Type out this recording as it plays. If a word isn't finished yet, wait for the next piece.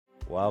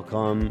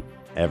Welcome,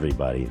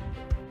 everybody.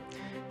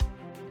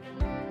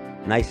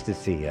 Nice to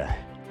see you.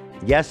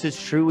 Yes,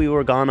 it's true we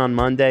were gone on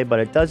Monday, but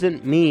it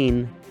doesn't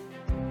mean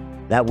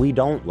that we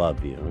don't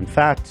love you. In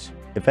fact,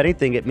 if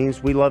anything, it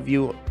means we love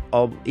you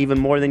even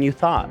more than you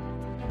thought.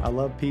 I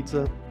love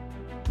pizza.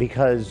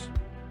 Because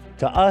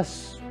to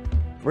us,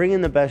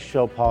 bringing the best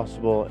show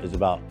possible is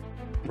about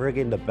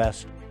bringing the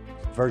best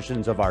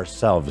versions of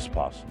ourselves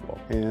possible.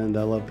 And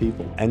I love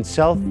people. And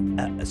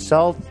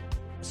self-help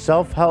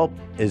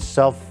is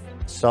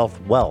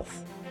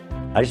self-wealth.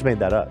 I just made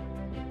that up.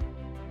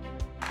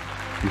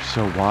 You're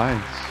so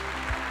wise.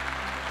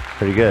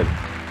 Pretty good.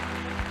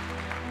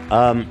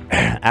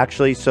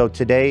 Actually, so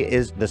today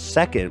is the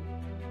second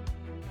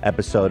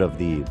episode of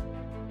the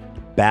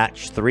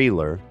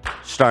BacH3lor,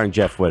 starring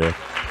Jeff Wittek.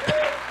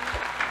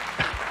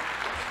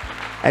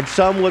 And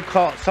some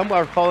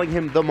are calling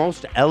him the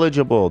most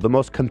eligible, the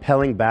most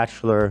compelling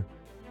Bachelor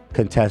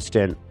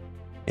contestant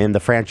in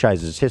the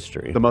franchise's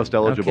history. The most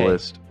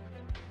eligiblest. Okay.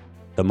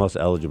 The most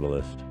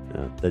eligiblest.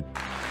 Yeah.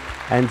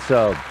 And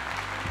so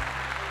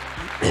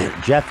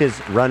Jeff is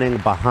running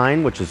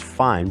behind, which is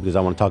fine because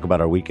I want to talk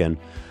about our weekend.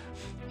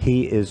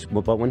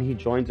 But when he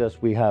joins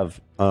us, we have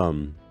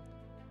 10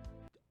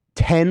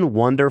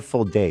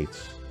 wonderful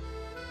dates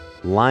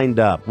lined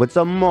up with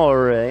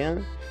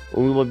amore.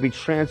 We will be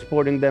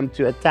transporting them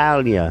to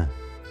Italiano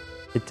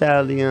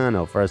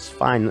for a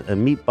fine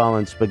meatball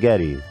and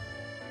spaghetti.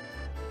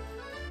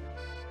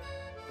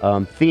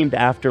 Themed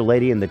after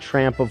Lady and the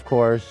Tramp, of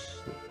course.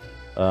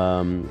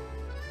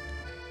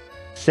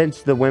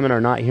 Since the women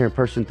are not here in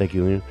person, thank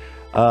you,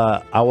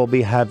 I will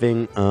be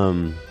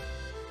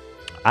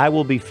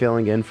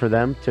filling in for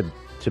them to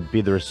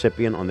be the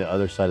recipient on the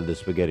other side of the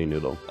spaghetti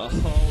noodle. Oh,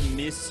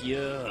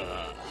 monsieur.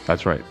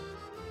 That's right.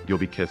 You'll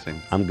be kissing.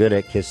 I'm good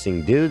at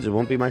kissing dudes. It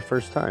won't be my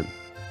first time.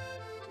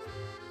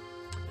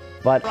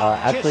 But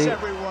actually,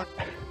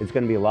 it's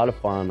going to be a lot of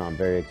fun. I'm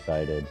very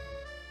excited.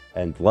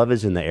 And love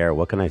is in the air.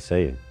 What can I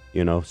say?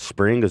 You know,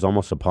 spring is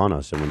almost upon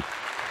us. And when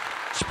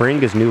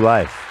spring is new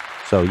life.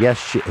 So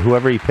yes,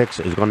 whoever he picks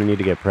is going to need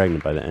to get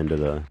pregnant by the end of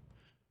the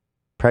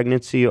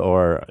pregnancy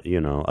or,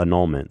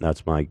 annulment.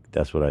 That's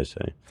what I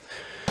say.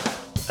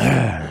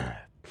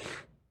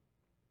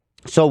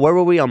 So where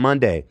were we on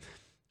Monday?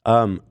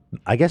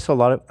 I guess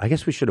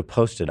we should have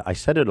posted. I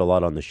said it a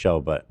lot on the show,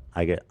 but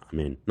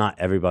not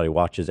everybody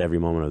watches every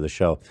moment of the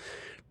show.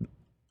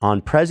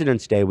 On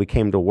President's Day, we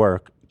came to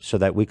work so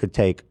that we could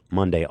take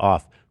Monday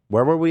off.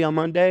 Where were we on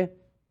Monday?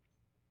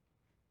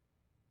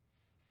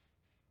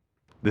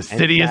 The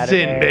city of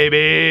sin,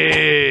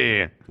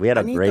 baby. We had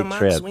a great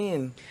trip.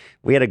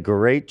 We had a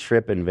great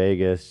trip in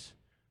Vegas.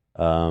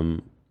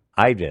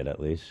 I did,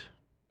 at least.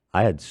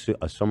 I had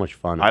so much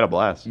fun. I had a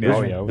blast. It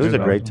was a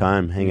great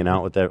time hanging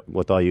out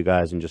with all you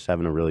guys and just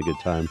having a really good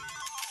time.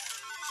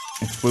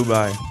 It flew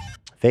by.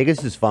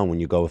 Vegas is fun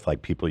when you go with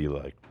people you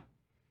like.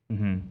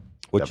 Mm-hmm.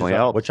 Which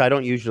I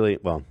don't usually,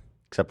 well,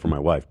 except for my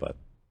wife, but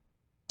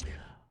I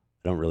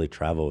don't really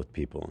travel with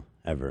people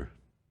ever.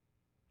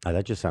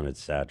 That just sounded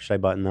sad. Should I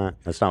button that?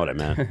 That's not what I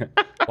meant.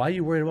 Why are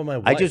you worried about my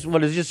wife?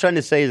 What I was just trying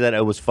to say is that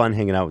it was fun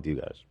hanging out with you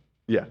guys.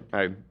 Yeah,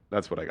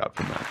 that's what I got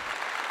from that.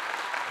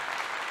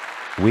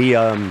 We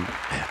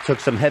took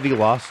some heavy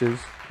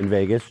losses in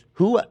Vegas.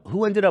 Who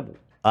ended up?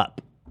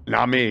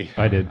 Not me.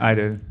 I did.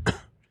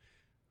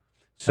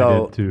 So I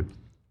did too.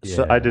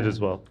 So, I did as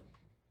well.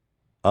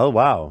 Oh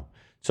wow!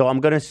 So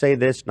I'm gonna say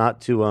this not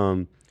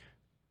to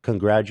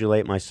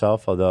congratulate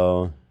myself,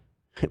 although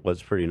it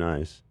was pretty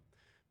nice,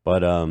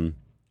 but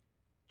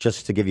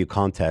just to give you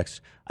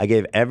context, I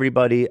gave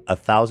everybody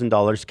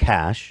 $1,000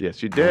 cash.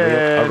 Yes, you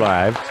did.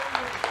 Arrived.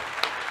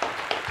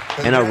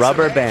 In a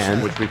rubber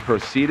band. Which we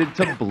proceeded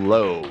to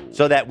blow.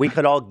 So that we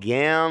could all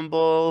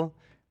gamble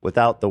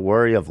without the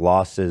worry of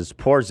losses.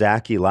 Poor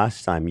Zachy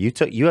last time. You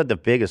had the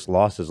biggest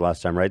losses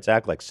last time, right,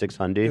 Zach? Like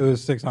 600? It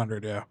was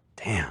 600, yeah.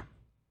 Damn.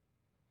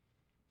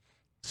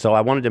 So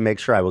I wanted to make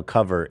sure I would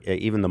cover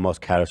even the most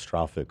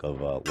catastrophic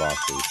of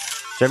losses.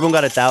 So everyone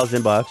got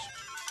 $1,000.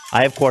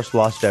 I, of course,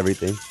 lost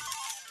everything.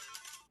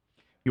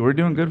 You were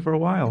doing good for a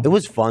while. It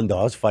was fun, though.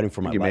 I was fighting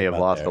for my life. You may have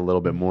lost there. a little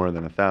bit more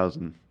than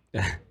 1,000.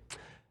 I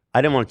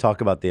didn't want to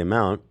talk about the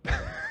amount.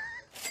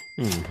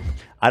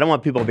 I don't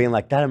want people being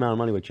like, that amount of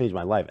money would change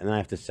my life. And then I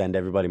have to send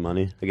everybody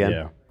money again.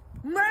 Yeah.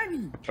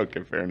 Money!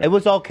 Okay, fair enough. It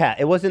was all cash.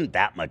 It wasn't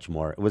that much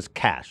more. It was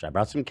cash. I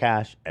brought some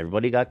cash.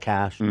 Everybody got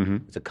cash.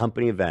 Mm-hmm. It's a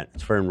company event.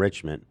 It's for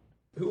enrichment.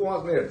 Who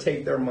wants me to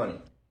take their money?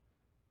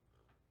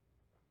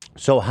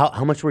 So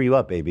how much were you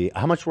up, baby?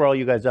 How much were all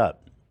you guys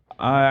up?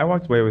 I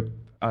walked away with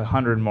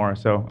 100 more,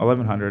 so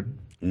 1,100.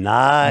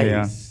 Nice.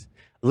 Yeah.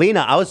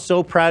 Lena, I was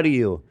so proud of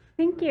you.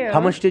 Thank you. How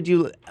much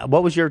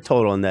what was your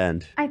total in the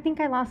end? I think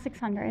I lost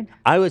 600.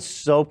 I was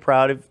so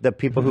proud of the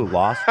people who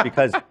lost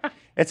because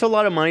it's a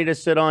lot of money to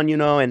sit on,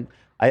 and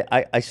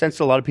I sensed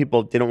a lot of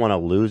people didn't want to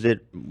lose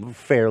it,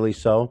 fairly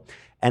so.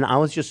 And I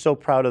was just so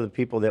proud of the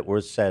people that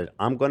said,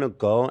 I'm going to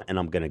go and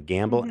I'm going to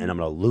gamble and I'm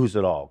going to lose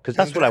it all. Because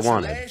that's what I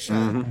wanted.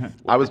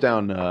 Mm-hmm. I was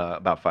down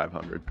about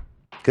 500.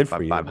 Good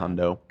for you.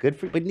 500. Good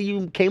for you. But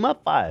you came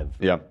up 5.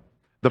 Yeah.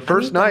 The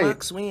first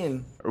night.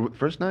 Win.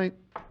 First night.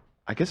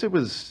 I guess it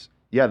was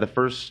the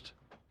first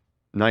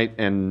night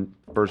and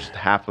first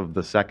half of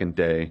the second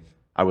day.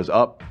 I was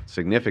up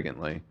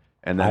significantly,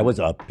 and then I was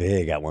up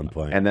big at one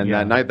point. And then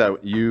that night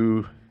that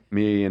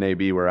me, and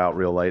AB were out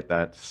real late,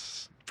 I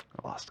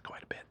lost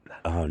quite a bit.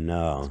 Oh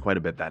no, quite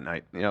a bit that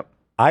night. Yep.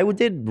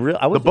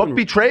 The book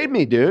betrayed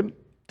me, dude.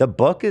 The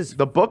book is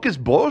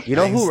bullshit. You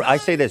know who I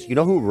say this? You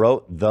know who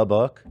wrote the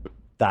book?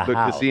 The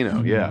House.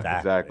 Casino. Yeah,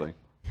 exactly.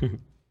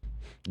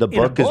 The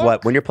book is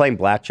what when you're playing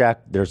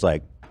blackjack. There's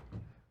like,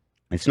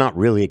 it's not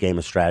really a game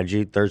of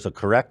strategy. There's a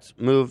correct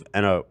move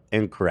and a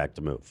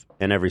incorrect move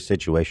in every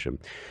situation.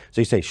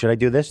 So you say, should I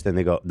do this? Then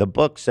they go, the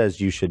book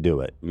says you should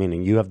do it,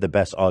 meaning you have the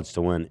best odds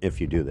to win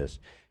if you do this.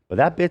 But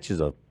that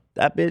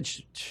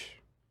bitch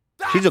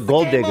she's a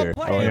gold digger.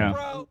 Oh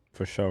yeah,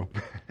 For sure.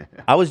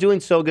 I was doing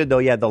so good though.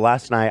 Yeah, the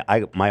last night,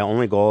 my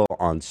only goal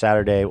on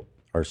Saturday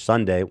or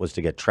Sunday was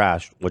to get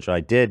trashed, which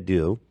I did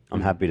do.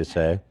 I'm happy to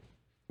say.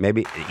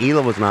 Maybe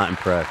Hila was not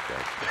impressed. Though.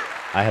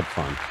 I had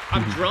fun.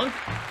 I'm drunk.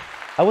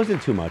 I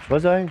wasn't too much,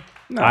 was I?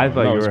 No, I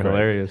thought you was were great.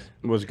 hilarious.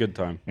 It was a good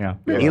time. Yeah.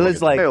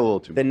 Hila's like Maybe a little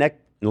too the neck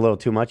a little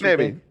too much. you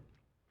Maybe. think?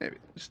 Maybe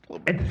just a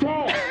little bit.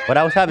 But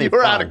I was having You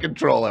were fun. out of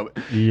control.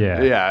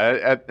 Yeah.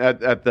 Yeah,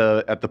 at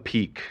the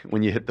peak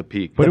when you hit the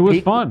peak. But it was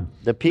peak- fun.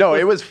 The peak No,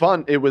 it was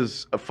fun. It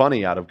was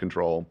funny out of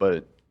control,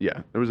 but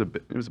yeah, it was a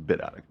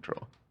bit out of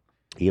control.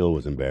 Hila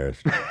was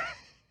embarrassed.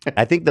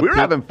 I think We were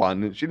having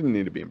fun. She didn't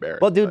need to be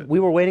embarrassed. Well, dude, but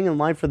we were waiting in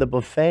line for the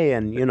buffet,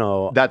 and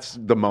that's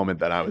the moment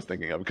that I was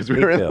thinking of because we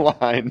Me were in too.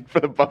 line for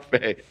the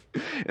buffet.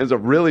 It was a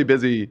really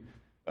busy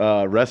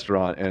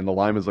restaurant, and the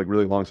line was like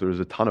really long, so there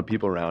was a ton of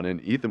people around,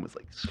 and Ethan was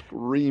like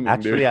screaming.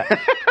 actually, dude.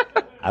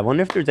 I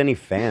wonder if there's any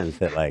fans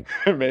that like.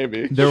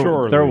 Maybe.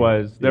 There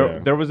was Yeah.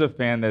 there was a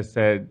fan that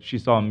said she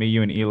saw me,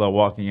 you, and Hila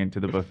walking into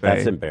the buffet.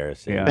 That's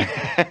embarrassing.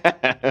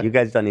 Yeah. You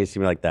guys don't need to see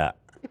me like that.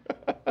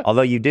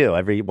 Although you do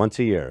once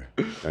a year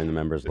during the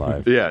members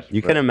live. Yeah,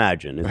 You can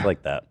imagine it's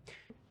like that.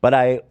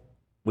 But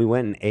we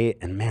went and ate,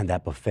 and man,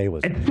 that buffet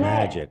was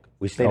magic.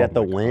 We stayed at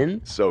the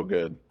Wynn. So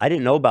good. I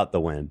didn't know about the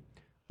Wynn,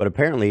 but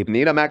apparently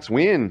Nina Max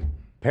win.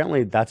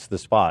 that's the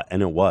spot,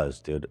 and it was,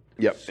 dude.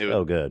 Yep.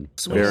 So good.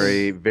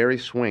 Very, very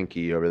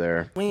swanky over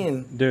there.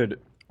 Win. Dude,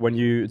 when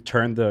you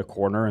turned the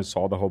corner and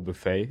saw the whole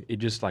buffet, it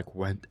just like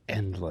went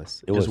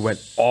endless. It just was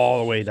went all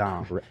the way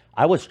down.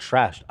 I was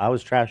trashed.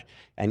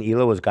 And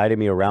Hila was guiding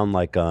me around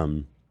like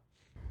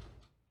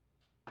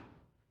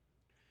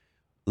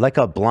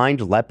a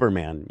blind leper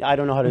man. I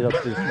don't know how to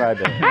describe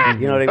it.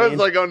 You know what I mean? I was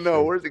like, oh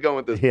no, where's he going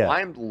with this? Yeah.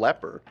 Blind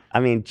leper. I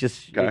mean,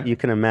 just Okay. you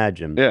can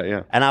imagine. Yeah,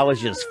 yeah. And I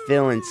was just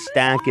feeling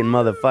stacking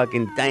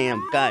motherfucking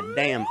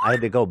goddamn. I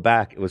had to go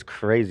back. It was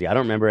crazy. I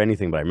don't remember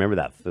anything, but I remember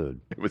that food.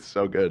 It was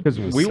so good. Because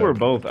we were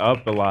both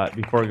up a lot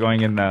before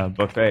going in the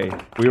buffet.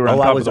 We were on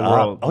I top was of the up.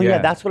 world. Oh yeah,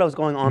 that's what I was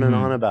going on and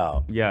on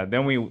about. Yeah,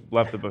 then we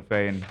left the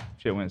buffet and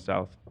shit went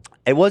south.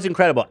 It was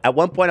incredible. At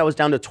one point, I was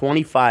down to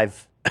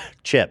 25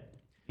 chip.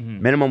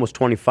 Minimum was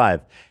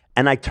 25.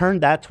 And I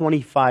turned that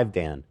 25,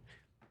 Dan.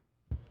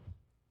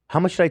 How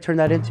much did I turn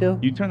that into?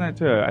 You turned that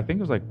to, I think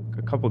it was like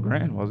a couple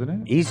grand, wasn't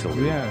it?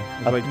 Easily.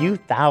 Yeah. It was A few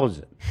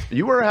thousand.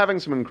 You were having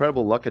some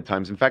incredible luck at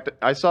times. In fact,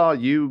 I saw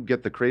you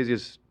get the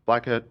craziest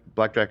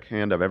blackjack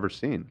hand I've ever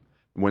seen.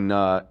 When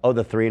Oh,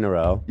 the 3 in a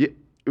row.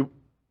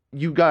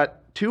 you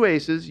got 2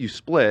 aces, you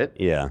split.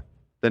 Yeah.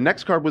 The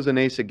next card was an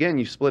ace again,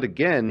 you split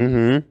again.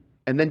 Mm-hmm.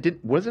 And then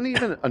wasn't it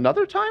even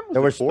another time?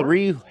 There was 4?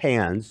 3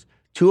 hands.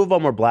 2 of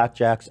them were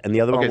blackjacks, and the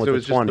other Okay, one was so it a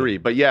was 20. just 3.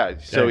 But yeah,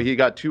 so he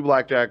got 2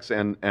 blackjacks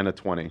and a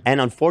 20. And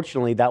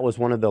unfortunately, that was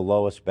one of the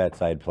lowest bets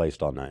I had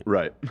placed all night.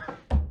 Right.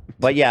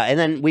 But yeah, and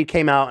then we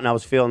came out, and I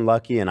was feeling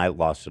lucky, and I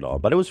lost it all.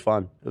 But it was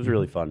fun. It was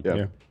really fun. Yeah.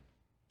 Yeah.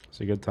 It's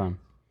a good time.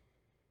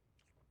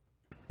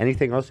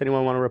 Anything else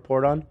anyone want to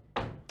report on?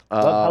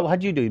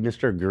 How'd you do,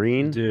 Mr.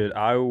 Green? Dude,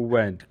 I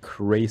went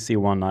crazy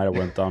one night. I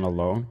went down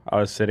alone. I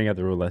was sitting at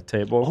the roulette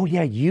table. Oh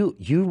yeah, you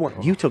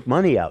took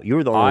money out. You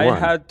were the only I one.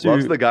 had to.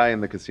 Loves the guy in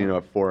the casino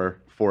at 4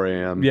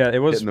 a.m. Yeah, it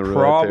was hitting the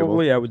roulette table.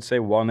 probably I would say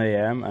 1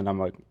 a.m. and I'm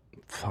like,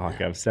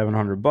 fuck, I have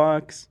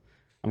 $700.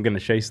 I'm gonna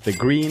chase the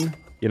green.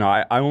 You know,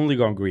 I only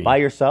go on green. By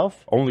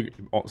yourself? Only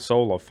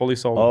solo, fully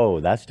solo. Oh,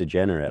 that's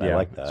degenerate. yeah, I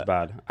like that. It's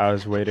bad. I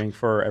was waiting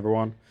for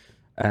everyone,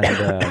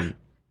 and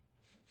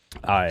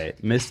I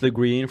missed the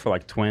green for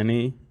like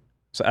 20.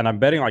 So, and I'm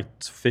betting like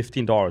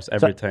 $15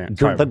 every time.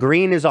 The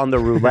green is on the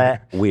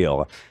roulette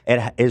wheel.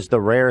 It is the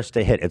rarest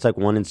to hit. It's like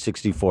 1 in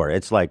 64.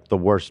 It's like the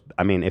worst.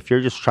 I mean, if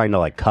you're just trying to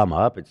like come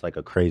up, it's like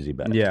a crazy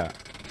bet. Yeah.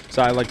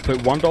 So I like put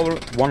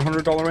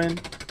 $100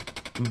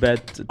 in,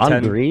 bet 10.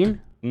 On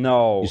green?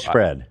 No. You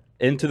spread.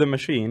 Into the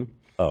machine.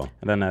 Oh.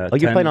 And then Oh,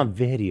 you're playing on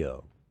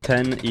video.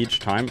 10 each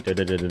time.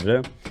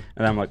 And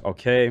I'm like,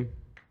 okay,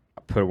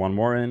 I put one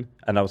more in.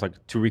 And I was like,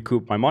 to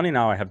recoup my money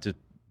now, I have to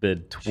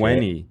bid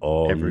 20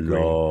 every green.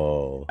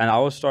 No. And I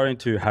was having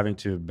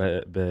to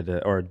bid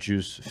or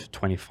juice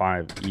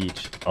 25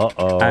 each.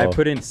 Uh-oh. And I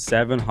put in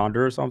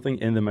 700 or something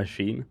in the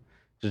machine.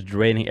 just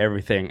draining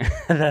everything.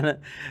 And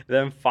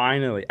then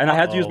finally, and I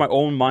had to use my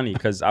own money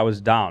because I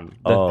was down.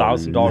 The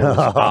 $1,000 was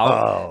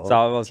out. So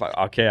I was like,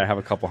 okay, I have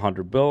a couple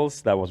hundred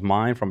bills that was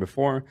mine from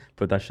before.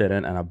 Put that shit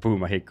in, and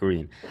boom, I hit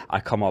green. I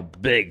come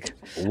up big.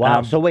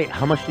 Wow. So wait,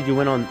 how much did you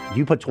win on?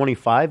 You put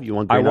 25. You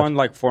won. I green won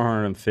like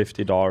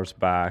 $450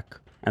 back,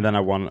 and then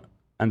I won.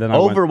 And then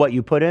over what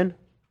you put in.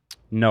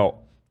 No.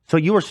 So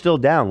you were still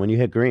down when you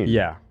hit green.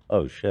 Yeah.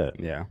 Oh shit.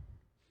 Yeah.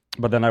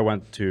 But then I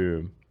went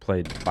to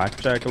play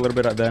blackjack a little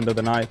bit at the end of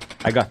the night.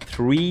 I got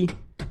 3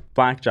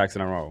 blackjacks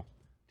in a row.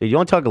 Dude, you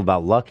want to talk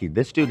about lucky?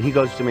 This dude, he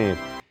goes to me,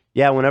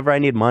 yeah, whenever I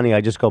need money,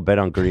 I just go bet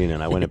on green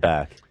and I win it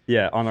back.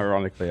 Yeah,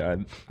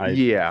 unironically, I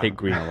hit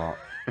green a lot.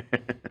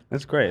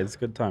 It's great. It's a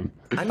good time.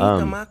 I need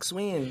the max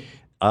win.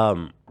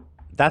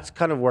 That's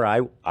kind of where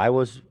I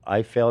was.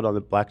 I failed on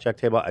the blackjack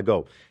table. I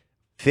go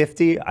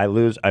 50, I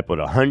lose. I put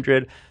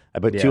 100, I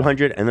put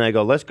 200, and then I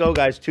go, let's go,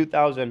 guys,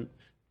 2,000,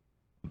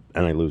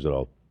 and I lose it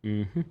all.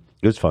 Mm-hmm.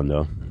 It was fun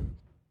though.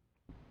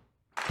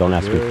 Don't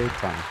ask me. Good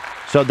time.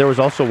 So there was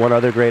also one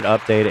other great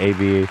update,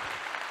 AB.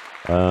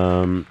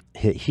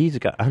 He's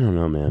got, I don't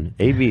know, man.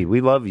 AB,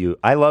 we love you.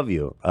 I love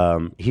you.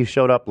 He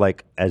showed up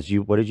like as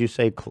you, what did you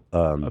say?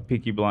 A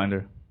Peaky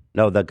Blinder.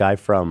 No, the guy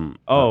from.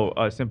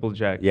 Simple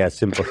Jack. Yeah,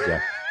 Simple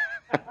Jack.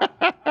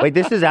 Wait,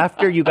 this is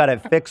after you got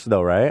it fixed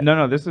though, right?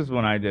 No, this is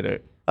when I did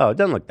it. Oh, it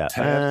doesn't look that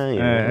bad.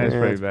 It's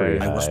pretty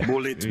bad. I was high.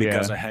 bullied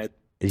because I had.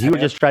 You were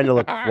just trying to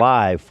look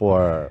fly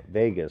for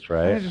Vegas, I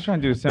right? was just trying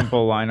to do a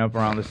simple lineup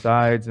around the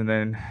sides, and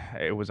then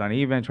it was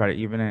uneven. Try to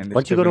even it. And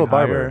Why'd you go to a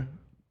barber?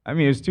 I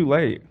mean, it was too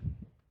late.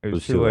 It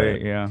was too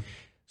late. Yeah.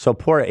 So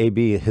poor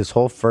AB, his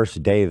whole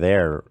first day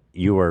there,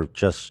 you were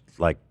just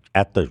like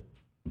at the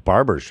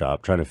barber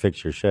shop trying to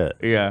fix your shit.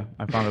 Yeah.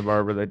 I found a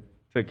barber that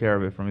took care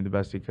of it for me the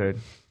best he could.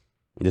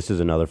 This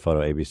is another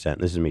photo AB sent.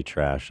 This is me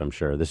trash, I'm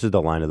sure. This is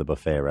the line of the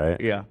buffet, right?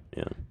 Yeah.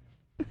 Yeah.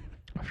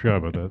 I forgot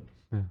about that.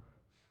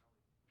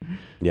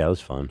 Yeah, it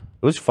was fun.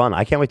 It was fun.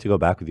 I can't wait to go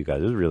back with you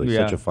guys. It was really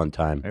such a fun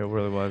time. It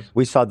really was.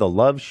 We saw the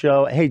Love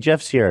Show. Hey,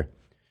 Jeff's here.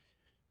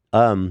 You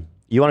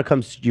want to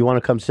come? You want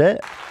to come sit?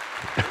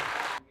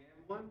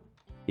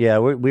 Yeah,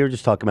 we were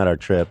just talking about our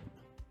trip.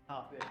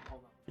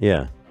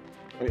 Yeah.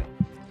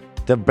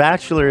 The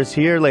Bachelor is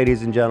here,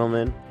 ladies and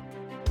gentlemen.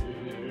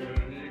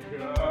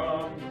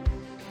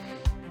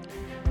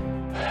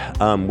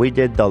 We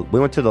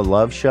went to the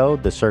Love Show,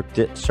 the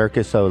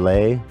Circus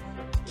Olay.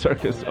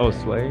 Circus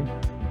Slay.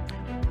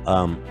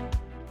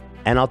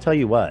 And I'll tell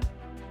you what,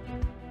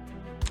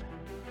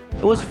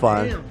 it was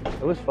fun.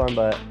 It was fun,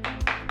 but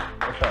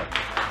what's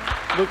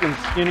up? Looking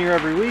skinnier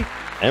every week.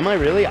 Am I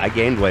really? I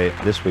gained weight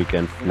this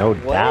weekend. No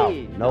doubt.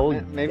 No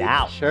Maybe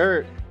doubt. the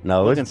shirt.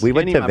 No, Looking we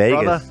went skinny, to my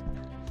Vegas. brother.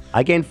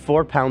 I gained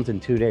 4 pounds in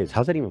 2 days.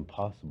 How's that even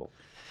possible?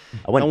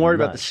 I went Don't worry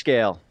about the nuts.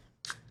 scale.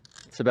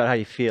 It's about how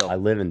you feel. I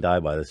live and die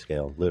by the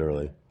scale,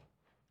 literally.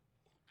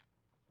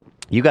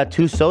 You got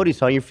 2 sodies,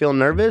 huh? You feeling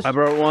nervous? I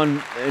brought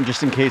one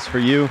just in case for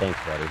you. Thanks,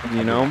 buddy.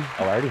 You know?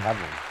 Oh, I already have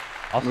one.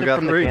 I'll We sip got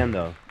from 3. the can,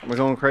 though. We're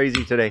going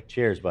crazy today.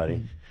 Cheers, buddy.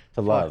 To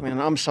Fuck, love.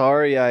 man, I'm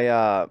sorry.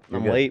 I'm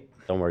You're good. late.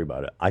 Don't worry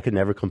about it. I could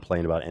never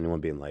complain about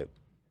anyone being late.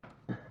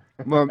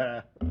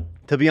 Well,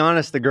 to be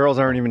honest, the girls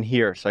aren't even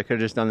here, so I could have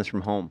just done this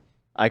from home.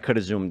 I could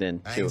have zoomed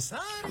in too.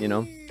 You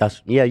know?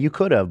 Yeah, you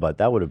could have, but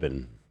that would have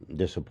been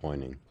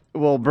disappointing.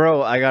 Well,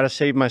 bro, I gotta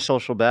save my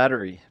social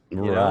battery. You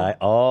know? Right.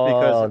 Oh,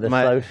 Because the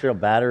my- social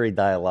battery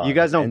dialogue. You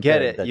guys don't Into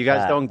get it. the You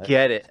guys chat. don't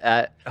get it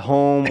at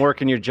home,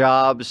 working your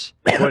jobs,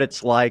 what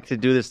it's like to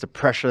do this, the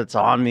pressure that's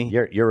on me.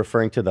 You're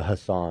referring to the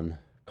Hassan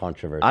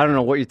controversy. I don't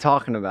know what you're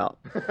talking about.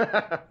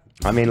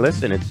 I mean,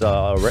 listen, it's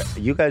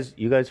you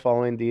guys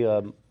following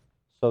the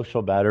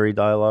social battery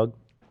dialogue?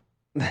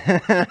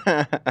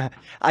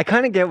 I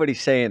kind of get what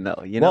he's saying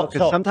though, you know, Well,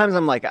 because so- sometimes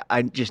I'm like,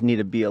 I just need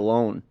to be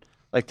alone.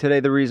 Like today,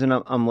 the reason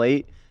I'm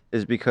late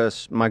is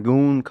because my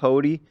goon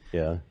Cody,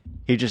 Yeah.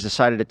 he just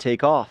decided to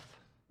take off,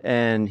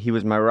 and he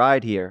was my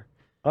ride here.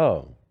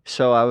 Oh.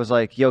 So I was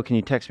like, yo, can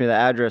you text me the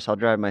address? I'll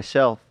drive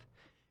myself.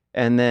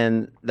 And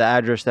then the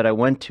address that I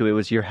went to, it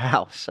was your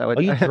house. I went,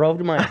 Oh, you drove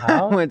to my I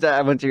house? went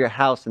to your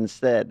house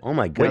instead. Oh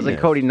my I goodness. was like,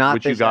 Cody, not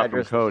Which you this got from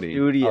address. Cody.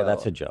 Studio. Oh,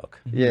 that's a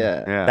joke.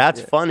 Yeah. Yeah. That's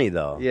funny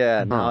though.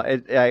 Yeah. No,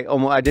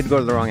 I did go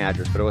to the wrong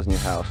address, but it wasn't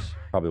your house.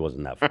 Probably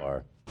wasn't that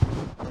far.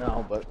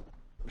 No, but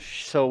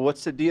so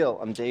what's the deal?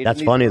 I'm dating. That's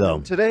these funny, women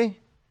though. Today,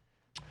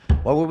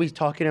 What were we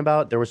talking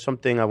about? There was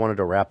something I wanted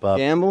to wrap up.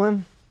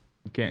 gambling.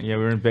 We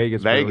were in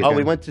Vegas. for the Vegas. Oh, we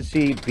weekend. went to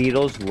see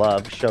Beatles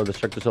Love Show, the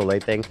Cirque du Soleil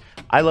thing.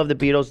 I love the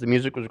Beatles. The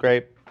music was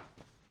great.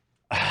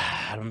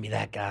 I don't be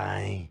that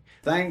guy.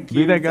 Thank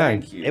Be you. that guy.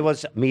 Thank you. It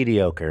was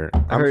mediocre.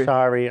 I'm heard-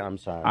 sorry. I'm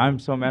sorry. I'm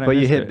so mad. I But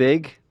you missed hit it.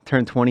 big,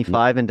 turned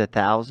 25 into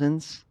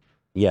thousands.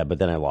 Yeah, but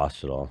then I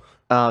lost it all.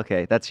 Oh,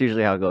 okay, that's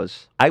usually how it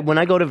goes. When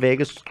I go to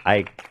Vegas,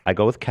 I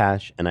go with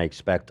cash and I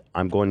expect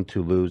I'm going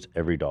to lose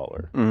every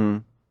dollar, Hmm.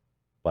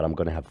 but I'm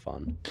going to have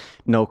fun.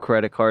 No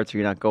credit cards, or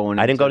you're not going.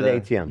 I didn't go into to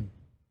the ATM.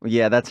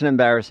 Yeah, that's an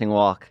embarrassing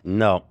walk.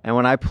 No. And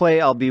when I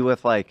play, I'll be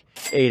with like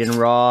Aiden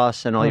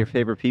Ross and all your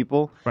favorite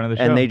people, Front of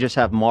the and show. they just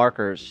have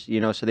markers, you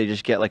know, so they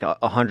just get like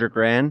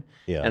 $100,000,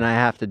 Yeah. and I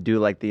have to do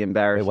like the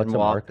embarrassing what's a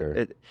walk.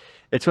 marker?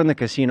 It's when the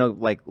casino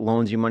like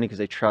loans you money because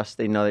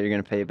they know that you're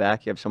gonna pay it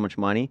back. You have so much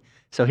money,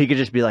 so he could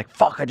just be like,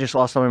 "Fuck, I just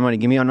lost all my money.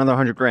 Give me another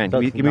 $100,000. So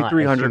Give it's me not-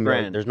 300 assume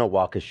grand." There's no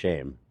walk of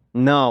shame.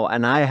 No,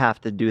 and I have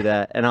to do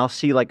that, and I'll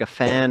see like a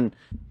fan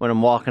when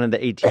I'm walking to the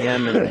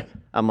ATM, and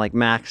I'm like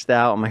maxed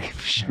out.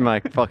 My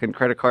fucking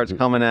credit card's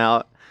coming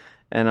out,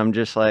 and I'm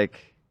just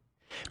like,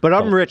 but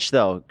I'm rich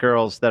though.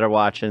 Girls that are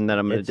watching that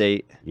I'm gonna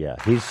date. Yeah,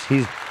 he's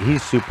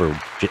super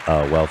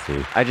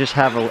wealthy. I just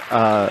have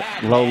a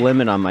low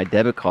limit on my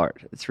debit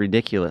card. It's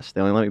ridiculous.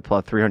 They only let me pull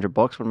out $300.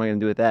 What am I gonna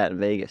do with that in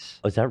Vegas?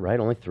 Oh, is that right?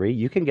 Only 3?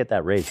 You can get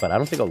that raised, but I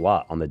don't think a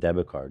lot on the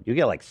debit card. You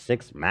get like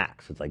 6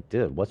 max. It's like,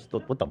 dude, what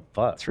the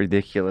fuck? It's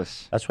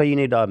ridiculous. That's why you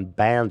need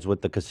bands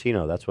with the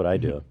casino. That's what I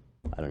do.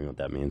 I don't know what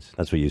that means.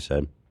 That's what you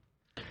said.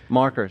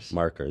 Markers.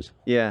 Markers.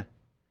 Yeah.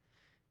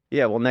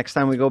 Yeah. Well, next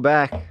time we go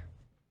back,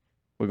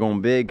 we're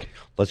going big.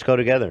 Let's go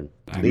together.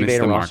 Leave missed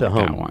the Aiden mark Ross at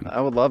with that home. one. I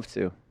would love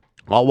to.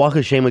 I'll walk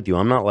of shame with you.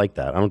 I'm not like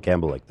that. I don't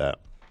gamble like that.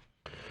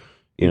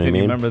 You know what I Did you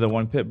mean? remember the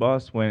one pit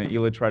boss when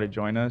Ela tried to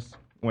join us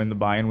when the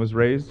buy-in was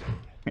raised?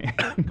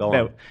 Go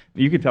on.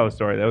 You could tell a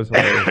story. That was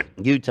hilarious.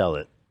 You tell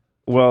it.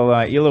 Well,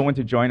 Ela went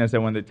to join us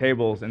at one of the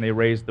tables, and they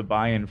raised the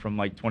buy-in from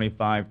like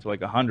 25 to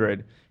like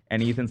 100.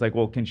 And Ethan's like,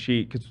 well, can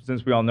she, because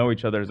since we all know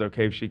each other, is it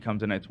okay if she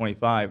comes in at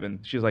 25? And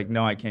she's like,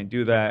 no, I can't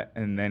do that.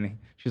 And then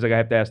she's like, I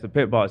have to ask the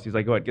pit boss. He's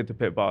like, go ahead, get the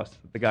pit boss.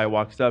 The guy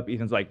walks up.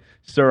 Ethan's like,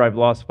 sir, I've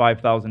lost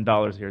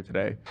 $5,000 here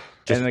today.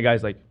 And then the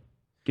guy's like,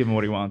 give him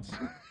what he wants.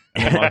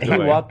 And then walks He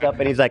away. walked up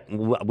and he's like,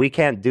 we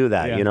can't do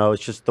that. Yeah. You know,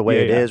 it's just the way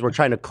Yeah, it yeah. is. We're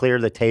trying to clear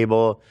the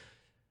table.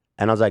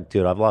 And I was like,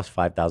 dude, I've lost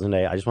 5,000 a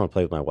day. I just want to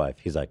play with my wife.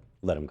 He's like,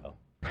 let him go.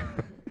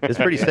 It's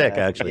pretty sick,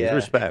 actually. It's Yeah.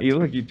 respect. You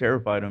look, you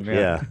terrified him.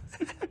 Yeah.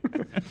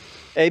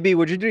 AB,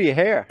 what'd you do to your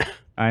hair?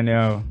 I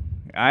know.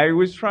 I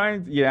was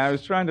trying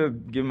to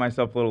give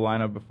myself a little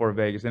lineup before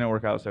Vegas. It didn't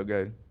work out so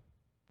good.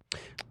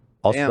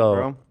 Also, Damn,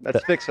 bro.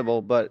 That's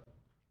fixable, but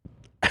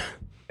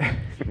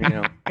you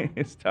know,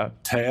 It's tough.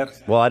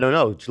 well, I don't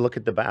know. Just look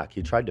at the back.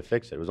 He tried to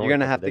fix it. It was you're only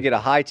gonna a have couple to days get a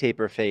ago. high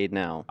taper fade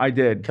now. I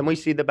did. Can we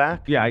see the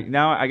back? Yeah,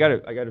 now I got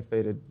it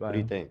faded. What do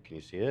you think? Can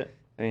you see it?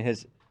 I mean,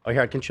 his. Oh,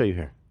 here, I can show you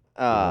here.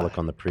 Look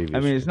on the preview. I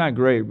mean, it's not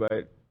great,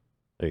 but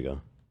there you go.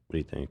 What do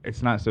you think?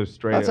 it's not so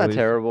straight. That's at not least.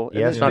 terrible. In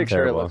Yeah, this it's not picture,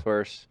 terrible. it looks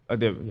worse.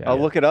 Yeah, Oh,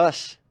 look at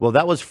us. Well,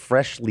 that was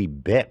freshly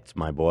bicked,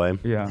 my boy.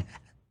 Yeah.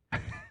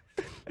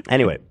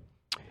 Anyway,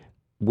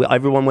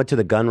 everyone went to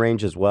the gun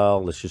range as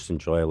well. Let's just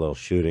enjoy a little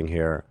shooting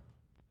here.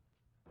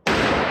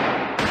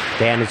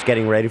 Dan is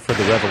getting ready for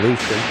the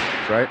revolution.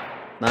 Right?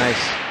 Nice.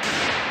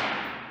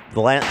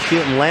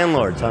 Shooting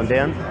landlords, huh,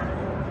 Dan? You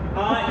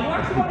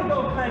actually want to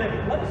go kind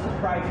of, let us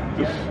surprise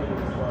you just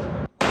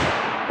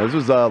This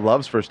was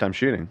Love's first time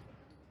shooting.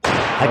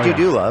 How'd you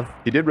do, Love?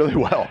 He did really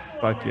well.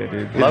 Fuck yeah,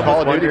 dude. His Love Call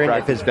was of Duty wondering if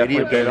practice his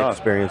video definitely paid game off.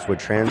 experience would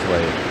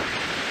translate.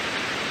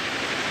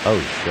 Oh,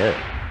 shit.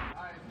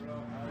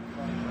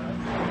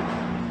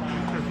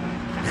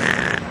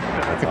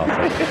 That's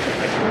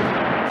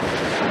awesome.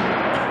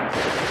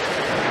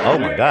 Oh,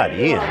 my God,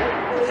 Ian.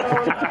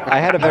 I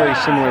had a very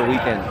similar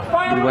weekend.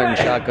 We went and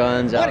shot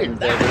guns out in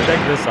Vegas.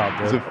 Check this out,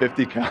 It was dude. a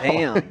 50 cal.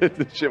 Damn.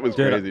 This shit was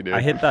Dude, crazy, dude.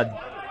 I hit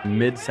that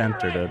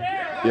mid-center, dude.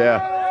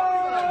 Yeah.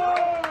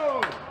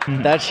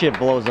 That shit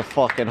blows a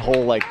fucking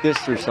hole like this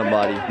through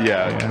somebody.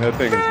 Yeah, that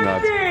thing is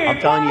nuts. I'm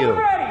telling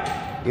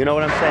you. You know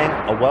what I'm saying?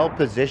 A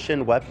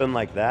well-positioned weapon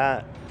like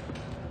that,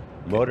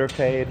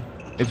 motorcade,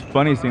 It's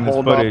funny seeing this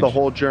Hold off footage. the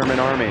whole German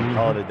army.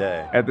 call it a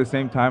day. At the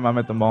same time, I'm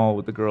at the mall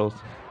with the girls.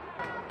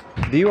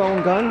 Do you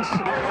own guns?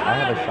 I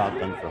have a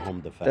shotgun for home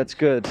defense. That's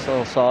good.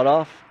 So sawed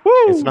off.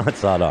 It's not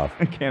sawed off,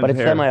 Cam's but it's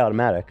hair.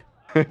 semi-automatic.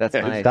 That's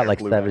It's nice. got like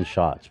 7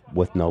 shots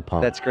with no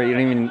pump. That's great. You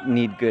don't even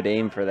need good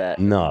aim for that.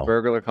 No.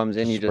 Burglar comes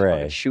in, you just Spray.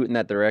 fucking shoot in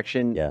that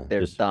direction. Yeah,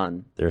 They're just-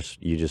 done.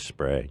 You just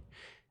spray.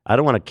 I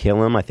don't want to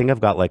kill him. I think I've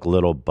got like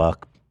little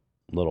buck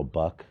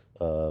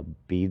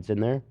beads in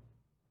there.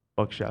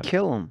 Buckshot.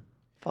 Kill him.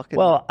 Fucking.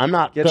 Well, I'm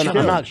not Get gonna. you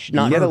I'm do. not.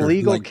 get a Not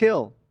legal like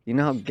kill. You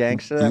know how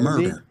gangster that would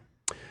be? Murder.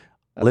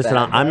 A listen,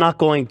 bad I'm guy. not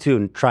going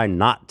to try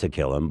not to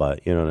kill him,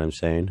 but you know what I'm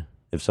saying.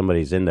 If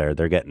somebody's in there,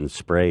 they're getting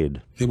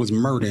sprayed. There was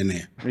murder in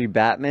there. Are you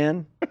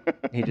Batman?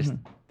 He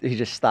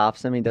just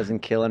stops them. He doesn't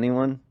kill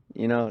anyone.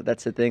 You know,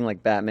 that's the thing.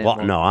 Like Batman. Well,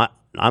 won't- no,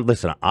 I'm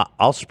listen.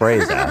 I'll spray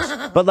his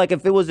ass. But like,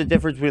 if it was a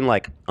difference between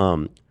like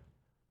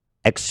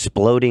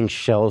exploding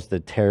shells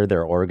that tear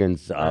their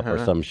organs up or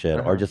some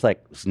shit, or just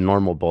like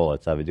normal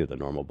bullets, I would do the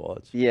normal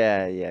bullets.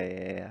 Yeah.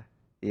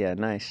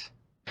 Nice.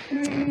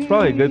 It's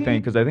probably a good thing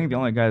because I think the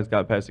only guy that's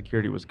got past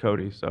security was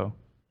Cody. So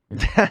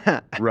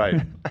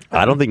Right.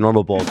 I don't think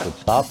normal bullets would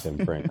stop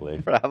him,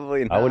 frankly.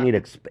 Probably not. I would need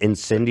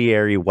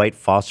incendiary white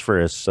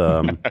phosphorus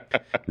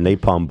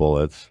napalm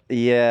bullets.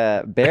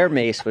 Yeah, bear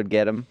mace would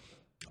get him.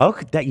 Oh,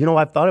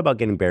 I've thought about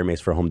getting bear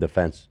mace for home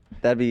defense,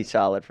 That'd be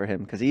solid for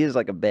him because he is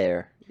like a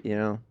bear. You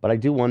know. but I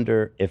do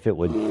wonder if it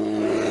would,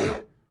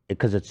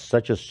 because it's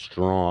such a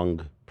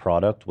strong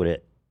product, would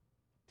it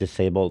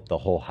disable the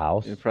whole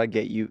house? It'd probably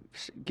get you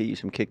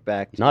some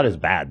kickback. Not as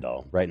bad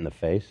though, right in the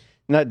face.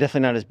 Definitely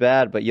not as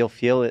bad, but you'll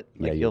feel it.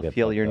 Like Yeah, you'll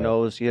feel your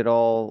nose get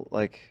all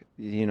like,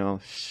 you know,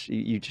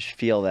 you just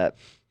feel that.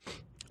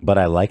 But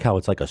I like how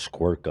it's like a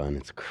squirt gun.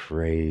 It's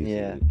crazy.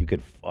 Yeah. You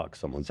could fuck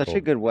someone. Such a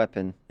good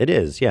weapon. It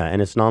is, yeah,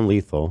 and it's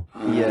non-lethal.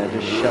 Yeah,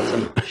 it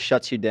just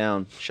shuts you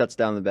down, shuts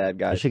down the bad I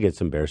guys. should get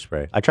some bear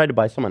spray. I tried to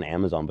buy some on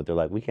Amazon, but they're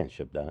like, we can't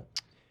ship that.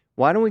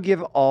 Why don't we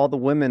give all the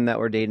women that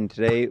we're dating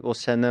today, we'll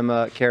send them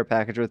a care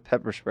package with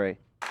pepper spray.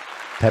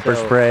 Pepper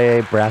spray,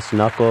 brass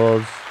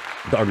knuckles.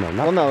 Or no,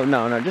 not Well,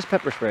 no, just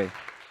pepper spray.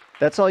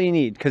 That's all you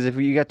need. Because if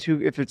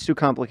it's too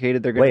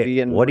complicated, they're going to be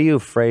Wait, what are you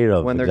afraid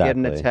of when they're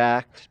exactly? getting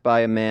attacked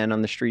by a man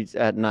on the streets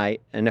at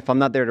night. And if I'm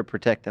not there to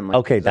protect them,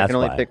 Okay, 'cause I that's can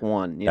only fine. pick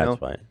one. You That's know.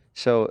 fine.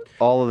 So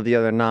all of the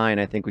other 9,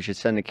 I think we should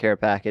send a care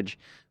package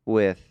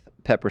with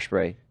pepper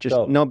spray. Just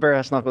So- no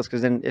brass knuckles,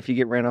 because then if you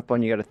get ran up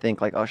on, you got to think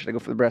like, oh, should I go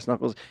for the brass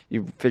knuckles?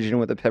 You fidgeting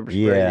with the pepper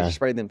spray. Yeah. They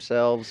spray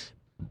themselves.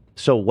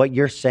 So what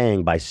you're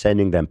saying by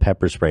sending them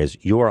pepper spray is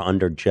you are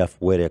under Jeff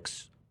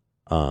Wittek's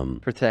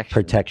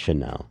protection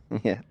now.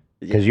 Yeah.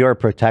 Because you're a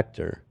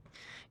protector.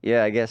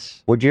 Yeah, I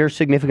guess. Would your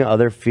significant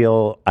other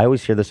feel, I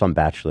always hear this on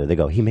BacH3lor, they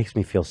go, he makes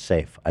me feel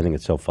safe. I think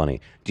it's so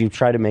funny. Do you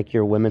try to make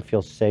your women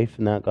feel safe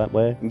in that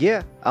way?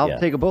 Yeah, I'll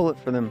take a bullet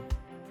for them.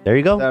 There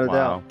you go. Without a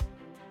doubt.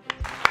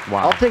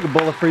 Wow. I'll take a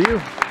bullet for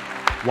you.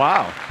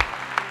 Wow.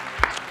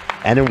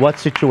 And in what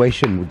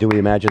situation do we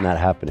imagine that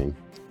happening?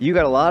 You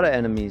got a lot of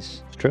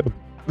enemies. It's true.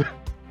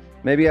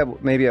 Maybe I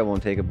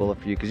won't take a bullet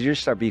for you because you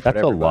just start beefing.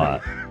 That's a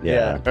lot.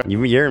 Yeah.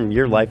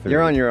 Your life.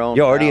 You're on your own.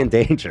 You're already pal. in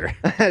danger.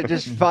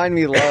 Just find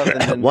me love.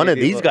 And then One of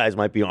maybe these guys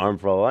might be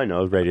armed for all I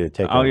know, ready to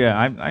take. Oh him.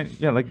 yeah,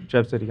 yeah, like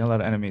Jeff said, he got a lot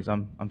of enemies.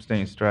 I'm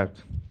staying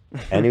strapped.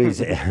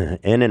 Enemies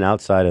in and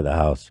outside of the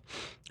house.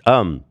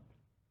 All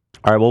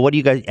right. Well, what do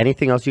you guys?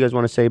 Anything else you guys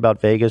want to say about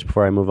Vegas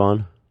before I move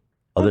on?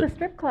 The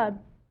strip club.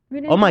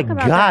 We didn't Oh my talk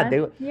about God,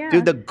 that. Yeah.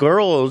 dude, the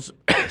girls.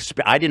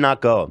 I did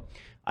not go.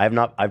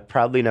 I've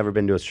probably never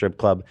been to a strip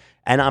club,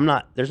 and I'm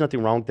not. There's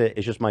nothing wrong with it.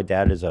 It's just my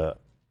dad is a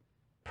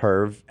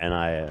perv, and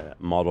I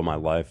model my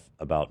life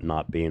about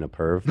not being a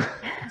perv.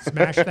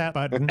 Smash that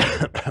button.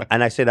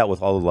 And I say that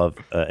with all the love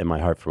in my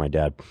heart for my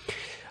dad.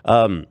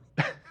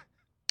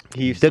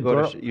 He used to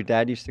go to. Your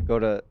dad used to go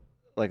to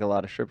like a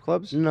lot of strip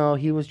clubs. No,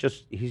 he's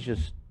just.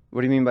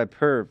 What do you mean by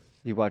perv?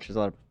 He watches a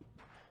lot of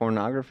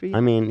pornography. I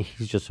mean,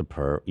 he's just a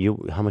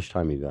perv. How much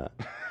time you got?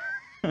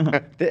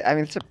 I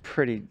mean, it's a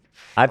pretty.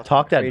 I've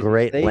talked at crazy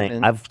great length.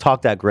 statement. I've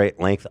talked at great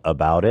length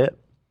about it.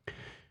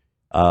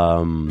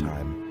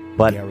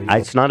 But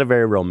it's not a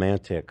very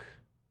romantic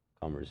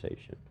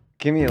conversation.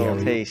 Give me a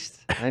little taste.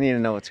 I need to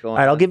know what's going All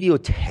right, on. I'll give you a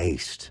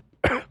taste.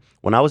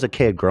 When I was a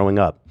kid growing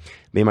up,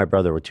 me and my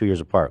brother were 2 years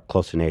apart,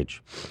 close in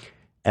age.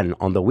 And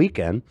on the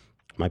weekend,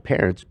 my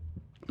parents,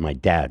 my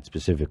dad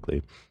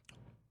specifically,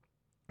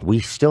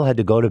 we still had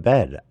to go to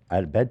bed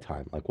at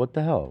bedtime. Like, what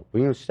the hell? We're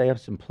going to stay up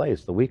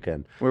someplace the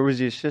weekend. Where was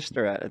your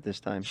sister at this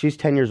time? She's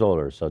 10 years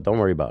older, so don't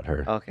worry about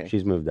her. Okay.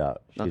 She's moved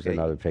out. She's Okay,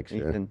 another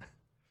fixture. Ethan.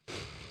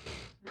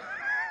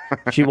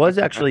 She was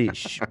actually,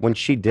 when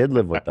she did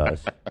live with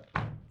us,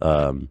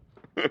 I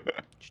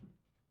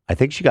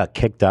think she got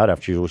kicked out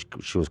after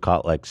she was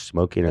caught like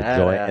smoking a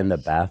joint in the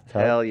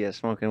bathtub. Hell yeah,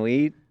 smoking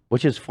weed.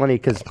 Which is funny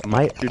because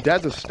your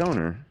dad's a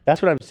stoner.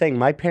 That's what I'm saying.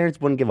 My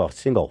parents wouldn't give a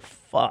single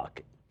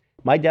fuck.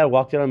 My dad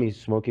walked in on me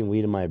smoking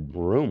weed in my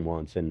room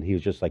once, and he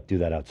was just like, "Do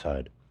that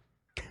outside."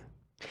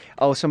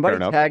 Oh, somebody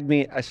Fair enough. tagged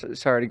me.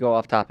 Sorry to go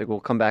off topic. We'll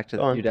come back to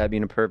your dad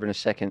being a perv in a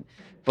second.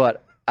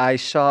 But I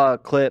saw a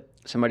clip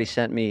somebody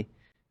sent me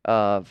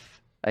of.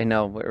 I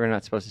know we're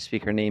not supposed to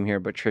speak her name here,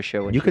 but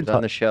Trisha, when You she can was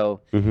on the show,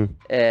 Mhm.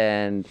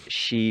 and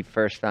she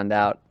first found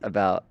out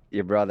about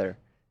your brother,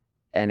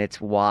 and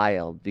it's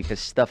wild because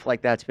stuff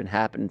like that's been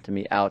happening to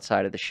me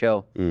outside of the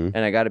show, Mhm.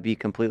 and I got to be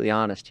completely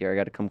honest here. I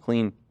got to come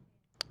clean.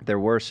 There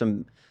were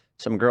some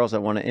girls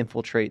that want to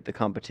infiltrate the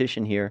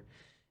competition here,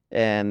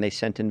 and they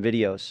sent in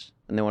videos,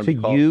 and they want to To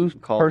be called, you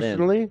called in.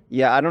 personally?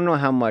 Yeah, I don't know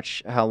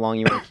how long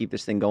you want to keep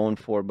this thing going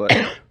for, but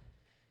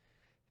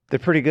they're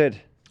pretty good.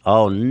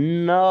 Oh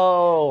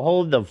no!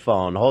 Hold the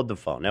phone. Hold the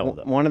phone. Hold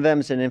the One of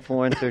them's an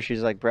influencer.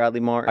 She's like Bradley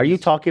Martin. Are you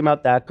talking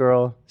about that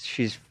girl?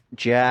 She's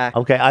Jack.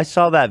 Okay, I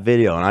saw that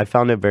video and I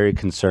found it very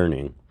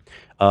concerning.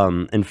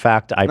 In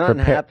fact, I Nothing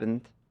prepared.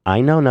 happened. I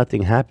know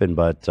nothing happened,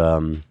 but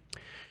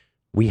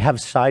we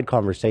have side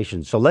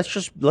conversations. So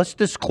let's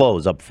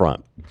disclose up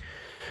front.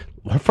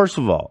 First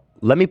of all,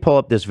 let me pull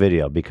up this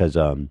video because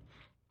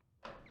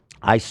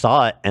I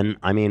saw it, and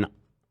I mean,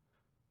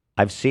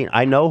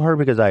 I know her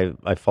because I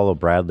follow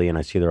Bradley and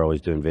I see they're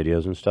always doing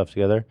videos and stuff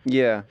together.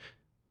 Yeah.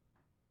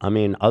 I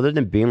mean, other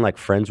than being like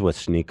friends with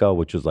Sneeko,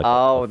 which was like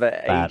a the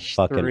fat H3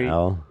 fucking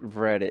L.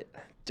 Reddit.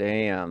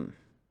 Damn.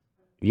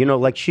 You know,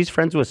 like she's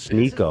friends with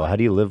Sneeko. How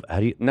do you live?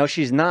 No,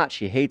 she's not.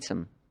 She hates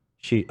him.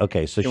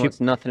 So She wants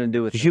nothing to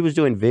do with She was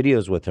doing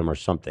videos with him or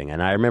something,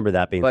 and I remember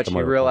that being. But she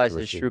somewhat of a realized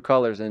his controversy. true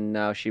colors, and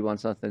now she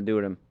wants nothing to do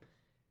with him.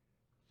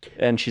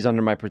 And she's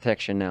under my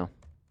protection now.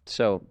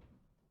 So.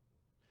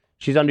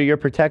 She's under your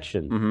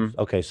protection. Mm-hmm.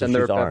 Okay, so Send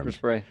her she's a pepper armed.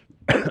 spray.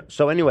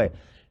 So anyway,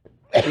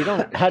 She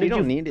don't. How she did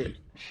don't you- need it.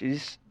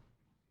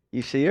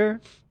 You see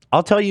her?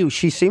 I'll tell you,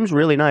 she seems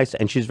really nice,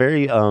 and she's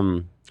very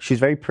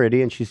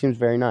pretty, and she seems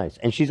very nice,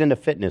 and she's into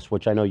fitness,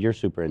 which I know you're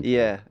super into.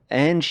 Yeah,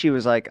 and she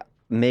was like,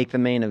 make the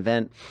main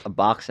event a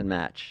boxing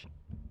match,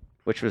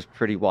 which was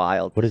pretty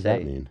wild. What to does that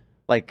say. mean?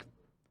 Like,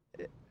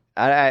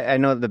 I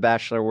know The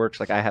Bachelor works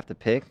like I have to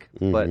pick,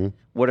 but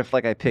what if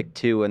like I picked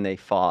two and they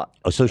fought?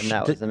 Oh, so and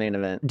that was the main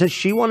event. Does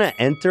she want to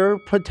enter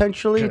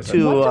potentially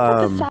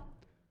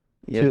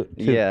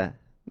Yeah.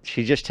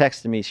 She just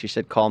texted me. She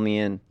said, "Call me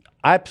in."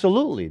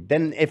 Absolutely.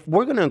 Then if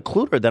we're gonna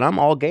include her, then I'm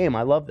all game.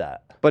 I love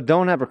that. But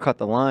don't have her cut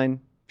the line.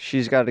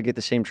 She's got to get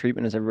the same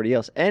treatment as everybody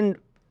else. And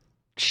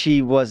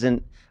she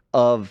wasn't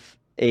of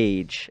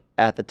age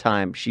at the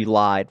time. She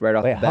lied right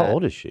off Wait, the bat. how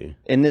old is she?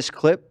 In this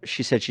clip,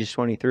 she said she's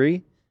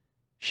 23.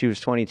 She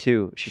was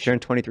 22. She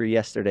turned 23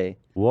 yesterday.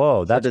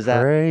 Whoa, that's does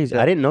that- crazy.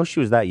 that- I didn't know she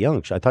was that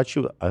young. I thought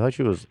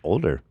she was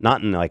older.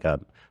 Not in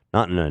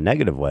a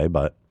negative way,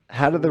 but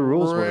How do the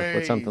rules work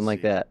with something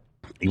like that?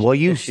 well,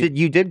 you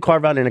did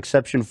carve out an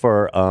exception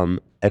for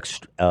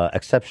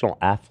exceptional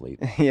athlete,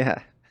 Yeah.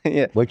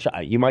 Yeah. which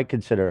you might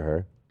consider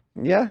her.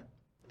 Yeah.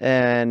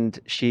 And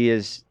she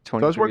is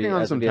 23. So I was working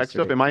on as of some tech stuff.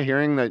 yesterday. Am I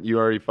hearing that you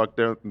already fucked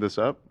this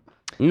up?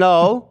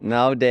 No,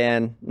 No,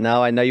 Dan.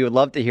 No, I know you would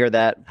love to hear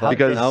that. But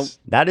Because no.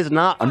 that is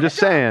not. I'm just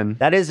saying.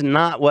 That is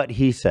not what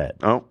he said.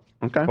 Oh,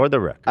 okay. For the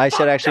record. I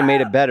said I actually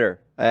made it better.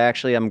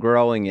 I'm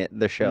growing it,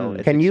 the show.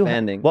 It's Can you?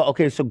 expanding. Well,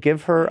 okay. So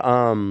give her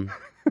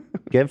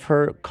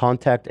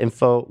contact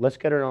info. Let's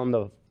get her on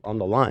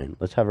the line.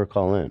 Let's have her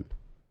call in.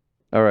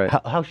 All right.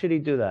 How should he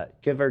do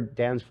that? Give her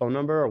Dan's phone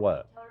number or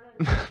what?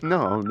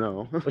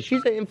 No. But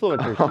she's an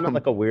influencer. She's not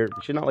like a weird.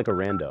 She's not like a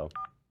rando.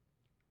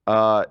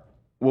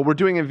 Well, we're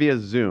doing it via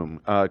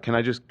Zoom. Can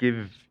I just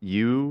give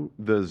you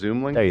the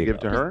Zoom link There to you give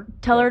go. to her?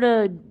 Tell her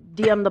to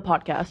DM the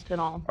podcast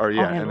and all. Or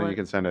yeah, I'll and handle then it. you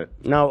can send it.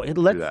 No,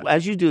 let's that.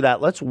 as you do that.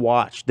 Let's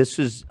watch. This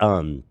is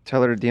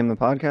Tell her to DM the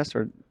podcast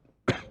or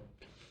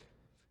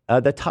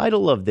the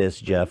title of this.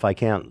 Jeff, I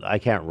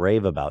can't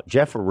rave about.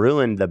 Jeff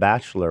ruined The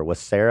Bachelor with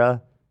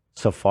Sarah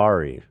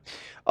Safari.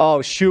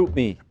 oh, shoot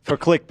me for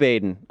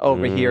clickbaiting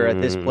over here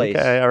at this place.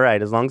 Okay, all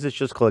right. As long as it's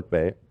just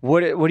clickbait. What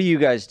do you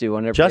guys do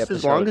on every Just episode?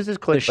 as long as it's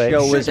The clickbait.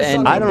 show is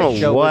ending. I don't The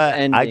show know is what. I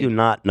ending. do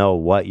not know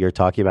what you're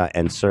talking about.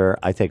 And sir,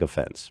 I take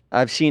offense.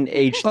 I've seen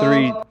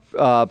H3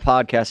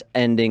 podcast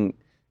ending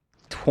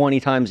 20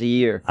 times a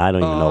year. I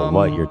don't even know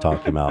what you're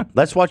talking about.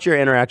 Let's watch your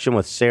interaction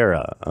with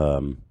Sarah.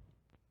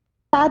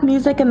 Sad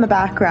music in the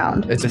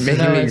background. It's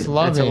making me. It's a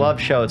love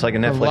show. It's like a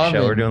Netflix love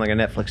show. it. We're doing like a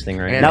Netflix thing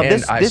right And- now. Now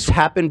and this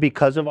happened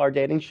because of our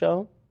dating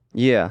show.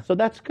 Yeah. So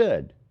that's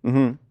good.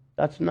 Mm-hmm.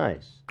 That's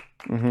nice.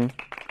 Mm-hmm.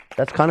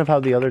 That's kind of how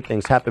the other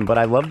things happen. But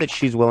I love that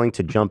she's willing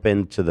to jump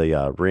into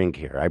the ring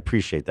here. I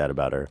appreciate that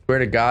about her. Swear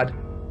to God,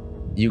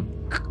 you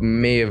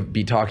may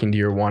be talking to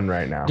your one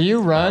right now. Do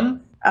you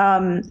run?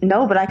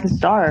 No, but I can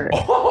start.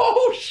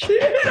 Oh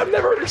shit! I've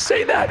never heard her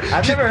say that.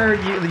 I've never heard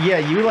you. Yeah,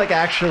 you like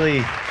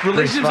actually.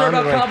 Relationships are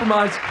about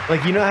compromise.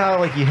 Like you know how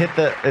like you hit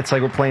the. It's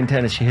like we're playing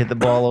tennis. She hit the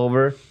ball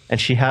over, and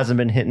she hasn't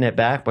been hitting it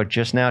back. But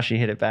just now she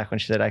hit it back when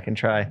she said, "I can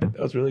try." That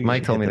was really good.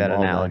 Mike told me that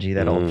analogy.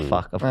 That old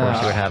fuck. Of course,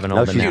 you would have an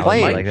old she's analogy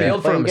playing. like Mike that.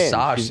 bailed for a Playing games.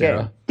 massage, She's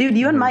Sarah. Dude,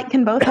 you and Mike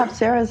can both have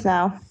Sarah's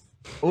now.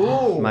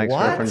 Ooh, Mike's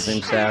girlfriend's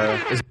name's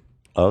Sarah.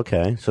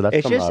 Okay, so that's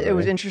It's just it was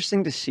camaraderie.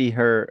 interesting to see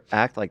her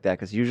act like that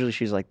because usually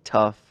she's like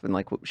tough and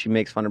like she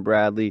makes fun of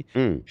Bradley.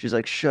 She's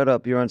like, "Shut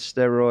up, you're on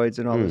steroids"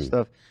 and all this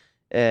stuff.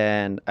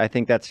 And I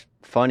think that's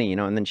funny, you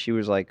know. And then she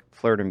was like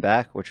flirting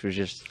back, which was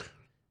just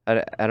I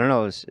don't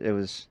know. It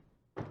was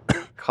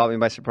caught me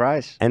by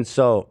surprise. And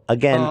so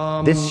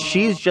again,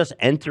 she's just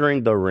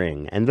entering the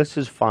ring, and this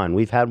is fun.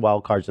 We've had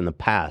wild cards in the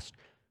past,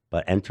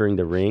 but entering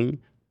the ring,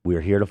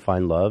 we're here to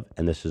find love,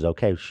 and this is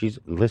okay.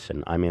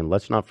 Listen. I mean,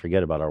 let's not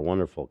forget about our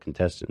wonderful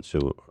contestants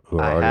who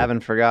are. I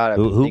haven't forgot. I've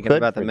been who thinking could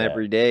about them forget?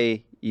 every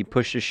day. You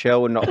push the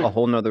show a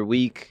whole nother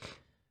week.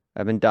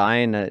 I've been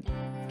dying to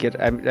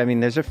get. I mean,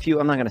 there's a few.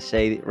 I'm not gonna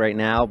say right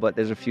now, but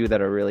there's a few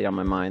that are really on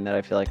my mind that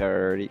I feel like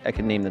I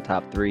can name the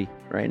top 3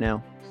 right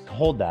now.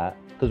 Hold that,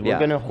 because Yeah,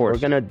 of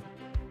course.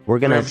 we're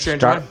gonna have to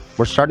change start. time?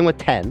 We're starting with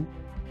 10.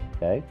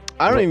 Okay,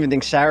 I don't even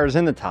think Sarah's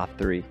in the top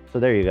 3 so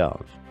there you go.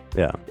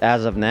 Yeah,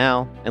 as of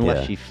now,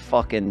 unless Yeah. she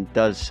fucking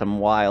does some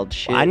wild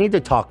shit. I need to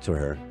talk to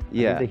her. I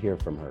Yeah. need to hear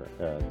from her.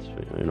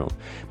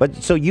 But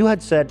so you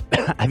had said,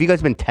 have you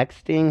guys been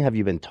texting? Have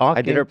you been talking?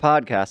 I did her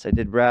podcast. I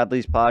did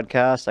Bradley's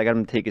podcast. I got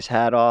him to take his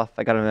hat off.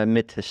 I got him to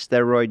admit to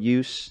steroid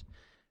use.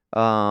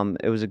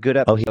 It was a good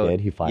Oh, episode. he did.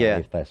 He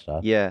finally fessed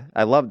up. Yeah,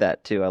 I love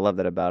that too. I love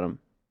that about him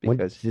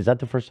because Is that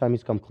the first time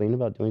he's come clean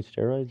about doing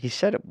steroids? he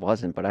said it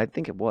wasn't, but I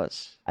think it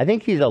was. I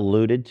think he's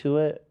alluded to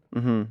it.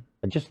 Mm-hmm.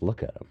 But just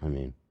look at him. I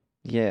mean,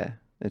 Yeah,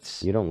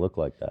 it's you don't look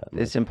like that.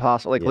 it's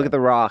impossible. Like, look Yeah. at The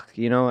Rock.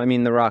 You know, I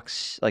mean, The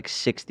Rock's like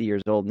 60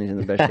 years old and he's in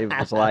the best shape of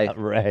his life.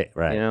 Right.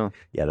 You know,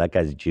 Yeah, that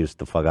guy's juiced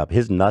the fuck up.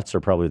 His nuts are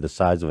probably the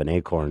size of an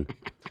acorn.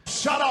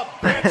 Shut up,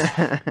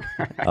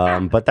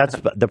 bitch! But that's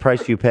the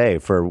price you pay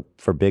for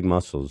big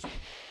muscles.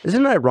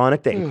 Isn't it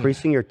ironic that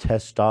increasing your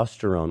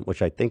testosterone,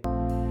 which I think...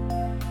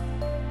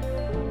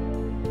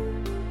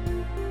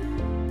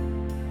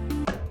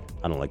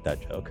 I don't like that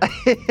joke.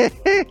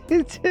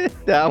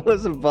 That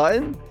was a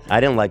button? I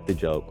didn't like the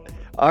joke.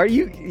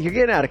 You're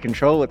getting out of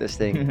control with this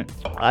thing.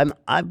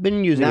 I've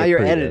been using now it you're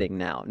pretty good. editing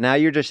now. Now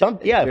you're just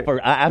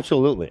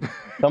absolutely.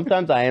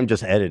 Sometimes I am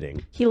just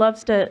editing. He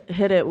loves to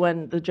hit it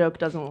when the joke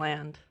doesn't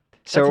land.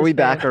 So are we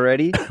back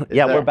already?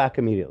 Yeah, we're back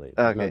immediately.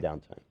 There's Okay. no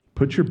downtime.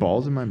 Put your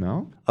balls in my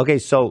mouth? Okay,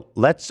 so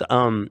let's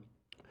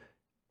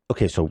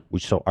okay, so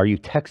are you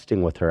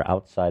texting with her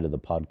outside of the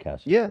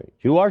podcast? Yeah. Stage?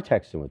 You are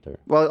texting with her.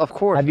 Well, of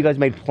course. Have you guys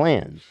made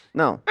plans?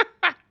 No.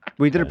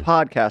 We did a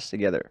podcast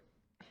together.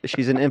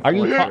 She's an influencer. Are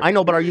you I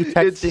know, but are you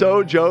texting? It's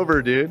so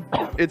Jover, dude.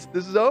 This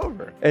is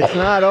over. It's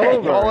not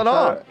over. Call it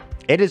off.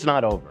 It is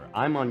not over.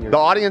 I'm on your The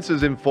audience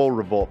is in full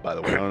revolt, by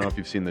the way. I don't know if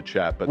you've seen the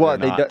chat, but What,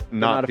 they're they're not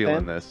not a feeling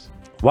fan? this.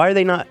 Why are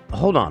they not?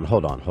 Hold on.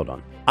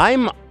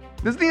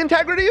 This is the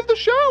integrity of the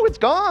show. It's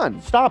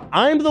gone. Stop.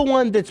 I'm the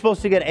one that's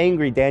supposed to get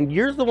angry, Dan.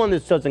 You're the one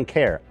that doesn't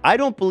care. I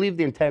don't believe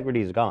the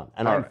integrity is gone.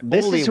 And I'm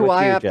This fully is who with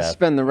I you, have Jeff. to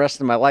spend the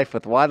rest of my life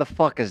with. Why the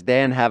fuck is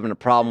Dan having a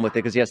problem with it?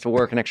 Because he has to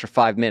work an extra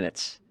 5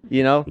 minutes.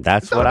 You know?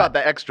 That's It's not about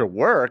the extra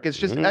work. It's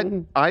just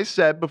I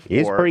said before.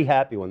 He's pretty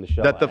happy when the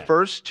show that the ends.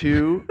 first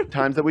 2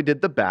 times that we did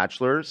The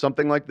Bachelor,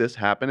 something like this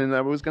happened, and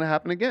that was going to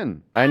happen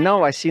again. I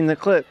know. I seen the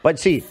clip. But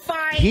see,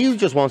 he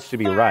just wants to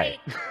be right.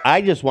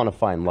 I just want to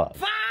find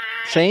love.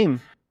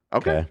 Same.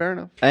 Okay, fair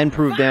enough. And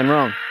prove Dan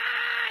wrong.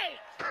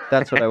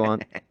 That's what I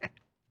want.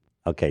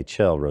 Okay,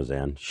 chill,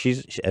 Roseanne.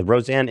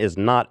 Roseanne is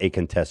not a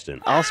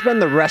contestant. I'll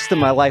spend the rest of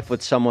my life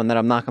with someone that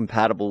I'm not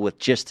compatible with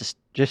just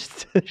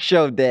to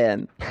show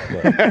Dan.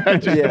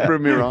 Just to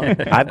prove me wrong.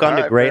 I've gone All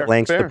to right, great fair,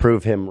 lengths fair. to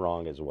prove him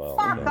wrong as well.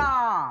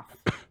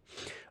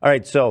 All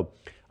right, so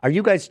are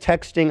you guys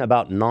texting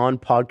about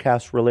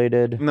non-podcast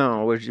related?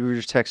 No, we're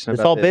just texting about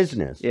It's all this.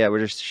 business. Yeah, we're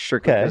just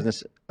strictly Okay.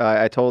 business.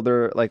 I told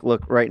her, like,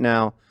 look, right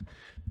now,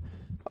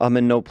 I'm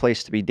in no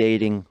place to be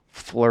dating,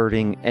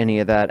 flirting, any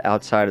of that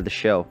outside of the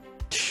show.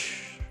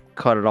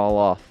 Cut it all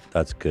off.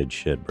 That's good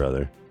shit,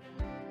 brother.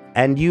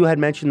 And you had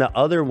mentioned that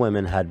other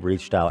women had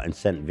reached out and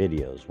sent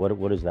videos.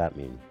 What does that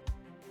mean?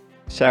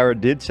 Sarah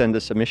did send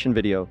a submission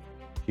video.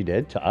 She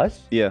did? To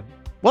us? Yeah.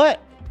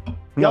 What?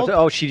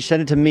 No, she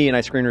sent it to me and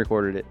I screen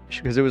recorded it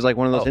because it was like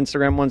one of those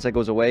Instagram ones that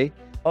goes away.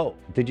 Oh,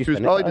 did you She was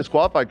send it probably to us?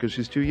 disqualified because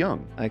she's too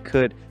young. I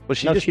could. Well,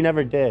 she No, just. she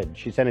never did.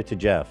 She sent it to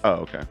Jeff.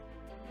 Oh, okay.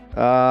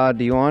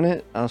 Do you want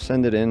it? I'll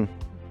send it in.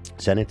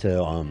 Send it to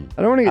I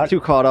don't want to get too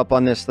caught up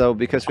on this though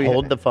because we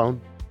hold the phone.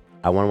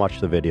 I want to watch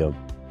the video.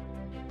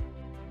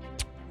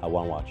 I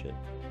want to watch it.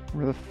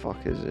 Where the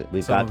fuck is it?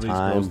 We've Some got of these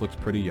time. girls looks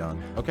pretty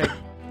young. Okay.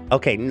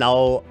 Okay,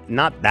 no,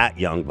 not that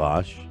young,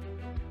 Vosh.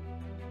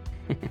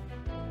 I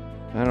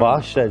don't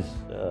Vosh says.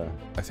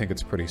 I think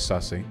it's pretty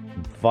sussy.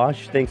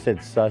 Vosh thinks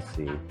it's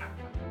sussy.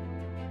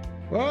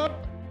 What?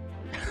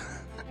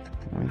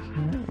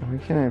 Why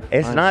can't I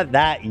It's find- not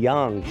that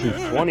young. She's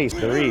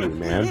 23,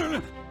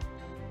 man.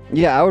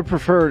 Yeah, I would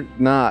prefer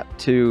not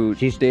to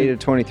date a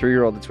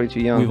 23-year-old that's way too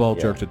young. We've all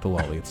jerked at the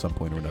lolly at some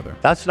point or another.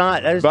 That's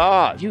not. That is,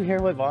 Vosh. did you hear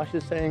what Vosh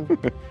is saying?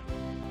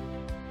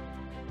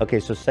 Okay,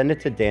 so send it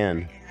to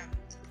Dan.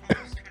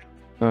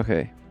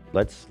 Okay.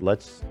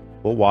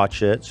 We'll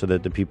watch it so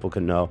that the people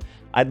can know.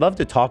 I'd love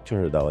to talk to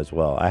her though as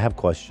well. I have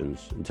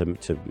questions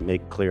to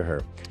make clear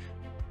her.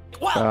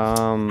 Well, I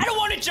don't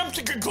want to jump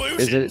to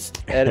conclusions. Is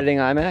it editing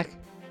iMac?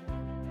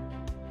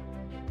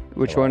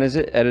 Which one is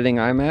it? Editing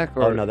iMac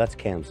or Oh no, that's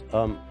Cam's.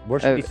 Where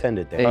should we send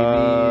it,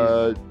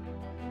 Dan?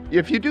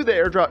 If you do the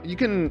airdrop, you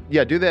can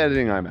do the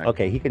editing iMac.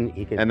 Okay, he can,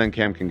 and then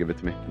Cam can give it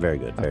to me. Very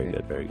good, very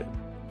good, very good.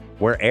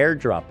 We're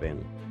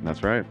airdropping.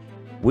 That's right.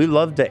 We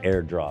love to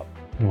airdrop.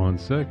 1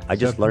 sec. I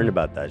just learned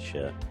about that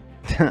shit.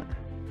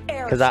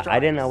 Because I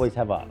didn't always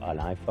have an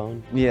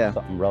iPhone. Yeah.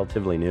 Something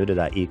relatively new to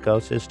that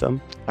ecosystem.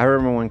 I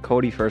remember when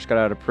Cody first got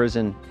out of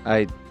prison,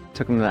 I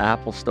took him to the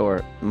Apple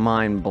store,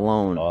 mind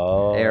blown.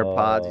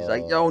 AirPods. He's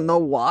like, yo, no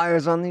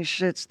wires on these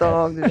shits,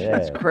 dog. This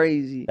shit's Yeah.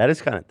 crazy.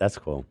 That's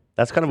cool.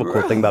 That's kind of a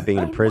cool thing about being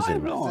in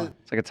prison.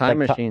 It's like a time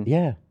machine.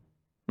 Yeah.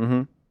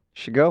 Mm-hmm.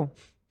 Should go.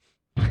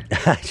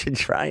 I should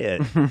try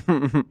it.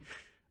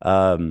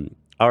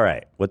 All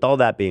right. With all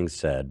that being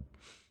said,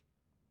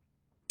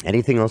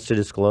 anything else to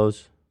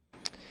disclose?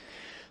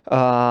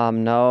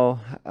 No.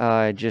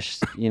 I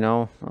just,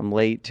 I'm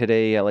late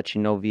today. I let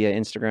you know via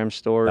Instagram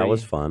story. That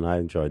was fun. I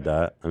enjoyed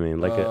that. I mean,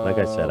 like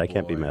I said, I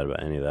can't be mad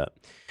about any of that.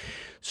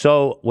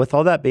 So, with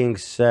all that being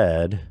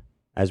said,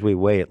 as we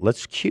wait,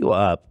 let's queue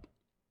up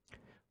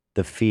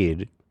the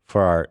feed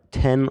for our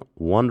 10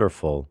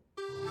 wonderful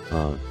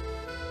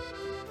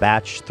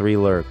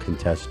BacH3lor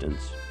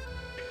contestants.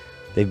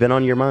 They've been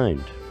on your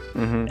mind.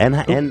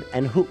 Mm-hmm.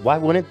 And who? Why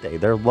wouldn't they?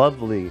 They're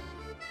lovely,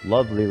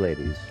 lovely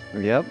ladies.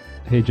 Yep.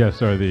 Hey, Jeff,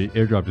 sorry, the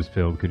airdrop just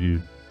failed. Could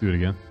you do it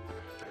again?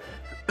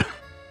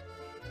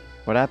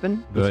 What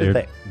happened?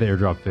 The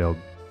airdrop failed.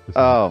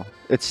 Oh,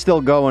 it's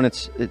still going. I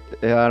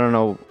don't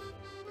know.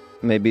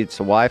 Maybe it's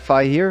a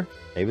Wi-Fi here.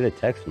 Maybe the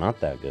tech's not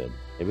that good.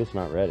 Maybe it's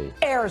not ready.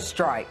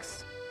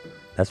 Airstrikes.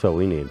 That's what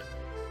we need.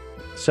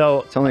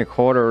 So it's only a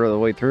quarter of the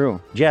way through.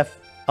 Jeff,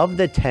 of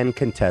the 10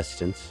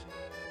 contestants,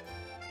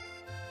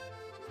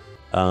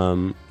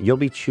 you'll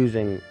be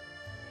choosing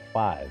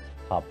 5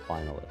 top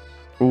finalists.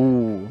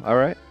 Ooh, all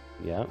right.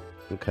 Yeah.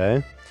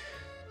 Okay.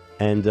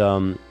 And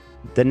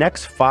the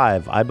next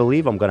 5, I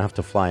believe I'm gonna have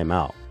to fly him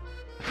out.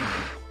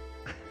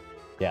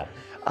 Yeah.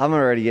 I'm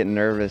already getting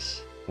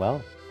nervous.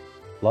 Well,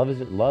 love.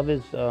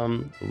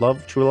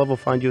 True love will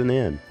find you in the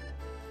end.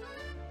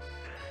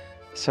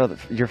 So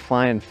you're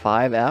flying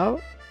 5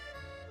 out?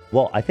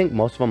 Well, I think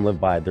most of them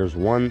live by. There's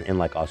one in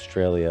like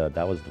Australia.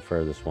 That was the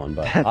furthest one,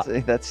 but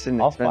that's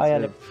an I'll fly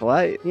expensive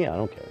flight. Yeah, I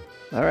don't care.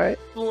 All right.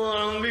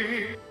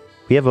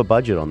 We have a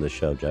budget on this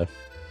show, Jeff.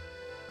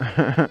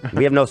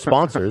 We have no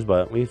sponsors,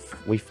 but we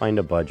find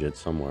a budget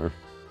somewhere.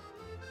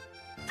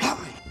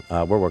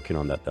 We're working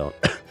on that though.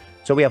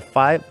 So we have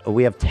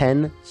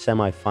 10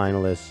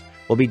 semifinalists.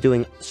 We'll be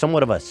doing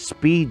somewhat of a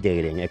speed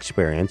dating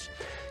experience.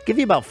 Give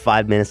you about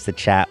 5 minutes to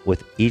chat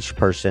with each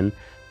person,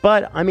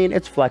 but I mean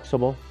it's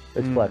flexible.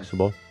 It's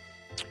flexible.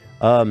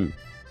 I've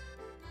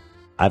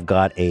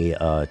got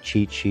a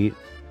cheat sheet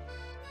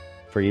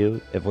for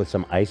you with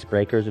some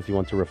icebreakers if you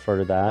want to refer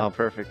to that. Oh,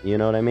 perfect. You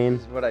know what I mean?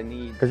 This is what I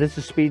need. Because it's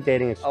a speed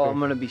dating experience. Oh, I'm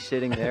gonna be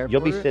sitting there.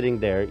 You'll be sitting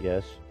there,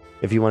 yes.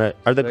 If you want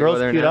to. Are the Should I go girls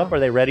there queued now? up? Are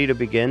they ready to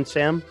begin,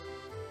 Sam?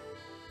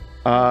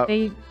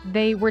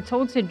 They were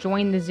told to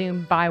join the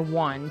Zoom by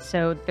 1,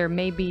 so there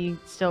may be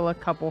still a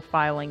couple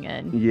filing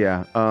in.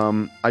 Yeah.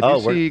 I do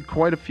see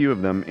quite a few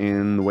of them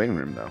in the waiting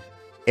room, though.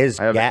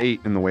 I have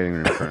 8 in the waiting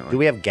room currently. Do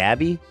we have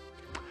Gabby?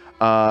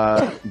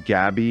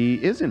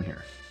 Gabby is in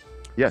here.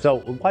 Yes. So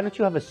why don't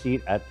you have a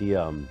seat at the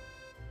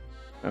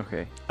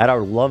Okay. at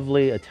our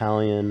lovely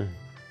Italian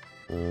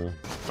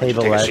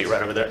table Take a seat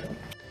right over there.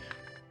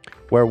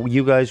 where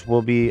you guys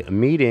will be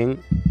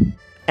meeting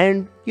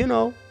and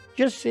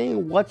just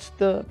seeing what's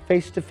the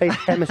face-to-face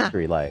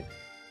chemistry like.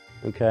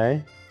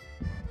 Okay.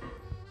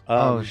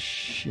 Oh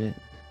shit.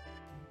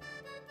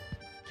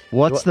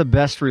 What's the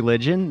best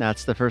religion?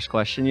 That's the first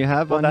question you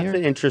have Well, on that's here.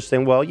 an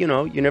interesting. Well, you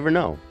never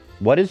know.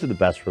 What is the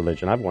best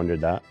religion? I've wondered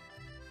that.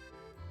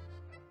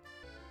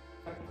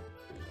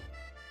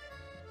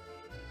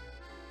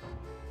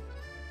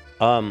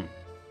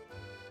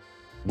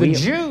 The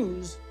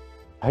Jews.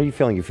 How are you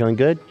feeling? You feeling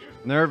good?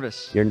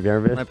 Nervous. You're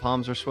nervous? My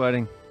palms are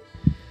sweating.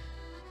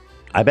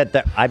 I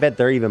bet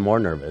they're even more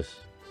nervous.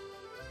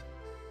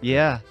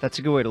 Yeah, that's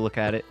a good way to look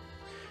at it.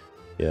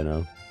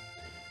 So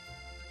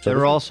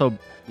They're also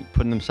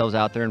putting themselves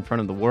out there in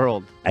front of the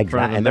world. In front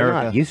exactly, of and they're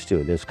America. not used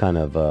to this kind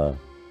of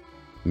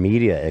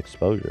media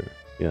exposure.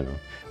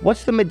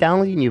 What's the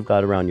medallion you've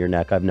got around your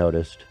neck? I've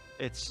noticed.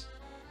 It's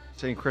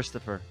St.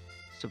 Christopher.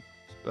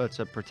 It's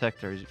a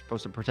protector. He's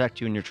supposed to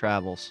protect you in your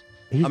travels.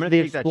 He's I'm gonna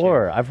the take that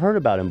explorer. I've heard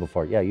about him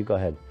before. Yeah, you go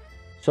ahead.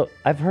 So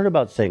I've heard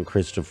about St.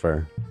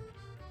 Christopher.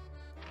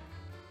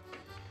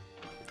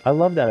 I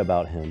love that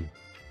about him.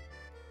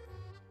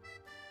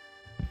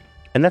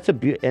 And that's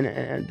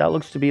and that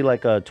looks to be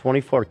like a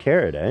 24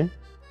 karat, eh?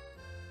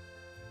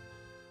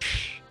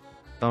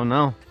 Don't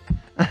know.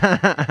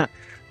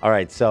 All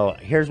right, so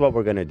here's what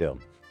we're gonna do.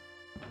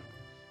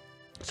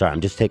 Sorry,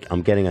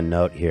 I'm getting a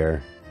note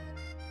here.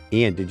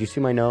 Ian, did you see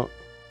my note?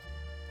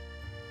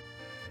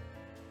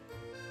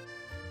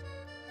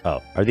 Oh,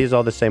 are these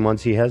all the same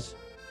ones he has?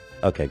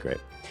 Okay, great.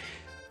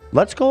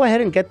 Let's go ahead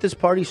and get this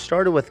party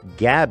started with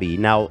Gabby.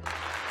 Now,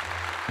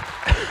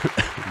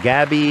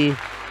 Gabby,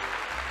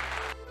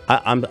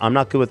 I'm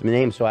not good with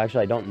names, so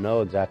actually I don't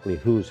know exactly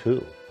who's who.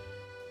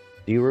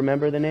 Do you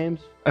remember the names?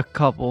 A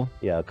couple.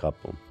 Yeah, a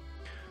couple.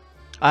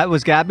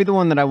 Was Gabby the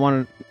one that I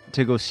wanted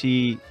to go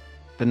see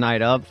the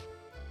night of?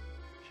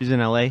 She's in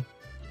LA.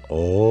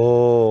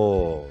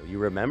 Oh, you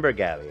remember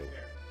Gabby?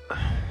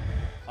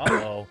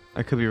 Uh-oh.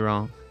 I could be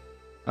wrong.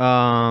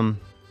 All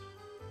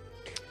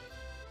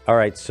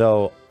right,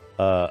 so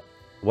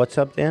what's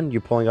up, Dan?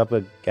 You pulling up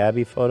a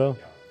Gabby photo?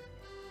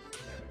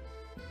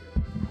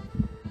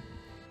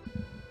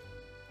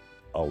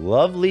 Oh,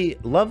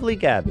 lovely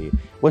Gabby.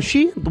 Was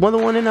she the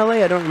one in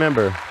LA? I don't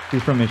remember.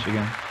 She's from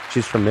Michigan.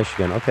 She's from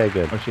Michigan. Okay,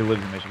 good. Or she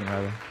lives in Michigan,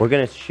 rather. We're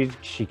gonna.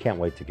 She can't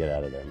wait to get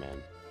out of there,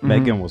 man.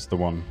 Megan was the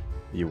one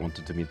you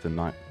wanted to meet the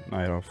night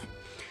of.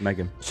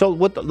 Megan. So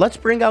let's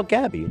bring out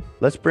Gabby.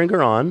 Let's bring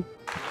her on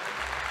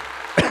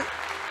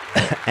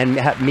and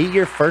meet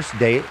your first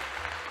date.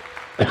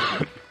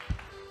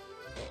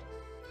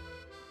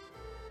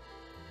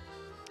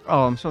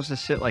 Oh, I'm supposed to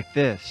sit like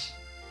this,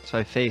 so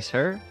I face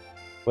her.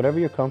 Whatever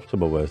you're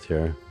comfortable with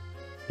here.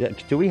 Yeah.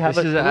 Do we have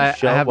I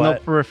have no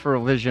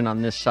peripheral vision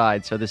on this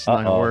side, so this is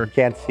not gonna work.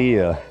 Can't see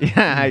you.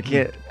 Yeah, I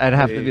can't. I'd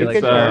have to be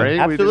like.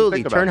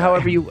 Absolutely. Turn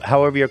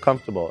however you're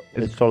comfortable.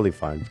 It's totally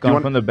fine. It's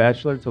gone from The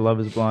Bachelor to Love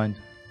Is Blind.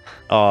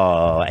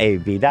 Oh,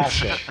 AB,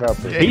 that's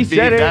appropriate. He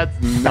said it.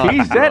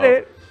 He said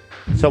it.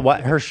 So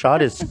what? Her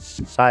shot is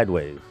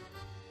sideways.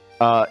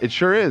 It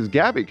sure is.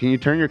 Gabby, can you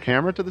turn your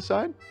camera to the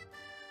side?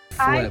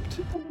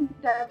 Flipped.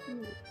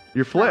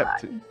 You're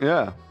flipped.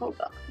 Yeah.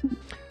 Hold on.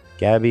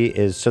 Gabby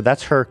is so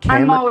that's her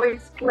camera. I'm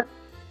always flipped.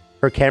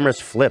 Her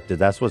camera's flipped.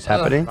 That's what's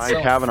happening.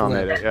 Kavanaugh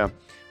made it. Yeah.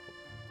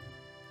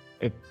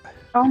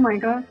 Oh my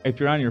god. If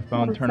you're on your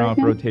phone, One turn off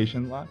second.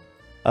 rotation lock.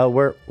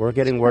 We're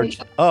getting words.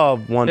 Oh,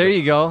 wonderful. There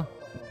you go.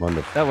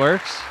 Wonderful. That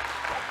works.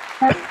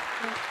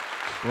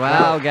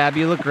 Wow, Gabby,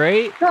 you look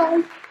great.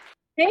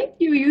 Thank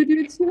you. You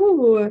do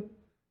too.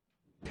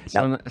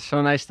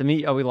 So nice to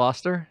meet you. Oh, we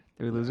lost her?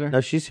 Did we lose her?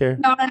 No, she's here.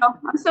 No.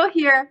 I'm still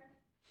here.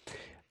 Is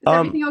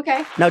everything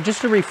okay? Now,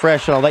 just to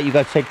refresh, and I'll let you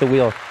guys take the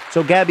wheel.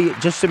 So, Gabby,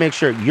 just to make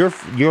sure,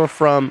 you're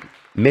from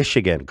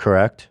Michigan,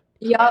 correct?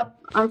 Yep.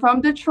 I'm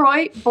from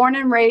Detroit, born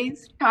and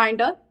raised,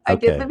 kinda. I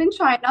did Okay. live in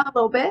China a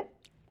little bit.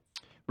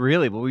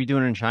 Really? What were you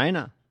doing in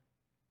China?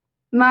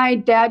 My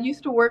dad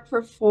used to work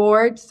for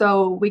Ford,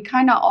 so we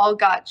kind of all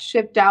got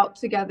shipped out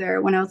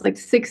together when I was like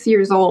 6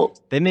 years old.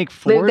 They make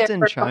Lived Fords there in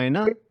for-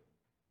 China?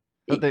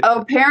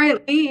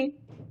 Apparently.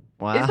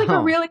 Wow. It's like a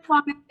really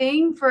common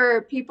thing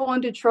for people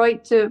in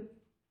Detroit to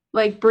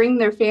like bring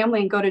their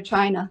family and go to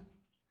China.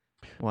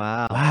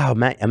 Wow. Wow,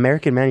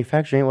 American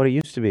manufacturing ain't what it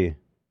used to be.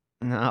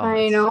 No.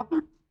 I know.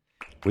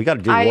 We got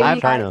to do more in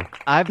China.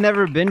 I've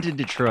never been to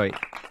Detroit.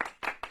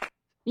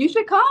 You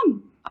should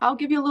come. I'll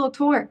give you a little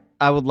tour.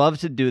 I would love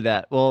to do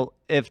that. Well,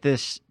 if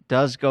this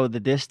does go the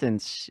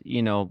distance,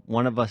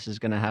 one of us is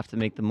going to have to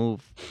make the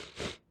move.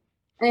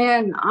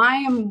 And I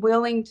am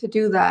willing to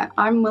do that.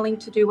 I'm willing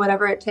to do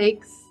whatever it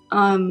takes.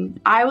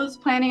 I was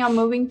planning on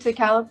moving to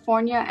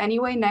California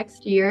anyway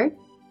next year.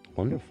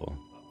 Wonderful.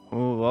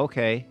 Oh,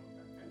 okay.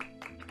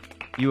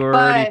 You were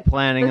already But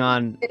planning the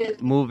on thing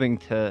is- moving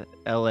to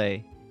LA.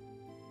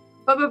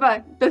 But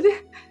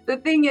the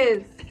thing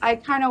is, I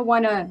kind of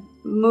want to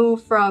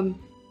move from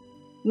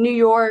New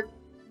York,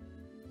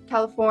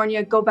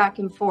 California, go back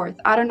and forth.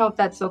 I don't know if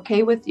that's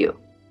okay with you.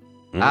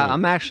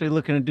 I'm actually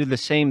looking to do the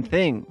same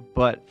thing,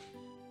 but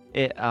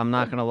I'm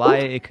not going to lie,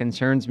 it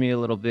concerns me a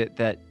little bit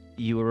that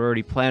you were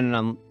already planning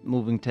on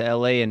moving to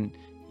LA and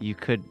you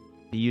could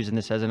be using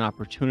this as an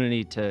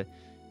opportunity to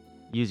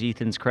use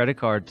Ethan's credit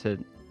card to,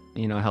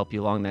 help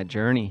you along that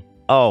journey.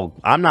 Oh,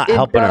 I'm not It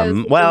helping her.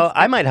 does. Well,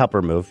 I might help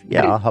her move.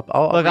 Yeah, I'll help.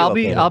 Look, I'll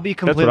be okay.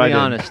 completely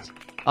honest.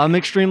 I'm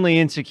extremely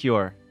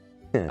insecure.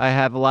 I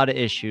have a lot of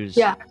issues.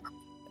 Yeah.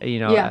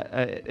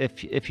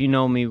 If you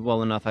know me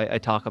well enough, I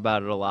talk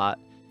about it a lot.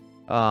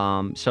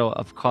 So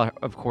of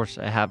course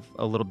I have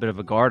a little bit of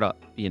a guard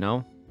up, Me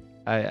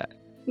I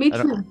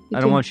too.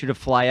 don't want you to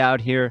fly out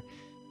here,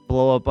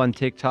 blow up on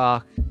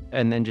TikTok,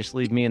 and then just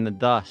leave me in the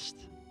dust.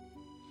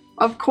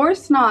 Of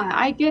course not.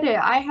 I get it.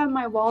 I have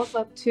my walls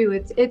up too.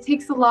 It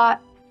takes a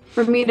lot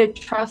for me to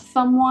trust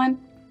someone.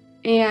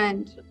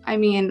 And I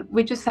mean,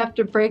 we just have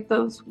to break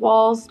those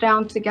walls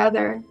down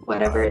together,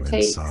 whatever it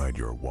takes. Inside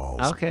your walls.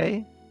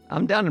 Okay,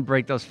 I'm down to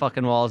break those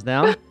fucking walls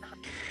down.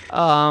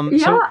 Yeah,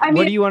 So I what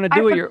mean, do you want to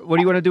do what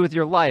do you want to do with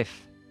your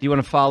life? Do you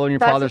want to follow in your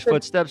That's a father's good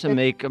footsteps and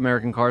make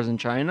American cars in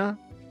China?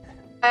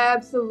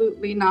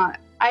 Absolutely not.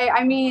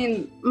 I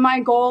mean, my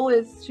goal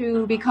is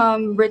to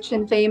become rich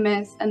and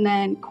famous and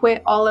then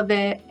quit all of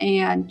it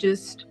and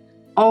just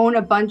own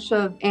a bunch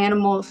of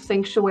animal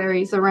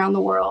sanctuaries around the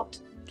world.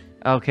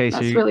 Okay,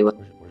 That's so really what.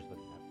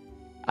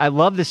 I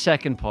love the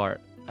second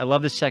part. I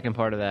love the second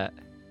part of that.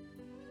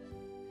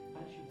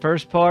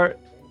 First part,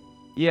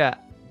 yeah.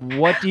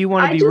 What do you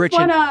want I to be just rich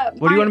and wanna-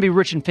 what do you want to be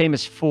rich and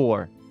famous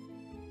for?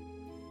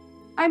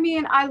 I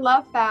mean, I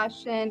love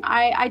fashion.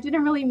 I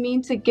didn't really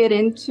mean to get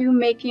into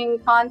making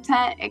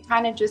content. It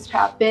kind of just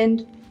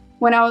happened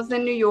when I was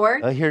in New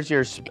York. Here's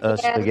your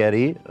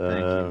spaghetti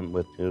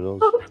with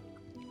noodles.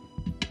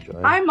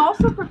 Enjoy. I'm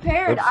also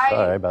prepared. Oops,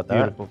 sorry about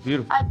that.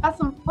 Beautiful. I got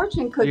some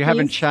fortune cookies. You're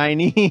having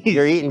Chinese.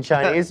 You're eating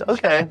Chinese?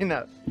 Okay.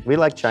 China. We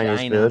like Chinese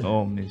China. food.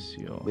 Oh,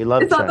 monsieur. We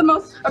love It's not the China.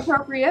 most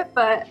appropriate,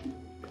 but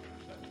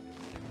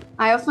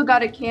I also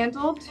got a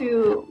candle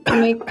to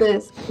make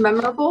this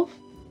memorable.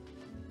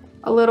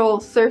 A little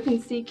surf and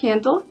sea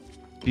candle.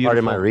 Part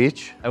of my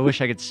reach. I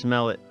wish I could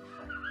smell it.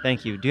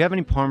 Thank you. Do you have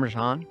any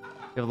Parmesan? Do you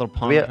have a little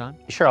We- Parmesan?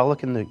 Sure, I'll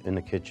look in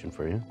the kitchen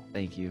for you.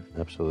 Thank you.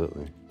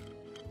 Absolutely.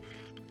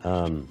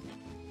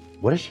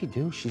 What does she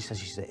do? She says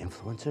she's an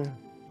influencer.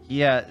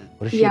 Yeah.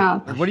 What is she? Yeah.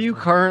 What are you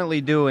currently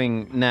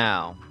doing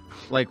now?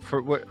 Like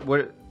for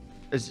where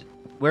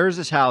is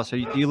this house? Do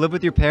you live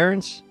with your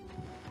parents?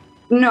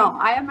 No,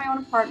 I have my own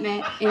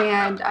apartment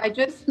and I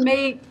just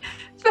make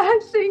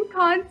fashion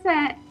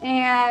content.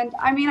 And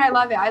I mean, I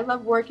love it. I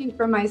love working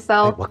for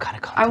myself. Wait, what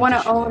kind of I want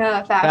does to she own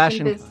a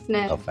fashion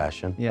business. Oh,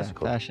 fashion. Yeah, That's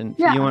cool. fashion.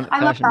 Yeah, You want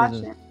I love fashion fashion.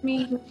 business? I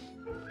mean,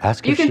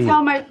 Ask you if can she.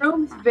 tell my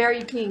room's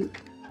very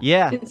pink.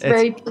 Yeah, It's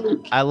very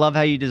pink. I love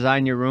how you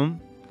design your room.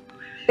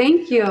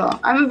 Thank you.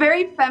 I'm a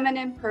very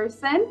feminine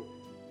person,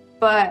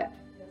 but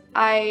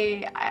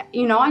I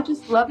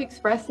just love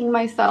expressing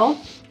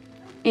myself.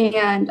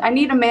 And I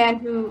need a man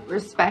who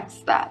respects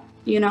that,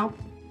 Strong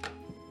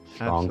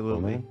Absolutely.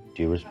 women.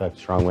 Do you respect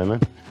strong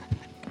women?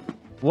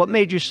 What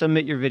made you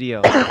submit your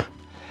video?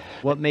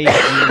 What made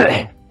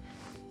you?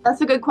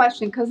 That's a good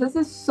question because this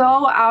is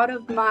so out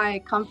of my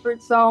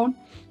comfort zone.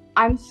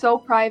 I'm so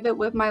private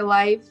with my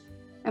life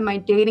and my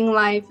dating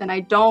life, and I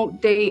don't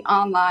date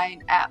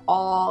online at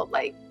all.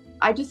 Like,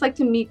 I just like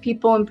to meet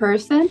people in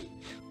person.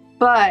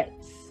 But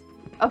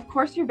of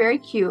course, you're very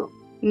cute.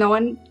 No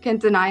one can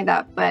deny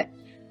that. But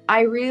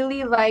I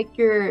really like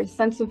your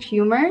sense of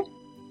humor,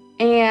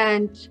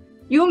 and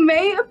you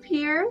may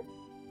appear,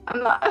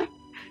 I'm not,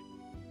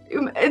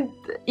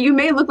 you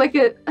may look like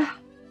a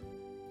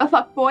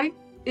fuckboy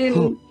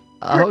in.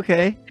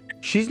 Okay.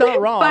 She's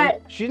not wrong.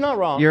 But she's not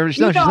wrong. She's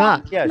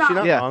not. Yeah, she's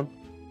not wrong.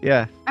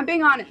 Yeah. I'm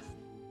being honest,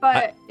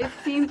 but it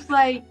seems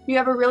like you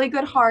have a really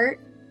good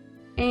heart,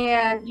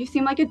 and you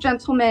seem like a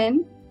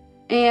gentleman,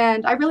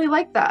 and I really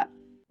like that.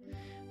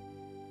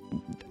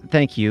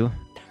 Thank you.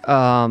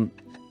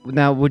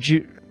 Now,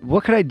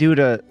 what could I do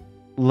to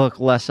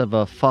look less of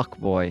a fuck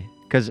boy?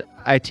 Because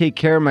I take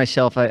care of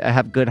myself. I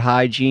have good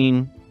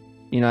hygiene.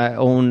 You know, I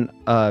own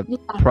a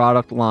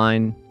product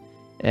line,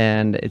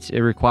 and it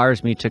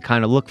requires me to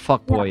kind of look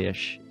fuck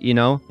boyish. You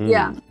know?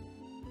 Yeah.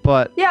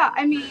 But yeah,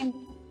 I mean,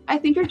 I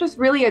think you're just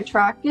really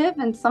attractive,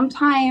 and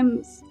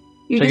sometimes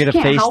you should I just get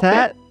a can't face help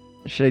tat?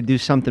 it. Should I do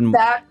something?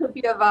 That could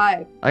be a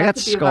vibe. I got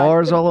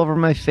scars all over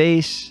my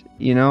face.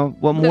 You know,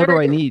 what more do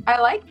I need? I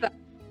like that.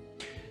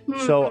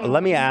 So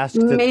let me ask.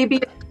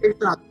 Maybe you're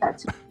drunk.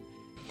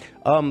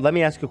 Let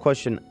me ask you a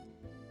question.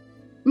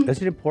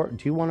 Is it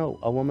important? Do you want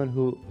a woman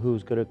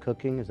who's good at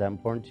cooking? Is that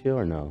important to you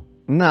or no?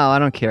 No, I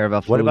don't care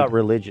about food. What about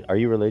religion? Are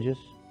you religious?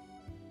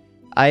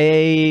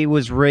 I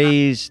was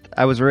raised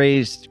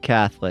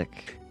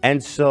Catholic.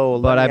 And so,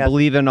 but I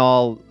believe in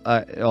all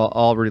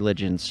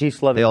religions.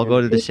 They all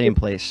go to the same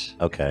place.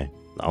 Okay,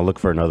 I'll look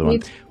for another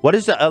one. What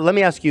is? Let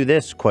me ask you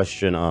this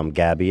question,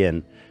 Gabby,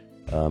 and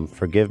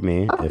forgive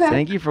me. Okay.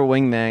 Thank you for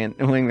wingman.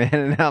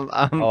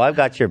 Oh, I've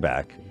got your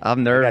back.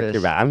 I'm nervous. I got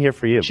your back. I'm here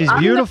for you. She's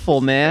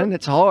beautiful, man.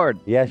 It's hard.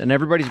 Yes. And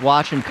everybody's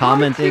watching,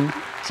 commenting,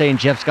 saying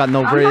Jeff's got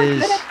no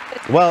riz.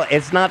 Well,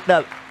 it's not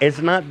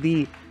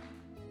the.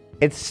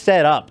 It's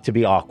set up to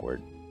be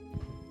awkward.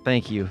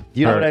 Thank you.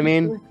 You know what I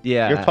mean?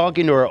 Yeah. You're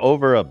talking to her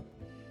over a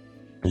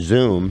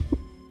Zoom.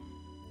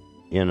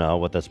 You know,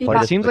 with this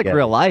plate. It seems like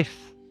real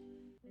life.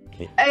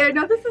 I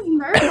know this is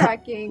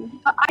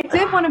nerve-wracking. I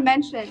did want to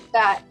mention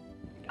that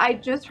I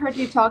just heard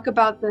you talk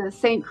about the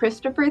St.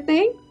 Christopher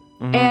thing,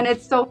 and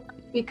it's so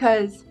funny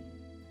because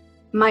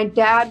my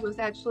dad was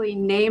actually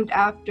named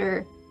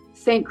after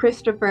St.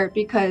 Christopher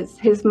because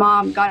his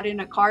mom got in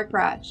a car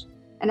crash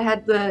and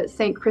had the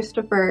St.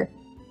 Christopher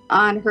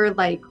on her,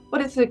 like,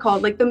 what is it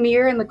called? Like the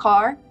mirror in the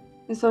car.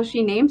 And so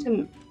she named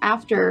him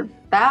after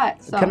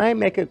that. So. Can I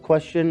make a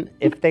question?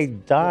 If they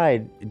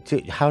died,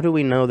 how do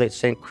we know that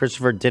St.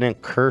 Christopher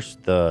didn't curse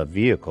the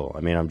vehicle? I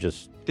mean, Did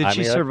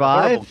she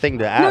survive? That's a thing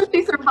to ask. No,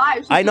 she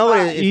survived. I know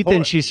it.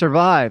 Ethan, she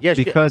survived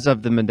because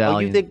of the medallion. Oh,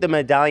 you think the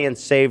medallion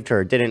saved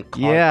her? Didn't?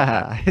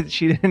 Yeah,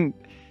 she didn't.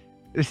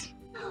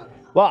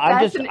 Well,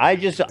 I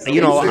just,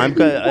 you know, I'm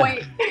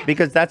good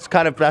because that's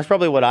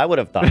probably what I would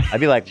have thought. I'd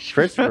be like,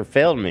 Christopher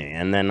failed me,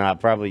 and then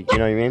probably, you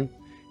know what I mean?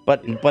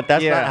 But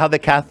that's not how the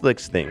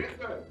Catholics think.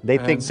 They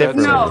think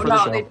differently.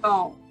 No, they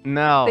don't.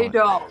 No, they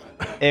don't.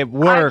 It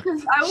worked.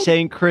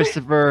 Saint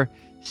Christopher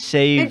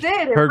saved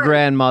her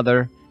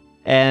grandmother,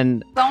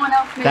 and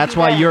that's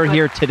why you're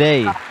here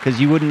today,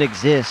 because you wouldn't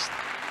exist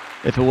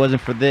if it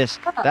wasn't for this.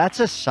 That's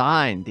a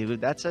sign,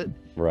 dude. That's a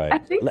right. I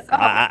think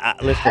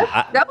so. Listen,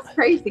 that was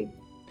crazy.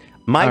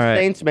 My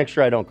saints make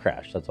sure I don't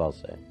crash. That's all I'll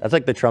say. That's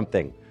like the Trump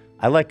thing.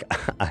 I like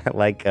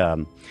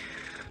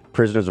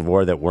prisoners of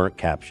war that weren't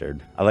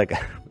captured.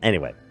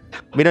 Anyway,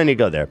 we don't need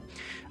to go there.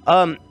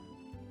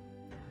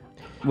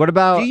 What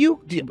about?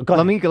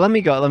 Let me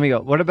go.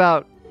 What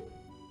about?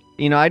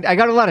 You know, I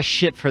got a lot of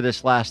shit for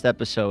this last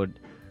episode.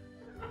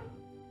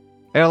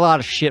 I got a lot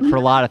of shit for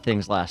a lot of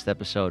things last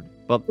episode,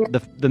 but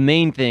the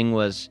main thing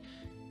was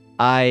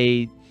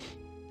I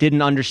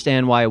didn't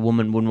understand why a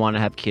woman wouldn't want to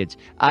have kids.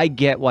 I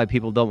get why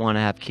people don't want to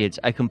have kids.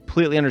 I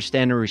completely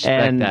understand and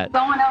respect that.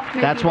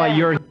 That's why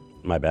you're.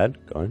 My bad.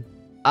 Go on.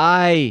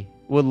 I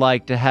would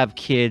like to have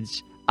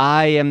kids.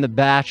 I am the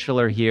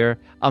bachelor here.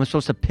 I'm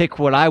supposed to pick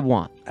what I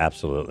want.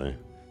 Absolutely.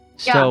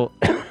 So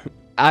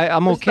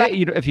I'm okay.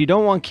 If you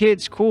don't want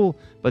kids, cool.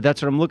 But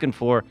that's what I'm looking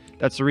for.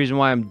 That's the reason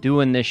why I'm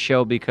doing this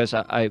show, because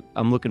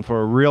I'm looking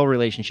for a real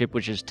relationship,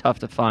 which is tough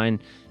to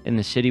find in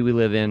the city we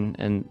live in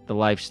and the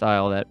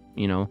lifestyle that,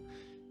 you know,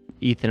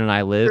 Ethan and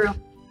I live. True.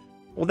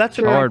 Well, that's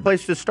a hard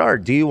place to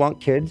start. Do you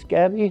want kids,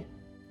 Gabby?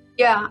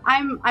 Yeah,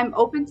 I'm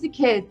open to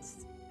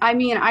kids. I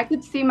mean, I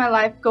could see my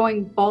life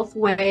going both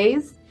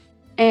ways,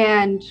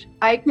 and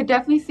I could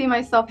definitely see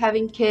myself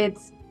having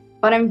kids,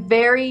 but I'm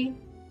very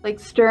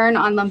stern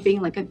on them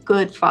being a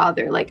good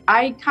father.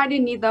 I kind of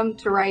need them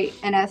to write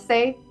an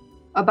essay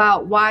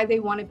about why they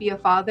want to be a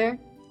father.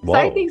 So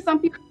I think some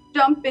people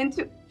jump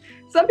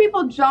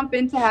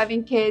into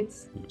having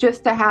kids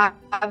just to have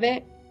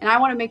it, and I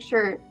want to make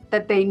sure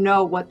that they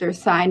know what they're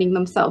signing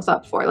themselves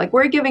up for.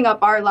 We're giving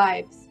up our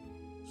lives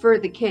for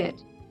the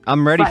kid.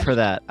 I'm ready for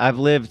that. I've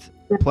lived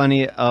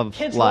plenty of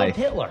Kids life.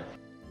 love Hitler.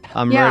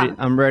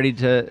 I'm ready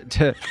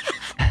to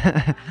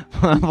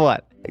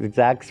what?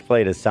 Zach's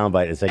played a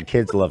soundbite. It said,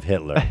 "Kids love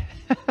Hitler."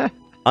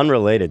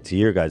 Unrelated to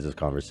your guys'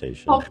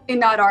 conversation. Hopefully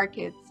not our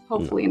kids.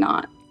 Hopefully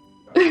not.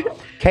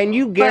 Can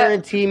you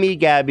guarantee me,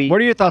 Gabby?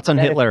 What are your thoughts on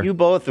Hitler? If you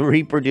both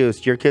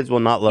reproduced, your kids will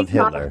not love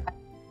Hitler.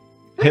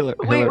 Hitler.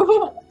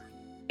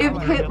 if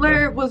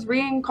Hitler was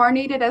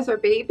reincarnated as our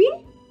baby?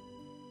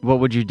 What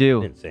would you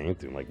do? Didn't say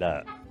anything like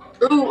that.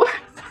 Ooh.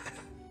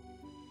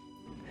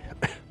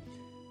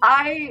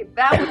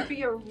 That would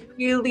be a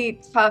really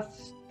tough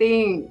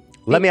thing.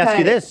 Let me ask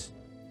you because-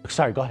 this.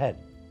 Sorry, go ahead.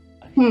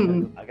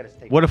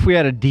 What if we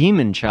had a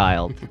demon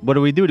child? What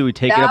do we do? Do we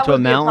take it That up to a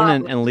would be a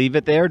mountain problem. and leave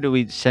it there? Do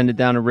we send it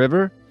down a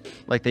river,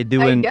 like they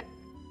do I in? guess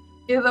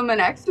give them an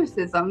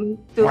exorcism,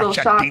 do a little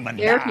shock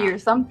therapy or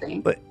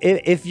something. But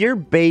if your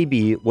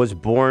baby was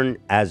born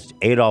as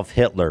Adolf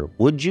Hitler,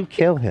 would you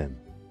kill him?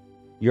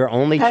 Your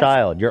only That's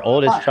child, your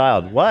oldest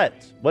child. What?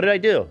 What did I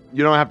do?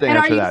 You don't have to And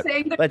are answer you that.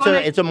 saying they're It's gonna-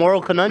 it's a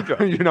moral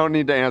conundrum. You don't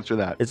need to answer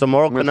that. It's a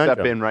moral I'm gonna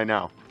conundrum. step in right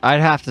now.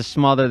 I'd have to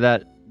smother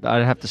that.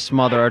 I'd have to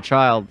smother our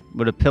child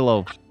with a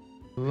pillow.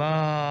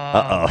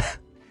 Uh-oh.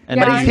 And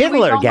Yeah, then I mean, we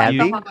Hitler, don't like Gabby.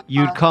 the Holocaust.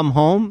 you'd come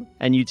home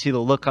and you'd see the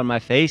look on my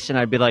face, and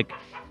I'd be like,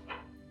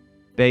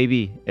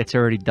 "Baby, it's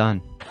already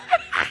done."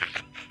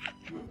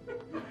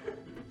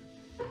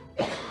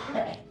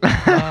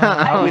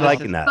 How are we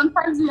liking that?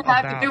 Sometimes you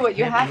have to do what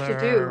you have to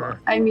do.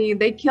 I mean,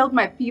 they killed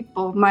my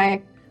people.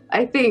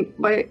 I think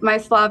my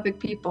Slavic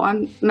people.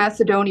 I'm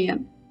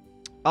Macedonian.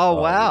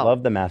 Oh wow!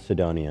 Love the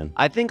Macedonian.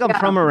 I think I'm Yeah.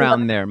 from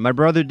around there. My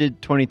brother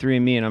did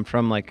 23andMe, and I'm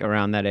from like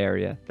around that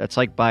area. That's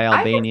like by can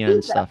Albania see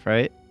and that. stuff,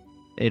 right?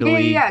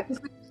 Italy. Yeah, because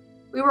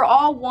we were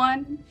all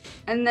one,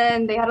 and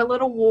then they had a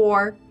little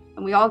war,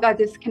 and we all got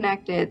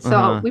disconnected. So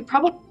Uh-huh. we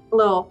probably a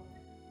little,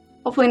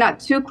 hopefully not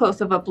too close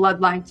of a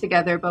bloodline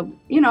together, but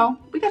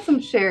we got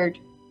some shared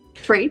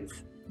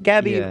traits.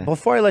 Gabby, Yeah.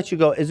 before I let you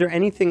go, is there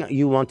anything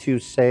you want to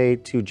say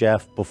to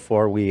Jeff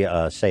before we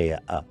say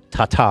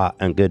ta-ta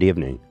and good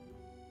evening?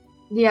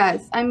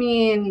 Yes, I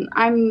mean,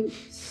 I'm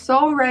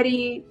so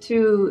ready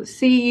to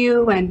see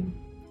you and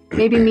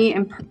maybe meet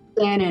in person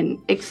and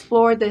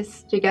explore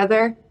this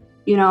together.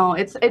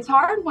 It's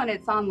hard when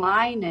it's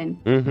online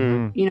and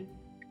Mm-hmm.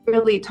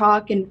 really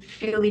talk and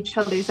feel each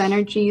other's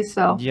energy.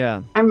 So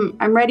Yeah. I'm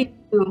ready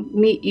to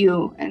meet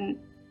you, and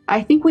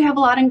I think we have a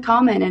lot in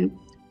common. And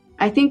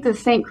I think the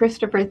St.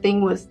 Christopher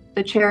thing was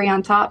the cherry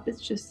on top.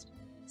 It's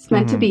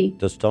meant to be.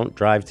 Just don't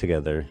drive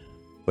together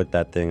with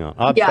that thing on.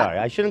 Oh, I'm Yeah. sorry.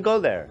 I shouldn't go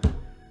there.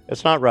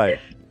 It's not right.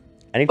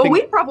 But Anything?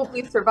 we'd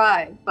probably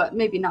survive, but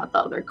maybe not the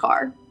other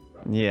car.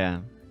 Yeah.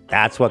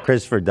 That's what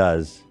Christopher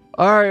does.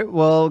 All right.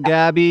 Well,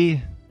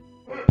 Gabby,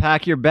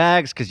 pack your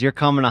bags because you're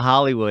coming to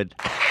Hollywood.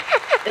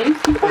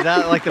 Thank you. Is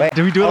that like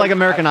do we do it like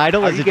American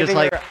Idol? Is it just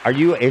like? Are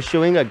you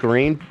issuing a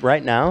green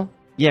right now?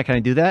 Yeah. Can I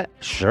do that?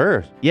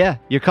 Sure. Yeah.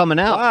 You're coming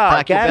out. Wow,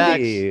 Pack your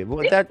bags. Gabby.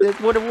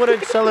 What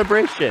a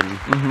celebration.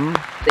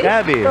 Mm-hmm.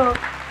 Gabby. So,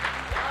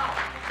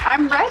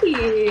 I'm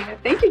ready.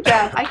 Thank you,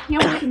 Jeff. I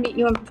can't wait to meet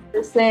you in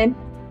person.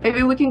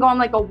 Maybe we can go on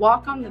like a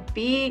walk on the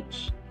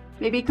beach.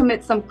 Maybe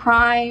commit some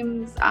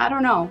crimes. I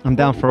don't know. I'm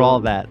down for all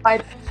that.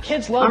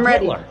 Kids love I'm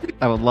ready. Hitler.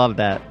 I would love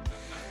that.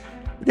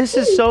 This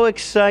is so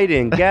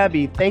exciting.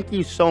 Gabby, thank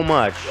you so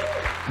much.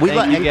 Thank you,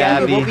 and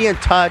Gabby. We'll be in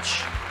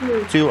touch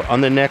too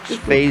on the next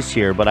phase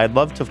here, but I'd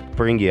love to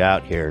bring you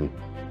out here and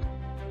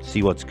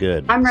see what's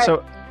good. I'm ready.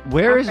 So I'm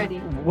ready.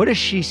 what does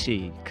she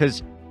see?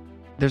 Because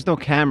there's no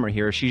camera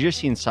here. She's just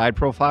seeing side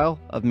profile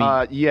of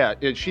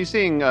me. She's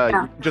seeing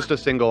just a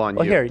single on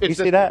Oh, you. here, you It's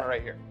see this that? one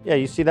right here. Yeah,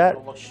 you see that?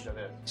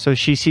 So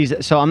she sees.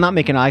 So I'm not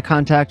making eye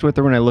contact with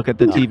her when I look at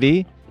the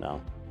TV.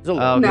 No. It's a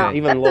little, Okay. No.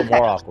 even a little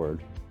more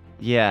awkward.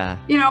 Yeah.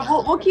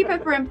 We'll keep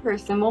it for in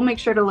person. We'll make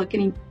sure to look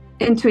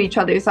into each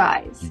other's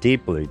eyes.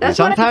 Deeply. That's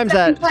what I Sometimes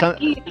said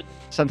that. in Chinese.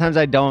 Sometimes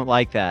I don't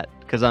like that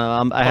because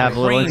I have a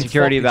little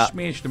insecurity about.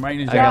 Smashed him right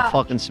in his I got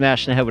fucking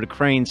smashed in the head with a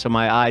crane, so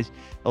my eyes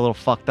a little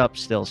fucked up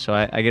still. So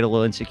I get a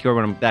little insecure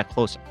when I'm that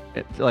close,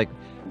 like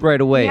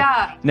right away.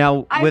 Yeah.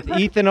 Now I've with heard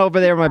Ethan over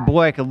there, my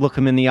boy, I could look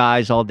him in the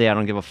eyes all day. I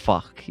don't give a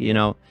fuck,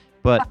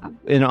 But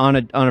on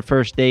a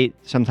first date,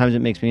 sometimes it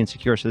makes me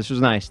insecure. So this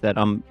was nice that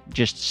I'm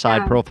just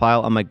side Yeah.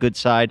 profile on my good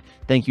side.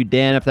 Thank you,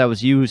 Dan. If that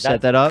was you who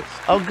set that up.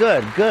 Oh,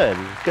 good.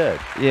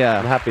 I'm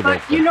Yeah. happy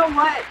But that. you know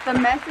what? The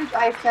message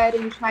I said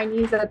in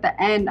Chinese at the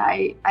end,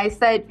 I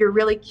said, you're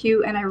really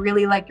cute and I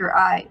really like your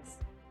eyes.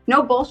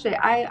 No bullshit.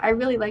 I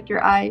really like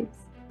your eyes.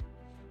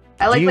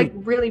 I like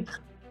you- really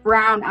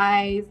brown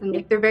eyes and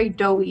like they're very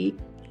doughy.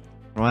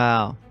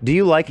 Wow. Do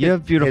you like You his,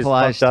 have beautiful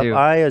his eyes, fucked up too.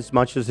 eye as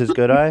much as his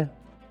good eye?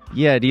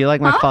 Yeah. Do you like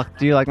my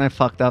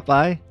fucked up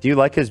eye? Do you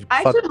like his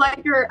I should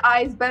like your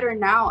eyes better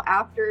now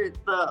after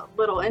the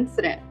little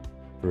incident.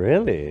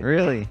 Really?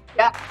 Really?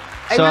 Yeah.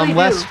 I So really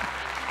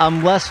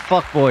I'm less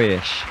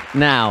fuckboyish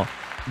now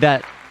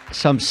that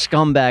some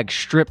scumbag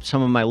stripped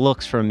some of my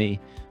looks from me.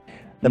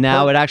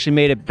 Now it actually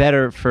made it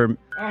better for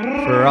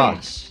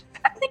us.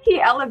 I think he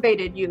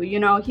elevated you.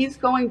 He's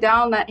going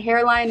down. That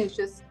hairline is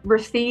just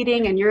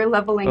receding and you're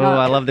leveling Oh, up.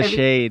 I love the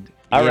shade.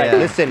 All right, Yeah.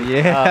 listen,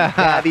 Yeah.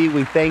 Gabby,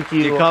 we thank you.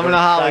 You're coming We're to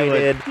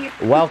Hollywood.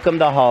 excited. Welcome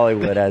to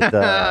Hollywood, as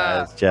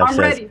Jeff I'm says.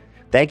 ready.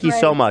 Thank you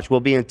so Ready. much. We'll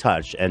be in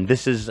touch. And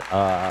this is,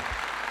 wow.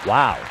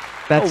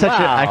 That's Oh, such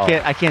wow.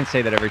 I can't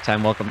say that every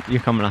time. Welcome,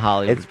 you're coming to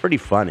Hollywood. It's pretty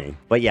funny.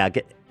 But yeah,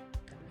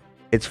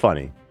 it's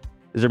funny.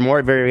 Is there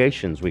more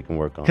variations we can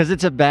work on? Because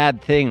it's a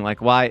bad thing.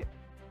 Like why?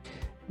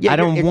 Yeah, I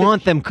don't it's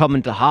want them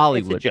coming to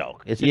Hollywood. It's a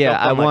joke. It's a yeah, joke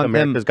I on, like, want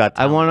America's them. Got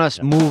I want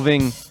Talent. us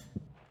moving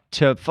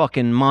to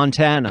fucking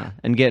Montana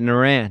and getting a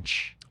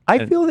ranch.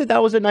 I feel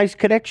that was a nice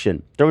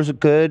connection. There was a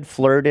good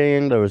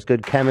flirting. There was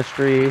good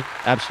chemistry.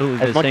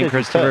 Absolutely, As the much St. as you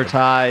Christopher could.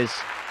 ties.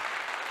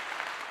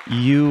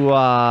 You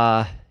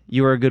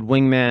were a good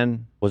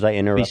wingman. Was I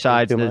interrupting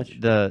Besides too much?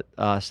 the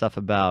stuff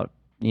about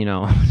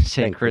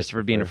St.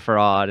 Christopher being a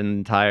fraud and the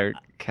entire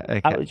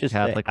I was just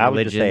Catholic I was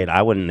religion. just saying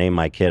I wouldn't name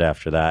my kid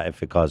after that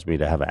if it caused me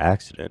to have an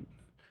accident.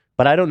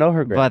 But I don't know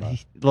her grandma.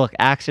 But look,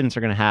 accidents are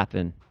going to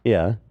happen.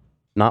 Yeah.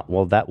 Not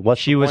well. That was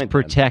She was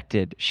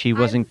protected. She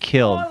wasn't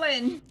killed.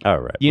 All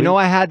right. You know,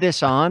 I had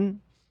this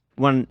on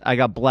when I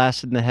got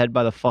blasted in the head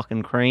by the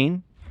fucking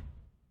crane.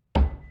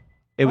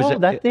 It was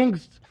that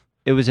thing's.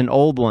 It was an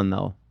old one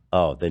though.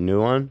 Oh, the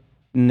new one.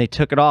 And they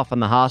took it off in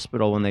the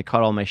hospital when they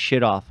cut all my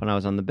shit off when I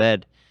was on the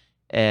bed,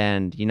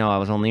 and I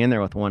was only in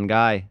there with one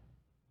guy,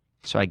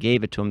 so I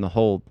gave it to him to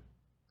hold.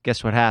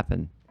 Guess what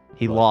happened?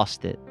 He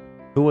lost it.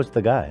 Who was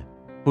the guy?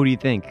 Who do you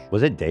think?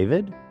 Was it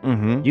David?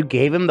 Mm-hmm. You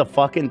gave him the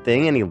fucking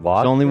thing and he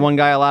lost. There's only it? one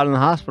guy allowed in the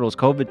hospital. It's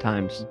COVID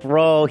times.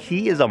 Bro,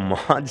 he is a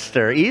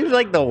monster. He's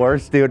like the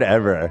worst dude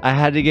ever. I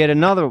had to get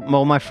another.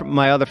 Well,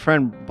 my other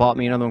friend bought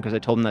me another one because I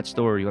told him that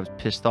story. I was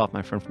pissed off.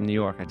 My friend from New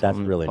York. I told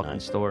him really the fucking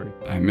nice. story.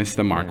 I missed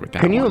the mark with that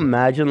Can you one.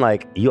 imagine,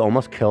 like, you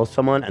almost kill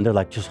someone and they're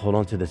like, just hold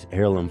on to this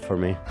heirloom for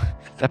me.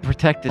 That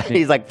protected me.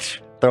 He's like,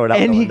 throw it out.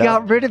 And the he window.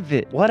 got rid of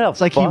it. What else?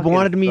 It's like he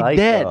wanted me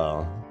dead.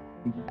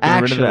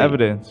 Get rid of the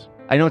evidence.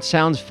 I know it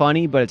sounds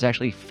funny, but it's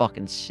actually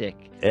fucking sick.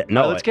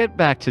 No, let's get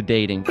back to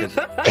dating. 'Cause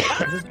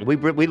we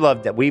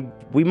love that. We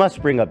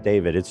must bring up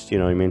David. It's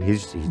what I mean.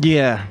 He's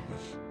yeah.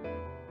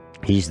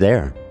 He's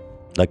there,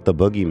 like the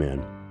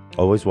boogeyman,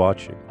 always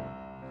watching,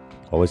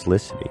 always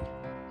listening.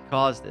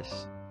 Caused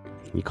this.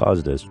 He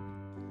caused this.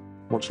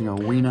 Watching a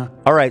wiener.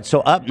 All right,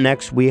 so up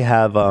next we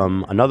have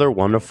another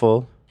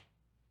wonderful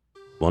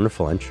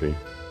entry.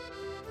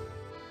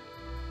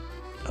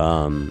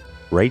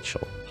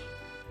 Rachel.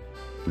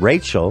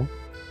 Rachel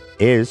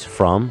is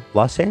from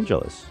Los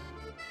Angeles.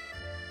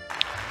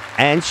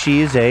 And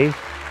she is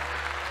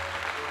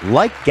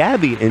like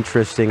Gabby,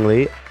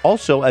 interestingly,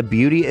 also a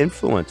beauty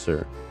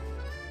influencer.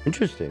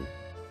 Interesting.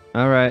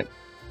 All right.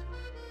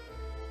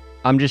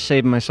 I'm just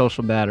saving my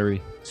social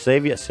battery.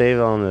 Save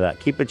on to that.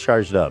 Keep it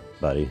charged up,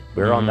 buddy.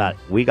 We're on that.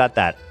 We got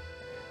that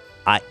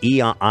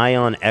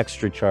ion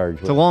extra charge.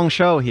 It's a long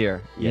show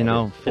here.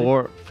 Yeah,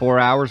 4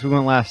 hours we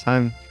went last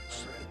time.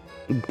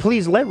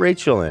 Please let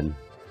Rachel in.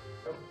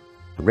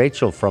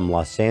 Rachel from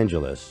Los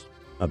Angeles,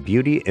 a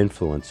beauty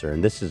influencer,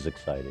 and this is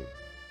exciting.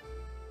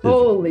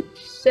 Holy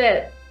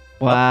shit.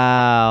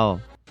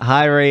 Wow.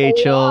 Hi,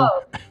 Rachel.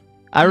 Whoa.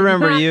 I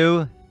remember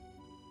you.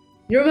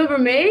 You remember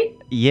me?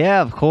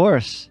 Yeah, of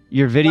course.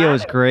 Your video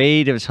was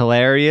great. It was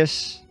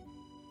hilarious.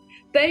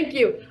 Thank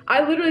you.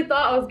 I literally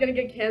thought I was going to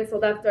get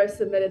canceled after I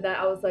submitted that.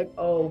 I was like,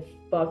 oh,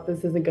 fuck, this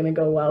isn't going to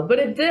go well. But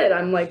it did.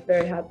 I'm like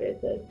very happy it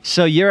did.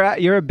 So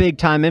you're a big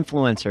time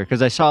influencer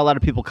because I saw a lot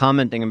of people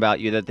commenting about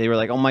you that they were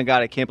like, oh my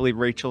God, I can't believe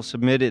Rachel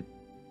submitted.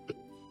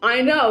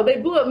 I know. They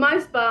blew up my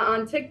spot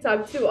on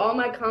TikTok too. All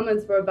my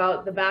comments were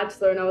about The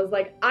BacH3lor. And I was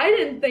like, I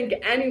didn't think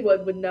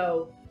anyone would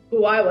know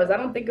who I was. I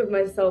don't think of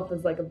myself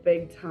as like a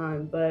big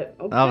time, but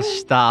okay. Oh,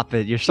 stop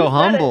it. You're so You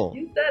said humble. it.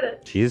 You said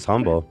it. She is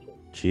humble.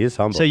 She is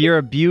humble. So you're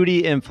a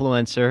beauty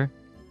influencer.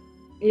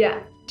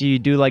 Yeah. Do you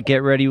do like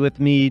get ready with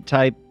me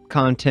type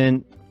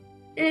content?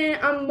 And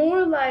I'm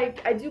more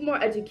like, I do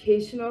more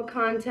educational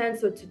content,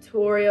 so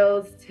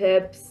tutorials,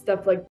 tips,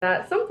 stuff like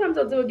that. Sometimes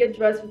I'll do a get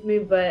dressed with me,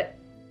 but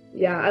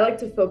yeah, I like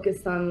to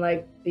focus on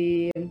like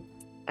the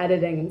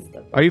editing and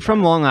stuff. Are you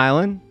from Long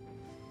Island?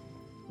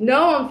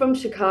 No, I'm from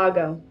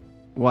Chicago.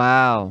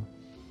 Wow.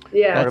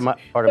 Yeah.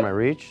 Part of my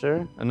reach,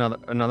 sir. Another.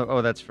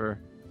 Oh, that's for.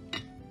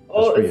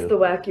 Oh, for it's you. the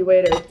wacky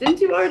waiter. Didn't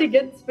you already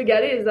get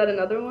spaghetti? Is that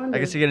another one? I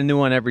guess you get a new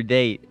one every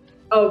date.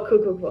 Oh,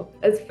 cool.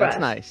 It's fresh. That's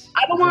nice.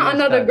 I don't want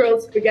another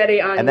girl's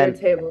spaghetti on And your then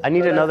table. I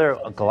need so that's- another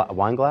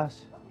wine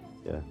glass.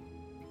 Yeah.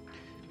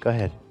 Go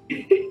ahead.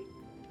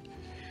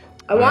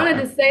 I wanted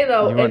to say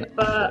though, You want-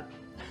 if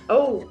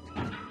oh,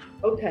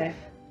 okay.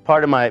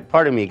 Part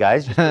of me,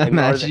 guys. Just, ignore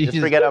Imagine that. you Just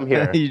forget I'm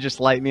here. You just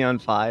light me on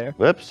fire.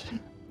 Whoops.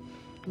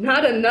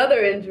 Not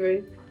another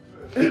injury.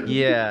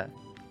 Yeah.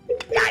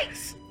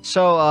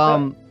 So,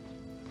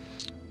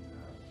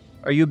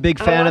 are you a big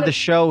fan of the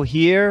show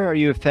here? Are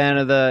you a fan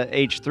of the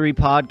H3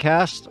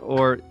 podcast,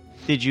 or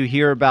did you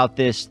hear about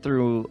this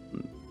through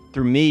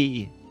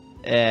me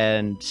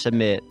and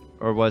submit,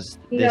 or was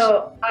this?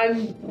 No,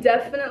 I'm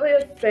definitely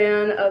a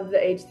fan of the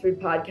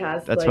H3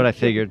 podcast. That's what I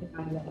figured.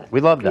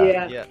 We love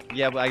that. Yeah.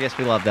 Yeah. Well, I guess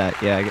we love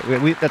that. Yeah,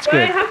 that's Why,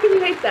 good. how can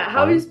you hate that?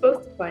 How are you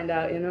supposed to find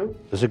out, you know?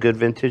 There's a good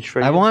vintage for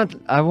you. I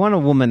want a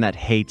woman that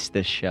hates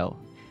this show.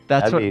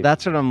 That's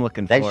what I'm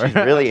looking Then for. she's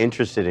really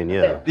interested in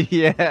you.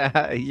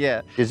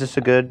 Yeah. Is this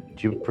a good?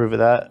 Do you approve of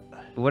that?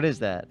 What is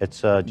that?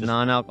 It's just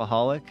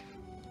non-alcoholic.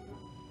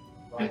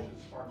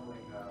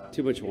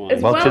 Too much wine.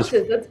 It's Welch's.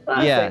 That's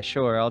classic. Yeah,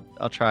 sure.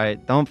 I'll try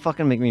it. Don't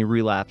fucking make me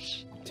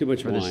relapse. Too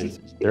much for wine.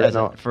 This,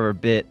 for a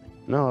bit.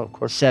 No, of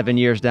course. 7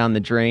 years down the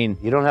drain.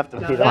 You don't have to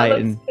No, be that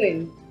that. looks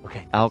clean.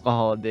 Okay.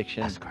 Alcohol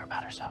addiction. Ask her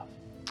about herself.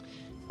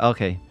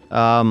 Okay.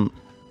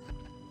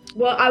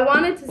 Well, I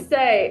wanted to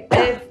say,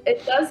 if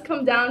it does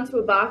come down to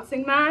a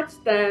boxing match,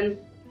 then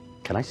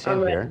Can I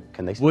stand here?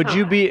 Can they?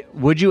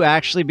 Would you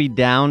actually be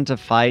down to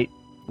fight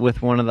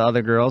with one of the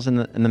other girls in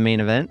the main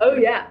event? oh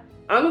yeah,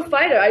 I'm a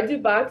fighter. I do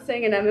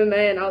boxing and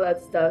MMA and all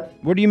that stuff.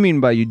 What do you mean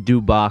by you do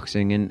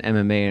boxing and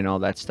MMA and all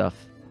that stuff?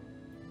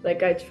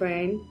 Like I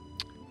train.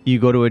 You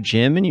go to a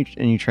gym and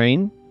you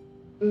train?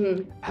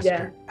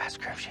 Yeah.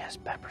 Ask her if she has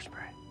pepper spray.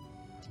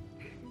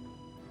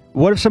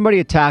 What if somebody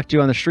attacked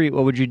you on the street?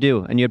 What would you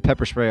do? And you had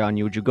pepper spray on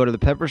you. Would you go to the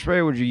pepper spray,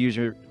 or would you use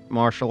your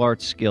martial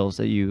arts skills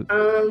that you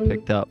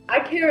picked up? I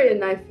carry a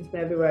knife with me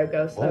everywhere I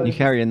go. So You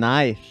carry a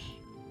knife.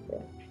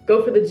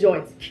 go for the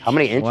joints. How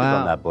many inches Wow.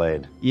 on that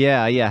blade?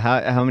 Yeah.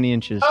 How many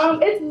inches?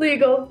 It's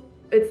legal.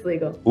 It's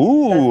legal.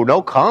 Ooh,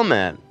 no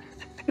comment.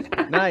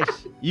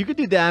 Nice. You could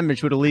do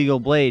damage with a legal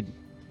blade.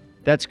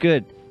 That's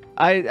good.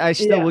 I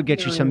still Yeah, would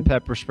get you some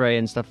pepper spray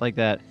and stuff like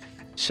that.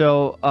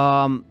 So,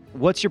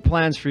 what's your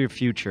plans for your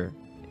future?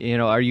 You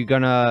know, are you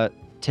gonna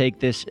take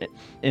this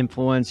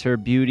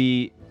influencer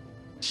beauty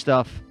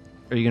stuff?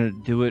 Are you gonna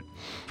do it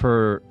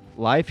for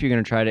life? You're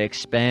gonna try to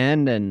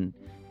expand and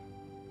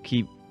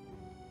keep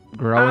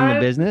growing the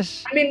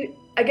business? I mean,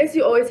 I guess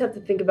you always have to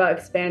think about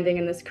expanding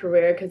in this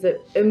career because it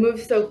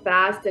moves so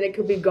fast and it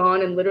could be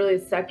gone in literally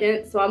a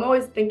second. So I'm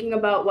always thinking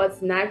about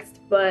what's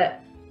next.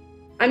 But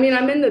I mean,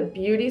 I'm in the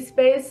beauty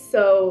space,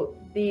 so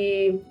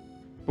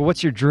But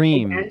what's your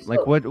dream?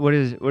 Like, what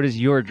is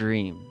your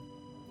dream?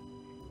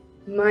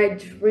 my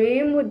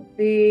dream would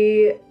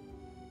be,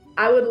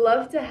 I would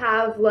love to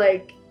have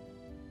like,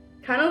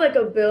 kind of like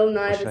a Bill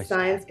Nye the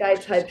Science Guy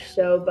type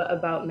show, but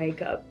about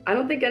makeup. I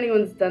don't think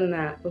anyone's done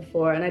that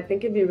before, and I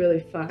think it'd be really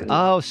fun.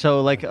 Oh,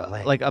 so like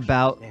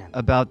about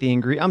the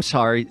ingredient. I'm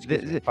sorry.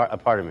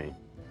 Pardon me.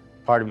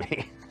 Pardon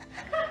me.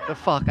 The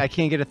fuck? I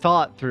can't get a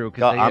thought through.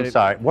 No, I'm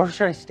sorry. Where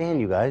should I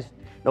stand, you guys?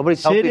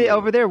 Nobody's helping me. Sit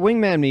over there,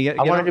 wingman me.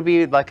 I wanted to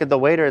be like the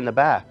waiter in the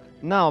back.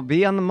 No,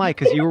 be on the mic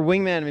because you were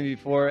wingman me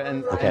before,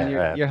 and,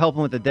 you're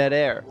helping with the dead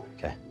air.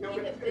 Okay.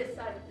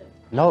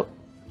 No.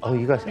 Oh,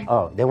 you guys.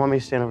 Oh, they want me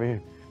to stand over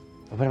here.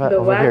 What about The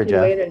over here, wacky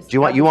Jeff? waiters. Do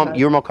you want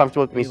you're more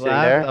comfortable with me sitting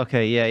there?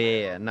 Okay,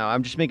 yeah. No,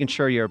 I'm just making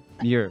sure you're.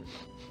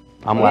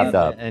 I'm lapped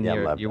up. And Yeah, I'm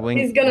you're, lapped you're up. wing.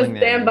 He's gonna wingman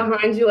stand me.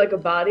 behind you like a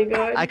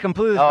bodyguard. I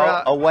completely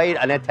Oh,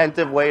 forgot. an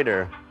attentive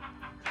waiter.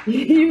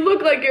 You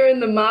look like you're in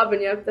the mob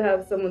and you have to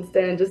have someone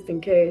stand just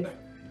in case.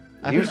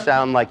 You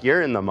sound like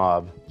you're in the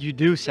mob. You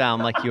do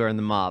sound like you're in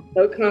the mob.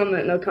 No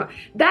comment, no comment.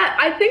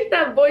 I think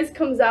that voice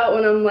comes out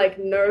when I'm like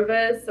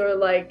nervous or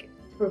like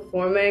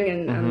performing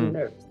and I'm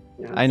nervous.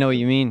 You know? I know what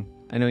you mean.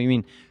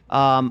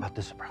 About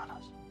The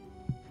Sopranos.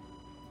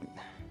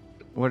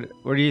 What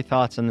are your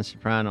thoughts on The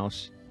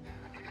Sopranos?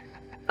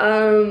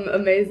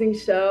 Amazing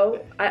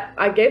show.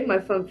 I gave my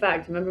fun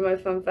fact. Remember my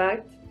fun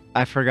fact?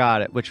 I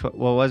forgot it. What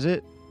was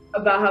it?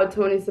 About how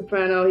Tony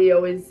Soprano, he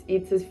always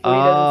eats his food.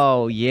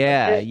 Oh,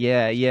 yeah.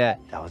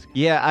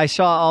 Yeah, I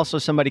saw also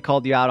somebody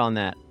called you out on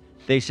that.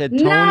 They said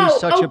Tony's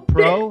such a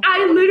pro.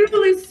 I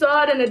literally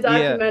saw it in a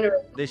documentary.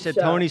 Yeah. They said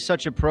Tony's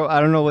such a pro.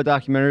 I don't know what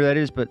documentary that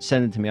is, but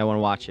send it to me. I want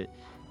to watch it.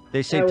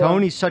 They say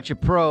Tony's such a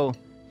pro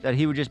that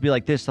he would just be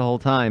like this the whole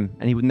time,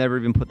 and he would never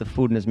even put the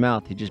food in his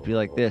mouth. He'd just be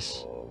like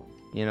this,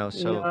 you know.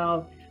 So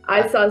No,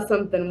 I saw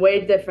something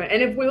way different.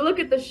 And if we look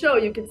at the show,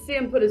 you could see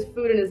him put his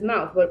food in his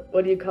mouth. What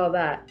do you call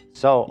that?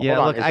 So yeah, hold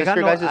on. look, Is I this got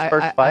your no, guys'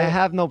 first I fight?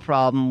 have no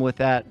problem with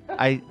that.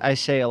 I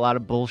say a lot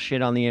of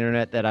bullshit on the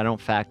internet that I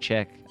don't fact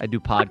check. I do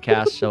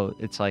podcasts, so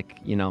it's like,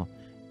 you know,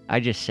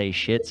 I just say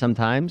shit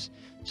sometimes.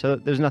 So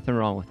there's nothing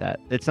wrong with that.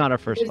 It's not our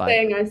first You're fight.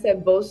 saying I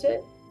said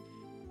bullshit?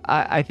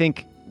 I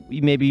think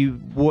maybe you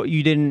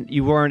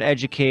weren't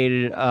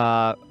educated.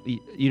 You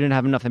didn't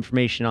have enough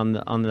information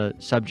on the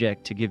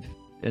subject to give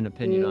an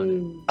opinion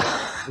on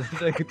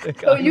it.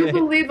 So you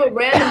believe a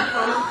random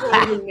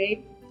comment was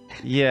me?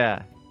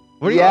 Yeah.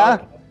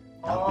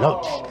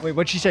 No. Wait,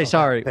 what'd she say?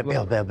 Sorry.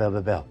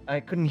 Bill.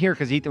 I couldn't hear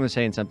because Ethan was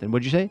saying something.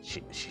 What'd you say?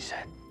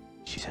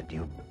 She said,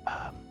 do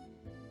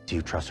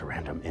you trust a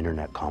random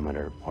internet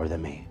commenter more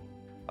than me?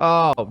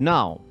 Oh,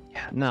 no.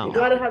 Yeah, no. You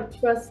gotta have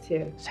trust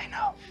here. Say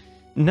no.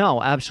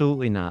 No,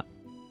 absolutely not.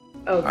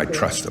 Okay. I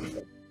trust him.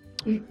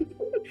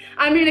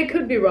 I mean, it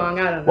could be wrong.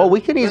 I don't know. Well,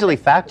 we can easily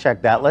fact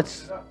check that.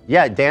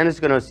 Dan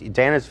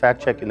is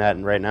fact checking that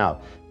right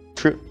now.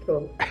 True.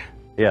 Cool.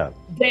 Yeah.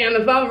 Damn,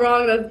 if I'm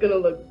wrong, that's gonna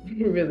look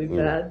really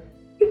bad.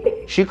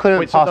 She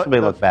couldn't possibly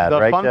look bad,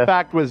 right? The fun Jeff?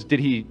 fact was,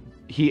 he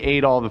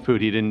ate all the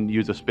food. He didn't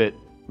use a spit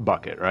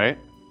bucket, right?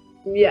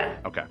 Yeah.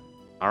 Okay.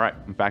 All right.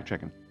 I'm fact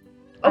checking.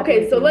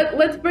 Okay, so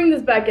let's bring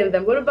this back in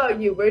then. What about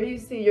you? Where do you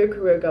see your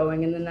career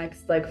going in the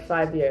next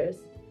 5 years?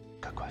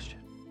 Good question.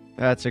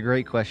 That's a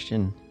great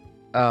question.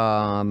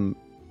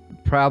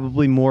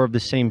 Probably more of the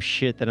same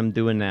shit that I'm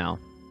doing now.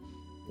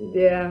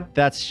 Yeah.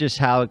 That's just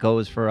how it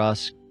goes for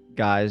us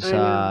guys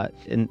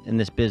in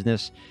this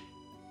business.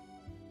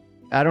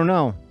 I don't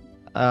know.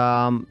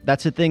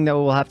 That's a thing that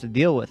we'll have to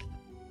deal with.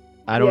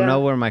 I don't Yeah. know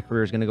where my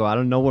career is going to go. I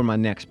don't know where my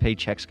next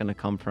paycheck's going to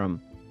come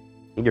from.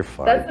 You're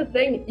fine. That's the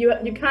thing. You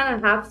kind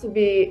of have to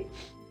be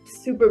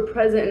super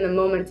present in the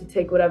moment to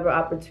take whatever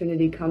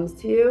opportunity comes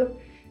to you,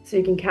 so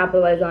you can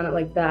capitalize on it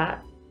like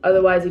that.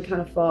 Otherwise, you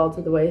kind of fall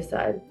to the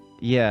wayside.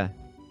 Yeah.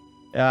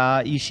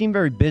 You seem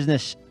very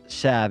business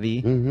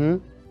savvy. Mm-hmm.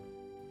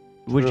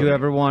 Would you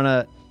ever want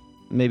to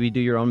maybe do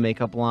your own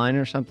makeup line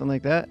or something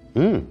like that?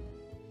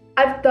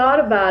 I've thought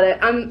about it.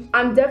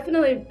 I'm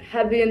definitely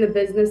heavy in the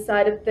business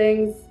side of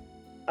things,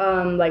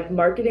 like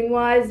marketing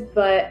wise,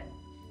 but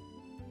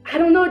I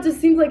don't know. It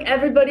just seems like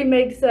everybody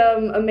makes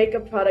a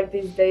makeup product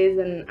these days,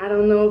 and I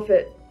don't know if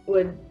it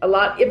would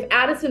if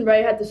Addison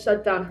Rae had to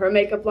shut down her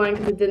makeup line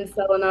because it didn't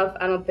sell enough,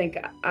 I don't think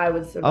I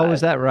would survive. Oh,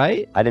 is that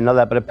right? I didn't know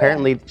that, but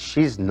apparently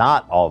she's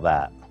not all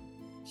that.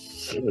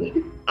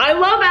 I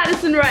love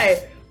Addison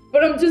Rae,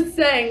 but I'm just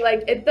saying,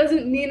 like, it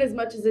doesn't mean as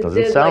much as it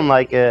Doesn't did sound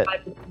like it.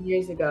 5 to 10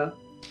 years ago.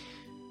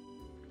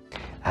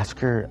 Ask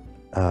her,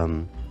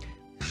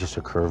 it's just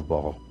a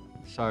curveball.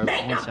 Sorry,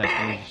 1 second.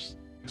 Let me just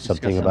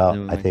Something discuss about,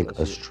 with I my think,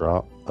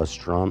 associate.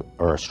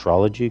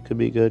 astrology could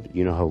be good.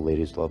 You know how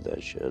ladies love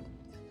that shit.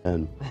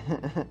 And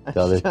the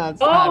other,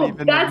 That's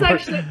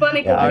actually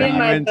funny because me and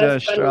my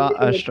best friend were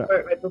reading the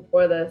chart right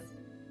before this.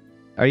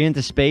 Are you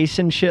into space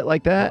and shit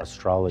like that?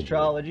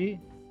 astrology.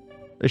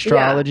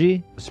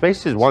 Astrology?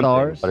 Space is one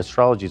Stars? thing, but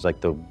astrology is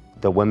like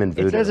the women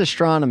voodoo. It says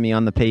astronomy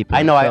on the paper.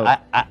 I know,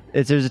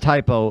 so there's a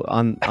typo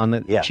on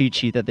the cheat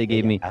sheet that they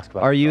gave me.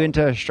 Are you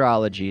into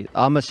astrology?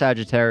 I'm a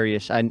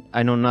Sagittarius.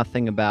 I know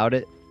nothing about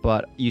it,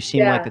 but you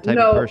seem like the type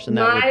of person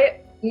that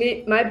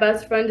would... My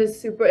best friend is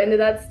super into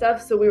that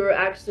stuff, so we were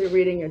actually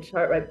reading your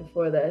chart right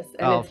before this.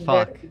 And Oh, it's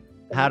fuck. very-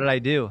 How did I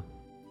do?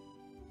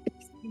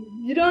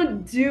 You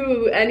don't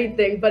do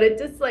anything, but it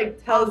just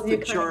like tells you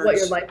kind of what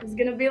your life is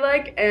gonna be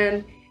like,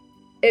 and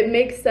it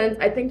makes sense.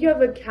 I think you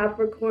have a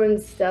Capricorn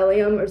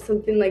stellium or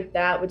something like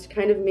that, which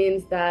kind of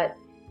means that,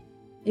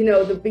 you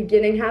know, the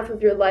beginning half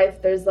of your life,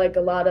 there's like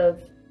a lot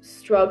of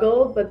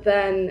struggle, but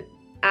then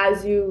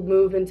as you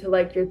move into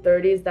like your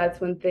 30s, that's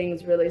when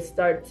things really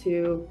start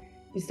to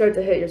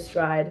hit your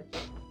stride.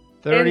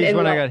 30s And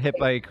when I life. got hit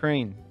by a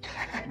crane.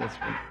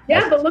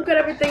 Yeah, but look at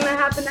everything that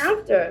happened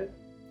after.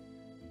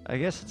 I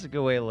guess it's a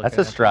good way to look That's at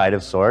a it. stride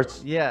of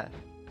sorts. Yeah.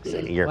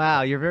 You're-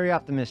 Wow, you're very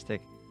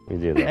optimistic. You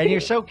do that. And you're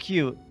so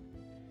cute.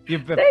 You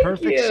have Thank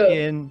perfect you.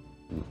 skin.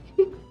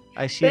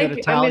 I see Thank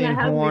that you. I mean, I Italian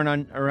have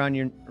horn around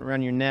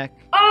your neck.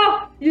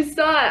 Oh, you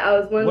saw it. I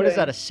was wondering. What is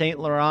that? A Saint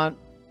Laurent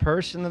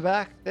purse in the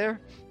back there?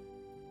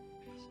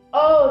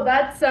 Oh,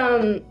 that's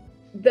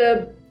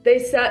they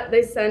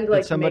send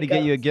like Did somebody get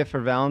makeup. you a gift for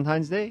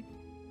Valentine's Day?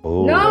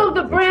 No,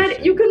 the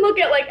brand, you can look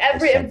at like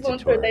every They sent it to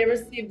influencer, her. they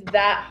received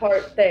that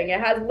heart thing. It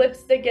has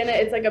lipstick in it.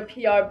 It's like a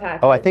PR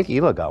package. Oh, I think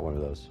Hila got one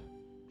of those.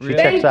 She Really?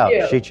 checks Thank out.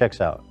 you. She checks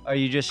out. Are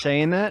you just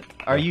saying that?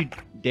 Are you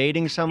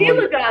dating someone?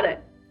 Hila got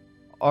it.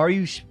 Are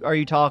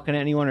you talking to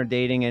anyone or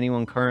dating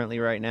anyone currently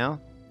right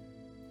now?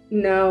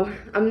 No,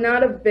 I'm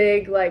not a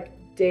big like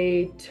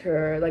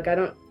dater. Like I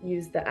don't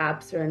use the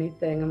apps or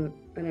anything.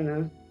 I don't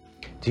know.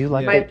 Do you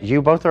like My- it? You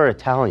both are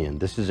Italian.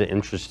 This is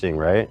interesting,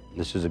 right?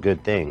 This is a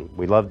good thing.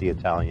 We love the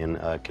Italian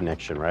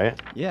connection, right?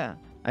 Yeah,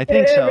 I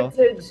think so.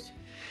 Heritage.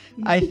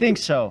 I think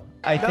so.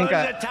 I think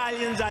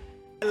Italians, I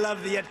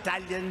love the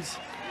Italians.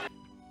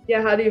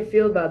 Yeah, how do you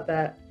feel about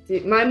that?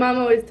 My mom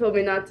always told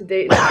me not to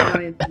date an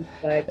Italian,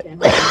 but I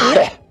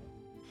can't.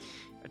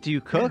 Do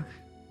you cook?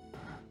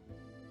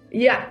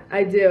 Yeah,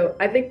 I do.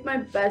 I think my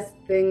best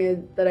thing is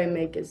that I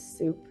make is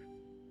soup.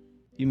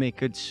 You make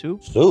good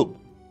soup? Soup.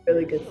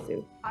 Really good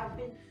soup.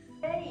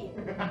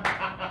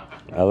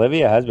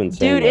 Olivia has been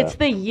saying Dude, that. it's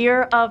the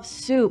year of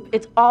soup.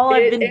 It's all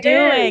I've been It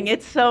doing. is.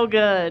 It's so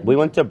good. We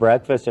went to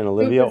breakfast and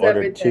Olivia is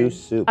ordered 2 everything.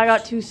 soups. I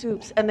got 2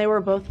 soups, and they were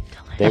both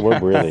delicious. They were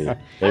really.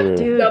 They were.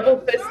 Dude. Double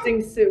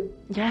fisting soup.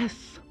 Yes.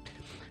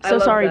 I So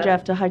love sorry, that.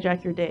 Jeff, to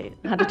hijack your date.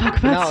 I had to talk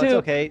about No, soup. it's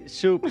okay.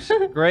 Soup's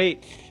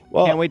great.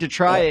 Well, Can't wait to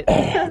try it.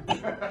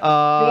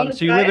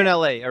 So you try live in it?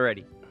 LA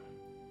already.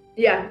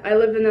 Yeah, I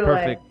live in LA.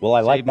 Perfect. Well, I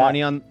Save like that.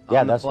 money on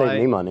Yeah, the that saved flight.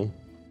 me money.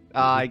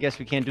 I guess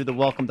we can't do the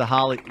welcome to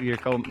Hollywood. You're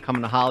coming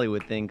to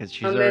Hollywood thing because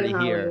she's I'm already in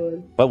here.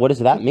 Hollywood. But what does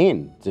that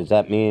mean? Does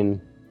that mean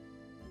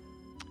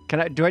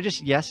Do I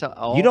just yes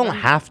all? you of don't them?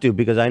 have to?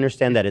 Because I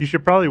understand that You it's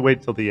should probably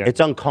wait till the end. it's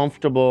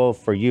uncomfortable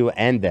for you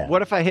and them.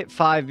 What if I hit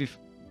 5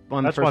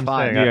 on That's the what first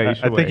I'm 5? saying. Yeah, I you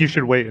should think you wait.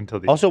 should wait until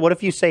the Also, what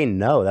if you say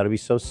no? That'll be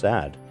so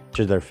sad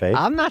to their face.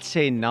 I'm not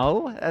saying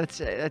no.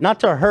 That's Not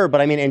to her,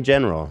 but I mean in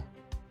general.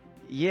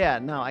 yeah.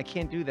 No, I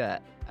can't do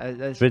that.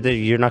 But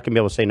you're not gonna be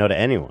able to say no to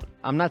anyone.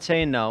 I'm not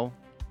saying no.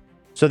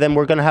 So then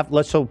we're gonna have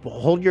so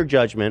hold your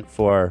judgment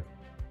for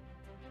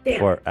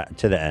Damn.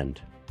 to the end.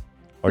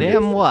 Or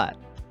Damn what?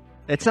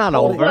 It's not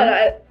Well, over.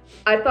 what?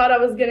 I thought I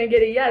was gonna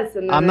get a yes,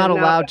 and then I'm not now-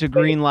 allowed to Wait,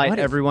 greenlight what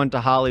is- everyone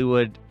to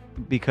Hollywood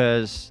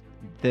because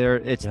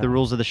it's the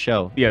rules of the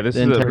show. Yeah, this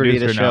the is the integrity of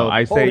the producer now. show.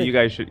 I say Hold it. you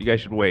guys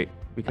should wait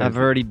because I've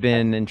already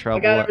been in I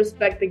trouble. gotta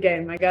respect the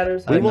game. I gotta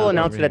respect. we I'm will not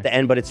announce over it at the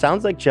end, but it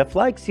sounds like Jeff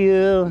likes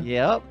you.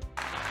 Yep.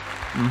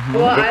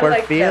 Well, I think I we're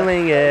like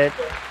feeling that. it.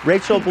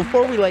 Rachel,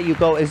 before we let you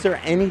go, is there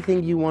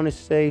anything you want to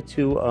say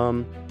to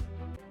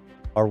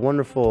our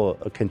wonderful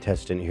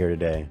contestant here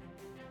today?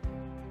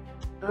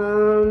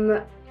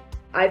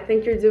 I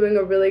think you're doing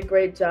a really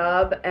great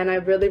job, and I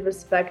really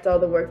respect all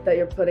the work that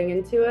you're putting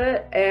into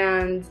it,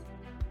 and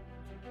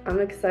I'm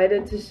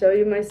excited to show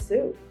you my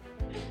suit.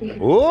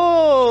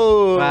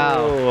 Whoa!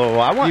 Wow.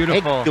 I want.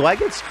 Beautiful. Hey, do I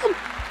get some?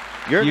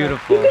 You're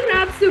Beautiful. You can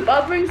have soup.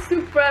 I'll bring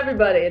soup for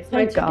everybody. It's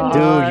my chicken.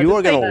 Dude, you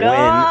are gonna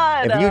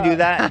win. If you do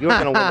that, you're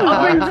gonna win.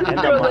 I'll bring soup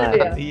for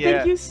Olivia. Yeah.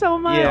 Thank you so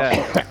much.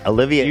 Yeah.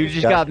 Olivia, You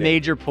just got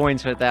major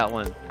points with that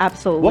one.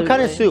 Absolutely. What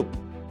kind of soup?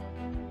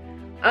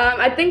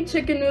 I think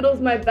chicken noodles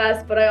my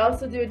best, but I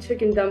also do a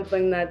chicken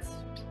dumpling that's...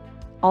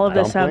 All of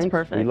this sounds Dumplings?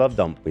 perfect. We love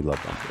dumplings.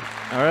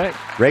 All right.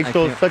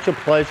 Rachel, it's such a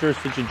pleasure,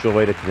 such a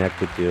joy to connect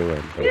with you.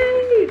 And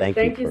Yay!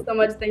 thank you so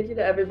much. Thank you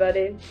to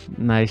everybody.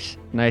 Nice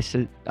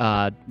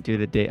to do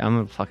the date. I'm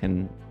a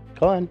fucking.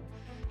 Go on.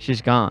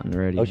 She's gone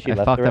already. Oh, she I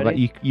left fucked up.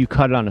 already? You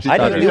cut it on a I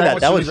stutter. didn't do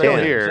that. That was still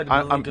Dan. here.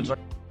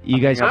 You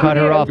guys I'm cut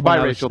her here. off Goodbye, when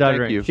I was Rachel. Thank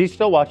stuttering. you. She's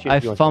still watching. I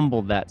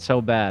fumbled that so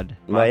bad.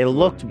 Well, it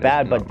looked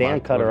bad, but Dan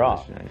cut her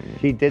off.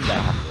 She did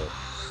that.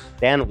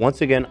 Dan,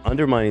 once again,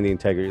 undermining the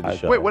integrity of the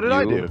show. Wait, what did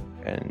I do?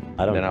 And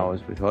I don't then know. I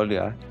was with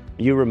Olga.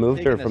 You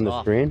removed her Taking from this the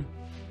off. screen?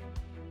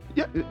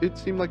 Yeah, it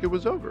seemed like it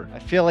was over. I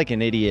feel like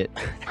an idiot.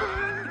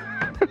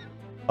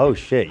 Oh,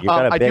 shit. You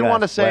got a I big do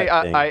want to ass say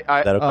sweat thing. Is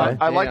that okay?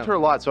 I liked her a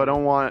lot, so I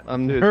don't want.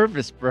 I'm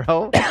nervous,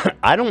 bro.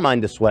 I don't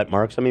mind the sweat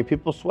marks. I mean,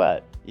 people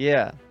sweat.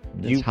 Yeah.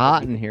 It's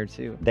hot in here,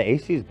 too. The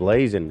AC's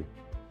blazing.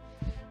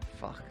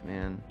 Fuck,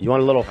 man. You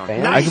want a little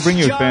fan? I can bring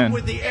you a fan.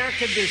 with the air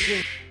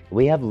conditioning.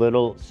 We have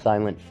little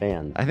silent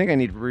fans. I think I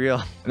need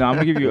real. No, I'm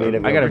gonna give you.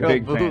 I got a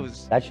big fan.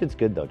 booze. That shit's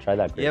good, though. Try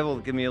that. Grape. Yeah, well,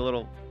 give me a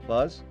little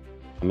buzz.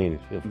 I mean,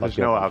 fuck There's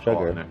you no up with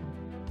alcohol sugar. in it.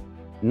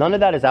 None of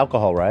that is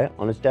alcohol, right?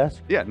 On his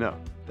desk? Yeah, no.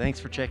 Thanks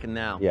for checking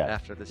now. Yeah.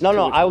 After this. No,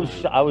 I was.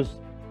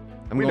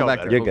 I'm We going know back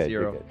better. to You're Coke good.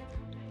 Zero. You're good.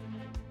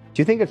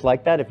 Do you think it's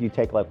like that? If you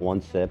take like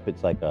one sip,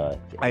 it's like a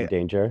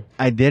danger.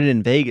 I did it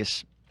in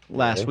Vegas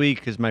last Really? week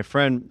because my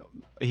friend,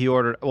 he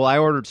ordered. Well, I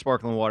ordered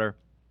sparkling water.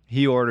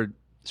 He ordered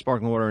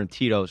sparkling water and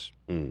Tito's.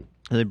 Mm.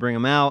 And they bring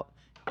them out,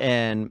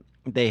 and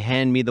they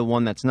hand me the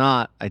one that's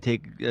not. I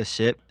take a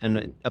sip,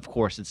 and of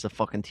course it's the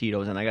fucking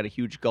Tito's, and I got a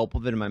huge gulp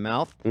of it in my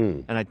mouth.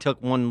 Mm. And I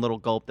took one little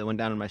gulp that went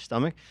down in my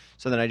stomach.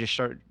 So then I just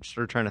started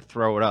trying to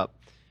throw it up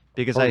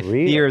because Oh, I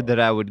really? feared that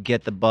I would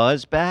get the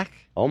buzz back.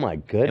 Oh my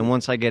goodness. And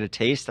once I get a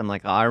taste, I'm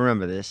like, oh, I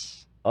remember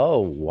this. Oh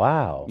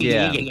wow.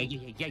 Yeah.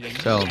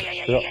 So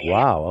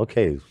Wow.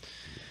 Okay.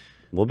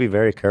 We'll be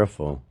very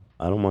careful.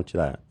 I don't want you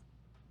that.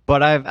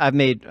 But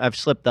I've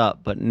slipped up,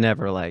 but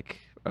never like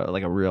a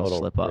real Total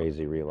slip up.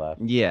 crazy relapse.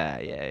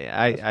 Yeah.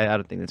 I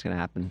don't think that's gonna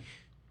happen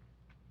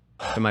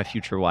to my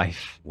future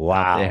wife.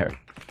 Wow. There.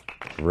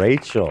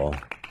 Rachel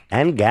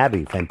and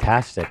Gabby,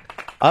 fantastic.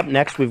 Up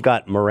next, we've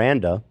got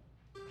Miranda.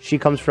 She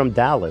comes from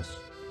Dallas,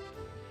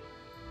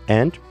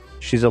 and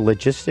she's a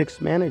logistics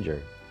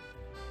manager.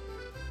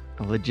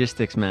 A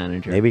logistics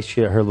manager. Maybe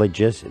she's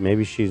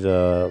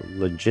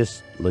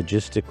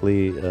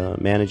logistically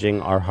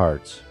managing our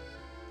hearts.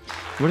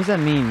 What does that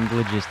mean,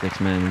 logistics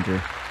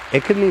manager?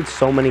 It could mean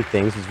so many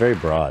things. It's very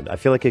broad. I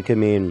feel like it could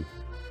mean.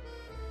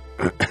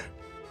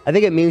 I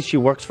think it means she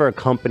works for a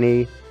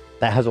company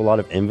that has a lot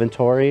of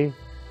inventory,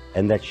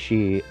 and that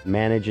she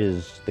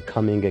manages the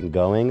coming and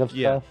going of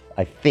stuff.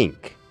 I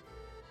think,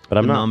 but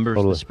I'm The not numbers,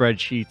 totally- the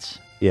spreadsheets.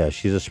 Yeah,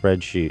 she's a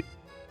spreadsheet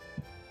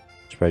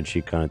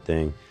kind of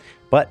thing.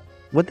 But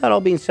with that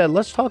all being said,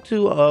 let's talk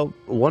to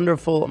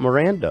wonderful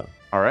Miranda.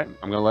 All right,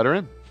 I'm gonna let her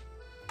in.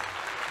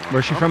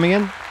 Where's she from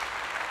again?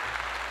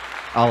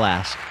 I'll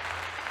ask.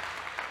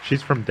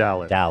 She's from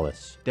Dallas.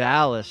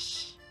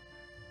 Dallas.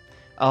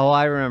 Oh,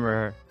 I remember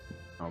her.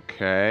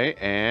 Okay,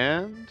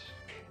 and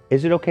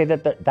Is it okay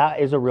that that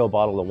is a real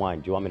bottle of wine?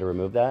 Do you want me to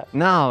remove that?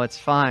 No, it's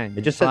fine.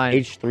 It just It's says fine.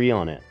 H3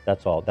 on it.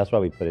 That's all. That's why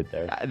we put it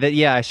there.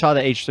 Yeah, I saw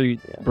the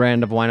H3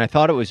 brand of wine. I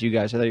thought it was you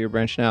guys. I thought you were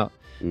branching out.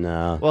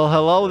 No. Well,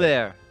 hello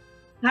there.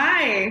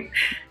 Hi.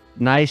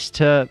 Nice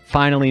to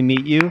finally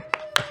meet you.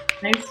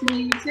 Nice to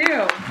meet you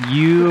too.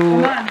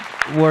 You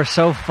Come were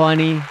so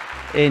funny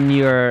in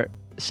your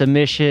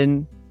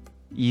submission.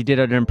 You did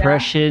an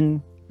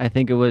impression. I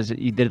think it was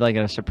you did like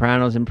a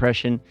Sopranos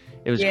impression.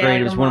 It was Yeah, great. like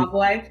It was a one mob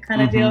wife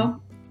kind of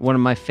deal. One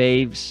of my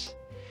faves.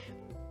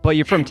 But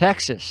you're from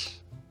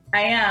Texas.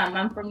 I am.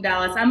 I'm from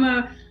Dallas.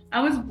 I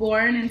was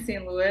born in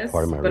St. Louis,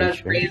 Part of my but I was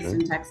research, raised right?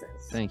 in Texas.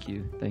 Thank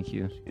you. Thank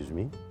you. Excuse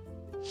me.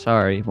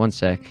 Sorry, one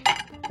sec.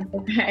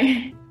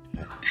 Okay.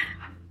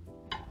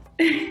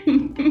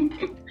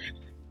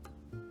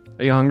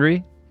 Are you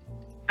hungry?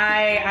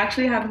 I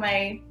actually have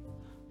my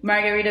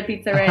margarita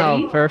pizza ready.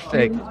 Oh,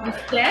 perfect.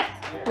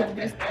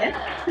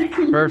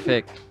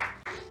 Perfect.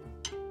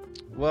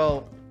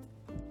 Well,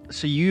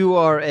 so you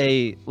are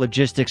a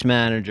logistics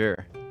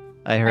manager,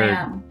 I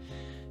heard.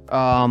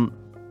 am.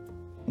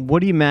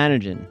 What are you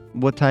managing?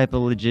 What type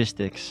of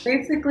logistics?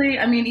 Basically,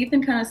 I mean,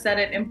 Ethan kind of said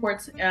it,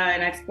 imports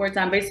and exports.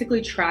 I'm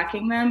basically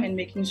tracking them and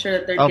making sure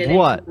that they're Of getting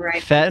what? to the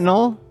right.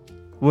 Fentanyl?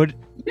 Would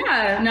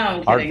Yeah, no,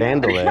 I'm Art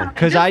kidding. Vandalay.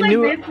 because Just I like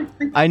knew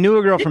basically- I knew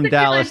a girl from basically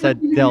Dallas like that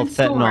what you dealt in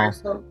store, fentanyl.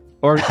 so-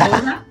 Or What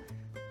was that?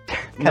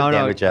 no, damn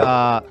no. it,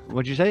 Jeff.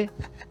 What'd you say?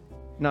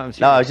 No, I'm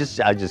No, I was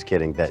just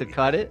kidding. That to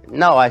cut it.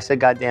 no, I said,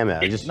 God damn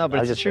it. No, but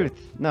I it's the just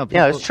truth. No, Yeah,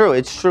 people it's true.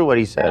 It's true what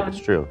he said. It's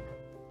true.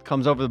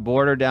 comes over the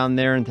border down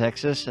there in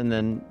Texas, and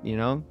then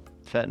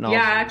fentanyl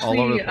Yeah, all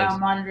over the actually, place.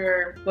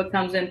 monitor what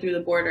comes in through the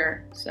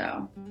border.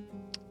 So.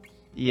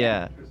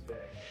 Yeah.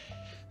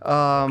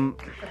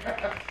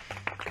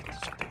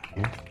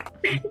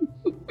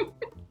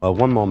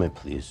 One moment,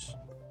 please.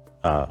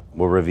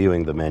 We're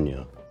reviewing the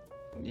menu.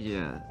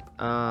 Yeah.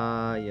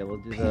 Yeah, we'll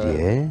do the.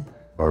 PDA?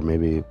 Or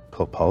maybe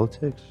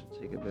politics?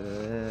 Take a bit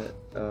of that.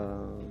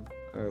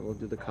 All right, we'll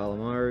do the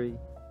calamari.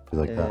 You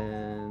like that?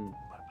 And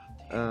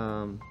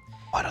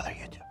what other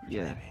YouTube?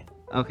 Yeah.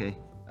 Okay.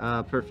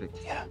 Perfect.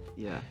 Yeah.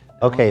 Yeah.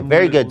 Okay, And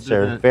very we'll good, do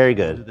sir. the- Very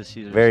we'll good. do the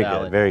Caesar Very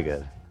salad. good. Very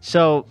good.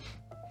 So,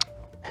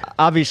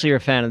 obviously, you're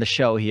a fan of the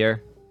show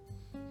here.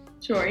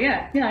 Sure.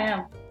 Yeah. Yeah, I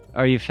am.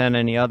 Are you a fan of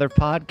any other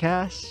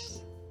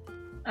podcasts?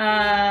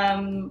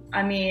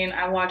 I mean,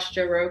 I watch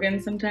Joe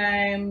Rogan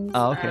sometimes.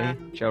 Oh, okay.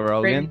 Joe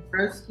Rogan.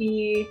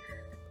 Broski,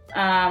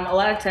 a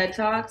lot of TED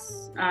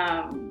Talks.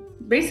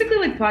 Basically,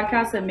 like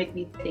podcasts that make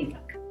me think.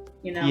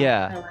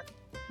 Yeah.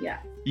 Yeah.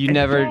 You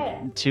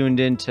never tuned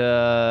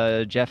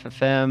into Jeff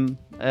FM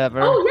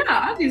ever? Oh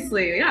yeah,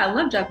 obviously. Yeah, I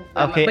love Jeff.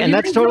 Okay, But and you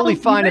that's guys totally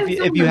don't- fine you if guys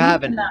you don't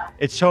haven't. believe in that.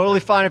 It's totally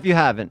fine if you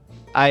haven't.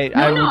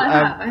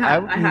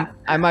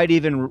 I might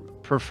even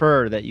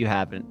prefer that you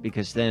haven't,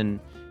 because then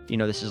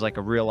this is like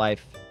a real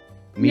life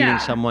meeting Yeah.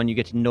 someone. You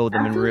get to know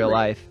them in real Absolutely.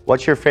 life.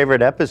 What's your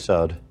favorite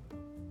episode?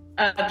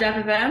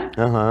 Jeff FM.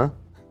 Uh-huh.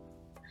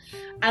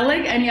 I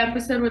like any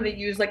episode where they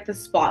use like the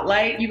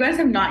spotlight. You guys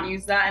have not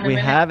used that in a We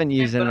minute. haven't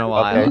used it in a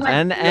while, Okay.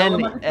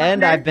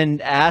 and I've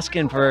been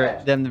asking for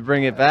them to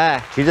bring it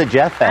back. She's a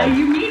Jeff fan.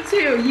 You need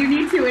to. You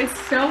need to. It's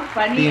so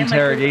funny. The and, like,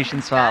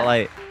 interrogation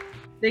spotlight.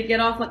 they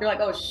get off like they're like,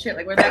 oh shit,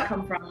 like where'd that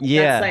come from?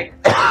 Yeah.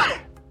 That's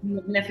like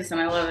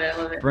magnificent. I love it. I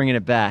love it. Bringing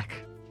it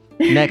back.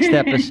 Next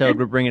episode,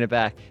 we're bringing it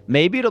back.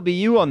 Maybe it'll be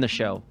you on the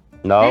show.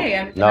 No. Hey,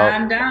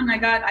 I'm down. I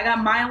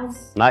got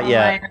miles. Not on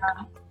yet.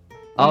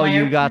 Oh, my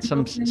you got airplane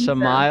some booking, so-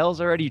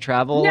 miles already? You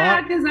travel a Yeah,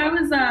 lot? because I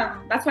was.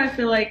 That's why I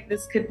feel like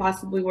this could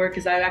possibly work.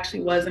 Because I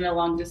actually was in a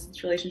long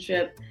distance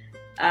relationship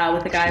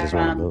with a guy She doesn't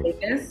wanna from move.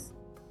 Vegas,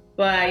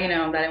 but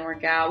that didn't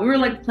work out. We were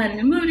like planning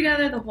to move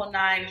together the whole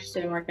night. It just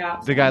didn't work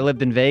out. The guy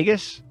lived in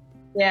Vegas?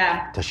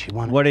 Yeah, Does she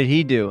want? What did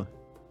he do?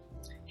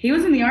 he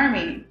was in the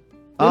army.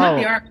 Well, not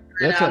the Oh, army.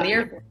 that's The a-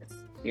 Air Force.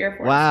 The Air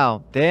Force.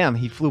 Wow, damn,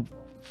 he flew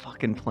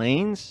fucking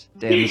planes?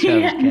 Damn, this guy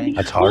was gay.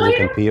 That's hard Well, to he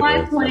didn't compete fly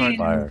with. That's planes,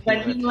 fire. but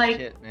he like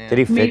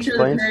Did he made fix sure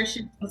planes? the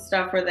parachutes and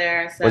stuff were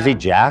there. So. Was he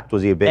jacked?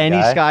 Was he a big And he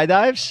guy?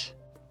 skydives?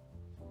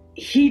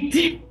 He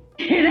did.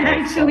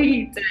 Actually,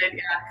 he did. Yeah.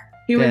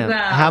 He Damn. was.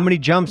 How many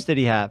jumps did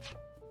he have?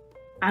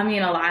 I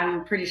mean, a lot.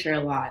 I'm pretty sure a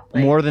lot.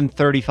 Like, More than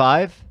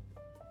 35?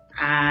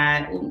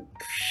 I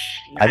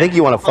think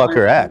you want to fuck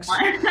her ex.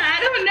 I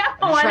don't know.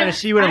 I'm just trying to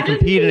see what I'm I just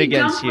competing think he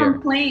against jumped here.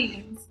 from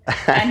planes,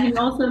 and he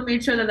also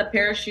made sure that the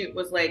parachute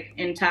was like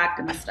intact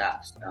and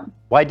stuff. So.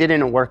 Why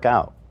didn't it work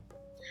out?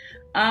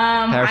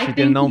 I Parachute think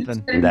didn't he open.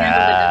 just couldn't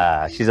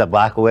handle Nah, she's a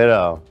Black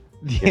Widow.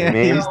 You know what I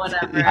mean? Oh,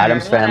 whatever,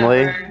 Adam's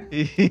family. whatever.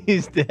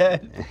 He's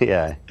dead.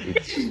 Yeah.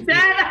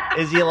 Dad.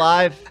 Is he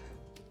alive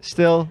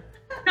still?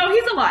 No,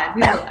 he's alive.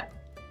 He's alive.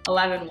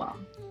 Alive and well.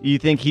 You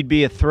think he'd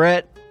be a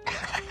threat?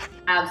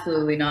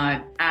 Absolutely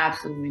not.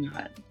 Absolutely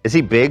not. Is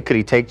he big? Could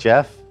he take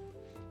Jeff?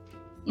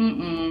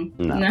 Mm-mm.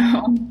 No.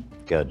 No.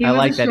 Good. He I was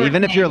like a that. short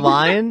Even if you're man.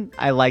 lying,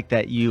 I like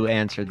that you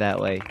answered that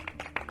way.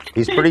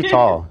 He's pretty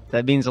tall.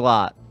 That means a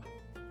lot.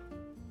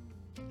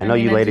 I know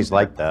mean, you I ladies do-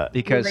 like that.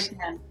 Because,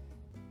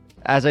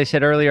 as I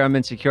said earlier, I'm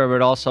insecure,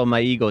 but also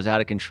my ego's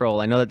out of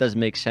control. I know that doesn't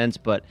make sense,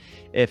 but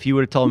if you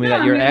would have told me No,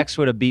 that I your mean- ex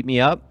would have beat me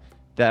up,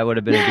 that would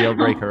have been a deal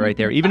breaker right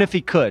there. Even if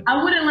he could.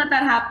 I wouldn't let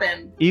that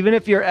happen. Even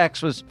if your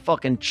ex was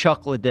fucking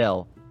Chuck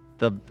Liddell,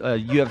 the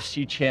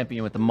UFC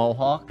champion with the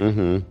mohawk,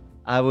 Mm-hmm.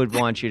 I would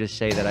want you to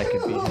say that I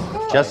could beat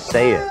him. Just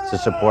say it to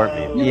support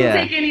me. You Yeah.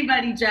 can take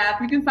anybody, Jeff.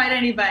 You can fight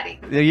anybody.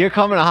 You're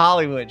coming to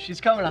Hollywood.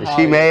 She's coming to Hollywood.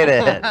 She made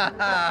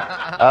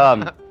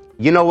it.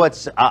 You know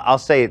what's? I'll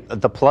say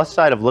the plus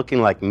side of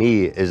looking like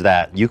me is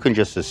that you can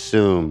just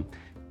assume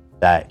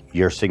that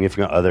your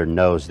significant other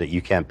knows that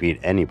you can't beat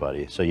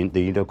anybody. So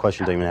the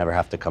questions don't even ever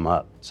have to come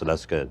up. So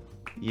that's good.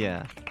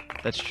 Yeah,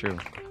 that's true.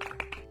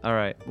 All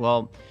right.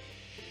 Well,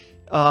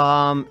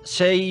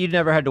 say you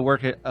never had to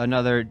work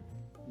another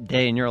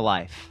day in your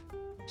life.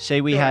 Say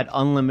we had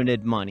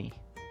unlimited money,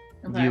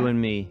 Okay. you and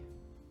me,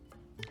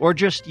 or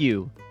just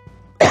you.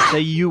 Say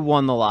you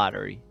won the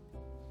lottery.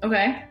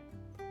 Okay.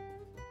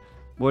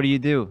 What do you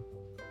do?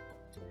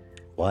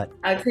 What?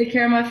 I take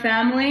care of my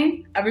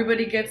family.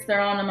 Everybody gets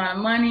their own amount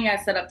of money. I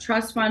set up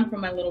trust fund for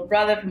my little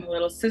brother, for my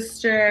little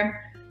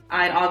sister.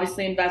 I'd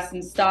obviously invest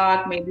in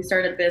stock, maybe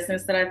start a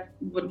business that I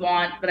would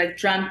want, but I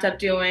dreamt of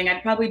doing.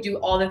 I'd probably do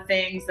all the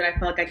things that I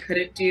felt like I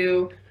couldn't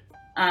do.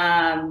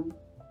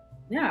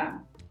 Yeah.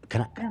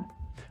 Can I? Yeah.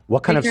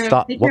 What kind of Take care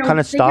stock? take What care kind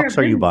of- of take care stocks of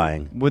are you business.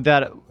 buying? Would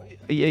that?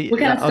 What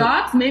kind of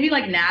stocks? Maybe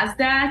like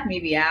NASDAQ,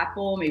 maybe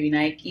Apple, maybe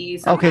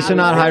Nike. Okay, so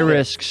not high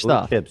risk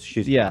stuff. Chips.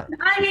 She's Yeah.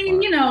 I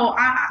mean,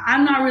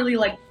 I'm not really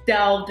like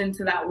delved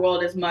into that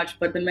world as much,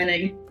 but the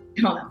minute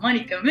that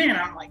money come in,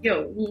 I'm like,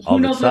 yo, who All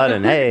of a knows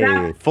sudden, what the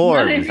hey,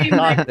 Forbes. You know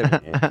what I mean?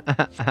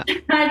 talk to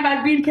me.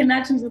 I've been in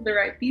connections with the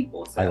right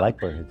people. So. I like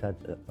where his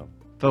head's at, though.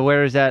 But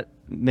where does that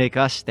make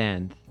us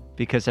stand?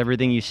 Because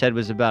everything you said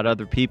was about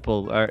other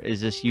people. Or is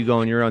this you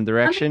going your own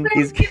direction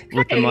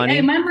with the money?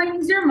 Hey, my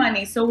money's your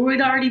money, so we'd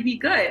already be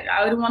good.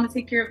 I would want to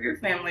take care of your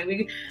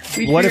family.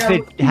 What if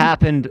it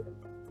happened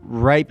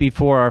right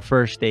before our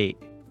first date?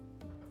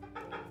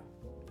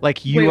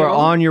 Like you Wait, are what?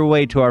 on your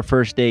way to our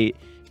first date,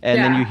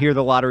 and then Yeah. you hear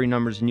the lottery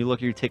numbers, and you look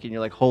at your ticket, and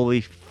you're like,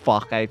 "Holy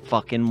fuck! I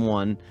fucking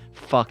won!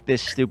 Fuck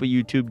this stupid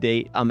YouTube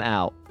date! I'm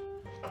out."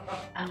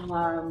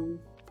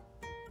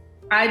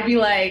 I'd be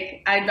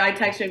like, I'd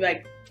text you, I'd be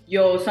like,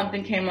 yo,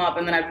 something came up,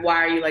 and then I'd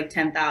wire you like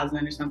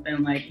 10,000 or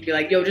something. Like, be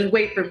like, yo, just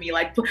wait for me.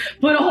 Like, put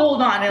a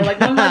hold on it. Like,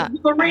 let's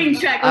do a rain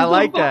check. I Let's do a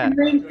like fucking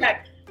that. Rain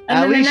check. And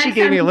At then the least she next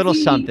gave time me a you little see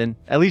me, something.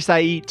 At least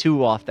I eat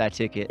 2 off that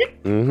ticket.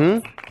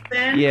 Mm-hmm.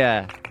 then-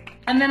 Yeah.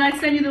 And then I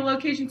send you the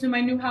location to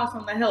my new house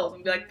on the hills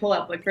and be like, pull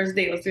up, like first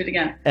date, let's do it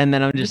again. And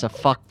then I'm just a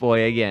fuck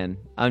boy again.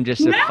 I'm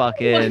just a No!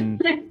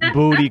 fucking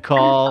booty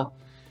call.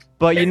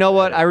 But you know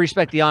what? I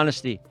respect the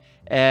honesty.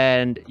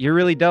 And you're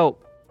really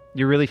dope.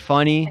 You're really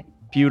funny,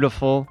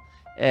 beautiful,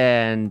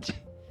 and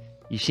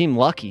you seem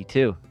lucky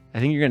too. I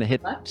think you're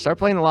gonna start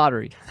playing the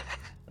lottery.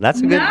 That's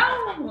a good.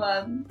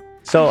 No.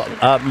 So,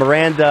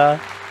 Miranda,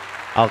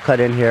 I'll cut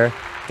in here.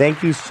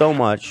 Thank you so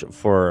much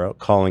for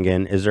calling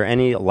in. Is there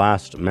any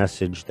last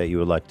message that you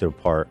would like to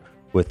impart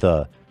with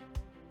Jeff?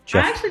 I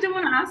actually did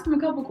want to ask him a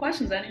couple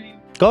questions. I didn't even.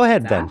 Go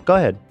ahead then. Go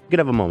ahead. You can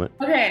have a moment.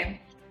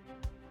 Okay.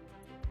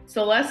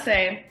 So let's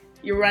say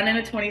you're running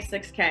a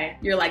 26K.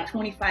 You're like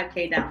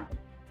 25K down.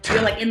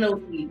 You're like in the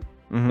lead.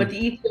 Mhm. But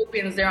the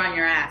Ethiopians, they're on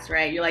your ass,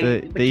 right? You're like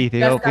The but you just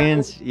got-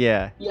 Ethiopians,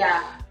 yeah.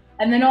 Yeah.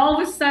 And then all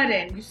of a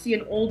sudden, you see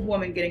an old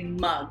woman getting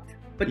mugged.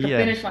 But the Yeah.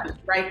 finish line is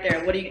right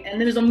there. What do you? And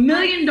there's $1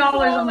 million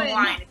on the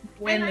line if you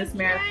win this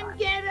marathon.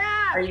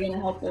 Are you gonna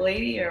help the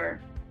lady or?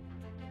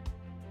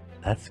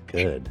 That's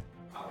good.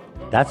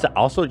 That's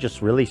also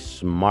just really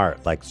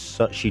smart. Like,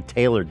 she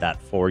tailored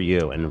that for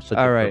you, and in such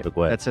All a right. perfect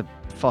way. That's a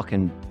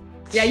fucking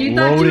Yeah, you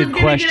thought you was loaded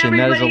gonna question. get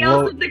That is a everybody else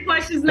load. with the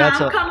questions. Now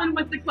That's I'm a- coming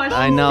with the questions.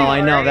 I know, too,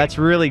 I know. alright? That's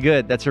really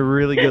good. That's a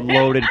really good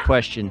loaded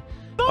question.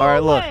 All right,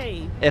 look.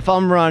 If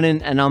I'm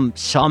running and I'm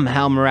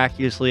somehow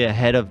miraculously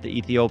ahead of the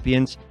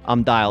Ethiopians,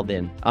 I'm dialed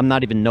in. I'm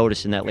not even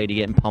noticing that lady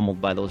getting pummeled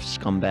by those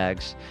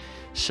scumbags.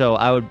 So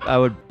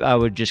I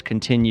would just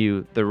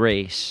continue the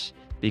race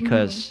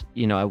because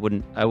I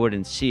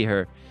wouldn't see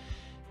her.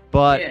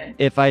 But Yeah.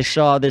 if I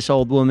saw this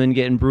old woman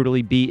getting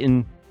brutally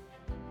beaten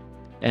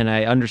and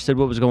I understood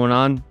what was going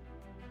on,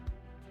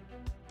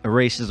 a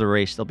race is a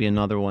race. There'll be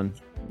another one.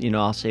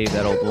 I'll save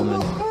that old woman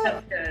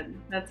That's good.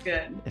 That's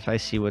good. if I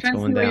see what's Trying to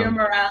going see where your down.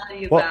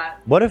 morality is Well, at.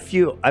 what if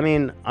you? I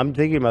mean, I'm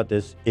thinking about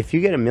this. If you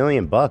get $1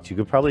 million, you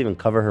could probably even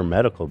cover her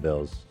medical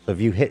bills. So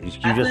if you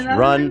just another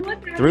run one,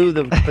 look at through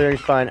the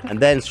finish line and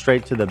then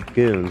straight to the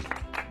goons,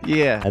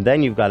 Yeah. and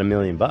then you've got $1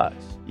 million.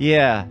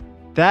 Yeah.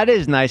 That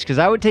is nice because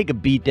I would take a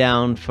beat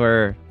down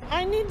for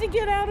I need to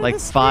get out of like the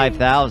streets.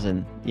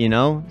 5,000,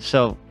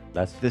 So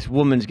this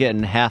woman's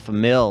getting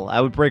 $500,000.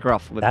 I would break her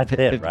off with That's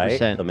 50%. it,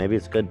 right? So maybe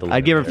it's good to.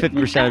 I'd give her live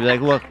 50%. I'd be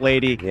like, look,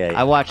 lady, Yeah.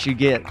 I watched you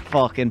get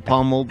fucking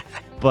pummeled,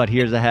 but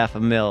here's a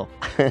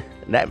 $500,000.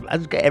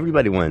 That's good.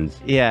 Everybody wins.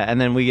 Yeah, and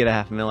then we get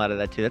a $500,000 out of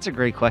that too. That's a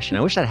great question. I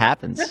wish that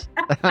happens.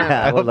 I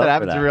I would hope love that for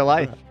happens in that. real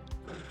life.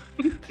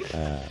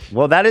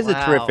 Well, that is a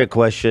Wow. terrific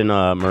question,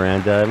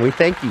 Miranda, and we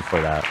thank you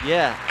for that.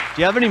 Yeah.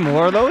 Do you have any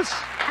more of those?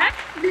 I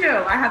do.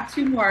 I have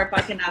 2 more if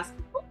I can ask.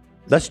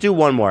 Let's do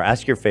one more.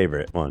 Ask your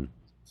favorite one.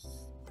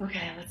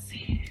 Okay, let's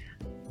see.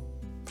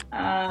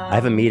 I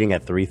have a meeting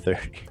at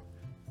 3:30,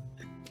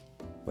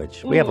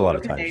 which we have a lot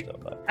of time okay. still.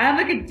 But I have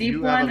like a deep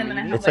You have one, a and then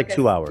I have It's like a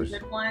 2 hours.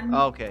 stupid one.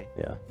 Oh, okay.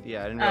 Yeah. Yeah,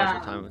 I didn't realize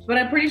what time it was. But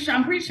I'm pretty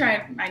sure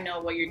I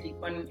know what your deep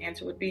one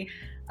answer would be.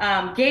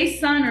 Gay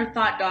son or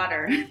thought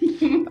daughter?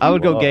 I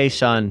would go Whoa. gay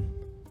son.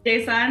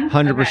 Gay son?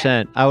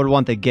 100%. I would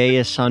want the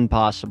gayest son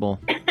possible.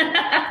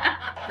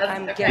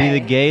 I'm Be the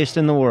gayest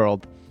in the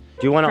world.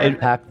 Do you want to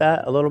unpack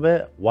that a little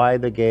bit? Why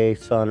the gay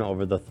son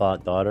over the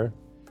thought daughter?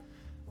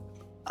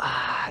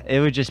 It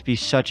would just be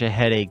such a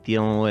headache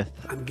dealing with.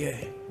 I'm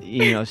gay.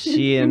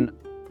 Seeing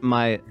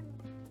my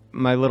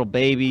little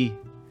baby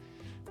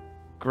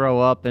grow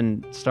up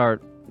and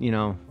start,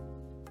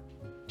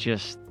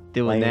 just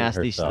doing Playing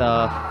nasty herself.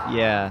 stuff.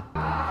 Yeah.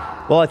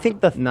 Well, I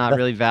think not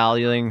really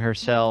valuing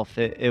herself.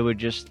 It would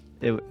just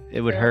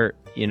it would hurt.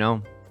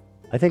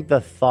 I think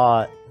the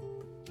thought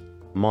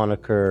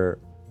moniker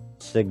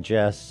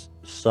suggests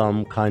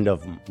some kind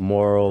of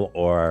moral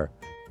or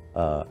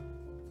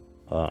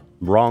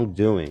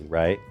wrongdoing,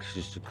 right?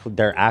 'Cause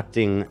they're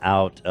acting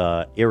out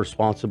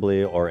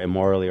irresponsibly or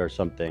immorally or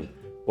something.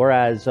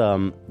 Whereas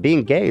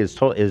being gay is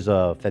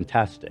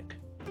fantastic.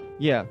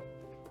 Yeah.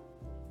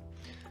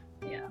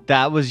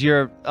 That was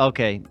your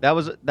okay. That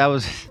was That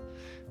was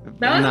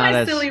not my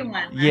as- silly one.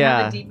 I have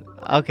Yeah. a deep one,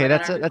 Okay,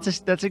 but I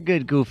that's a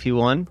good goofy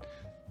one,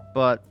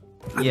 but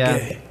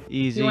yeah,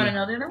 easy. You want to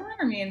know the other one?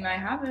 I mean, I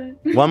have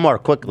it. One more,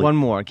 quickly. One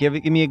more. Give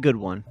me a good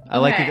one. I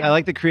Okay.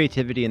 like the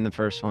creativity in the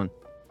first one.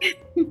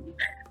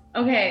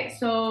 Okay,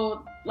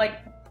 so like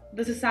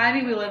the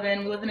society we live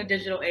in a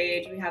digital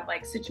age. We have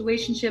like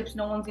situationships.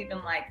 No one's even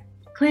like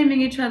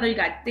claiming each other. You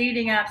got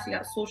dating apps. You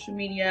got social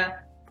media.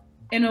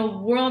 In a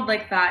world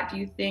like that, do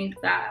you think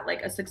that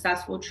like a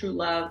successful true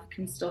love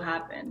can still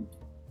happen?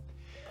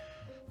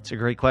 It's a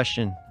great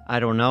question. I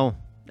don't know.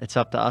 It's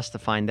up to us to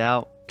find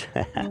out.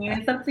 I mean,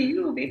 it's up to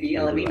you, baby.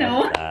 Let me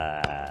know.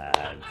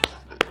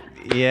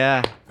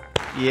 Yeah.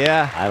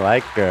 I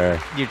like her.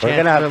 Your We're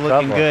gonna chances have are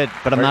looking trouble. good,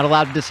 but I'm not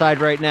allowed to decide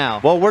right now.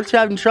 Well, we're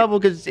having trouble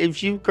because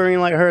if you green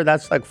like her,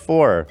 that's like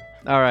 4.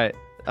 All right.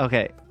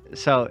 Okay.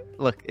 So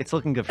look, it's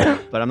looking good for you,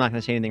 but I'm not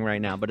going to say anything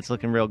right now. But it's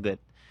looking real good.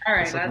 All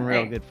right, It's looking that's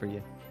real it. good for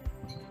you.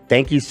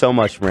 Thank you so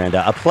much,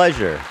 Miranda. A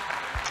pleasure.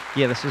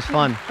 Yeah, this was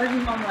fun. Pleasure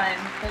online.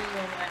 Pleasure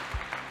online.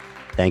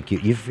 Thank you.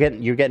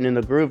 You're getting in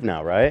the groove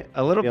now, right?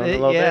 A little Feeling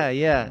bit. a Yeah, bit?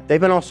 yeah.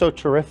 They've been all so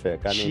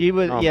terrific. I mean, She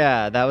was. oh,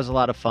 Yeah, that was a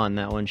lot of fun.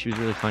 That one. She was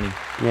really funny.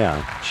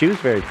 Yeah, she was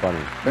very funny,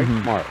 very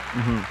Mhm. smart,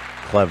 Mhm.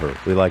 clever.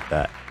 We like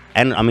that.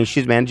 And I mean,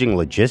 she's managing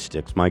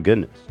logistics. My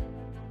goodness,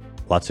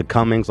 lots of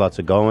comings, lots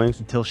of goings.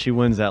 Until she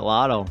wins that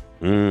lotto.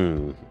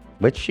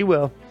 Which she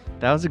will.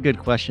 That was a good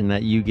question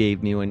that you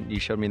gave me when you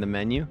showed me the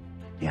menu.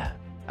 Yeah.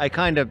 I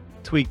kind of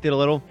tweaked it a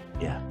little.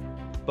 Yeah.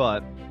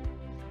 But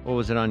what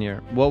was it on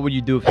here? What would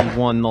you do if you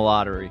won the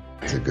lottery?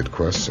 That's a good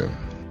question.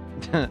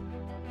 Yeah.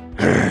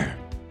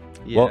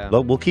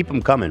 Well, we'll keep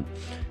them coming,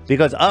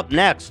 because up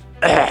next,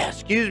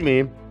 excuse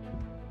me,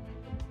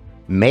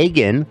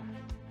 Megan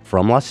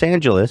from Los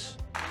Angeles,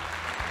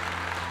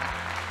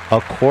 a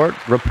court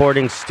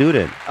reporting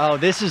student. Oh,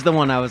 this is the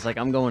one I was like,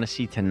 I'm going to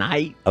see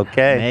tonight.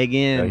 Okay,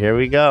 Megan. So here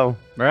we go.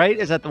 Right?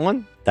 Is that the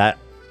one? That.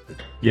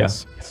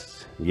 Yes.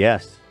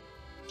 Yes.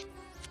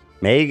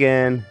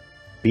 Megan,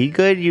 be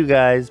good, you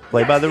guys.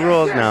 Play by the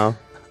rules now.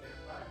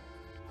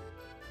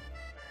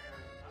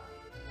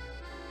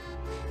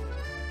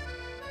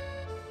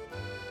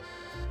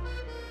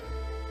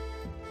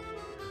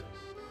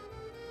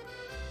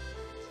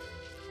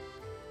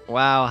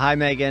 Wow. Hi,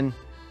 Megan.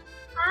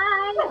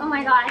 Hi. Oh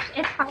my gosh,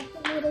 it's hard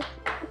for me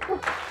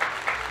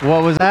to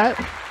What was that?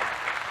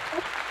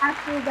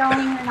 actually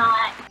going or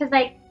not because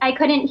I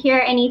couldn't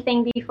hear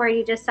anything before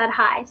you just said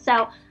hi.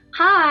 So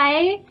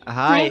hi.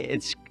 Hi.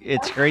 Nice-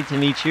 It's great to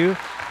meet you. Is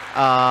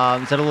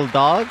that a little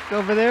dog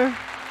over there?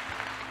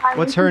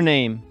 What's her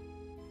name?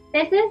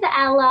 This is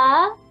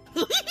Ella.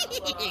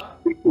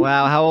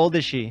 Wow. How old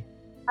is she?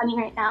 Funny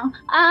right now.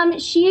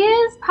 She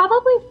is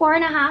probably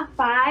 4.5,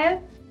 5.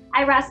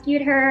 I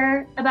rescued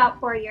her about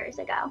 4 years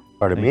ago.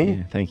 Pardon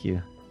me? Thank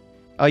you.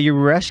 Oh, you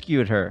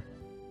rescued her.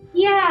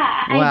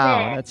 Yeah, I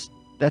Wow, did.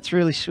 that's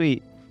really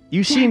sweet.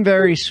 You seem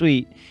very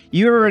sweet.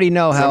 You already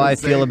know how I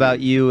feel about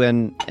you,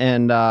 and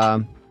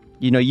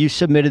you know, you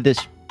submitted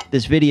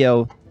this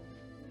video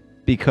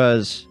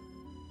because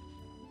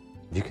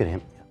you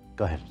could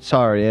go ahead.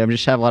 Sorry, I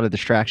just have a lot of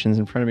distractions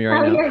in front of me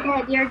right Oh, now. you're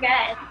good. You're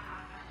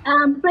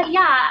good. But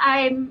yeah,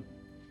 I'm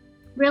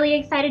really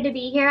excited to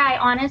be here.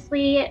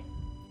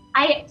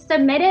 I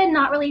submitted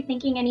not really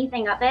thinking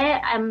anything of it.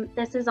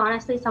 This is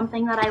honestly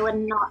something that I would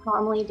not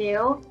normally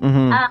do.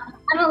 Mhm.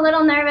 I'm a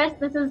little nervous.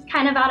 This is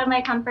kind of out of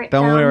my comfort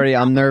Don't zone. worry,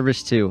 I'm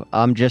nervous too.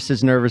 I'm just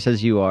as nervous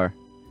as you are.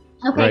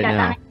 Okay, right good. now.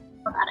 That makes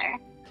me feel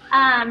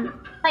better.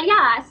 But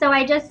yeah, so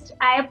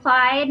I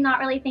applied, not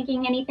really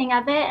thinking anything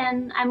of it,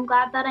 and I'm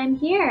glad that I'm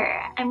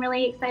here. I'm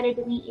really excited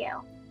to meet you.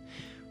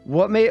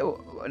 What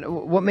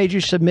made you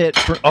submit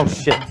for? Oh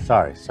shit!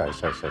 Sorry.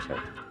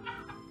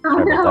 Oh,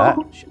 Sorry no.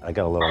 about that. I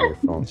got a little on your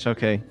phone. It's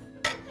okay.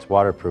 It's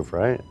waterproof,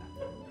 right?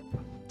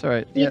 It's all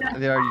right. Yeah,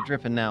 they're already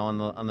dripping now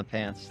on the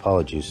pants.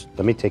 Apologies.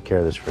 Let me take care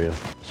of this for you.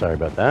 Sorry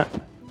about that.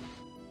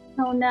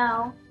 Oh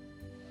no.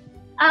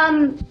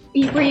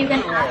 Were you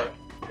gonna ask?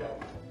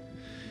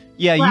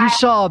 Yeah, you What?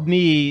 saw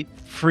me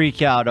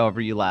freak out over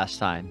you last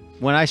time.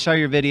 When I saw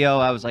your video,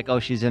 I was like, oh,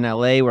 she's in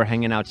LA. We're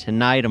hanging out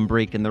tonight. I'm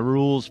breaking the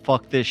rules.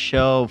 Fuck this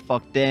show.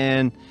 Fuck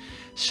Dan.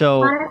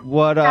 So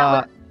what,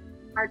 That was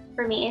hard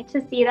for me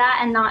to see that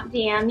and not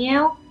DM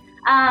you.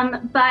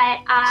 But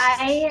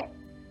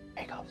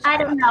I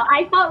don't know.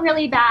 I felt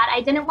really bad.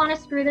 I didn't want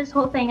to screw this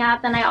whole thing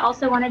up, and I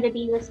also wanted to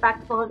be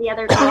respectful of the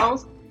other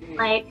girls.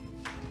 Like,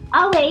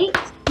 I'll wait.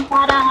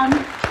 But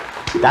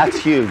That's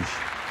huge.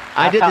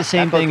 I did the That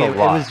same goes thing. a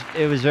lot.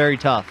 It was very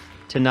tough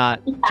to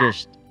not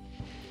just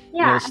you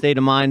know, Yeah. the state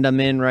of mind I'm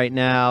in right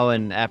now,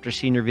 and after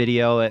seeing your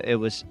video, it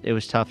was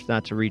tough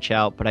not to reach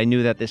out. But I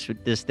knew that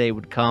this day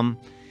would come.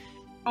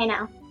 I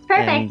know. It's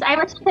perfect. And- I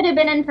wish I could have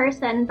been in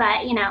person,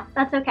 but you know,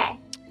 that's okay.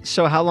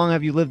 So how long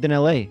have you lived in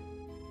LA?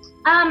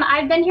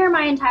 I've been here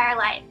my entire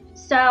life.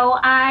 So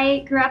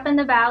I grew up in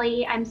the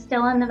Valley. I'm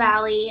still in the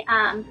Valley.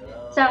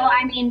 So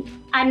I mean,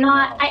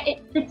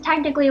 it's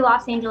technically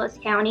Los Angeles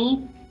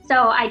County.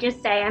 So I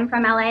just say I'm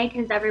from LA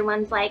because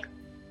everyone's like,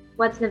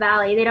 what's the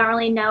valley. They don't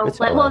really know. It's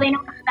Like, LA. well, they know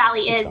what the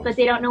valley is, but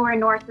they don't know where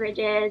Northridge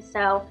is.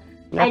 So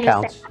That I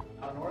just counts.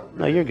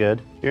 No, you're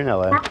good. You're in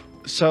LA.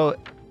 So,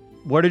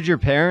 what did your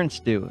parents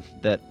do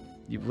that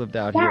you've lived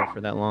out here Yeah.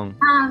 for that long?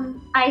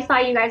 I saw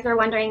you guys were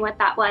wondering what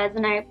that was,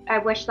 and I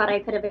wish that I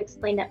could have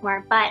explained it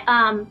more. But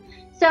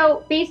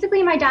so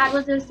basically, my dad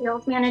was a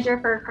sales manager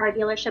for a car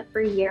dealership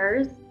for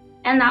years,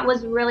 and that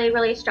was really,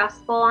 really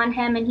stressful on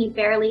him, and he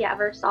barely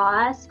ever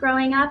saw us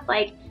growing up.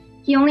 Like,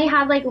 he only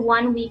had like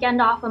 1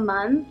 weekend off a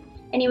month,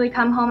 and he would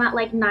come home at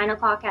like 9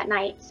 o'clock at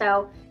night.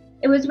 So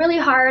it was really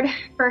hard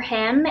for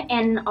him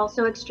and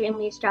also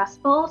extremely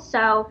stressful.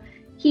 So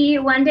he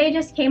one day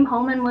just came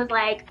home and was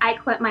like, I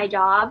quit my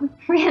job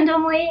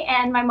randomly.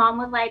 And my mom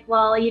was like,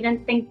 well, you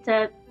didn't think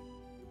to,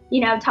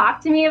 talk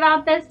to me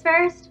about this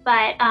first.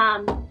 But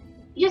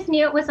he just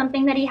knew it was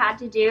something that he had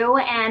to do.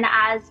 And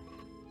as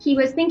he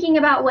was thinking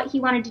about what he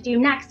wanted to do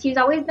next, he's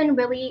always been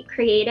really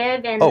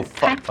creative and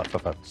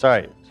fuck.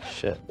 Sorry.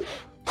 Shit.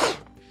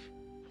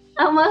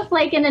 almost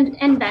like an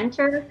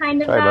inventor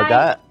kind of Sorry guy. about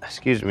that.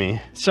 Excuse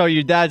me. So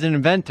your dad's an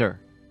inventor.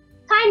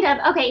 Kind of.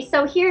 Okay,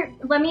 so here,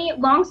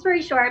 long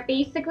story short,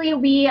 basically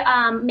we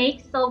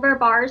make silver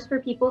bars for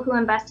people who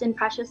invest in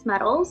precious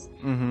metals.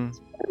 Mm-hmm.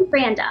 It's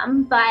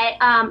random, but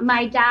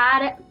my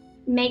dad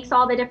makes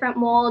all the different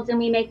molds, and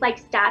we make like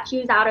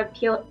statues out of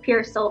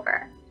pure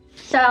silver.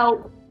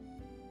 So,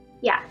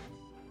 yeah.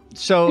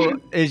 So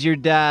is your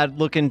dad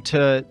looking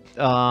to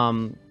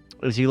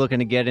is he looking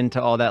to get into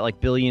all that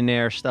like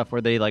billionaire stuff where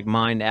they like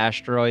mine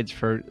asteroids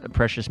for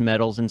precious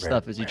metals and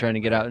stuff? Is he trying to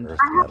get out into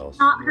I have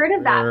not heard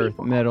of that earth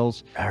before.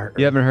 metals?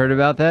 You haven't heard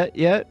about that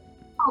yet?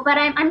 Oh, but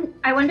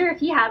I wonder if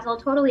he has. I'll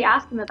totally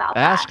ask him about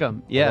that. Ask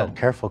him. Yeah. Well,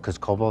 careful, because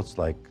cobalt's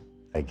like,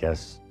 I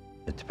guess,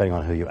 depending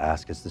on who you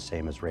ask, it's the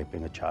same as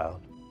raping a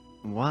child.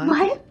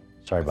 What?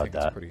 Sorry about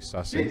that. Pretty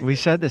sussy. We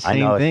said the I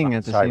know same it's thing not-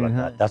 at the sorry same about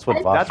time. that. That's what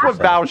Vouch That's what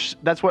said. Vouch.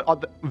 That's what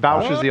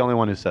Vouch is the only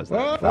one who says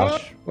that.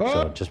 Vouch.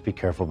 So just be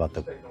careful about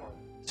the.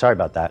 Sorry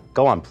about that.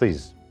 Go on,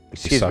 please.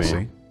 Excuse me.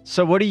 Sussy.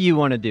 So what do you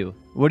want to do?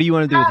 What do you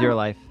want to do with your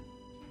life?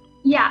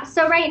 Yeah,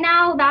 so right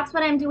now that's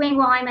what I'm doing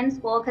while I'm in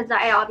school, because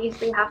I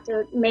obviously have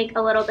to make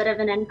a little bit of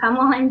an income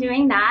while I'm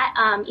doing that,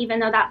 even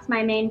though that's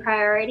my main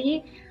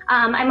priority.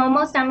 I'm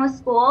almost done with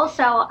school,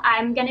 so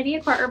I'm going to be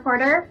a court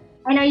reporter.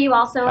 I know you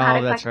also had a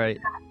Oh, that's question. right.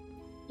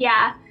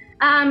 Yeah.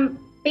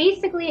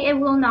 Basically, it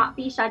will not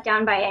be shut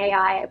down by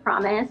AI, I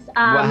promise.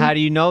 Well, how do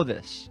you know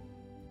this?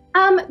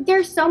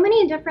 There's so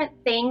many different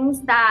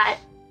things that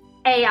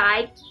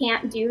AI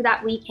can't do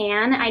that we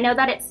can. I know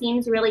that it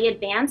seems really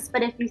advanced,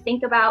 but if you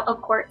think about a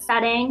court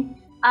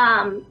setting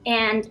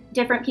and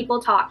different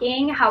people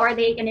talking, how are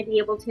they going to be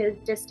able to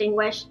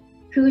distinguish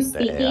who's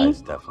speaking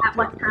at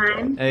what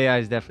time? AI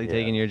is definitely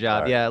taking your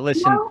job. Yeah,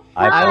 listen, No,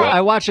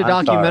 I watched a I'm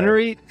sorry.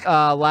 documentary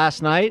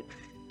last night.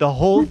 The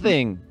whole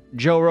thing,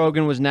 Joe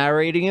Rogan was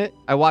narrating it.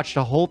 I watched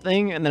the whole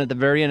thing, and then at the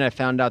very end, I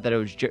found out that it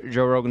was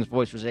Joe Rogan's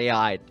voice was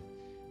AI'd.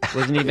 It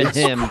wasn't even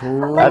him.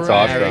 That's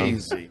awesome.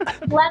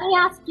 Let me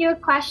ask you a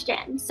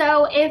question.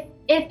 So if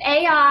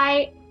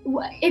AI,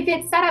 if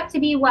it's set up to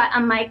be a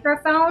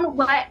microphone,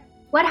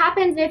 what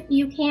happens if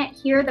you can't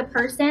hear the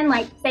person?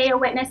 Like, say a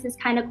witness is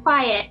kind of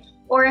quiet,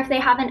 or if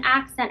they have an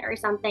accent or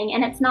something,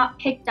 and it's not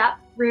picked up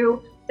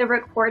through the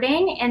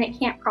recording and it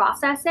can't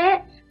process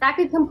it, that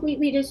could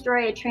completely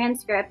destroy a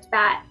transcript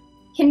that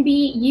can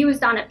be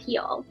used on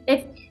appeal.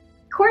 If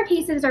court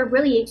cases are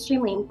really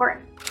extremely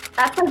important,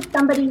 that's like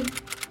somebody's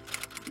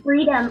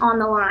freedom on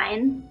the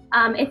line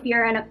if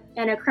you're in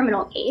a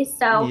criminal case.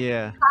 So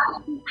Yeah.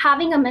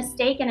 having a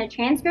mistake in a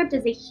transcript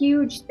is a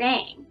huge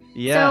thing.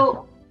 Yeah.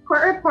 So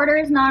court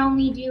reporters not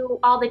only do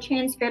all the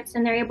transcripts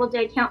and they're able to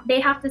account,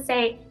 they have to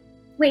say,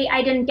 wait,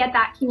 I didn't get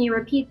that, can you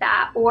repeat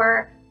that?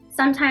 Or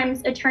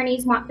sometimes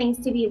attorneys want things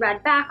to be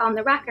read back on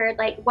the record,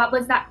 like, what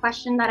was that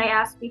question that I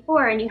asked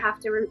before? And you have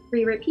to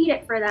re-repeat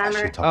it for them.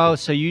 Or Oh,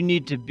 so you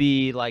need to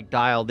be like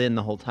dialed in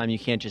the whole time. You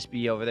can't just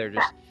be over there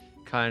just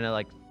kind of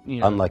like, you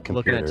know, Unlike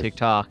looking at computers.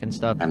 TikTok and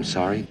stuff. I'm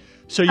sorry?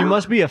 So you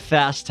must be a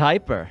fast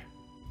typer.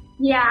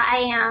 Yeah, I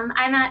am.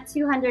 I'm at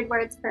 200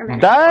 words per minute.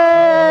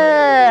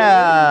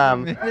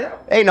 Damn!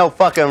 Ain't no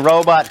fucking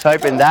robot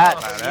typing that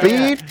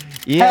speed.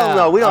 Yeah, Hell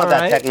no, we don't have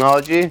that alright.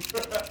 technology.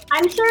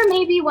 I'm sure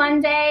maybe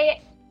one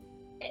day,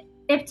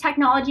 if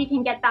technology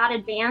can get that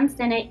advanced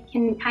and it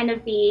can kind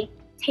of be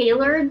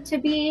tailored to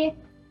be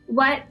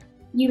what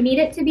you need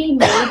it to be,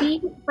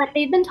 maybe. But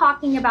they've been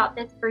talking about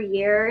this for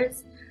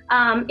years.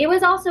 It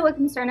was also a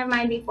concern of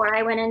mine before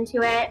I went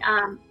into it,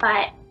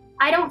 but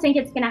I don't think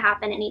it's going to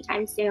happen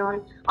anytime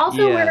soon.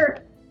 Also, Yeah.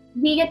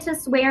 we get to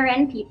swear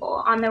in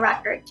people on the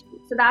record, too,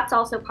 so that's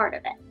also part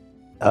of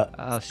it.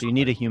 Oh, so you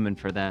need a human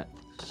for that.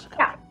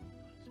 Yeah.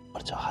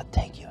 What's a hot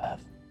take you have?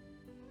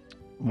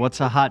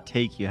 What's a hot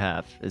take you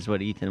have, is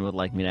what Ethan would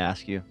like me to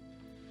ask you.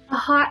 A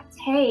hot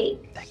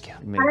take. Thank you.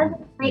 Maybe- That is a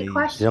great maybe- You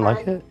question. didn't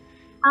like it?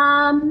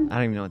 I don't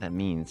even know what that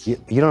means. You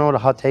don't know what a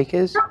hot take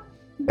is?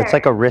 It's Sure.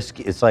 like a risk.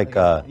 It's like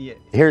Yeah.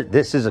 here.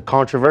 This is a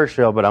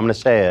controversial, but I'm gonna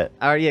say it.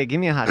 All right, yeah, give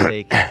me a hot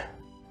take.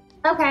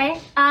 Okay.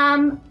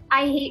 I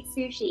hate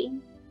sushi.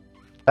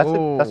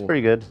 That's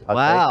pretty good. I'll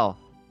Wow.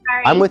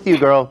 take. I'm with you,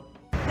 girl.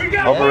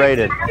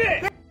 Overrated.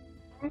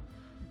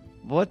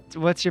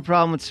 What's your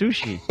problem with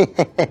sushi?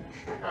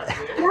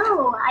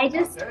 No, I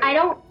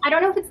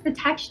don't know if it's the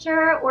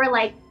texture or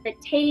like the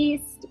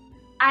taste.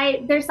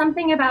 There's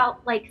something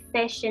about like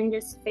fish and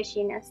just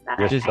fishiness that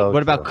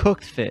What about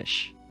cooked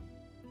fish?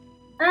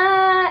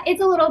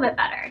 it's a little bit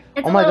better.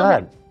 It's Oh my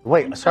God.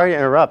 Wait, sorry to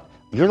interrupt.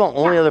 You're the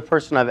only other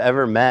person I've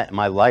ever met in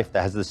my life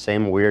that has the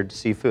same weird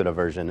seafood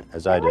aversion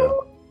as I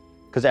do.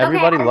 Because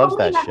everybody loves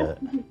that shit.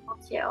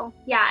 Too.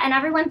 Yeah, and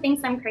everyone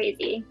thinks I'm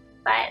crazy,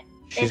 but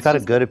She's got a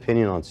good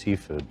opinion on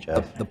seafood,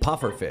 Jeff. The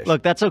puffer fish.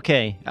 Look, that's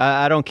okay.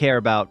 I don't care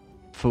about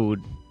food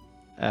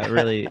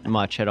really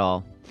much at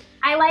all.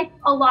 I like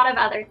a lot of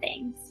other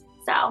things.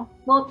 So,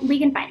 well, we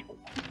can find it.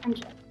 I'm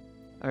sure.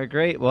 All right,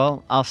 great.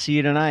 Well, I'll see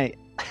you tonight.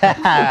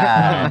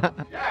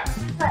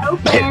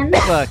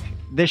 Look,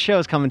 this show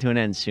is coming to an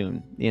end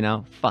soon. You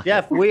know, fuck.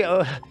 Jeff, we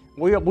are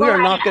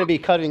not going to be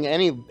cutting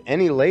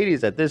any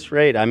ladies at this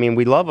rate. I mean,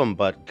 we love them,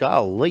 but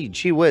golly,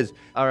 gee whiz.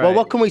 All right. Well,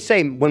 what can we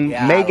say when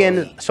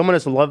Megan, someone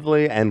as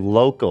lovely and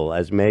local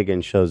as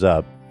Megan shows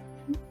up?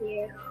 Thank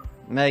you.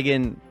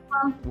 Megan,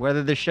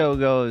 whether the show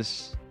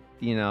goes,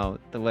 you know,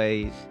 the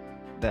way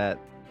that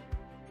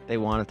they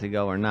want it to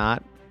go or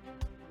not,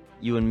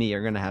 you and me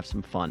are gonna have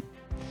some fun.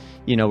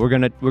 You know, we're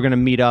gonna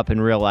meet up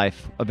in real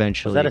life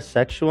eventually. Was that a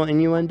sexual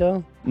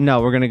innuendo? No,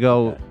 we're gonna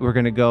go. We're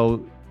gonna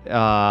go.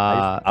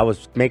 I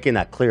was making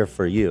that clear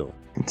for you.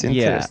 It's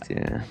interesting.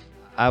 Yeah.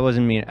 I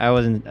wasn't saying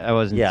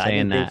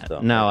didn't think that. so.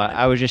 No,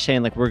 I was just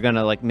saying like we're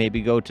gonna like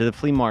maybe go to the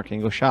flea market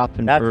and go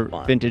shopping That's for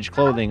fun. vintage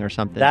clothing or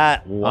something.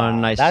 Wow, on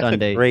a nice that's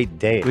Sunday. a great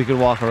date. We could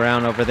walk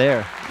around over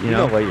there. You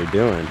know what you're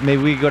doing.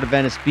 Maybe we could go to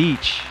Venice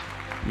Beach.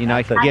 You know,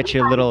 I could get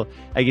you a little.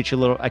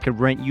 I could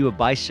rent you a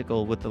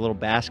bicycle with a little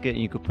basket, and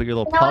you could put your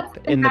little pup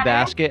in the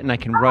basket, and I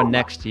can run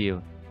next to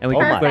you. And we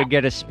could go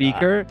get a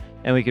speaker,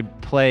 and we could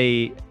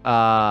play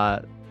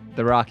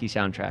the Rocky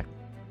soundtrack.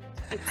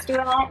 Let's do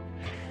it.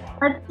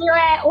 Let's do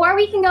it. Or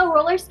we can go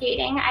roller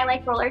skating. I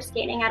like roller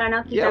skating. I don't know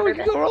if you've ever we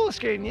been. can go roller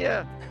skating.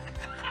 Yeah.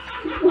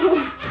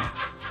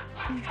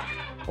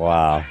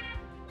 Wow.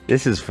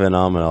 This is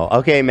phenomenal.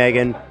 Okay,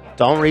 Megan,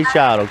 don't reach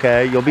out,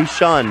 okay? You'll be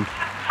shunned.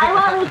 I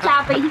won't reach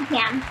out, but he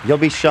can. You'll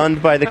be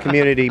shunned by the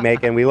community,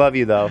 Megan. We love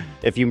you, though,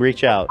 if you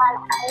reach out.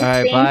 All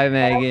right, bye,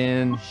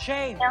 Megan.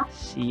 Shane.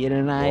 See you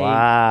tonight.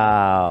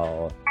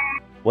 Wow.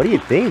 What do you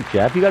think,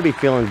 Jeff? You got to be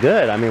feeling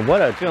good. I mean,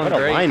 what a Feeling what a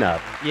great. lineup.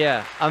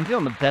 Yeah, I'm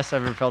feeling the best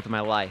I've ever felt in my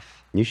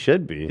life. You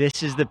should be.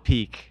 This is the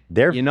peak.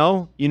 They're You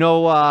know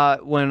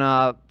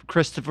when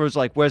Christopher's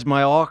like, "Where's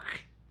my arc?"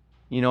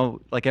 You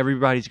know, like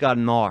everybody's got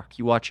an arc.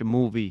 You watch a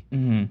movie.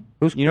 Mm-hmm.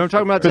 Who's You know what I'm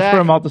talking about, Christopher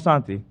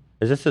Zach? Maltasanti.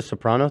 Is this a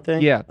Soprano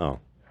thing? Yeah. Oh.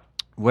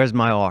 Where's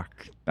my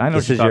arc? I know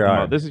This what you're is your talking arc.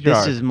 about. This is your This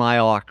arc. is my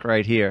arc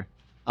right here.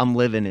 I'm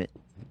living it.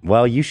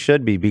 Well, you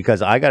should be,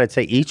 because I got to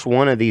say, each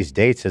one of these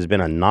dates has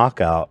been a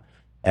knockout.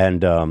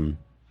 And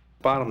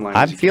Bottom line,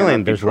 I'm is you feeling cannot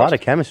be there's a lot of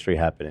trusted. chemistry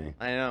happening.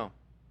 I know,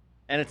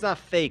 and it's not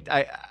faked.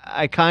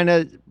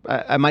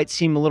 I might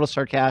seem a little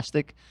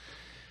sarcastic.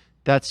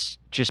 That's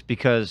just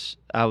because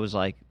I was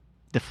like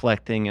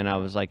deflecting and I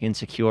was like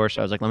insecure.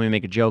 So I was like, let me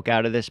make a joke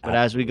out of this. But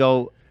as we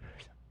go,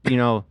 you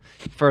know,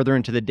 further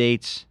into the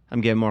dates, I'm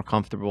getting more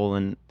comfortable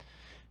and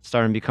it's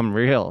starting to become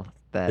real.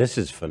 That This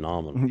is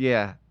phenomenal.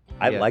 yeah.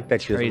 I yeah, like that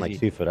it's she doesn't like crazy.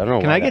 seafood. I don't know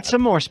Can why I get that-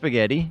 some more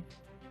spaghetti?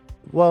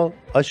 Well,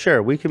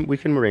 sure. We can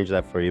arrange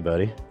that for you,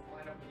 buddy.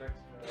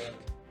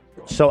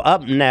 So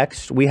up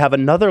next, we have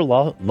another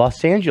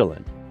Los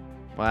Angeles.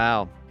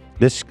 Wow.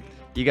 This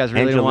You guys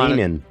really didn't want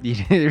to. Angelinian. You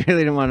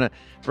really didn't want to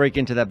break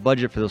into that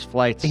budget for those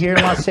flights. Here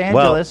in Los Well,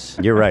 Angeles.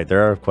 you're right.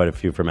 There are quite a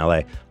few from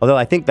LA. Although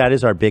I think that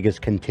is our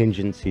biggest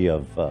contingency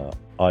of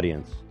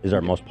audience. Is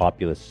our most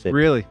populous city.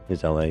 Really?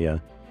 Is LA? Yeah.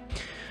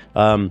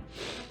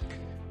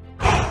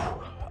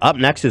 Up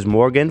next is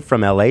Morgan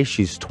from LA.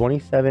 She's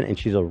 27 and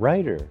she's a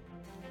writer.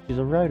 She's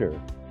a writer,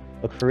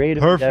 a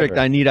creative. Perfect. endeavor.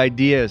 I need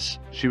ideas.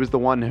 She was the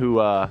one who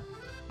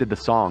did the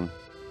song.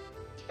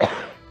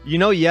 You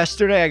know,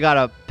 yesterday I got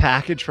a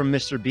package from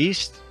Mr.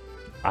 Beast.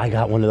 I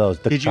got one of those.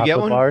 The Did you get chocolate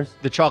one? bars?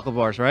 The chocolate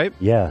bars, right?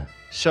 Yeah.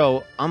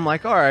 So I'm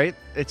like, all right,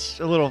 it's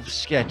a little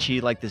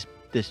sketchy, like this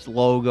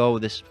logo,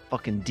 this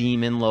fucking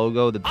demon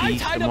logo, the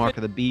beast, the mark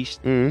of the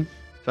beast. Mm-hmm.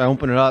 So I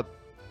open it up.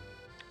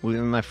 We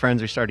and my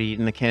friends, we started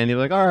eating the candy.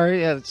 We're like, all right,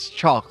 yeah, it's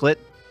chocolate,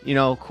 you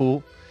know,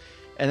 cool.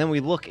 And then we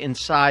look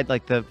inside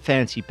like the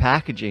fancy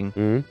packaging,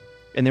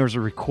 and there was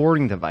a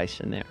recording device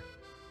in there.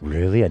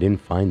 Really? I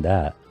didn't find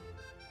that.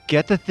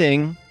 Get the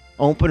thing,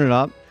 open it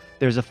up.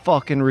 There's a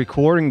fucking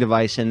recording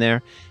device in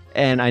there.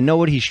 And I know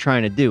what he's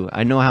trying to do.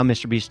 I know how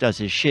Mr. Beast does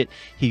his shit.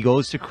 He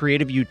goes to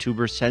creative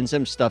YouTubers, sends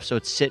them stuff so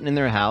it's sitting in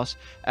their house.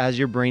 As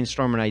you're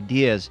brainstorming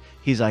ideas,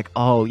 he's like,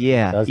 oh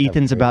yeah, Does have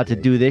Ethan's great about to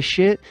ideas. do this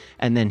shit.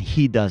 And then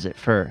he does it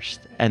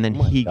first. And then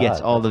he gets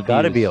all the views.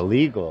 Got to be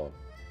illegal.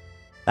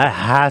 That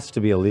has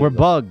to be illegal. We're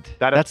bugged.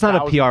 That That's not a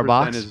 1,000% PR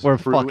box. is We're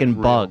true and fucking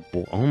real. bugged.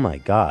 Well, oh my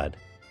God.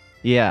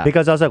 Yeah.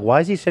 Because I was like,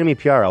 why is he sending me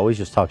PR? I always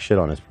just talk shit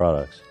on his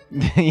products.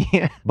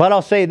 Yeah. But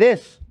I'll say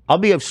this. I'll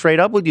be straight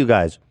up with you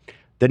guys.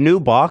 The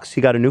new box,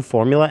 he got a new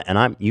formula,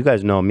 and you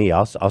guys know me.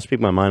 I'll speak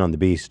my mind on the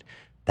beast.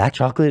 That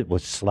chocolate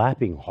was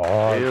slapping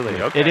hard.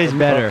 Really? Okay. It is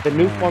better. The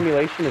new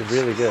formulation is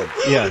really good.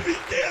 Yeah.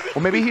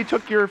 Well, maybe he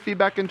took your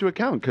feedback into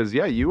account because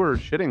you were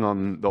shitting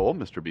on the old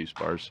Mr. Beast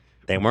bars.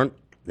 They weren't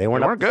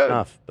up to good.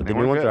 snuff, but They the new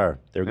weren't ones good. are.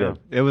 They're good.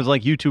 It was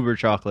like YouTuber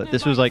chocolate.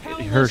 This was like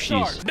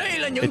Hershey's.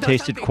 It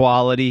tasted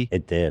quality.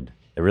 It did.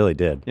 It really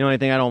did. The only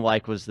thing I don't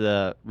like was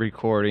the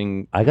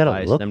recording. I gotta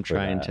device, look them for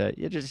trying that.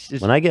 to. Just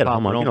When I get pop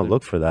home, it I'm gonna open.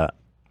 look for that.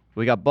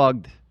 We got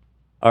bugged.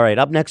 All right,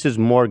 up next is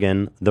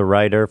Morgan, the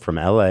writer from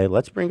LA.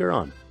 Let's bring her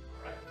on.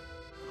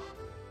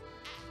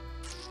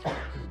 Can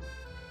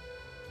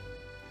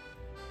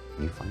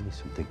you find me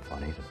something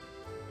funny?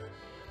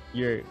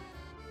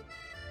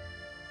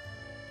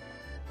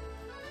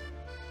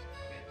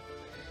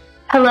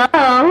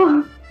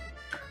 Hello.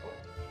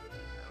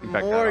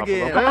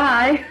 Morgan.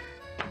 Hi.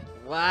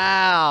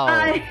 Wow.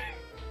 Hi.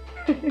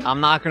 I'm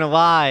not gonna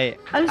lie.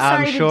 I'm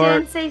sorry. Did sure.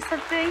 Dan say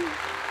something?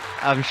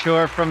 I'm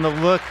sure from the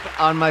look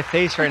on my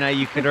face right now,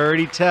 you could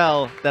already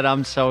tell that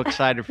I'm so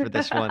excited for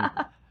this one.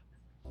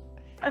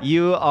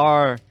 You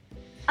are.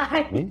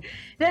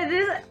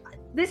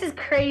 This is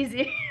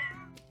crazy.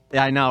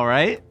 I know,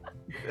 right?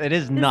 It is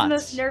This is the nuts.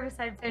 most nervous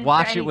I've been.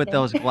 Watch for it with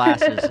anything. those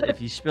glasses. If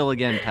you spill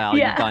again, pal,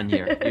 Yeah. you're done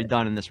here. You're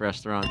done in this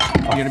restaurant.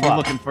 You're gonna be Fuck,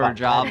 looking for a fuck,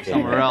 job fuck.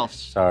 somewhere else.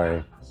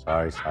 Sorry.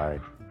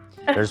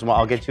 There's one.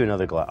 I'll get you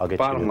another glass. I'll get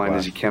Bottom you line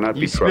is you cannot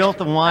You be spilt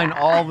trusted. the wine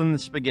all in the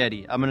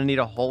spaghetti. I'm gonna need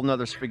a whole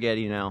nother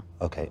spaghetti now.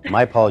 Okay,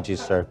 my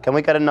apologies, sir. Can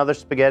we get another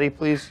spaghetti,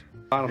 please?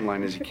 Bottom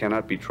line is you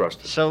cannot be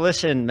trusted. So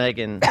listen,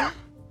 Megan.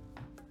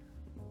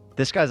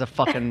 This guy's a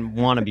fucking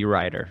wannabe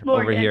writer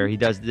over Morgan. here. He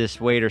does this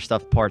waiter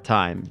stuff part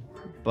time,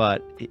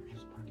 but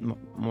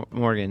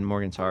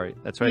Morgan, sorry.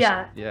 That's what I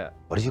Yeah. said. Yeah.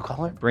 What did you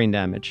call her? Brain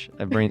damage.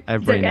 I have brain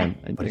okay. damage.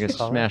 I What think I did you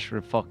call her? smashed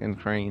with a fucking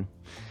crane.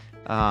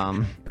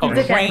 Oh, It's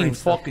okay. Crane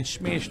fucking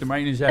smashed him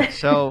right in his head.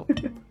 So,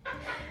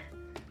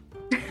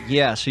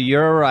 yeah, so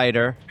you're a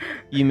writer.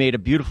 You made a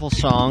beautiful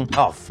song.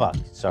 Oh fuck!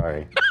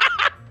 Sorry.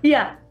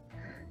 Yeah.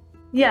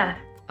 Yeah.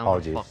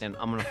 Apologies. I'm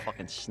gonna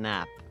fucking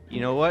snap.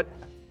 You know what?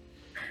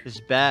 This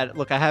is bad.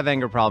 Look, I have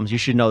anger problems. You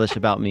should know this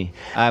about me.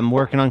 I'm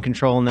working on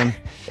controlling them.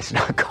 It's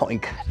not going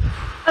good.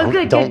 Oh,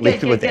 good, Don't good,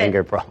 lead good, with good.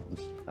 anger problems.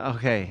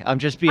 Okay, I'm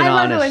just being I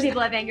love it honest. when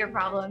people have anger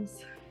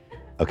problems.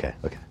 Okay.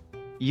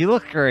 You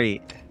look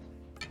great.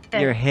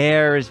 Your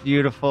hair is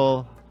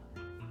beautiful.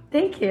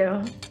 Thank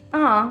you.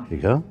 Aw. Here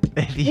you go. If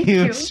Thank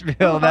you you.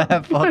 spill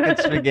that fucking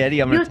spaghetti,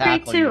 I'm You gonna look great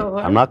tackle too. you.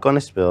 I'm not going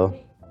to spill.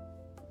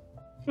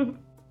 All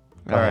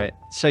right.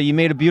 So you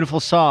made a beautiful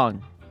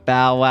song.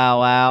 Bow wow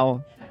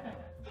wow.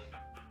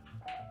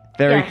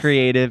 Very Yes.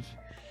 creative.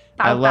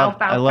 Bow, bow,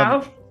 bow,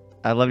 bow.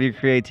 I love your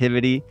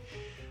creativity.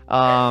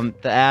 The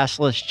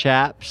assless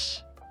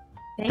chaps.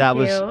 Thank that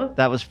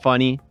you. was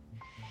funny.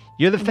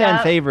 You're the fan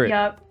Yep, favorite.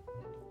 Yep.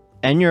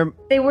 And you're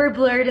They were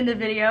blurred in the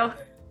video.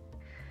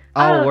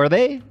 Oh, were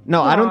they?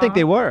 No, I don't think Aw.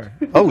 they were.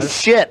 Oh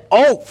shit!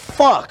 Oh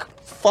fuck!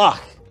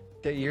 Fuck!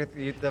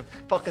 The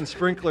fucking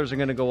sprinklers are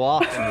gonna go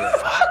off in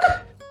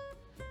here.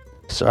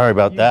 Sorry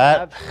about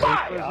that.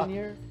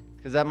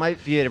 Because that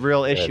might be a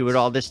real issue with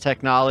all this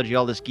technology,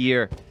 all this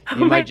gear. You Oh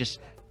might my just.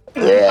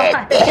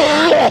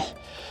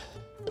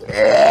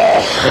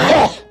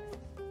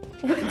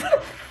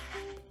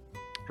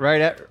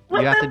 Right at,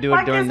 What you have the to do it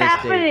fuck during is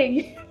this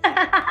day.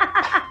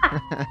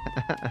 happening?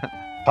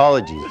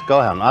 Apologies. Go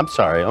ahead. I'm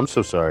sorry. I'm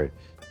so sorry.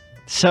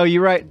 So you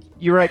write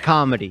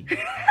comedy.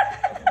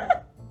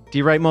 Do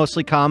you write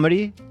mostly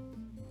comedy?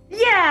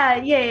 Yeah.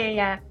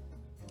 Yeah.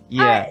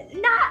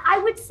 I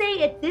would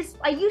say at this,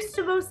 I used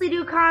to mostly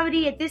do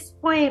comedy. At this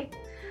point,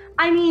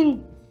 I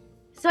mean,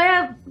 so I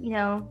have,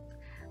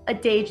 a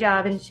day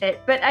job and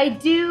shit, but I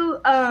do,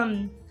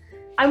 I'm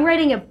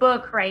writing a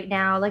book right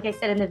now, like I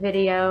said in the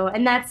video,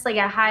 and that's like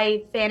a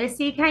high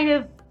fantasy kind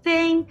of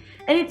thing.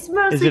 And it's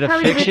mostly Is it a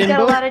comedy, but it's fiction got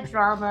book? a lot of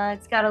drama.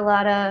 It's got a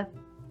lot of,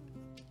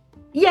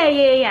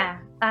 yeah.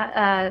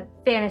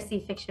 Fantasy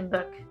fiction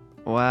book.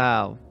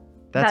 Wow.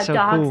 That's about so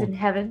dogs cool. in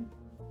heaven.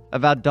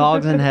 About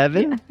dogs in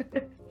heaven?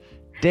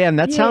 Damn,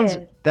 that sounds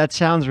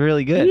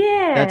really good.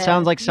 Yeah, That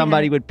sounds like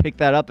somebody would pick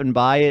that up and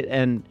buy it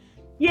and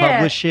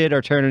publish it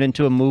or turn it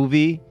into a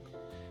movie.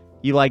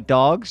 You like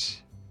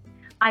dogs?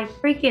 I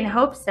freaking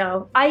hope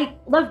so. I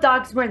love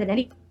dogs more than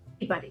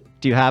anybody.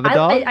 Do you have a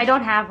dog? I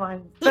don't have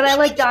one, but I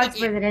like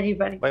dogs more than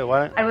anybody. Wait,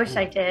 what? I wish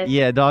I did.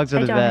 Yeah, dogs are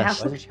I the don't best.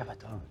 have one. Why did you have a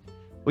dog?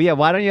 Well, yeah,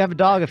 why don't you have a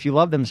dog if you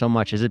love them so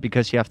much? Is it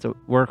because you have to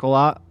work a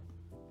lot?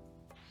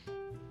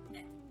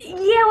 Yeah,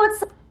 well,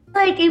 it's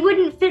like it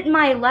wouldn't fit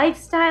my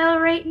lifestyle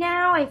right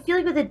now. I feel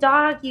like with a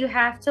dog, you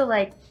have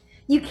to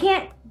you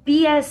can't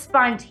be as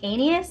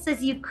spontaneous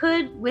as you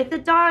could with a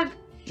dog.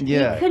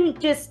 Yeah. You couldn't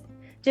just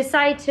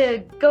decide to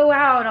go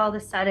out all of a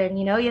sudden,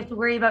 you have to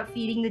worry about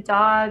feeding the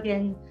dog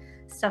and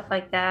stuff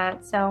like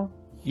that. So,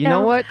 You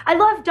know what? I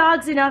love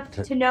dogs enough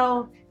to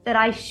know that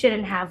I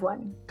shouldn't have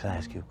one. Can I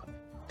ask you?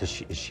 Does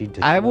she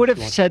I would have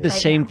said the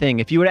Right same now. thing.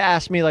 If you would have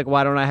asked me,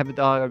 why don't I have a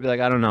dog? I'd be like,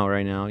 I don't know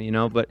right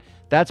now, But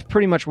that's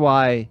pretty much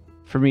why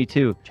for me,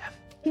 too.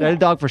 I had a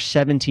dog for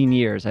 17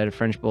 years. I had a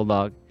French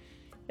bulldog.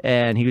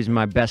 and he was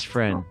my best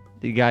friend.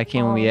 The guy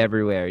came with me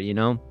everywhere, you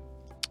know.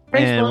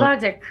 French And-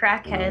 bulldogs are How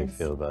do you crackheads.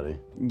 feel, buddy?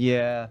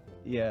 Yeah.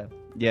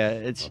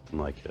 It's Nothing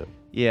like it.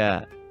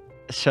 yeah.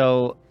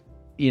 So,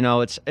 you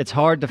know, it's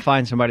hard to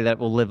find somebody that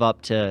will live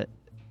up to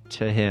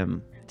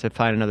him. To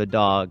find another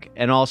dog,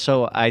 and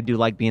also I do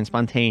like being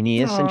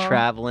spontaneous and Aw.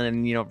 traveling,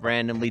 and you know,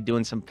 randomly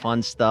doing some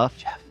fun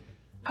stuff.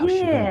 How's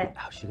Yeah.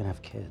 she gonna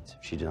have kids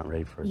if she's not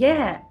ready for it?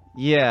 Yeah.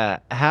 Yeah.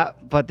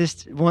 But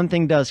this one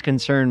thing does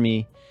concern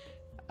me.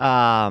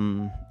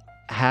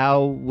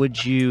 How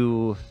would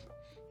you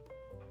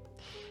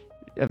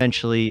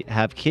eventually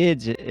have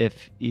kids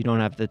if you don't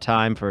have the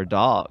time for a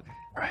dog?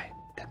 Right.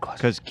 Good question.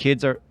 Because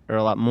kids are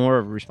a lot more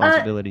of a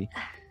responsibility.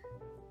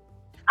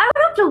 I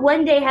would hope to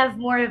one day have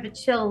more of a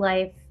chill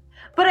life.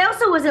 But I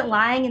also wasn't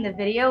lying in the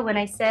video when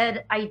I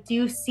said I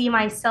do see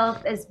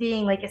myself as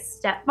being like a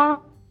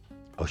stepmom.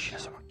 Oh, she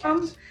doesn't want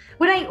kids.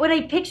 When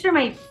I picture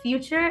my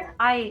future,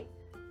 I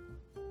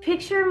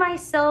picture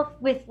myself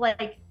with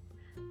like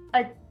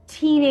a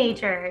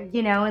teenager,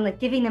 you know, and like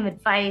giving them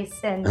advice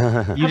and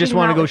You just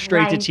want to go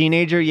straight to life.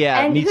 teenager? Yeah,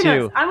 And me who too.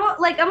 knows? I'm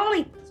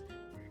only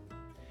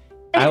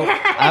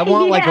I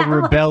want like a Yeah,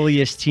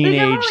 rebellious like, I'm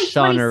teenage only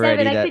son 27.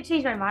 already I that could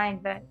change my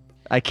mind, but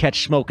I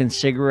catch smoking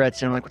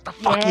cigarettes and I'm like, what the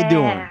fuck you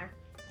doing?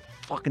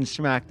 Fucking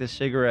smack this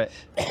cigarette.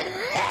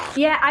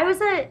 yeah, I was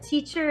a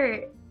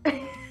teacher.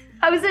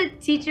 I was a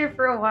teacher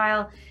for a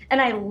while,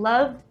 and I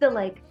loved the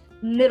like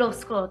middle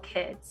school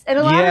kids, and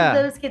a lot Yeah.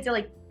 of those kids are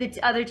like the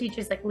other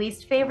teachers' like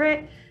least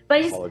favorite. But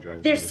I just Apologize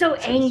they're for so the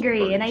sense of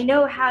angry, and I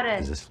know how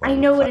to. I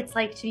know what it's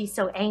like to be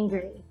so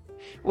angry.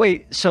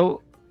 Wait,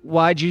 so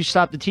why'd you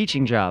stop the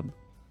teaching job?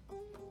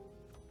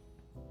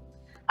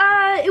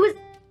 It was.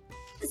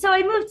 So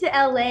I moved to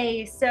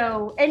LA,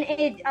 so and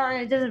it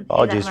doesn't. pay that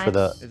Apologies for much.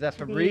 the- Is that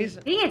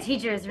Febreze? Being a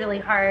teacher is really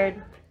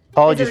hard.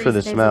 Apologies There's a for the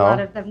reason there's a lot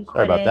smell. of them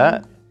Sorry about quitting.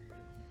 that.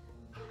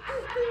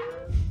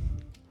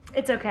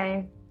 It's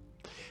okay.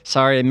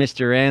 Sorry, I missed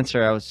your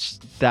answer. I was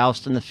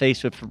doused in the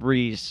face with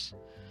Febreze.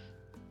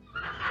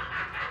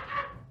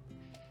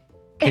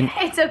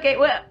 It's okay.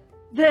 Well,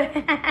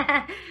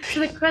 so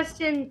the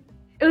question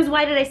it was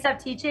why did I stop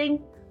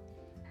teaching?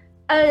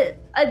 There's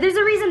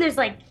a reason. There's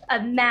like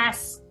a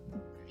mass,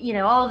 you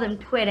know, all of them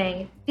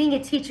quitting. Being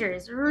a teacher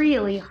is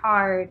really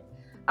hard.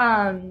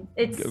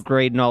 It's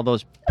Grading all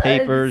those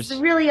papers.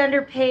 It's really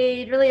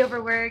underpaid, really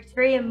overworked,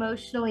 very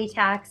emotionally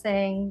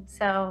taxing.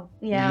 So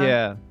yeah.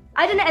 Yeah.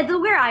 I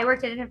didn't. Where I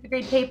worked, I didn't have to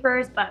grade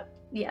papers, but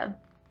yeah.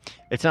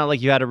 It's not like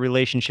you had a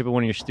relationship with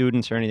one of your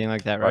students or anything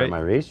like that, Part right? of my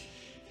reach.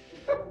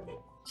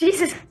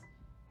 Jesus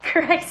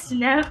Christ,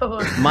 no.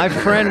 My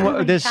friend, Oh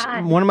my this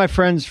God. one of my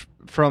friends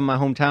from my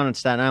hometown in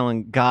Staten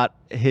Island got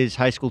his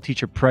high school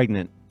teacher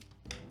pregnant.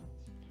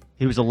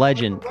 He was a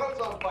legend.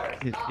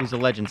 He's a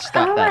legend.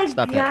 Stop oh that. my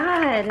Stop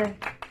God.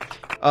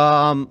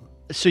 that.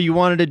 So you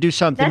wanted to do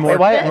something That's more,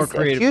 Why- more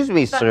creative. Excuse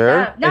me, Fucked sir.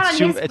 up. Not on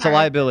his It's a part.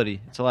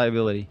 liability. It's a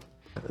liability.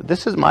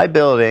 This is my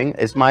building.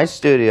 It's my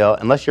studio.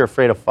 Unless you're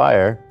afraid of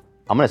fire,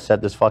 I'm gonna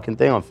set this fucking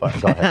thing on fire.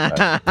 Go ahead.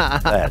 Go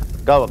ahead.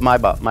 Go. My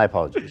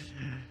apologies.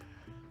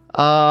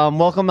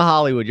 Welcome to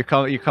Hollywood. You're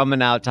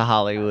coming out to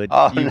Hollywood.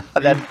 Oh, no,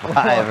 that's 5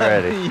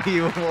 already.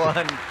 You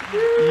won.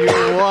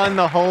 You won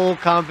the whole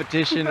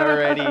competition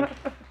already.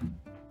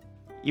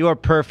 You are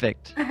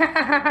perfect.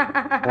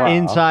 Wow.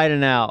 Inside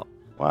and out.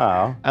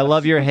 Wow. I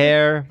love your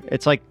hair.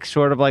 It's like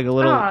sort of like a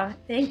little, Oh,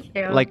 thank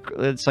you. like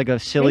it's like a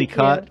silly Thank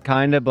cut, you.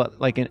 kind of, but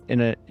like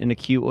in a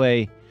cute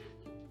way.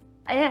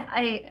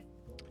 I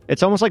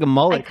It's almost like a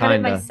mullet, cut it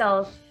kind of.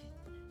 myself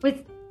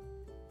with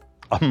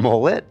A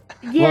mullet?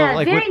 yeah,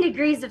 like varying with-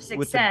 degrees of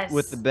With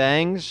success. the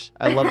bangs.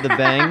 I love the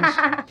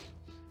bangs.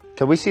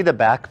 Can we see the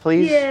back,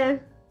 please? Yeah,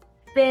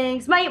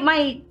 thanks. My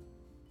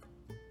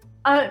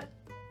But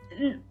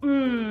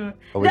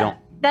we don't.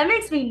 That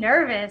makes me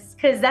nervous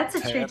because that's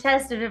a true Tab.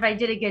 test of if I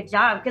did a good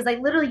job because I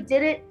literally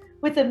did it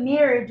with a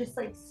mirror, just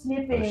like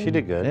snipping. She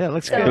did good. Yeah, it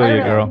looks So, good. I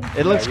don't know.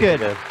 It looks Yeah, you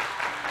good.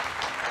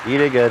 did You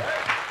did good.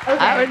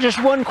 Okay.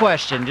 Just one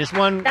question. Just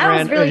one. That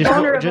was really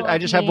vulnerable I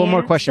just of have one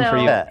more me, question for so-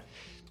 you. Yeah.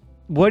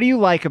 What do you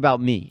like about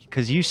me?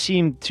 Because you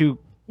seem too,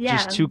 Yeah.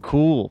 just too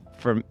cool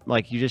for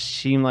like. You just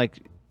seem like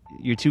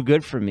you're too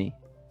good for me.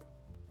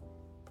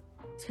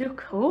 Too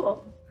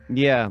cool.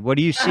 Yeah. What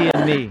do you see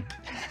in me?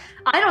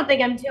 I don't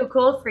think I'm too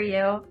cool for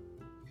you.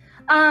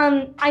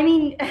 I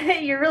mean,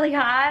 you're really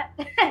hot.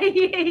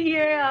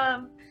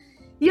 you're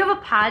you have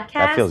a podcast.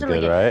 That feels I'm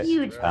good, like a right?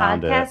 huge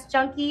Found it. podcast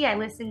junkie. I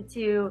listen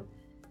to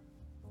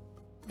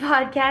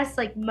podcasts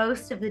like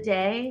most of the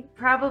day,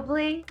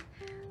 probably.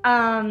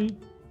 I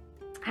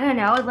don't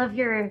know. I love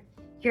your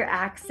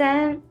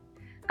accent.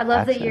 I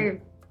love that Accent. you're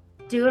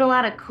doing a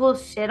lot of cool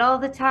shit all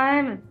the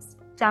time. It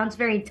sounds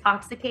very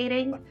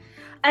intoxicating.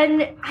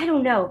 And I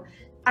don't know.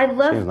 I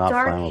love Seems not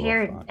dark flammable,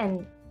 hair fuck.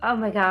 and oh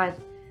my god,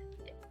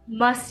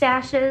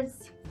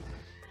 mustaches.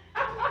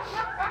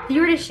 If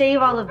you were to shave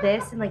all of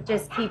this and like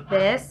just keep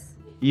this,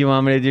 You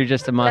want me to do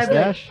just a that'd be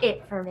mustache? like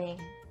it for me.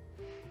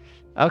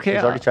 Okay.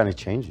 He's already trying to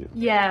change you.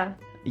 Yeah.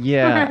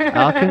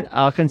 Yeah.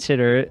 I'll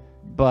consider it,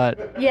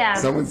 but Yeah.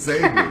 Someone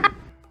save me.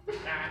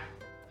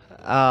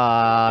 Cool.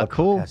 What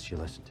podcast you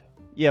listen to?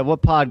 Yeah,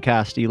 what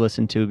podcast do you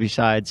listen to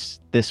besides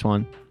this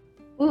one?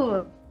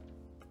 Ooh.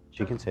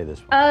 She can say this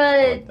one.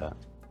 I like that.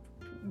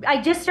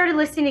 I just started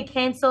listening to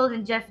Cancelled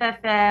and Jeff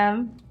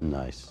FM.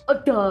 Nice.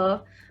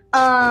 Duh.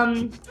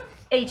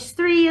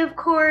 H3, of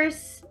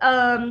course.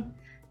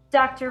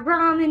 Dr.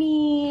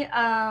 Romney.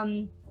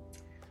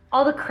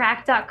 All the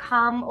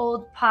Crack.com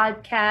old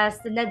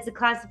podcasts. The Ned's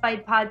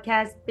Declassified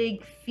podcast.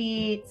 Big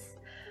Feats.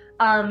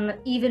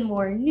 Even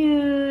More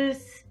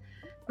News.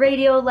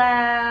 Radio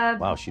Lab.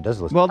 Wow, she does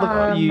listen.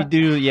 Well, you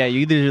do. Yeah,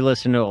 you do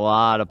listen to a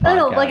lot of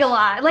podcasts. Like a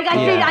lot. Like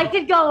I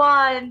could go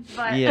on,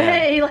 but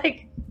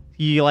like.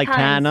 You like tons.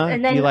 Tana?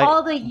 And then you like,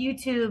 all the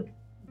YouTube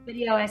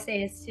video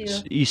essays too.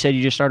 You said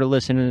you just started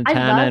listeing to I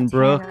Tana love and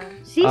Brooke.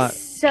 Tana.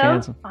 She's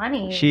so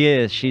funny. She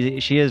is.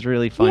 She is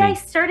really funny. Yeah, I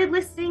started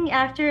listening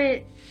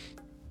after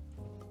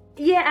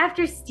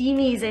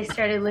Steamies. I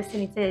stared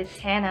listening to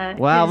Tana.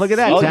 Wow, look at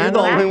that. Oh, Tana. you're the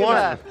only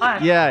one.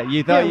 Yeah,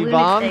 you thought you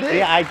bombed it?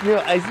 Yeah, I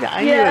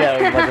knew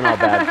that wasn't all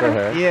bad for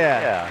her.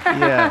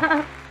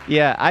 Yeah.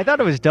 Yeah, I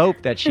thought it was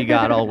dope that she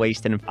got all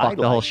wasted and fucked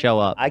the whole show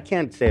up. I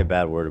can't say a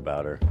bad word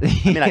about her.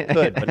 I mean, I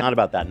could, but not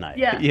about that night.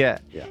 Yeah.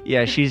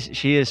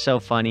 She is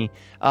so funny.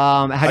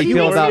 How do you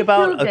feel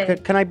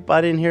about? Can I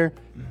butt in here,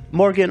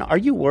 Morgan? Are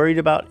you worried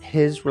about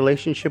his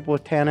relationship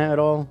with Tana at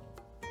all?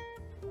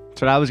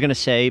 That's what I was gonna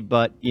say,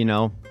 but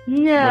no.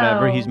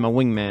 Whatever. He's my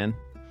wingman.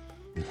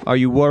 Are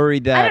you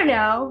worried that? I don't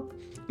know.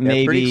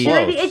 Maybe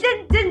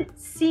it didn't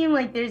seem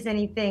like there's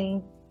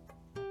anything.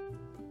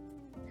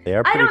 They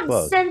are pretty I don't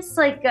close. sense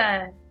like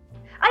I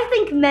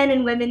think men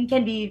and women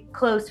can be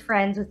close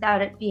friends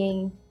without it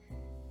being,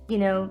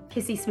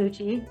 kissy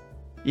smoochy.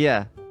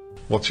 Yeah.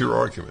 What's your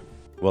argument?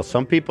 Well,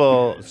 some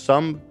people,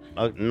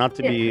 not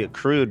to be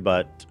crude,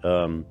 but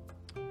no,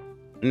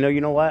 you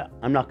know what?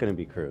 I'm not going to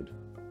be crude.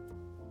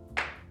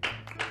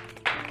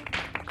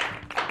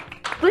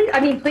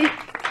 Please.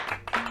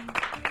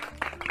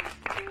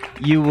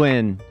 You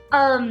win.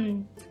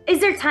 Is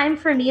there time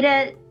for me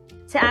to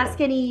ask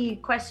any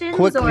questions?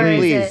 Quickly, or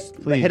please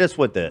hit us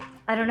with it.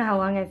 I don't know how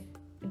long I've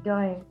been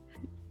going.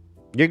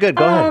 You're good.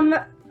 Go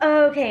ahead.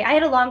 Okay, I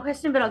had a long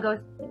question, but I'll go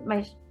with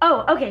my.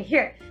 Okay.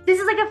 Here, this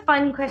is like a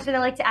fun question I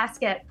like to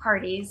ask at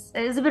parties.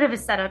 It's a bit of a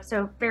setup,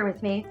 so bear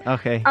with me.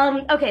 Okay.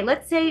 Okay.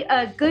 Let's say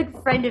a good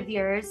friend of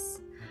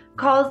yours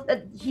calls.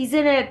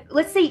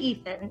 Let's say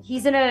Ethan.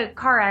 He's in a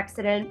car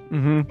accident.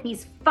 Mm-hmm.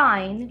 He's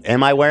fine.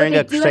 Am I wearing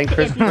a St.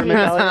 Christopher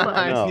medal?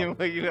 No.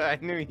 I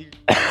knew you.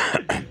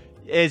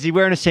 Is he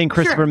wearing a St.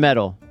 Christopher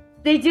medal?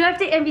 They do have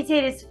to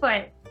amputate his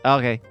foot.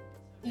 Okay.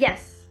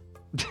 Yes.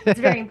 It's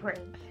very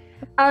important.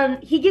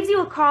 He gives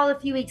you a call a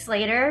few weeks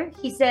later.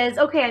 He says,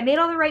 okay, I made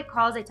all the right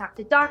calls. I talked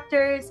to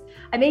doctors.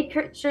 I made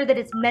sure that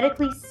it's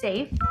medically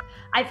safe.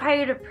 I've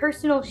hired a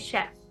personal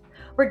chef.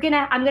 I'm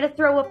gonna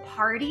throw a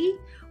party.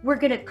 We're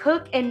gonna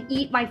cook and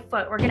eat my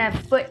foot. We're gonna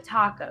have foot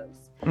tacos.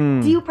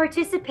 Do you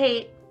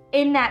participate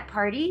in that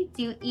party?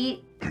 Do you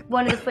eat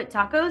one of the foot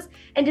tacos?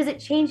 And does it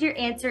change your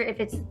answer if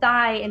it's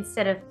thigh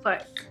instead of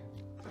foot?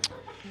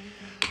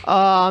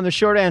 The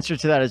short answer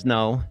to that is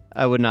no.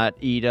 I would not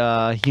eat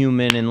a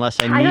human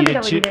unless I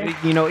needed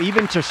to.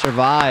 Even to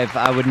survive,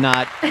 I would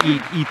not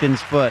eat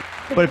Ethan's foot.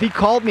 But if he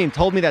called me and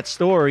told me that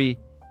story,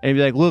 and he'd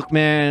be like, "Look,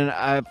 man,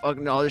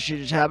 all this shit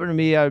just happened to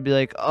me," I would be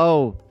like,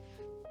 "Oh,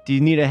 do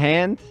you need a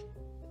hand?"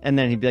 And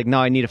then he'd be like, "No,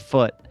 I need a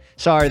foot."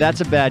 Sorry,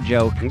 that's a bad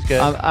joke. It's good.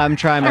 I'm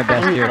trying my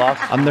best here.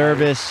 I'm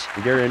nervous.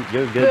 You're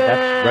good.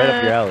 That's right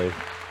up your alley.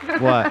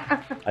 What?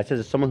 I said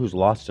it's someone who's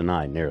lost an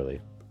eye,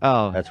 nearly.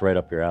 Oh. That's right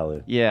up your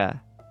alley. Yeah.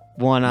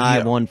 One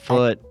eye, one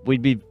foot.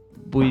 We'd be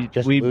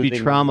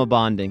trauma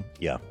bonding.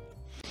 Yeah.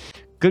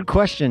 Good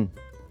question.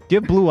 Do you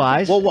have blue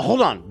eyes? Well,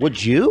 hold on.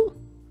 Would you?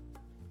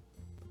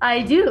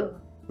 I do.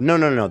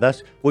 No.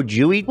 Would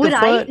you eat Would the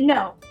foot?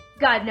 No.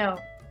 God, no.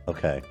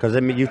 Okay, because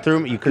I mean, you threw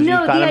me because you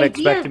kind of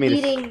expected me to.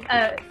 No, the idea of eating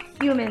a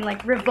human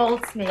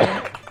revolts me.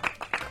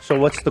 So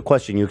what's the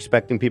question? You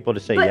expecting people to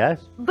say yes?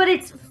 But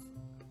it's.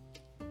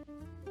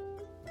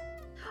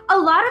 A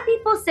lot of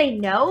people say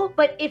no,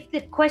 but if the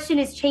question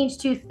is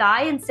changed to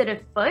thigh instead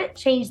of foot,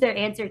 change their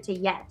answer to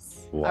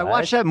yes. What? I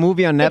watched that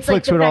movie on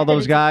Netflix with all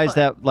those guys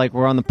that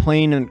were on the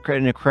plane and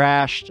it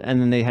crashed,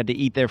 and then they had to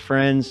eat their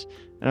friends.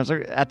 And I was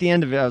like, at the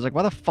end of it, I was like,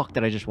 why the fuck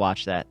did I just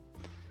watch that?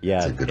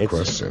 Yeah, that's a good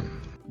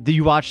question. Do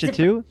you watch it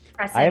too?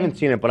 I haven't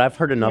seen it, but I've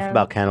heard enough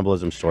about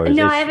cannibalism stories.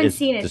 No, I haven't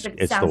seen it.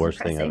 It's the worst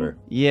thing ever.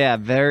 Yeah,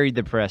 very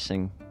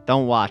depressing.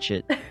 Don't watch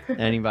it.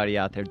 Anybody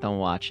out there, don't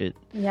watch it.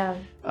 Yeah.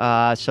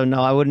 So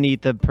no, I wouldn't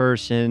eat the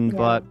person,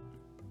 but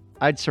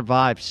I'd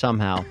survive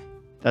somehow.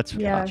 That's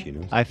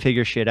I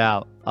figure shit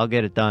out. I'll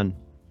get it done.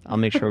 I'll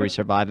make sure we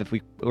survive if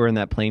we're in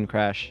that plane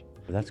crash.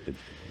 That's good.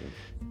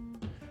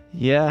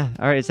 Yeah.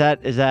 All right. Is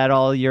that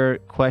all your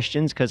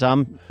questions? Because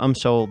I'm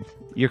sold.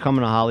 You're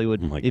coming to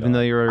Hollywood, even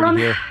though you're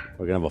already here.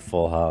 We're gonna have a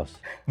full house.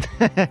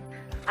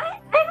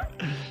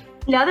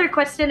 Another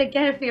question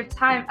again, if we have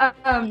time.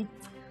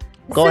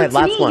 Go ahead,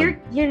 last one.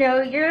 You're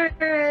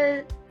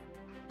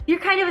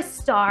kind of a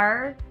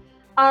star.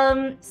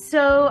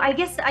 So I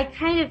guess I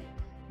kind of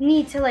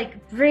need to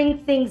like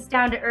bring things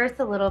down to earth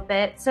a little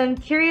bit. So I'm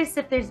curious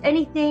if there's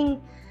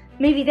anything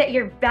maybe that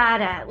you're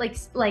bad at, like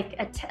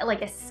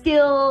a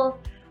skill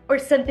or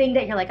something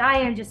that you're like, I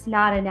am just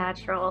not a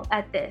natural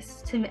at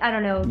this. To me, I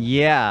don't know.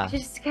 Yeah.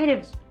 Just kind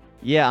of.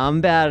 Yeah,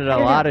 I'm bad at a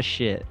lot of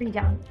shit. Bring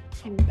down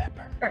to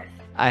earth.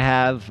 I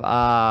have,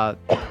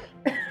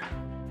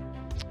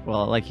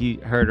 well, like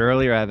you heard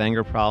earlier, I have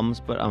anger problems,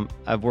 but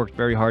I've worked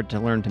very hard to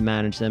learn to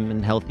manage them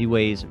in healthy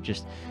ways of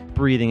just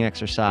breathing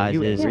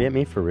exercises. Are you angry at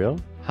me for real?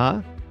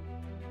 Huh?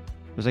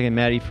 Was I getting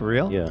mad at you for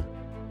real? Yeah.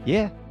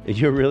 Yeah.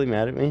 You're really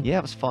mad at me? Yeah,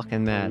 I was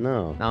fucking mad.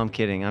 No. No, I'm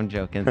kidding. I'm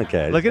joking.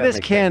 Okay. Look at this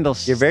candle.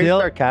 You're very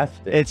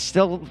sarcastic. It's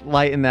still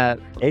lighting that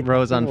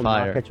rose on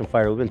fire. Catch on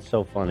fire. It would have been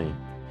so funny.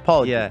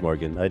 Apologies,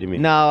 Morgan. I didn't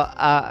mean. No,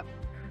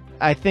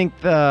 I think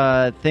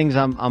the things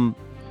I'm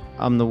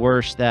the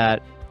worst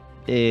at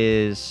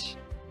is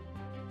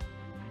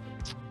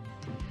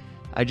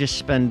I just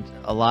spend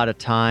a lot of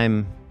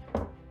time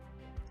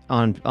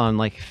on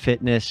like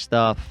fitness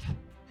stuff,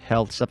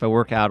 health stuff. I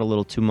work out a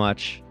little too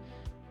much,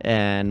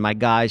 and my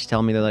guys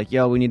tell me, they're like,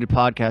 "Yo, we need a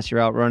podcast. You're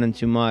out running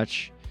too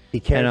much."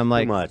 He cares and I'm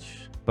like, too much.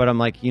 But I'm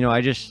like, you know,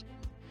 I just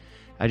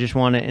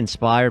want to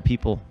inspire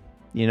people.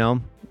 You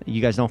know,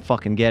 you guys don't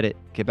fucking get it.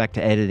 Get back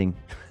to editing.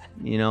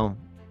 You know,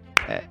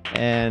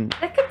 and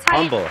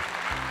humble.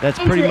 That's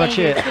pretty much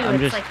it. I'm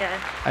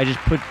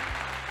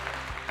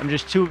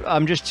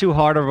just too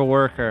hard of a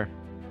worker,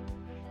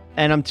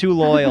 and I'm too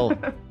loyal.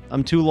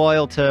 I'm too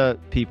loyal to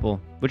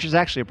people, which is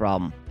actually a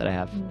problem that I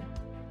have.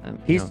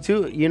 He's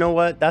too. You know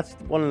what? That's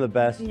one of the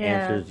best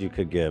answers you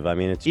could give. I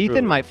mean, it's Ethan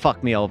true. might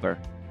fuck me over.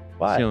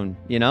 Why? Soon,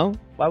 you know?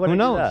 Why would Who I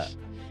knows? do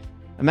that?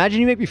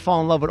 Imagine you make me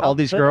fall in love with all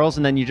these girls,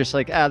 and then you're just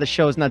like, the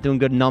show's not doing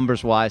good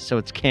numbers wise, so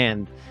it's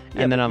canned.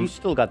 Yeah, and then you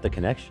still got the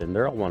connection.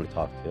 They all want to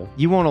talk to you.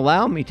 You won't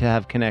allow me to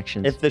have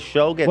connections. If the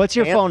show gets What's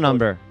your phone canceled-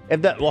 number?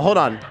 If that, well, hold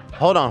on.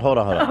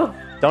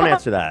 Don't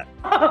answer that.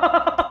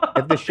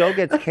 If the show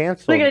gets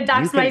canceled, We're gonna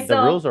dox the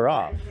myself. rules are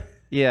off.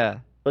 Yeah.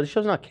 But the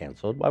show's not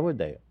canceled. Why would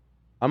they?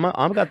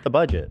 I've got the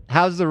budget.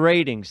 How's the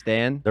ratings,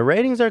 Dan? The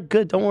ratings are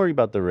good. Don't worry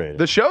about the ratings.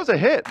 The show's a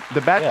hit. The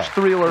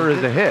BacH3lor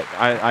is a hit.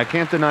 I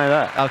can't deny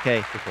that.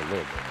 Okay. Just a little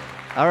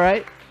bit. All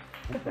right.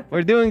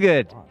 We're doing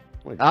good.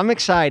 I'm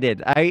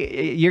excited.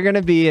 You're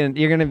gonna be in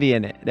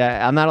it.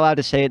 I'm not allowed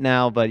to say it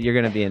now, but you're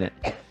gonna be in it.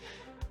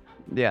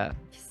 Yeah.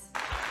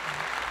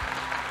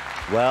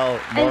 Well,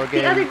 Morgan. And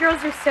the other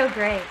girls are so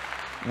great.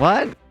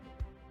 What?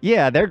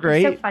 Yeah, they're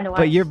great. So fun to watch.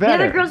 But you're better.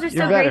 The other girls are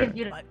You're so better.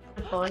 great and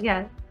beautiful.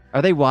 Yeah.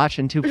 Are they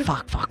watching too?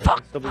 Fuck.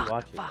 Might still be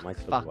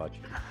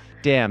watching.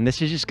 Damn,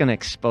 this is just gonna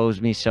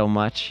expose me so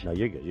much. No,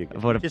 you're good. You're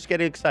good. What You just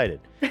get excited.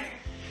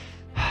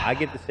 I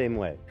get the same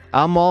way.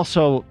 I'm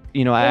also,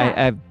 you know,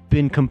 I've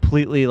been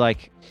completely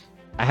like,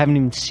 I haven't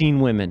even seen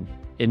women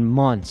in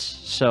months,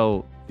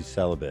 so You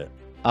celibate.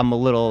 I'm a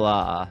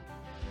little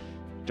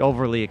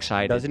overly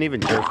excited. Doesn't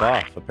even jerk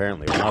off,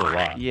 apparently. Or not a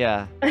lot.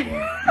 Yeah.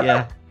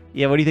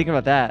 Yeah. What do you think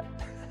about that?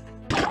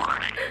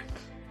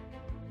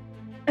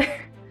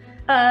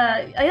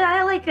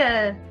 I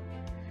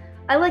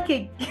like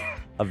a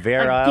A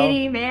virile.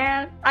 giddy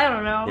man. I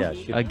don't know.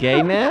 Yeah. A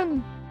gay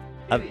man?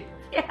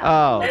 Yeah.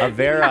 Oh. A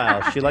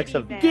virile. She likes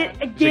a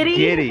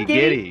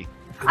Giddy.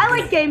 I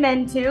like gay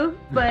men too,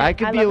 but I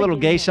could be a little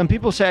gay. Some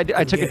people say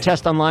I took a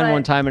test online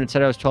one time and it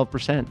said I was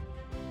 12%.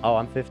 Oh,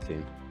 I'm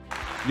 15.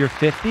 You're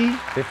 50?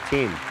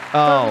 15.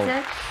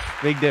 Oh,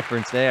 big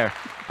difference there.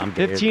 I'm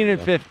gay, 15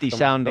 and 50 Some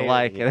sound gay,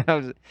 alike. yeah. And I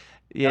was,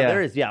 yeah. No,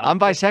 there is, yeah. I'm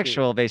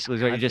bisexual, basically,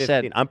 is what I'm you just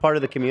 15. I'm part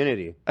of the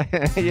community.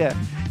 said.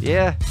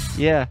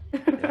 Yeah.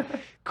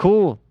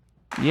 Cool.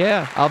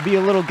 Yeah, I'll be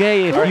a little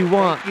gay if you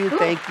want.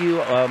 Thank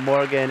you,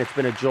 Morgan. It's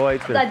been a joy.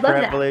 It's been I'd love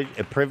that.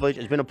 a privilege.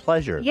 It's been a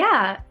pleasure.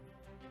 Yeah.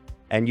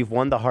 And you've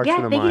won the hearts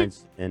and the thank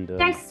minds. You And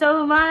guys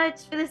so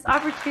much for this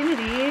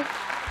opportunity.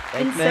 It's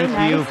been so Thank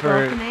nice you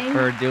welcoming.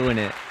 for doing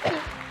it.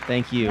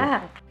 Thank you.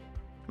 Yeah.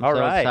 I'm All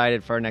so right.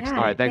 excited for our next Yeah,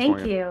 time.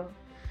 thank you.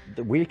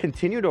 We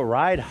continue to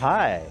ride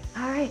high.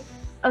 All right.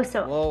 Oh,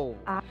 so. Whoa.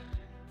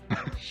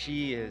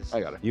 She is.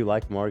 I got it. You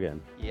like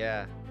Morgan.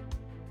 Yeah.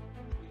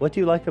 What do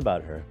you like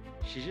about her?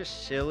 She's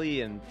just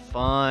silly and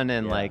fun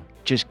and like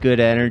just good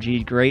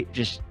energy. Great.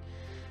 Just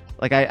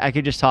like I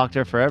could just talk to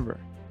her forever.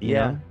 you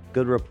know?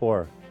 Good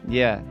rapport.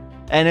 Yeah.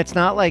 And it's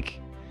not like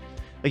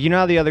you know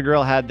how the other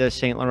girl had the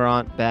Saint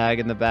Laurent bag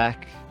in the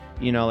back?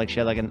 You know, like she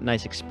had like a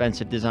nice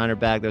expensive designer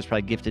bag that was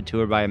probably gifted to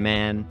her by a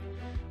man.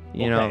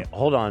 You know.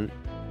 Hold on.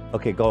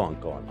 Okay, go on.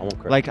 I won't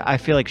correct. Like I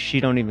feel like she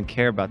don't even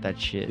care about that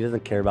shit. She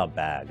doesn't care about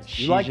bags.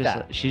 She's You like just,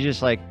 that? She's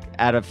just like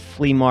at a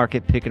flea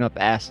market picking up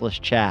assless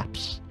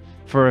chaps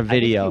for a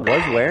video. She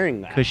was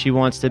wearing that. Because she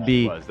wants to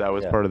be. That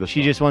was part of the.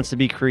 She just wants to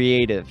be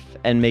creative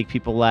and make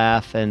people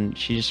laugh, and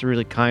she's just a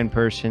really kind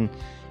person.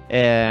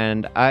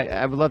 And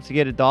I would love to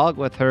get a dog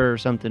with her or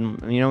something.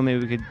 You know,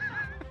 maybe we could.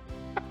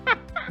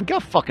 We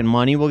got fucking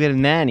money. We'll get a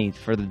nanny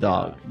for the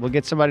dog. We'll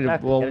get somebody to. Get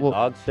a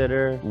dog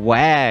sitter.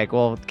 Wag.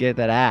 We'll get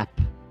that app.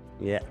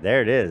 Yeah,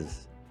 there it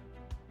is.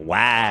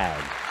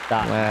 Wag.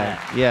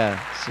 Yeah,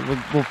 so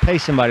we'll pay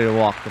somebody to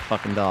walk the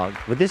fucking dog.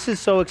 But this is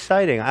so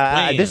exciting.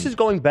 This is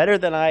going better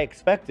than I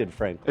expected,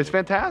 Frank. It's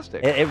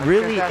fantastic. It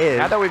really is.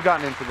 Now that we've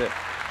gotten into this.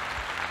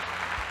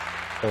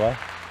 What?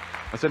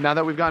 I said, now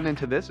that we've gotten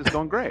into this, it's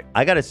going great.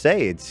 I gotta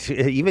say, it's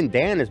even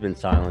Dan has been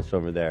silenced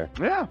over there.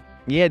 Yeah.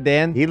 Yeah,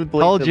 Dan. He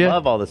Told you.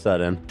 love all of a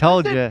sudden.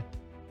 Told you.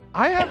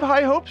 I have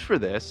high hopes for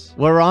this.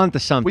 We're on to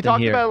something We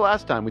talked here. about it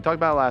last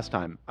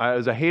time. I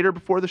was a hater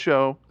before the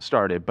show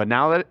started, but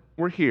now that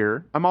we're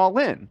here, I'm all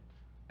in.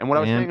 And what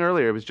I was Man. saying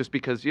earlier was just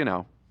because,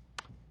 I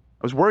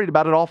was worried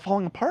about it all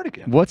falling apart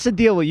again. What's the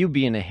deal with you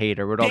being a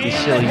hater with all these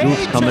silly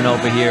goofs coming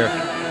over here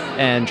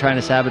and trying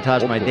to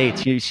sabotage my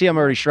dates? You see, I'm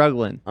already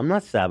struggling. I'm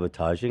not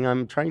sabotaging.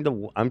 I'm trying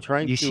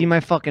to. You see my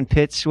fucking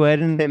pit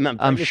sweating?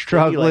 I'm just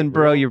struggling,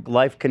 bro. You're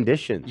life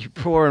conditions. You're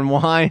pouring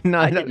wine.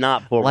 I did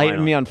not pour wine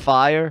lighting me on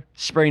fire.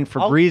 Spraying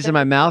Febreze in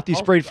my mouth. You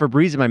sprayed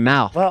Febreze in my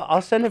mouth. Well,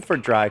 I'll send it for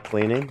dry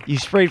cleaning. You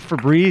sprayed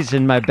Febreze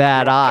in my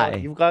bad eye.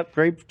 You've got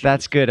grape juice.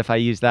 That's good if I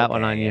use that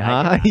one on you,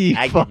 huh?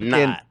 I did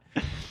not.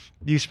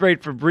 You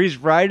sprayed Febreze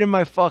right in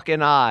my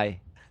fucking eye.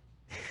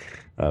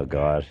 Oh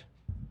God,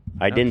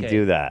 I didn't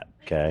do that.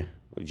 Okay,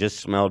 it just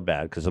smelled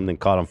bad because something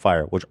caught on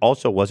fire, which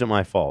also wasn't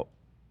my fault.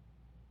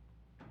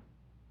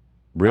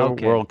 Real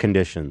world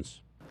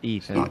conditions.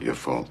 Ethan. Not your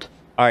fault.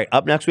 All right,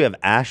 up next we have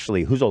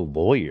Ashley, who's a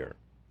lawyer.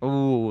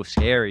 Ooh,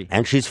 scary.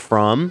 And she's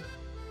from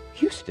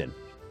Houston.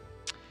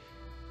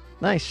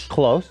 Nice.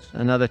 Close.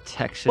 Another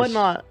Texas. But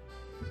not.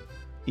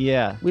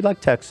 Yeah. We like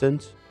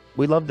Texans.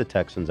 We love the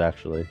Texans,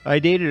 actually. I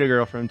dated a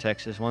girl from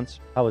Texas once.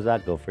 How was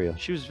that go for you?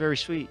 She was very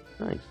sweet.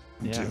 Nice.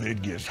 Until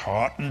it gets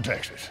hot in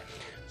Texas.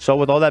 So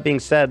with all that being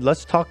said,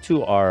 let's talk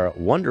to our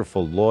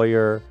wonderful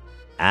lawyer,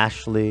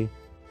 Ashley,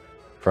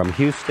 from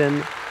Houston.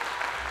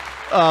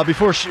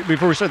 Before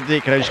we start the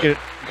date, can I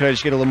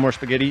just get a little more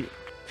spaghetti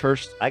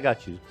first? I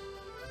got you.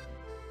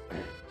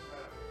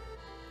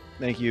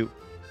 Thank you.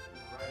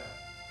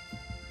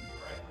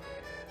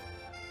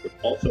 It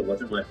also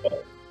wasn't my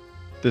fault.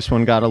 This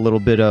one got a little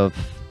bit of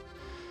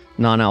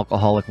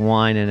non-alcoholic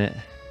wine in it.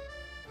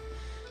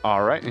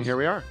 All right, and here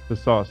we are. The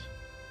sauce.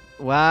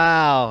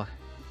 Wow.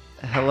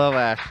 Hello,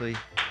 Ashley.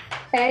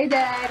 Hey,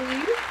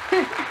 Daddy.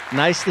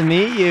 Nice to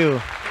meet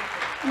you.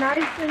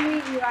 Nice to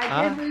meet you.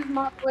 I did lose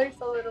my voice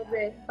a little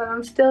bit, but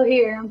I'm still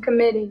here. I'm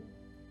committed.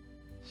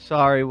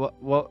 Sorry,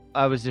 what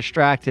I was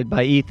distracted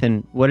by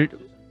Ethan. What did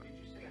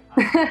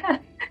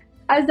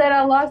I said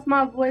I lost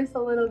my voice a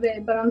little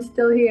bit, but I'm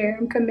still here.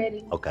 I'm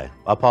committed. Okay.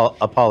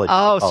 Apologies.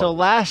 Oh, so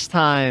last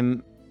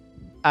time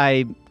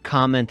I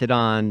commented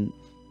on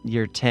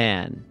your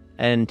tan,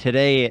 and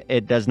today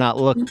it does not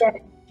look.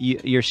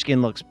 Your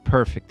skin looks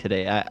perfect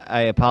today.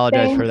 I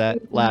apologize Thank for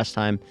that you. last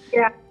time.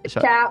 Yeah, the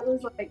So- chat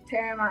was like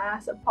tearing my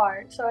ass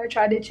apart, so I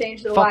tried to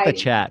change the Fuck light. the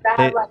chat.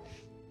 I had They- like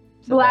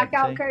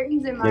blackout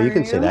curtains in my Yeah, you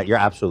can room. say that. You're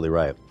absolutely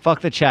right.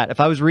 Fuck the chat. If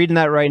I was reading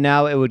that right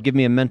now, it would give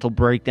me a mental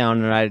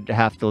breakdown, and I'd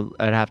have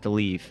to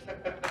leave.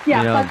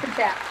 Yeah, You know, fuck the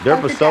chat. They're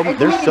Fuck the so- chat. It's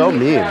they're not so even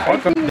mean. you, bro.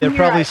 It's not even They're you,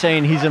 probably right?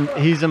 saying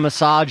he's a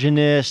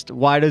misogynist.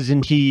 Why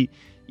doesn't he,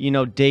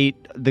 date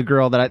the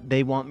girl that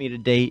they want me to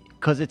date?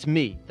 Because it's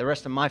me. The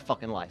rest of my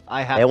fucking life,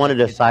 I have. They want to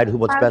decide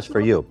what's best for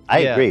you. I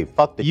Yeah. agree.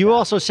 Fuck the. You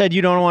also said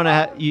you don't want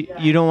to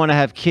you don't want to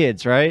have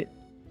kids, right?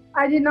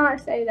 I did not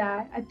say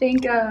that. I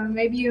think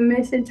maybe you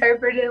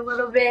misinterpreted a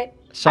little bit.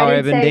 Sorry, I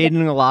I've didn't been say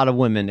dating a lot of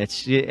women.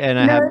 And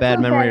I No, have it's bad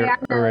okay. memory I know.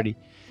 already.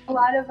 A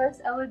lot of us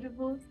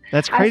eligible.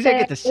 That's crazy. I said-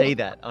 get to say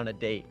that on a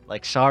date.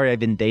 Like, sorry, I've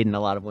been dating a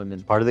lot of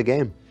women. Part of the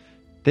game.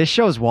 This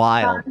show's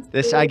wild.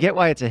 I get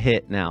why it's a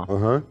hit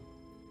now.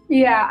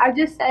 Yeah, I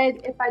just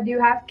said if I do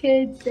have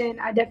kids, then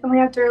I definitely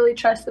have to really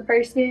trust the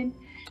person.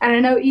 And I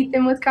know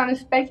Ethan was kind of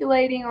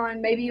speculating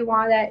on maybe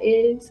why that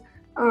is.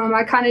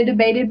 I kind of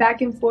debated back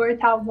and forth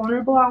how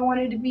vulnerable I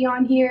wanted to be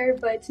on here,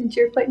 but since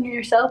you're putting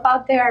yourself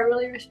out there, I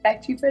really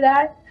respect you for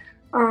that.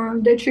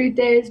 The truth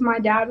is, my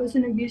dad was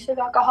an abusive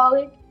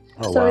alcoholic,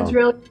 so it's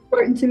really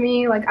important to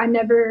me. Like, I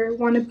never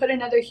want to put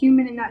another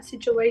human in that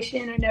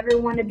situation. I never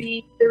want to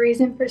be the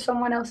reason for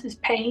someone else's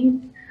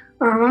pain.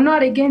 I'm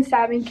not against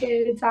having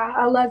kids.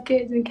 I love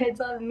kids and kids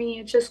love me.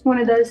 It's just one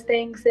of those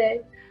things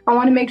that I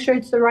want to make sure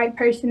it's the right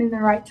person in the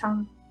right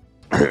time.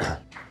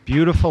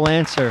 Beautiful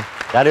answer.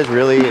 That is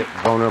really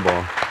vulnerable.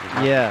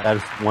 Yeah. That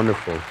is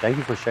wonderful. Thank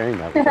you for sharing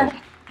that with us.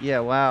 Yeah,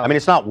 wow. I mean,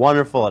 it's not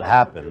wonderful it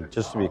happened,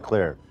 just to be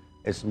clear.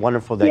 It's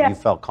wonderful that you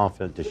felt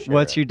confident to share.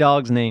 What's your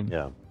dog's name?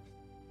 Yeah.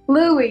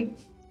 Louis.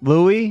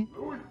 Louis?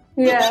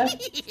 Yeah.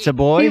 It's a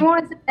boy? He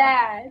wants a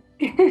dad.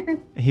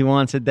 He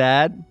wants a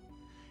dad?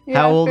 Yeah,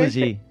 How old for is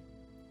he?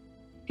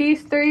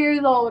 He's 3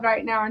 years old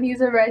right now, and he's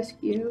a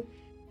rescue.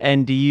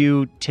 And do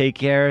you take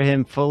care of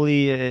him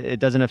fully? It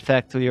doesn't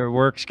affect your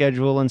work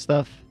schedule and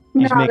stuff?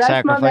 You just make that's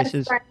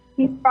sacrifices? my best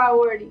friend. He's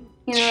priority.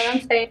 You know what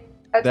I'm saying?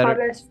 That's my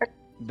Better- best friend.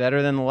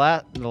 Better than the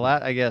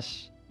lat, I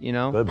guess,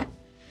 Good.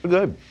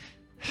 Good.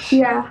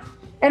 Yeah.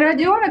 And I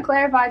do want to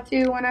clarify,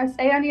 too, when I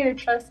say I need to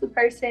trust the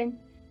person,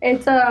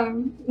 It's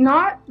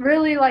not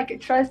really like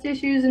trust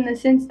issues in the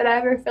sense that I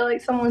ever feel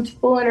like someone's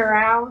fooling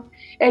around.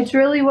 It's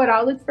really what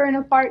I look for in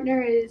a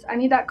partner is I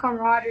need that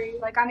camaraderie.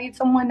 Like I need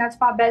someone that's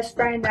my best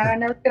friend that I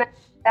know is gonna have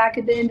my back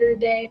at the end of the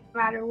day,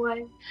 no matter what.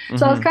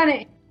 So I was kind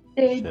of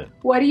interested.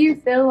 What do you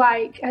feel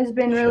like has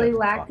been really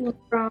lacking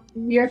from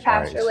your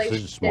past This is a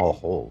relationships? small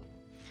hole.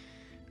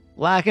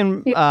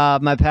 Lacking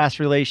my past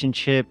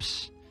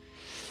relationships.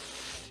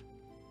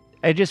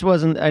 I just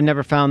wasn't. I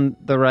never found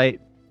the right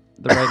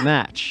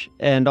match,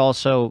 and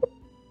also,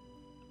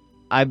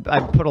 I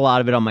put a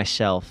lot of it on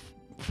myself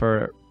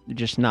for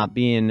just not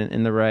being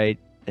in the right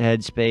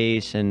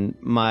headspace, and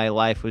my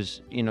life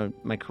was,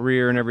 my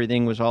career and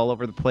everything was all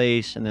over the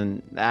place, and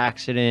then the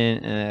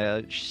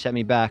accident set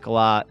me back a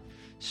lot.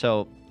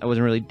 So I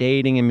wasn't really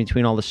dating in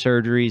between all the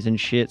surgeries and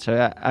shit.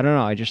 So I don't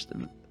know. I just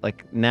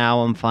now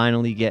I'm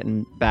finally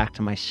getting back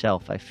to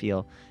myself. I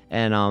feel,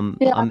 and I'm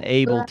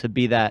able to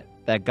be that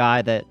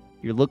guy that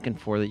you're looking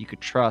for, that you could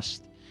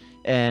trust.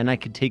 And I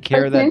could take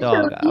care of that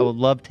dog. I would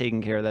love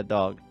taking care of that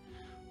dog.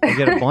 We'll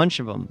get a bunch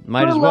of them.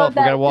 Might as well. If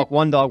we're gonna walk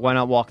one dog, why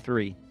not walk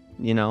 3?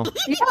 Yeah.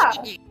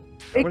 It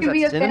What could is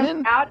be that, a family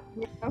cinnamon?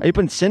 outing. Are you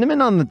putting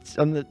cinnamon on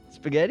the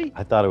spaghetti?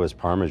 I thought it was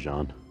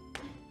Parmesan.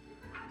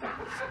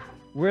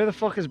 Where the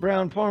fuck is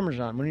brown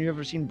Parmesan? When have you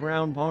ever seen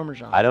brown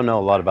Parmesan? I don't know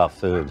a lot about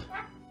food.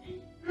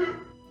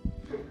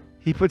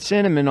 He put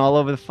cinnamon all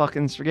over the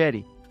fucking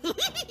spaghetti.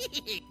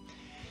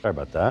 Sorry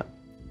about that.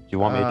 Do you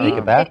want me to take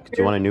it back? Do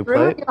you want a new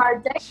plate?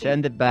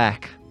 Send it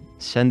back.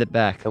 Send it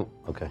back. Oh,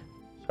 okay.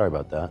 Sorry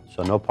about that.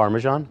 So no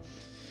Parmesan?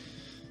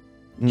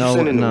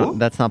 No,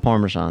 that's not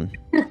Parmesan.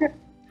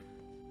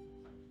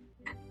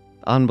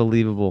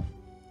 Unbelievable.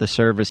 The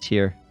service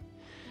here.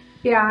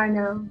 Yeah, I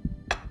know.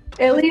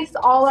 At least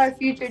all our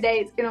future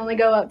dates can only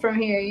go up from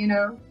here,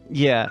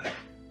 Yeah.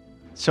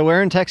 So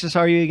where in Texas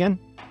are you again?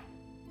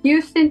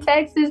 Houston,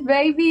 Texas,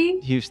 baby.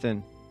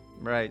 Houston.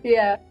 Right.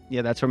 Yeah.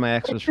 Yeah, that's where my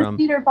ex was It's the from.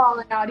 cedar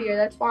pollen out here.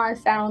 That's why I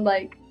sound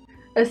like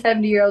a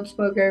 70-year-old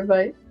smoker,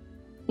 but,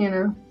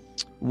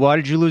 Why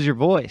did you lose your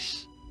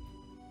voice?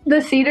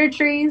 The cedar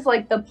trees,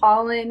 like the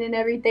pollen and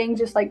everything,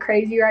 just like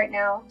crazy right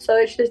now. So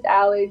it's just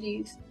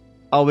allergies.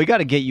 Oh, we got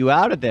to get you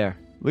out of there.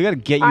 We got to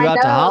get you I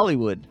out to know.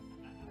 Hollywood.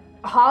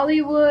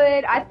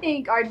 Hollywood, I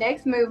think our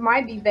next move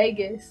might be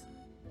Vegas.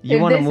 You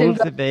If want to this move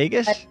ends to up-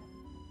 Vegas?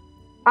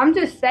 I'm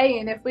just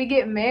saying, if we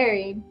get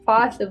married,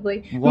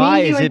 possibly.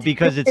 Why Me, you, is and it?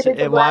 Because it's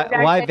Tiffany, the why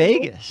blackjack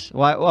table. Vegas?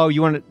 Why? Oh,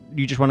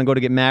 you just want to go to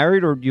get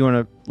married, or do you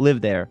want to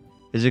live there?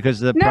 Is it because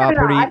of the No,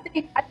 property?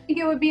 no. I think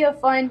it would be a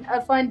fun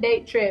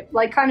date trip,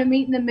 like kind of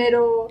meet in the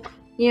middle.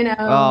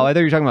 Oh, I thought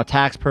you were talking about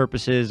tax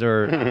purposes,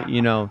 or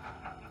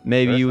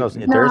maybe There's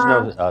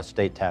no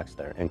state tax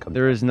there. Income.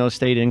 There is no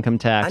state income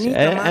tax, I need the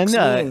and the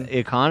vaccine.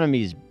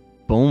 economy's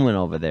booming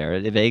over there.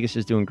 Vegas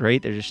is doing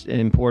great. They're just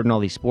importing all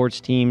these sports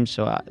teams.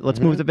 So let's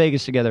move to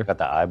Vegas together. Got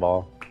the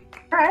eyeball.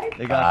 Right.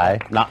 They The got eye.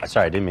 Not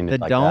sorry, I didn't mean The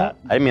it like dome? that.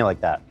 I didn't mean it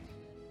like that.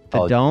 the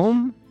Apologies.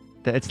 dome.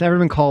 It's never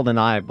been called an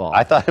eyeball.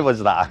 I thought it was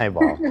the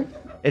eyeball.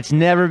 It's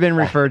never been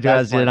referred to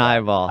That's as my an bad.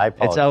 eyeball. I It's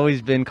apologize.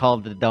 always been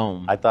called the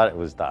dome. I thought it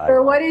was the For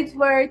eyeball. what it's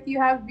worth, you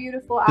have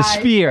beautiful The eyes.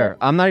 sphere.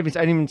 I didn't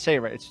even say it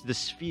right. It's the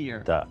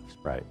sphere.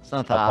 Right. It's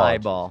not the Apologies.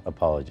 eyeball.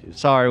 Apologies.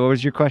 Sorry, what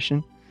was your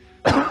question?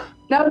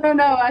 No.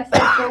 I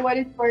said for what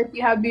it's worth,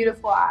 you have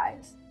beautiful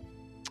eyes.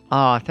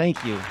 Oh,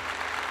 thank you.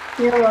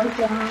 You're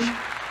welcome.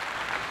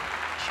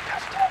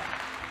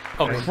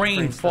 A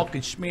crane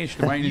fucking smashed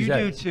him right in his You do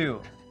head.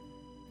 too.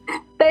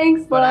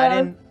 Thanks, But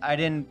love. I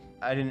didn't.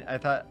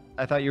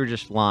 I thought you were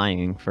just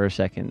lying for a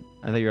second.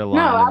 I thought you were No,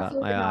 lying about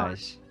absolutely my not.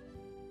 eyes.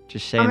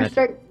 Just saying I'm a that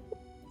straight.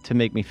 to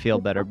make me feel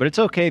better. But it's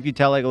okay if you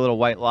tell like a little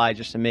white lie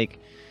just to make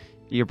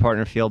your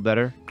partner feel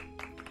better.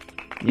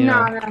 You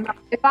know? No.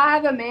 If I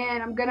have a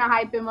man, I'm gonna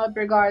hype him up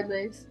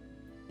regardless.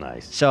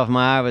 Nice. So if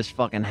my eye was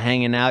fucking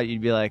hanging out,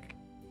 you'd be like,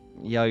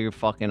 "Yo, your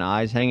fucking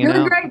eyes hanging You're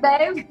out." great,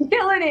 babe.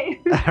 Killing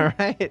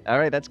it. All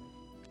right.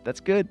 That's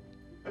good.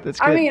 That's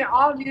good. I mean,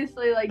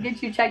 obviously, like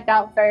get you checked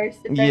out first.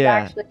 If there's yeah.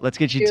 actually Let's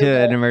get you issue, to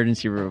an but-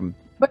 emergency room.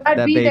 But I'd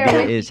that be baby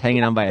there with is you.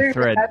 hanging on by a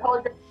thread. I'd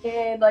hold your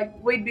hand, like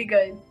we'd be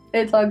good.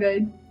 It's all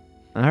good.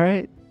 All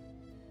right.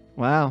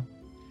 Wow.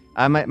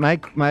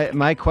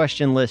 My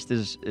question list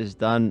is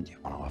done. Do you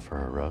want to offer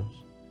her a rose?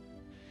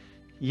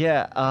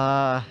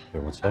 Yeah.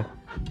 Here, one sec.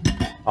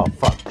 Oh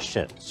fuck!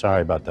 Shit.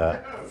 Sorry about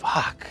that.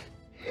 Fuck.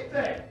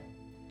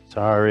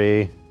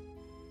 Sorry.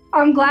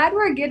 I'm glad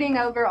we're getting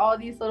over all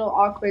these little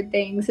awkward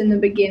things in the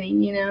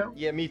beginning.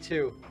 Yeah, me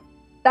too.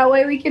 That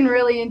way we can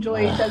really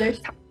enjoy each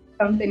other's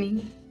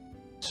company.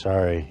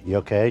 Sorry. You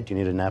okay? Do you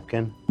need a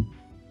napkin?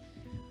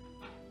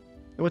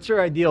 What's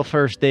your ideal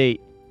first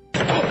date?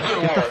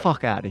 Get the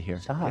fuck out of here.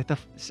 Get the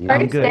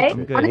I'm First good. date?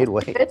 I'm good.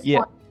 Honestly, this Yeah.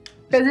 one,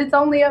 because it's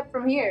only up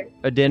from here.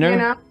 A dinner? You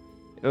know?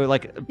 Or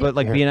like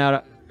being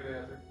out.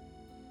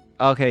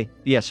 Okay.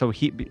 Yeah. So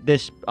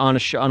this on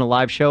a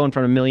live show in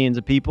front of millions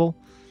of people.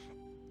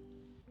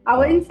 I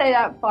wouldn't say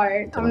that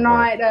part. I'm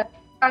not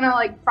kind of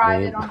like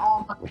private on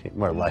all my. We need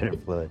more lighter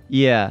fluid.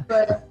 Yeah.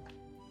 But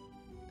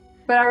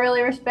but I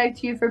really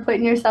respect you for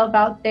putting yourself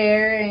out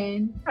there,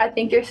 and I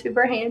think you're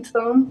super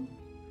handsome.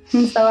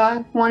 And so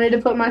I wanted to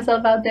put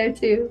myself out there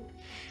too.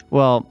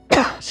 Well,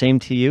 same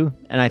to you,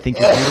 and I think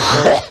you're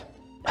beautiful,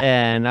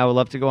 and I would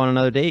love to go on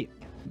another date,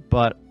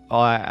 but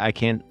I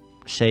can't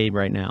say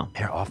right now.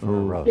 Here, offer her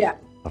a rose. Yeah.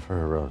 Offer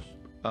her a rose.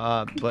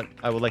 But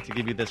I would like to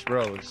give you this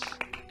rose.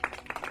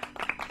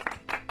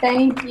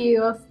 Thank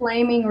you, a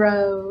flaming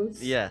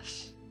rose.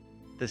 Yes,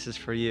 this is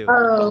for you.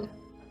 Oh,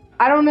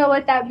 I don't know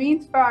what that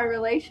means for our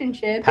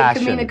relationship.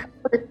 Passion. It could mean a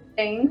couple of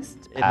things.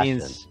 It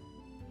means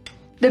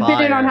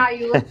Depending on fire. how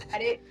you look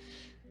at it.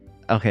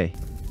 Okay.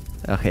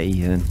 Okay,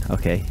 Ethan.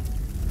 Okay.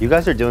 You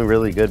guys are doing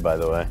really good, by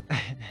the way.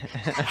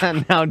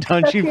 Now,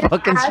 don't you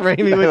fucking spray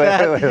me with Wait,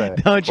 that.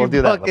 wait. Don't you We'll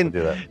do that. fucking.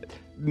 We'll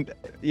do that.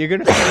 You're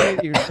gonna spray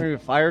me with a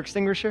fire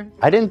extinguisher?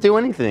 I didn't do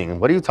anything.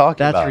 What are you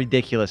talking That's about?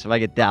 ridiculous. If I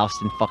get doused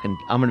in fucking,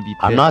 I'm gonna be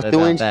pissed. I'm not about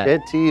doing that.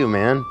 shit to you,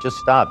 man. Just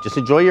stop. Just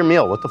enjoy your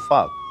meal. What the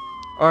fuck?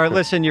 All right,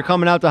 listen. You're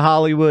coming out to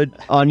Hollywood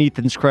on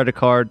Ethan's credit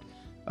card.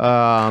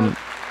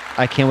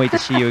 I can't wait to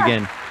see you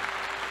again.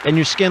 And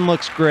your skin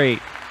looks great.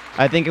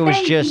 I think it was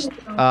Thank just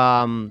you.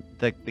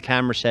 the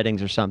camera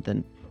settings or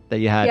something that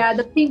you had. Yeah,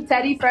 the pink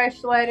Teddy Fresh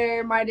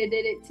sweater might have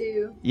did it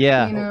too.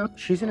 Yeah. You know.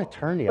 She's an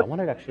attorney. I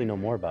wanted to actually know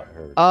more about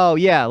her. Oh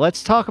yeah,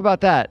 let's talk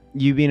about that.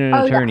 You being an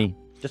Oh, yeah. attorney.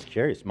 Just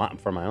curious,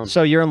 for my own.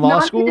 So you're in law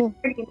Not school,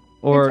 attorneys,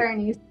 or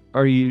attorneys.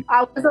 are you?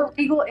 I was a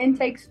legal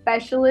intake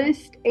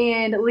specialist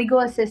and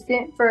legal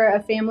assistant for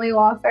a family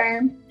law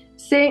firm.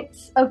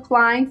 Since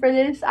applying for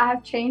this, I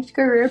have changed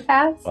career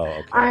paths. Oh,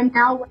 okay. I'm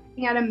now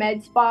working at a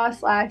med spa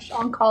 /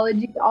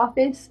 oncology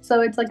office.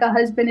 So it's like a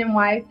husband and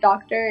wife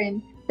doctor,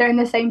 and they're in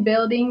the same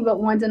building, but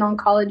one's an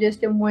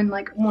oncologist and one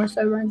like more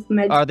so runs the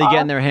med spa. Are they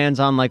getting their hands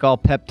on like all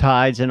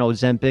peptides and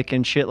Ozempic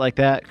and shit like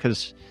that?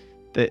 Because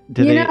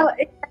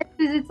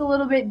it's a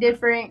little bit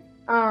different.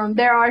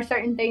 There are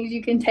certain things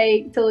you can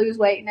take to lose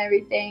weight and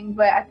everything,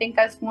 but I think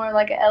that's more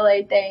like a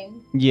LA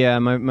thing. Yeah,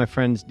 my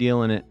friend's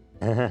dealing it.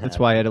 That's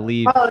why I had to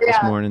leave this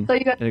morning. So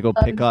you got to go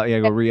pick up.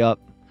 Yeah, go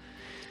re-up.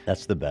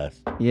 That's the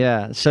best.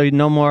 Yeah. So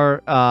no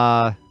more.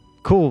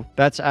 Cool.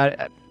 That's.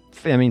 I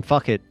mean,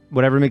 fuck it.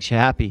 Whatever makes you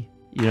happy.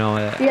 You know.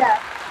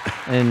 Yeah.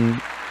 And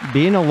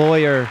being a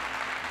lawyer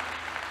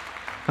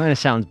kind of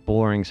sounds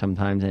boring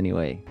sometimes.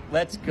 Anyway.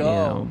 Let's go. You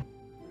know?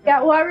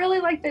 Yeah, well, I really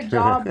like the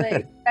job,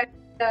 but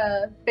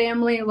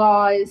family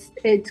law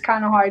it's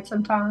kind of hard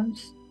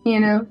sometimes,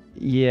 you know?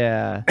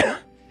 Yeah.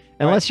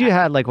 Unless you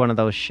had like one of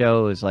those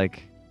shows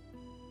like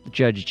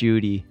Judge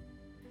Judy,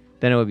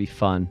 then it would be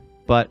fun.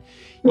 But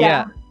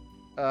yeah.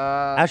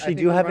 Ashley,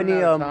 do you have any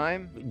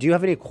do you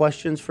have any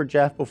questions for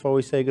Jeff before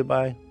we say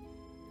goodbye?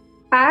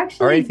 I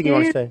actually or anything do, you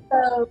want to say?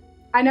 So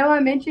I know I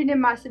mentioned in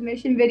my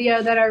submission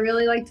video that I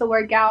really like to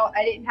work out.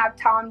 I didn't have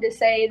time to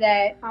say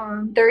that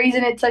the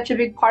reason it's such a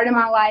big part of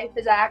my life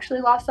is I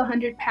actually lost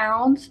 100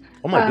 pounds.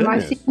 Oh my My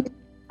goodness. senior year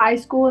of high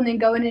school and then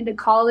going into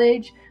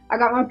college. I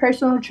got my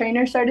personal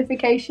trainer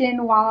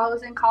certification while I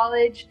was in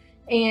college,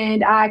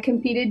 and I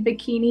competed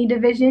bikini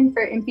division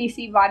for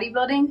NPC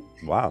bodybuilding.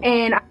 Wow.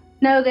 And I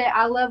know that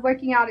I love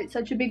working out. It's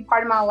such a big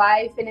part of my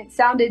life, and it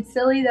sounded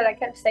silly that I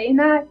kept saying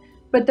that,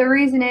 but the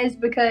reason is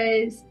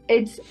because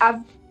I've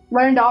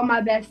learned all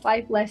my best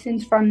life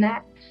lessons from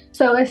that.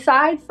 So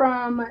aside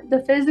from the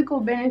physical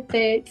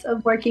benefits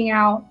of working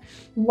out,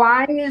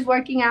 why is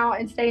working out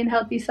and staying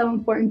healthy so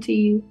important to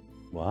you?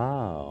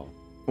 Wow.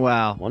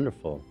 Wow.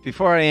 Wonderful.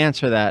 Before I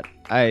answer that,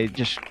 I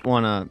just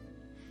want to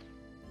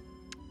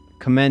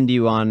commend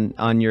you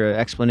on your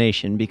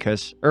explanation,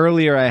 because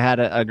earlier I had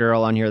a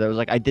girl on here that was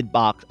like, I do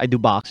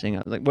boxing. I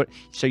was like, what?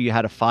 So you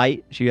had a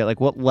fight? She got like,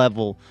 what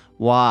level?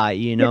 Why?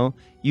 You know,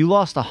 you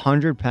lost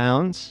 100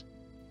 pounds.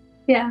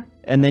 Yeah.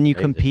 And then you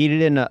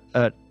competed in a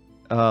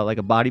like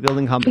a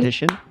bodybuilding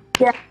competition.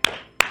 Yeah.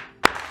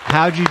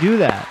 How'd you do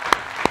that?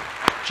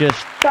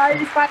 Just So I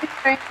just got a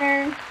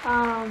trainer,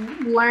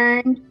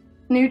 learned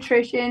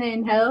nutrition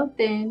and health,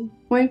 and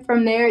went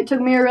from there. It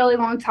took me a really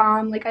long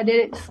time. Like I did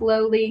it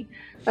slowly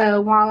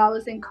while I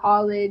was in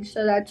college.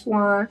 So that's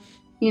why,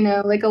 you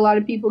know, like a lot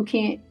of people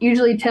can't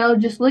usually tell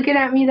just looking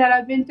at me that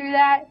I've been through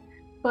that.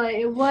 But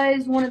it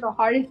was one of the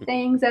hardest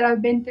things that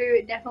I've been through.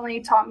 It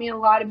definitely taught me a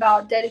lot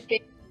about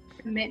dedication,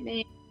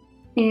 commitment,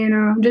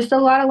 and just a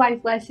lot of life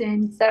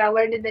lessons that I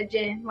learned in the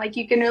gym. Like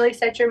you can really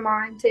set your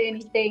mind to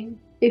anything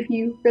if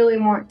you really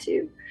want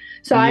to.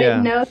 So I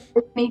didn't know if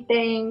there was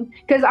anything,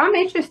 because I'm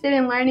interested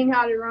in learning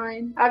how to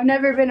run. I've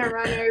never been a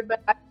runner,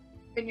 but I've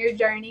been your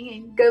journey,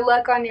 and good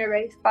luck on your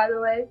race, by the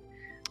way.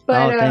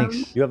 But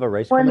thanks. You have a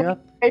race coming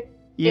up?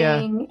 Yeah,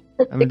 I'm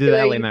gonna do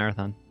the LA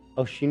Marathon.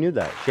 Oh, she knew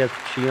that.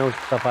 She knows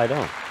stuff I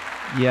don't.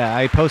 Yeah,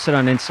 I posted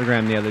on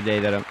Instagram the other day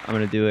that I'm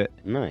gonna do it.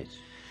 Nice.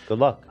 Good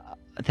luck.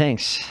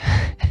 Thanks.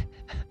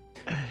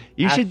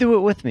 You should do it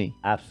with me.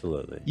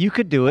 Absolutely. You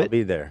could do it. I'll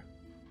be there.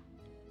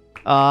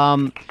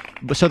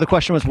 So the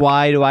question was,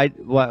 what do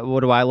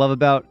I love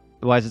about?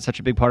 Why is it such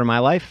a big part of my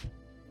life?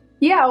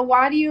 yeah,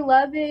 why do you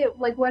love it?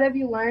 Like, what have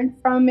you learned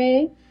from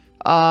it?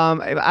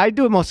 I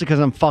do it mostly because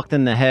I'm fucked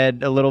in the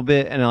head a little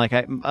bit, and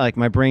like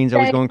my brain's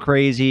always going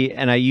crazy,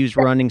 and I use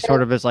running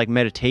sort of as like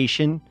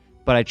meditation.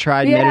 But I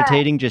tried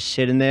meditating, just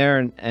sitting there,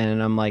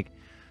 and I'm like,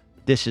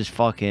 this is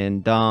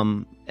fucking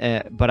dumb.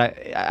 But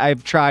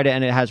I've tried it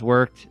and it has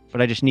worked.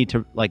 But I just need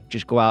to like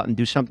just go out and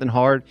do something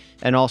hard.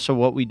 And also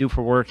what we do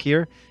for work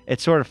here,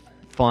 it's sort of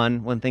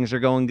fun when things are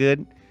going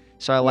good.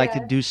 So I like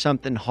to do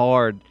something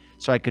hard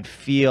so I could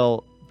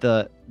feel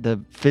the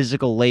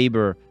physical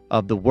labor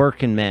of the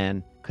working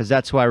man, because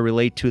that's who I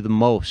relate to the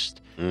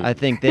most. I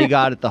think they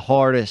got it the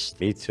hardest.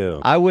 Me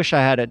too. I wish I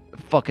had a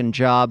fucking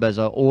job as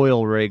a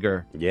oil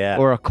rigger. Yeah.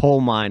 Or a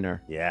coal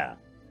miner. Yeah.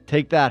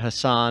 Take that,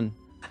 Hassan.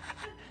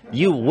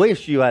 You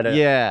wish you had a...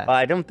 Yeah.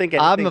 I don't think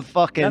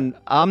anything...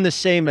 I'm the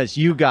same as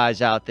you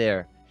guys out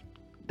there.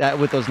 That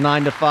with those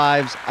 9 to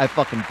 5s, I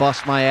fucking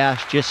bust my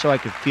ass just so I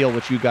could feel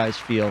what you guys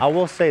feel. I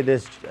will say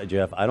this,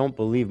 Jeff. I don't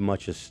believe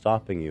much is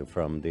stopping you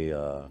from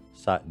the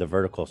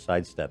vertical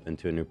sidestep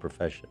into a new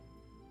profession.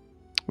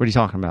 What are you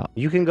talking about?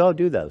 You can go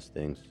do those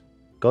things.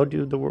 Go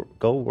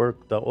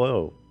work the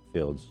oil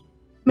fields.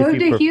 Move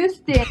to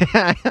Houston.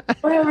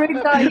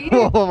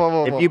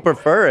 If you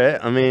prefer it,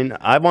 I mean,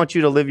 I want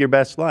you to live your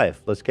best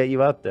life. Let's get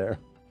you out there.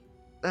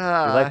 You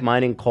like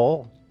mining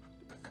coal?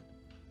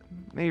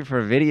 Maybe for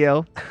a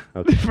video.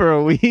 Okay. For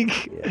a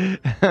week. Yeah.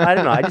 I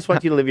don't know. I just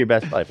want you to live your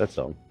best life. That's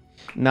all.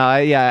 No,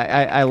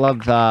 I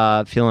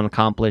love feeling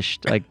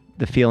accomplished. Like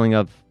the feeling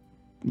of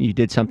you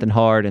did something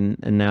hard and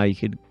now you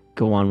could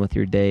go on with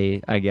your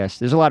day, I guess.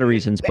 There's a lot of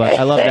reasons, but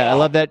I love that. I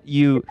love that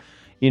you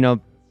know,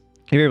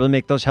 you're able to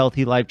make those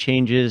healthy life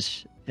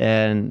changes,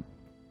 and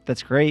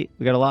that's great.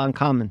 We got a lot in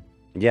common.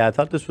 Yeah, I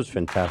thought this was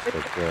fantastic.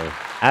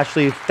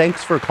 Ashley,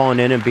 thanks for calling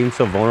in and being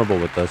so vulnerable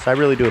with us. I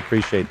really do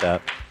appreciate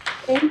that.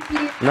 Thank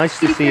you. Nice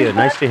to see you.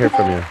 Nice to hear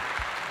from you.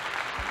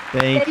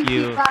 Thank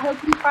you. I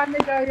hope you find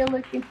the girl you're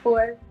looking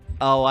for.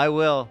 Oh, I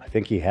will. I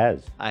think he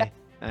has. I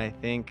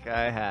think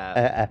I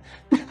have.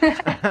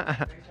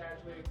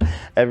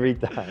 Every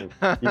time.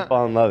 You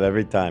fall in love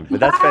every time. But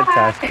that's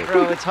fantastic.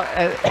 Bro, it's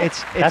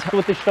that's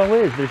what the show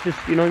is. There's just,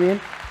 you know what I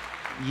mean?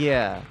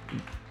 Yeah.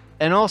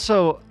 And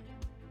also,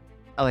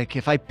 like,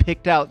 if I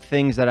picked out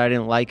things that I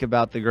didn't like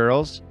about the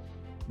girls,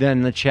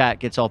 then the chat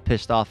gets all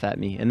pissed off at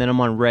me. And then I'm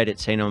on Reddit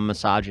saying I'm a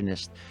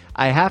misogynist.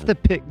 I have to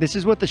pick. This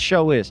is what the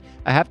show is.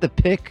 I have to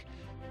pick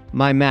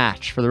my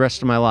match for the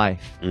rest of my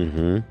life.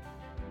 Mm-hmm.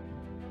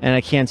 And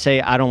I can't say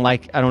I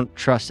don't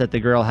trust that the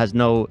girl has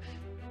no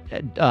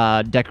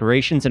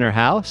decorations in her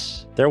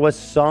house. There were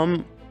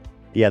some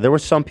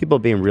people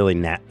being really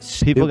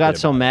People got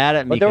so mad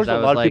at me. But there was a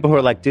lot of people who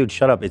were like, dude,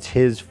 shut up. It's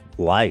his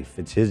life.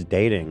 It's his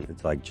dating.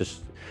 It's like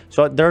just...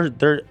 So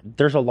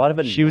there's a lot of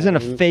it. She was in a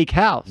fake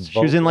house. She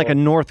was in like a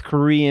North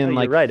Korean,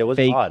 you're right. It was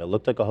fake... odd. It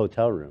looked like a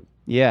hotel room.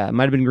 Yeah, it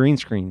might have been green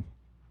screen.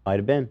 Might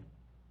have been.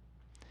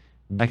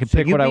 I can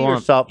pick what I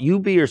want. You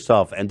be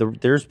yourself, and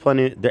there's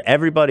plenty.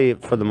 Everybody,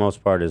 for the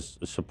most part, is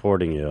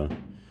supporting you,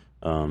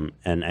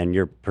 and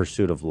your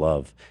pursuit of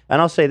love.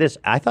 And I'll say this: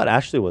 I thought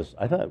Ashley was,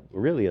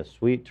 really a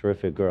sweet,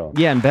 terrific girl.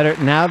 Yeah, and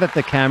better now that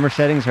the camera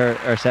settings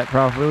are set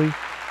properly.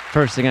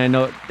 First thing I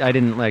know, I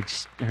didn't like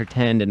her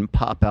tan didn't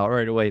pop out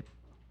right away,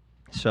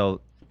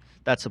 so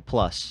that's a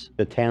plus.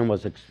 The tan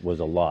was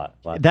a lot.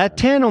 That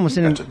tan almost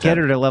didn't get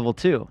her to level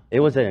 2.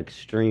 It was an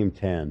extreme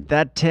tan.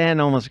 That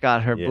tan almost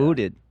got her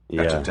booted.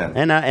 Yeah,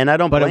 and I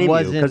don't blame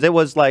you, because it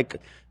was like,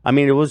 I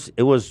mean, it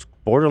was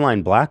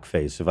borderline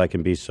blackface, if I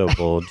can be so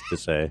bold to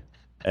say,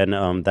 and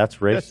that's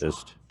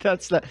racist.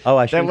 That's the. Oh,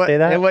 I shouldn't say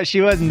that. She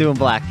wasn't doing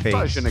blackface.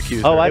 I shouldn't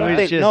accuse her. Oh,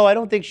 I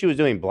don't think she was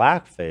doing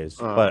blackface,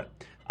 but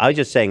I was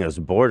just saying it was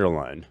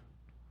borderline.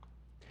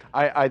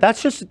 That's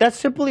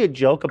simply a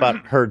joke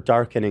about her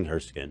darkening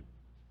her skin.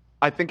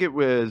 I think it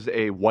was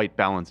a white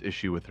balance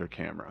issue with her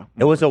camera.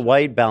 It was a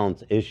white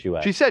balance issue,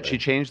 actually. She said she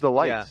changed the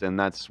lights, and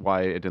that's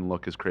why it didn't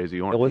look as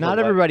crazy orange. Not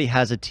everybody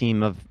has a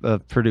team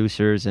of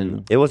producers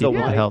and it was a people to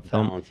white help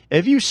film. balance.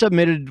 If you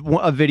submitted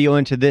a video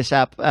into this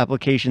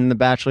application, the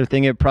BacH3lor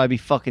thing, it'd probably be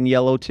fucking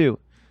yellow too.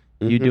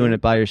 You doing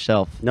it by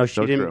yourself. No,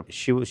 she didn't.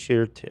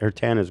 Her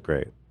tan is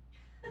great.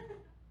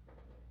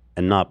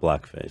 And not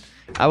blackface.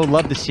 I would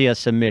love to see a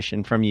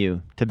submission from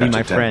you to be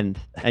my friend,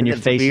 and your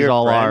face is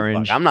all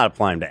orange. Fuck, I'm not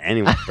applying to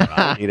anyone.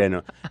 I don't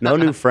need no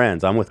new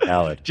friends. I'm with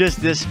Khaled.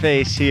 Just this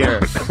face here,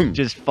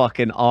 just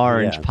fucking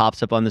orange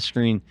pops up on the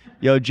screen.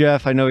 Yo,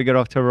 Jeff, I know we got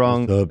off to a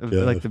wrong,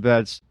 like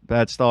the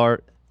bad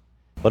start.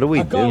 What do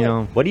we do? You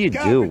know, what do you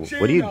do?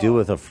 What do you do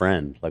with a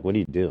friend? Like, what do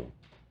you do?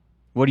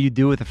 What do you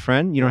do with a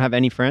friend? You don't have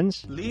any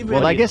friends?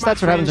 Well, I guess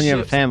that's what happens when you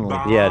have a family.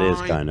 Yeah, it is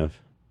kind of.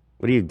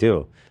 What do you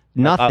do?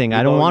 Nothing.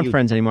 I don't want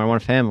friends anymore. I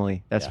want a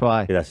family. That's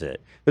why. Yeah, that's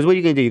it. Because what are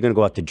you going to do? You're going to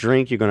go out to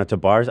drink? You're going out to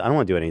bars? I don't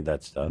want to do any of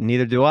that stuff.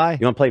 Neither do I.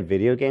 You want to play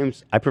video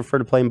games? I prefer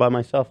to play them by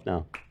myself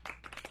now.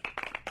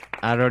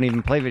 I don't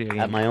even play video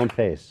games. At my own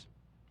pace.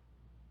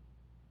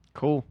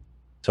 Cool.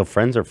 So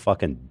friends are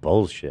fucking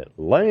bullshit.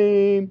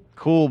 Lame.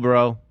 Cool,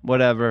 bro.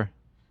 Whatever.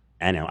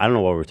 I know. I don't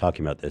know why we're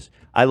talking about this.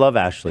 I love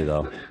Ashley,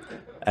 though.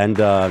 And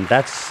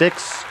that's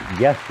 6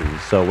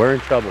 yeses. So we're in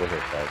trouble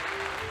here, guys.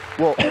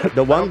 Well,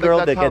 The one girl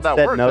that gets that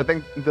said works. no. I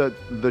think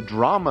the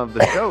drama of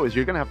the show is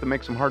you're gonna have to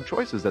make some hard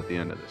choices at the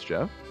end of this,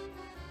 Joe.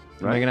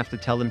 Am I gonna have to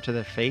tell them to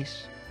their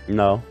face?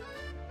 No,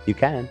 you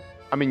can.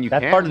 I mean, you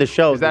That's can. part of the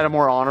show. Is that a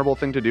more honorable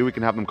thing to do? We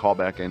can have them call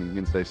back in and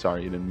you can say,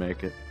 sorry, you didn't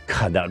make it.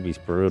 God, that would be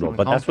brutal.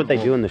 But that's what they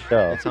do in the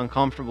show. It's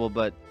uncomfortable,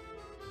 but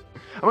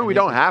I mean, we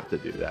don't have to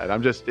do that.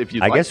 I'm just, if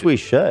you I guess we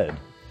should.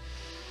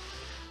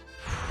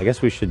 I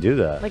guess we should do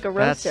that. Like a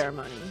roast that's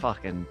ceremony.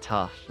 fucking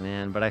tough,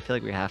 man. But I feel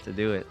like we have to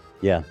do it.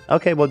 Yeah.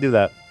 Okay, we'll do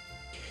that.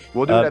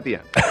 We'll do it at the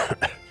end.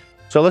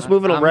 So let's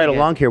move it I'm right gonna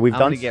along get- here. We've I'm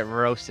done. gonna get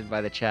roasted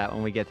by the chat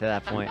when we get to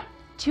that point.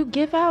 To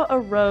give out a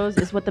rose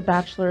is what the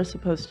Bachelor is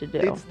supposed to do.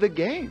 It's the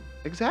game.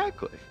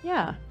 Exactly.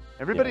 Yeah.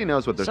 Everybody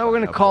knows what they're So we're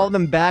gonna call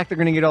them back. They're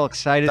gonna get all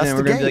excited, That's and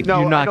we're the gonna be game. like, No,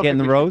 "You're I not don't getting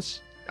the think we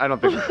rose." I don't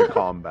think we should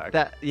call them back.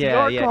 Yeah,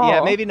 Your yeah.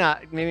 call. Maybe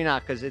not,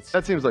 because it's.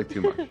 That seems like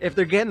too much. If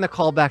they're getting the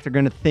call back, they're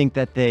gonna think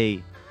that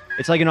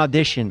it's like an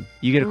audition.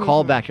 You get a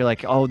call back, you're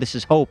like, "Oh, this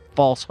is hope,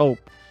 false hope,"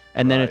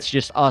 and then it's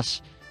just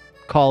us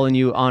calling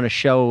you on a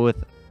show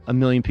with a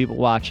million people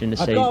watching to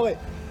say, "Nope,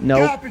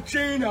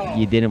 Cappuccino.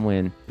 you didn't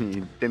win."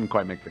 You didn't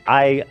quite make the.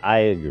 I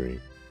agree.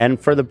 And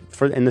for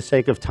in the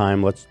sake of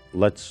time, let's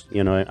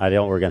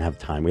we're gonna have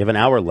time. We have an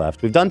hour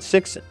left. We've done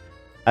 6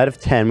 out of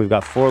 10. We've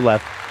got 4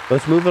 left.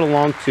 Let's move it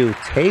along to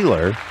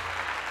Taylor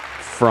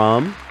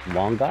from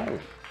Long Island.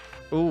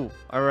 Ooh,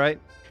 all right.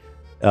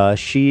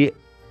 You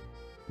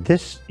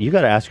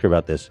got to ask her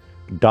about this.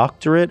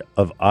 Doctorate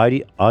of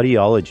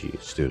Audiology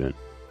student.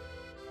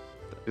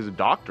 Is a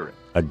doctorate.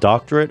 A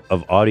doctorate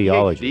of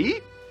audiology.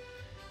 PhD?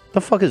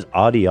 The fuck is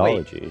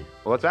audiology?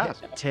 Well, let's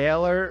ask.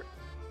 Taylor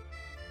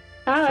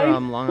Hi.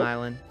 from Long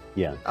Island.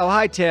 Yeah. Oh,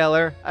 hi,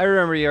 Taylor. I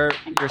remember your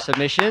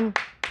submission.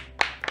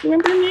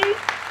 Remember me?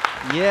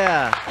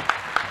 Yeah.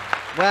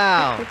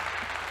 Wow.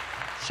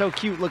 So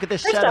cute. Look at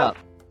this First setup.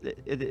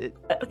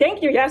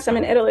 Thank you. Yes, I'm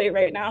in Italy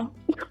right now.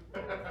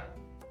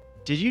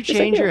 Did you Just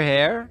change like your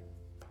hair?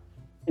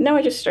 No,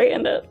 I just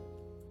straightened it.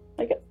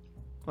 Like it.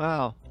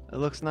 Wow, it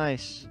looks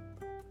nice.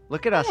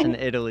 Look at us in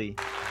Italy,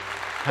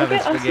 having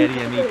at us in spaghetti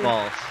and Italy.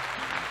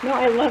 meatballs. No,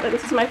 I love it.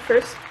 This is my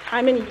first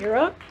time in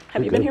Europe.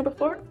 Have you been here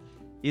before?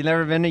 You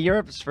never been to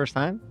Europe? It's the first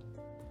time?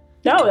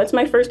 No, that's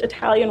my first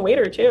Italian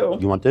waiter too.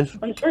 You want this?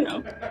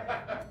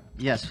 Buongiorno.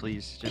 Yes,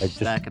 please. I Just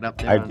stack it up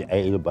there. I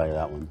ate a bite of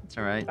that one. It's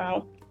all right.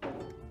 Wow.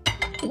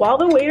 While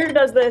the waiter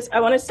does this, I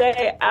want to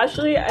say,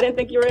 Ashley, I didn't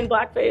think you were in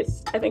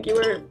blackface. I think you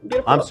were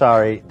beautiful. I'm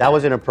sorry. That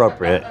was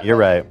inappropriate. You're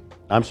right.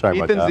 I'm sorry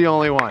about Ethan's that. the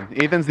only one.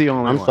 Ethan's the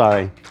only I'm one.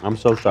 sorry. I'm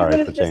so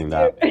sorry for saying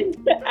that.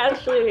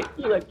 Ashley,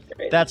 you look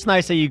great. That's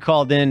nice that you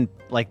called in,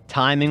 like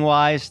timing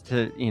wise,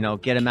 to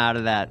get him out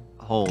of that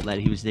hole that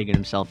he was digging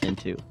himself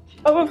into.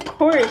 Oh, of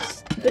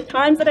course. The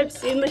times that I've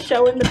seen the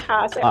show in the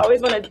past, I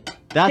always want to.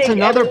 That's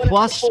another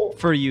plus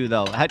for you,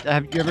 though.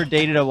 Have you ever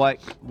dated a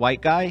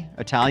white guy,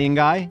 Italian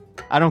guy?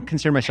 I don't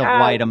consider myself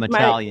white. I'm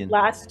Italian.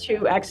 My last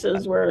 2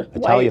 exes were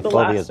white. The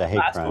Italophobia is a hate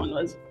last crime. one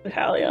was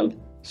Italian.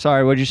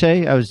 Sorry, what'd you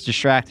say? I was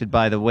distracted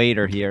by the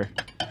waiter here.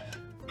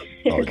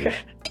 You're good.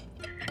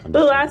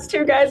 The last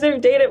 2 guys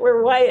I've dated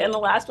were white, and the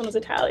last one was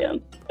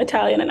Italian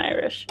and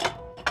Irish.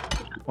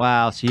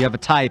 Wow, so you have a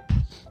type.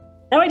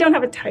 No, I don't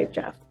have a type,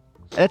 Jeff.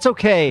 That's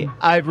okay.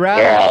 I'd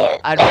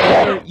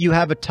rather you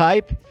have a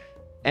type,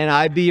 and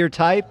I be your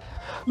type,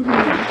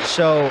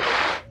 so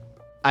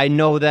I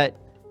know that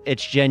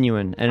it's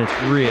genuine and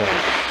it's real.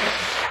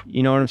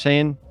 You know what I'm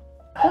saying?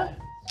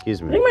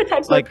 Excuse I me. think my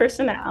type's my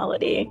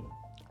personality.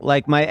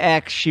 Like my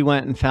ex, she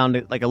went and found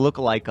a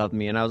lookalike of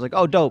me, and I was like,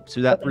 "Oh, dope!"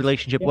 So that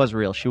relationship was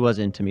real. She was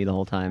into me the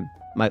whole time.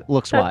 My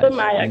looks wise. That's what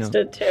my ex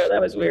did too.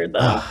 That was weird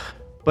though.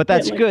 But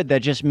that's Yeah, like- good.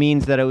 That just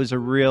means that it was a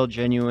real,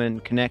 genuine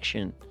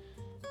connection.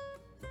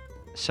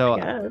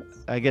 So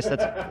I guess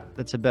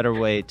that's a better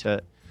way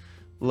to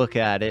look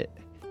at it.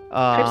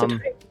 Types of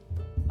type.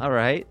 All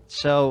right.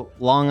 So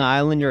Long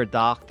Island, you're a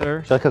doctor.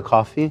 Would you like a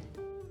coffee?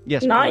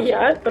 Yes. Not please.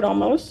 yet, but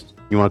almost.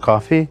 You want a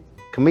coffee?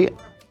 Can we?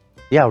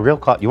 Yeah, real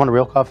coffee. You want a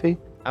real coffee?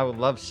 I would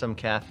love some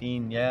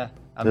caffeine. Yeah.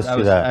 Let's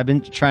do that. I've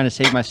been trying to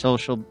save my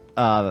social You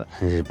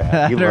battery. love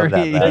that Where's your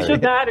battery.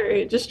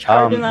 battery? Just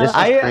charging that. this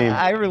is cream.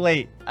 I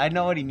relate. I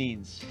know what he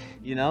means.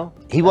 You know.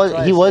 He That's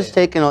why I was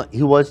say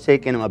it.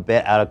 taking him a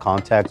bit out of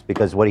context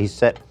because what he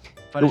said.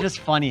 But it's just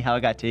funny how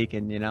it got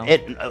taken. You know.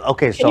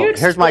 Okay, Can so you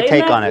here's my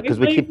explain take that on it because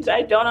we briefly? keep. 'Cause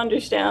I don't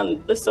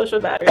understand the social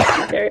battery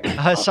commentary.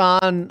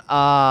 Hassan,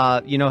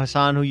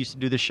 Hassan, who used to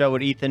do the show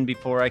with Ethan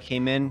before I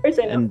came in, course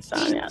I know and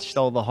Hassan, yeah.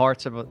 stole the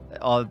hearts of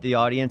all of the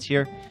audience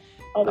here.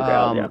 All the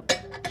girls, yeah.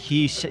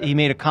 He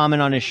made a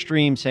comment on his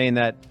stream saying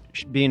that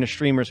being a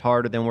streamer is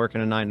harder than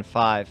working a 9 to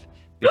 5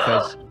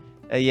 because,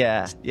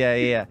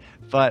 yeah.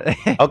 But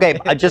Okay,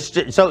 just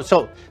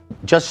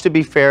to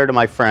be fair to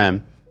my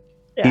friend,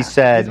 he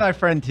said he's my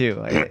friend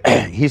too.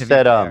 he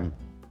said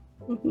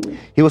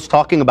he was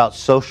talking about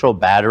social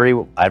battery.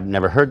 I've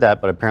never heard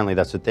that, but apparently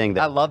that's the thing.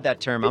 I That love that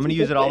term. I'm gonna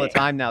use it all the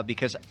time now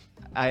because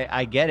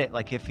I get it.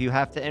 Like if you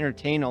have to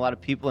entertain a lot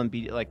of people and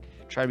be like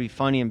try to be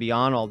funny and be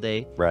on all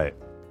day, right.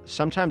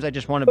 sometimes I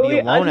just want to But be we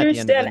alone at the end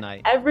of the understand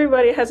night.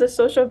 everybody has a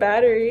social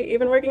battery,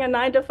 even working a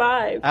 9 to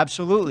 5.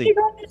 Absolutely. You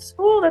go to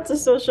school, that's a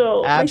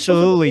social.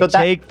 Absolutely. So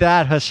that- Take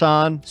that,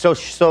 Hassan. So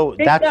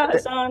Take that's that,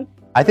 Hassan.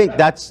 I think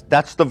that's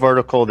the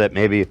vertical that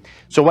maybe.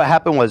 So what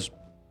happened was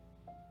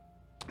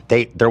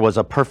there was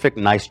a perfect,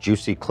 nice,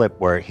 juicy clip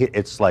where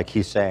it's like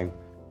he's saying,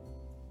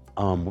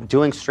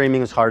 doing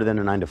streaming is harder than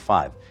a 9 to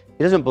 5.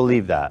 He doesn't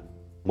believe that.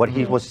 What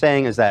he was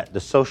saying is that the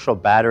social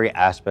battery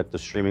aspect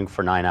of streaming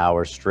for 9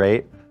 hours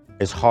straight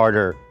is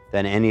harder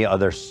than any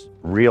other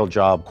real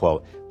job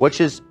quote,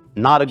 which is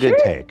not a good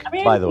take,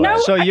 by the way. No,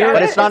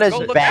 but it's not as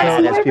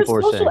bad as people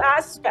were the saying. social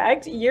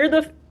aspect, you're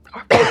the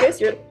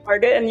focus, you're the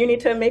target, and you need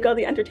to make all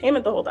the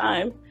entertainment the whole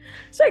time.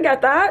 So I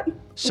got that.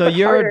 So But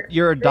harder.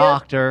 you're a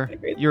doctor.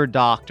 You're a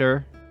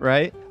doctor,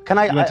 right? Can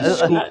You went to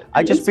school.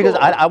 I just because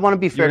I want to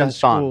be fair You're to in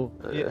Hassan.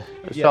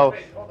 school.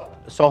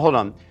 So hold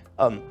on.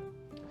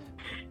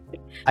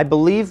 I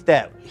believe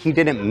that he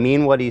didn't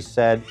mean what he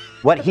said.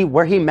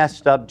 Where he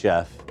messed up,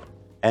 Jeff,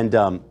 and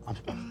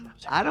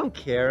I don't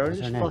care. I'm What's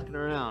just her name? fucking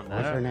around.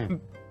 What's her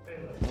name?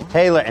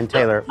 Taylor.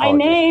 My apologies.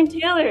 name,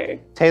 Taylor.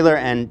 Taylor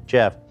and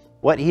Jeff.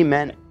 What he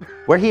meant,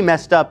 where he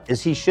messed up,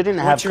 is he shouldn't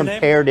have What's your name?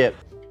 compared it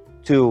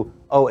to,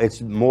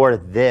 it's more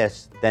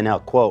this than a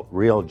quote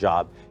real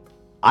job.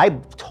 I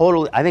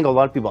think a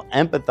lot of people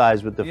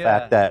empathize with the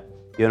fact that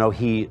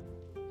it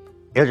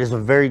is a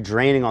very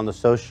draining on the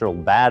social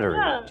battery.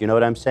 Yeah. Do you know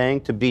what I'm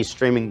saying? To be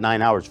streaming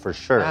 9 hours for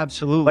sure.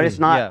 Absolutely. But it's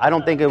not. Yeah. I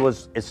don't think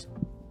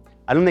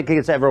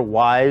it's ever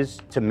wise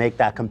to make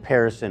that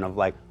comparison of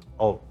like,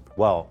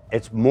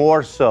 it's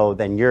more so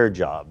than your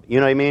job. You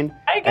know what I mean?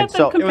 I get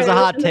the comparison. It was a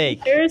hot take.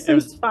 The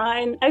comparison's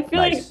fine. I feel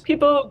like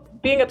people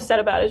being upset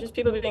about it is just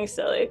people being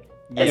silly.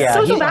 It's Yeah,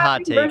 social he's a hot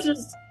battery take.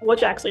 versus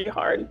what's actually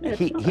hard.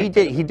 He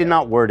did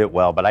not word it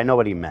well, but I know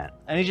what he meant.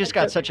 And he just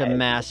got such a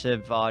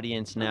massive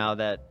audience now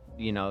that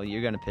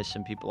you're gonna piss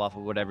some people off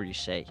with whatever you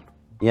say.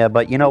 Yeah,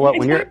 but you know what?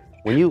 When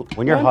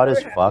you're hot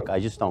as fuck, I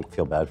just don't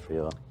feel bad for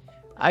you.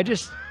 I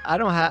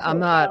don't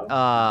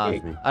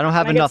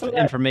have enough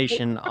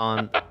information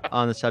on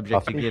the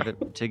subject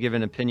to give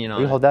an opinion on.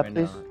 Will you it hold that, right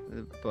please?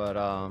 now. But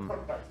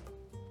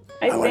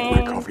I like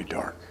my coffee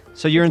dark.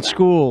 So you're in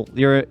school.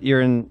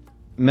 You're in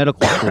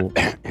medical school.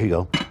 Here you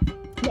go.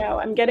 No,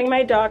 I'm getting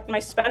my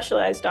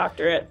specialized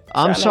doctorate.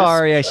 I'm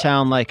sorry, I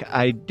sound like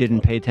I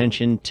didn't pay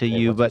attention to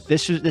you, but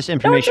this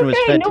information was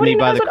fed to me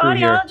by the crew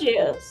here.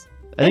 Is.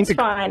 I think It's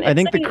fine. I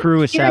think the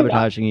crew is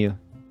sabotaging you.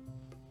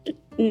 Do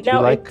you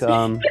like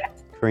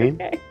cream?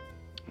 Okay.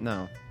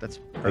 No, that's.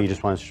 Oh, you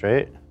just want it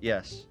straight?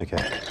 Yes. Okay.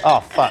 Oh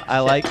fuck. I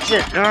like.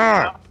 Shit.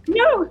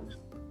 No,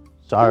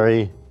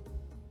 Sorry.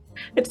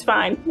 it's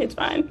fine. It's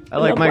fine. I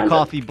like No my blender.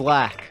 coffee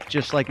black,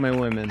 just like my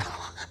women.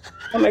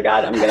 Oh my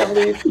god, I'm gonna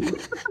leave.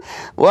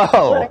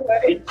 Whoa.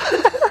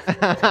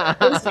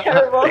 It's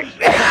terrible.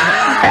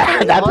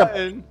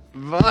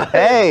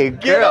 Hey,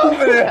 girl.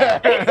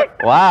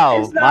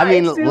 Wow. It's not, I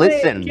mean, it's too late.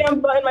 listen. I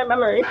can't find my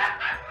memory.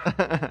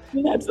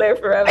 That's there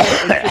forever.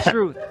 It's the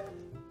truth.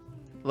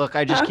 Look,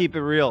 I just keep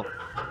it real.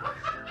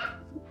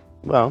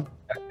 Well.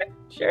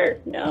 Sure.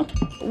 No.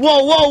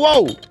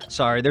 Whoa.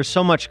 Sorry, there's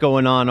so much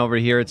going on over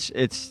here.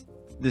 This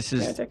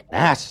is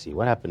nasty.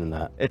 What happened in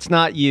that? It's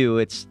not you.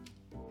 It's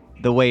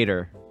the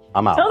waiter.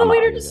 I'm out. Tell the I'm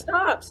waiter out. to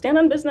stop. Stand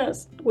on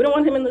business. We don't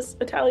want him in this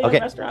Italian Okay.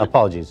 restaurant.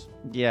 Apologies.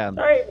 Yeah.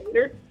 Sorry,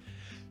 waiter.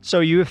 So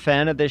you a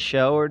fan of this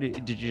show, or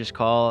did you just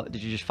call?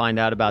 Did you just find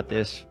out about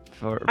this?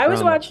 I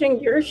was watching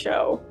your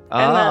show,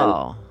 and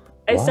Oh.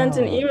 then I sent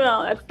an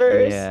email at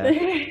first.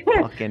 Yeah.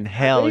 Fucking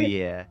hell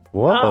yeah.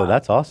 Whoa,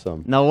 that's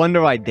awesome. No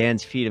wonder why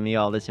Dan's feeding me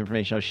all this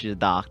information. Oh, she's a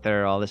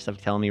doctor, all this stuff,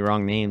 telling me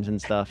wrong names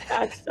and stuff.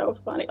 That's so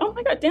funny. Oh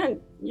my god,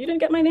 Dan, you didn't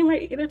get my name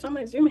right either. It's on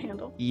my Zoom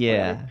handle.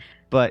 Yeah.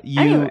 But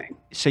you, Anyway.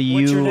 so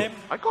you, What's your name?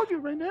 I called you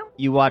right now.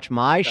 you watch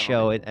my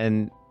show,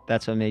 and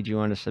that's what made you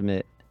want to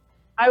submit.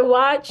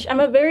 I'm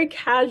a very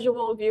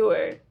casual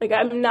viewer. Like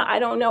I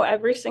don't know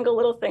every single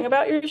little thing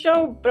about your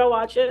show, but I'll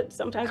watch it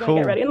sometimes when I Cool.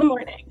 get ready in the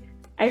morning.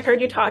 I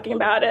heard you talking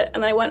about it,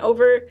 and I went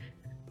over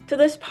to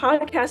this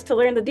podcast to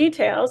learn the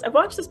details. I've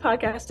watched this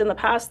podcast in the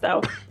past,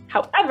 though.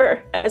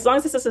 However, as long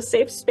as this is a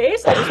safe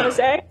space, I just want to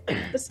say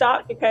to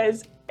stop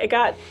because it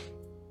got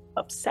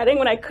upsetting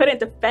when I couldn't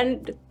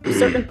defend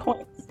certain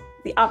points,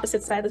 the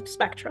opposite side of the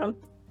spectrum.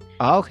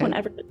 Oh, okay.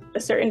 Whenever a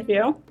certain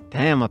view.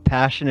 Damn, a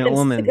passionate I'm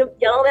woman. sick of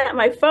yelling at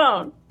my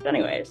phone. But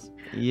anyways.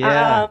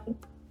 Yeah.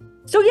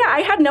 So yeah,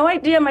 I had no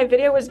idea my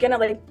video was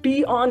gonna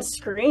be on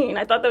screen.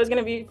 I thought that was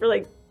gonna be for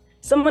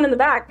someone in the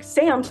back,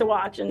 Sam, to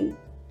watch and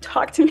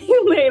talk to me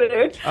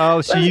later.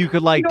 Oh, so But you could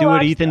do what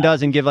watch Ethan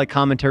does and give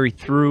commentary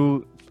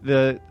through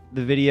the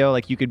video,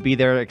 you could be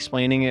there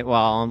explaining it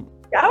while.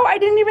 Oh, I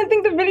didn't even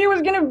think the video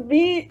was gonna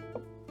be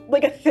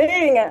a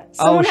thing.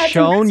 Someone had to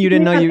shown? message You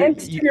didn't me know on you-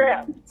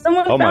 Instagram.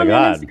 Someone Oh my found me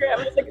on God. Instagram.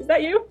 I was like, "Is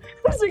that you?"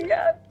 I was like,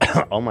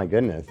 "Yeah." Oh my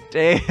goodness.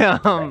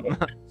 Damn.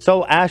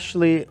 So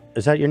Ashley,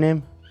 is that your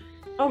name?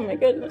 Oh my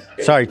goodness.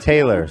 Sorry,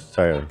 Taylor.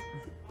 Sorry.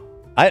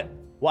 I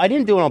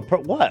didn't do it on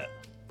what?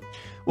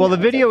 Well, the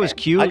video was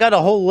cute. I got a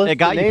whole list It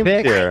got of you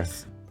names picked. here.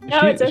 No,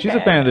 it's okay. She's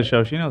a fan of the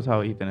show. She knows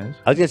how Ethan is.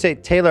 I was gonna say,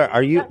 Taylor,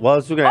 are you? Well, I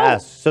was gonna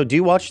ask. So, do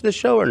you watch the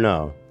show or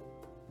no?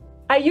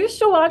 I used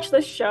to watch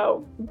the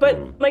show,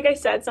 but like I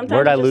said, sometimes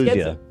Where'd I it just lose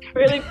gets ya?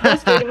 really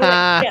frustrating when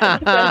I can't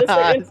defend a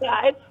certain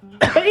side.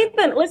 But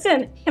Ethan,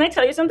 listen, can I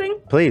tell you something?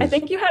 Please. I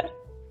think you had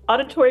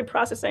auditory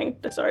processing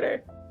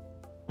disorder.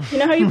 You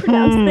know how you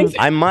pronounce things?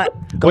 I might.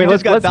 Wait,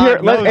 let's hear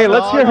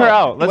her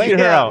out. Let's hear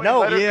her out.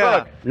 No,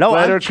 yeah. No,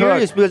 Let her I'm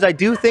curious because I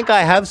do think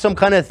I have some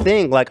kind of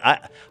thing. Like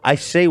I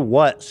say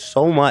what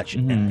so much.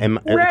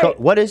 Right.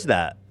 What is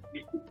that?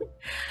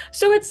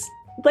 So it's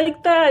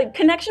like the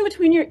connection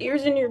between your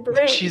ears and your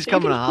brain. She's So you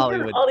coming can to hear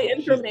Hollywood. all the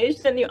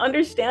information, you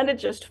understand it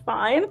just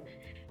fine.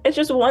 It's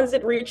just once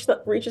it reaches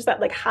that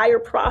like higher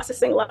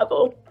processing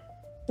level,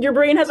 your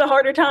brain has a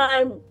harder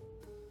time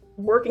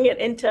working it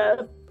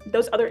into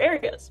those other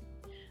areas.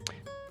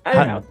 I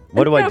don't know.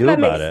 What do I don't do know if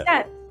that about makes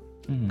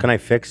it? sense. Can I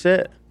fix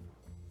it?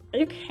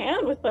 You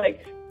can with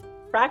like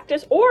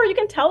practice, or you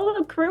can tell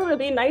the crew to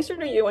be nicer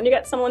to you when you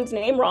get someone's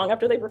name wrong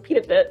after they've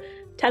repeated it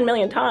 10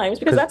 million times,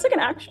 because that's like an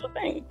actual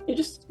thing. You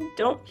just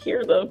don't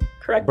hear the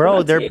correct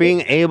Bro, they're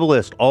pronunciation. being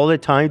ableist all the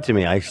time to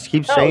me. I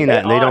keep No, saying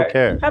that and they are. don't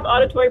care. You have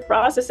auditory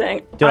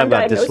processing. Dude, I've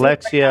got Undiagnosed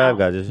dyslexia. I've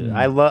got this.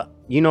 I love.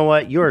 You know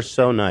what? You are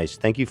so nice.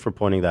 Thank you for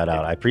pointing that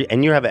out.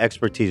 And you have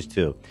expertise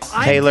too.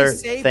 I'm Taylor,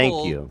 disabled.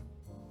 thank you.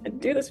 I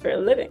do this for a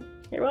living.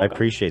 You're I welcome.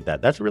 appreciate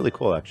that. That's really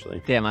cool,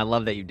 actually. Damn, I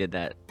love that you did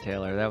that,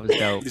 Taylor. That was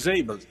dope.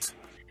 Disabled.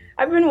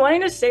 I've been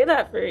wanting to say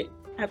that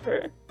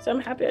forever, so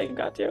I'm happy I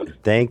got to.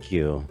 Thank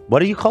you. What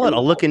do you call it?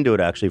 I'll look into it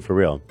actually for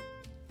real.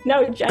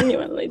 No,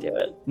 genuinely do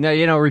it.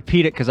 No,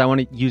 repeat it because I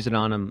want to use it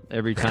on him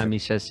every time he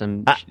says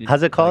some.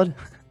 How's it called?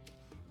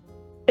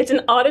 It's an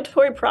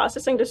auditory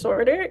processing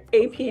disorder,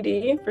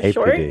 APD for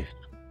short. APD.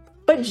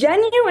 But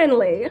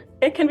genuinely,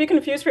 it can be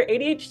confused for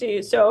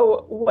ADHD.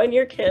 So when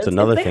your kids, It's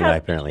another if they thing have I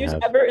apparently issues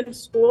have. ever in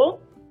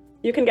school,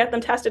 you can get them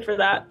tested for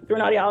that through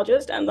an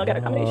audiologist, and they'll get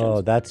accommodations.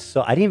 Oh, that's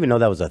so. I didn't even know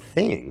that was a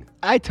thing.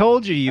 I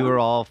told you were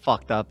all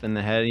fucked up in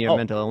the head and your Oh,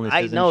 mental illnesses. I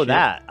and know shit.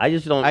 that. I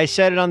just don't. I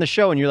said it on the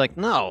show, and you're like,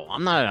 "No,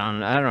 I'm not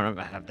on. I don't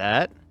have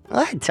that."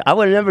 What? I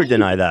would never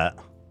deny that.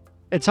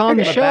 It's on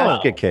the I'm a show.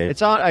 basket case.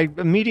 It's on. I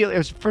immediately. It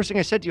was the first thing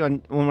I said to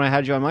you when I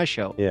had you on my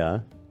show. Yeah.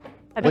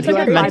 I What think do you you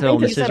have said mental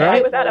bipolar. illnesses,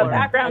 right? Without a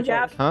background,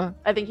 Jeff. Huh?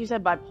 I think you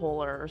said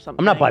bipolar or something.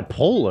 I'm not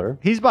bipolar.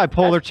 He's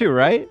bipolar too,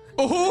 right?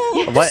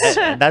 What?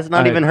 That's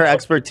not even her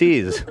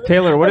expertise.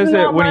 Taylor, what is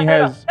That's it not when he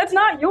mine. has? That's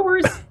not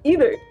yours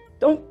either.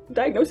 Don't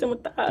diagnose him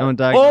with that. Don't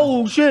diagnose.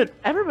 Oh shit!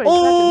 Everybody's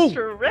Oh!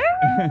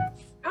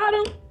 Got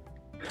him.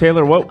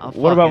 Taylor, what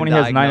about when he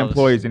has fucking 9 diagnose.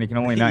 employees and he can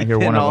only not hear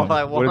one all of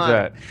I them? What is want.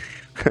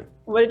 that?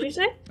 What did you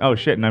say? Oh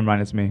shit! Never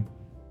mind. It's me.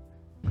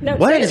 No,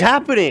 What say is it.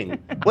 happening?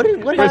 What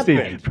Proceed.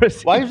 happened?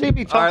 Proceed. Why is AP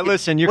talking? All right,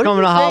 listen. You're What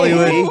coming did to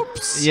you say? Hollywood.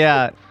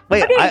 Yeah.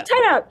 Wait, Okay, time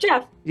out,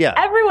 Jeff. Yeah.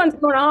 Everyone's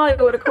going to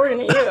Hollywood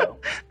according to you.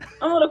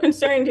 I'm a little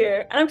concerned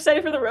here. And I'm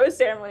excited for the rose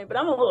ceremony, but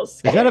I'm a little Is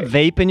scared. that a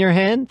vape in your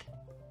hand?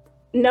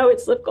 No,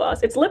 it's lip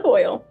gloss. It's lip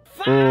oil.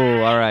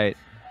 Oh, all right.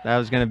 That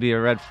was gonna be a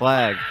red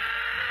flag.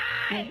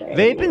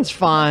 Vaping's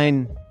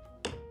fine.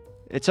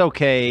 It's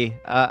okay.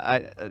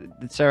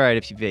 It's all right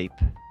if you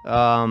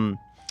vape.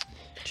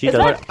 She Is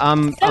does. that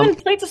I'm 7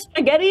 plates of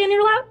spaghetti in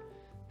your lap?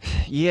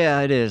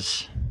 yeah, it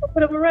is. A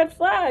bit of a red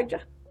flag.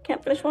 Jeff.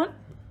 Can't finish one?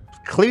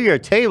 Clear your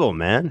table,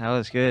 man. That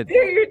was good.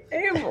 Clear your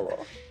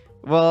table.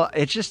 Well,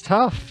 it's just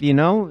tough, you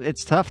know.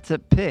 It's tough to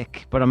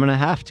pick, but I'm gonna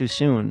have to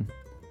soon.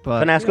 But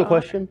Can I ask a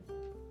question?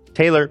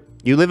 Taylor,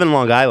 you live in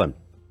Long Island.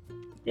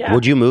 Yeah.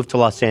 Would you move to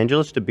Los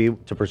Angeles to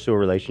pursue a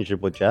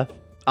relationship with Jeff?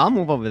 I'll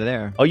move over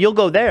there. Oh, you'll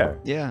go there.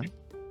 Yeah.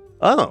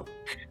 Oh.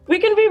 We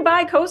can be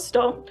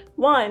bi-coastal.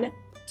 1,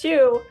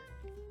 2.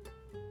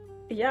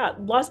 Yeah,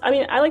 I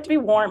mean, I like to be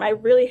warm. I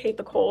really hate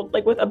the cold,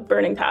 like with a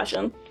burning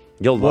passion.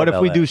 You'll love What if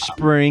we LA. do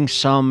spring,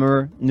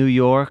 summer, New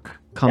York?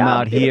 Come Yeah,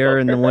 out here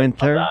in the beautiful.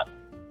 winter. Love that.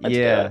 Let's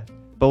do Yeah. it.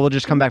 But we'll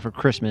just come back for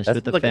Christmas That's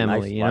with the like a family,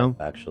 nice you know? life,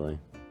 actually.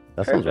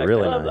 That sounds Perfect.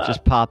 really I love nice. that.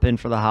 Just pop in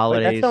for the Wait,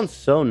 holidays. that sounds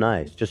so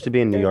nice. Just to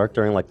be in New York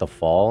during like the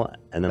fall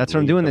and then That's what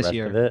I'm leave doing the this rest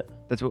year. of it.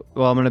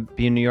 Well, I'm gonna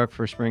be in New York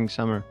for spring,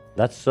 summer.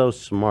 That's so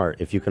smart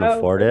if you can Oh,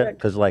 afford it. perfect.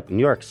 Because like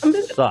New York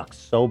sucks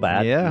so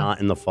bad. Yeah. Not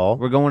in the fall.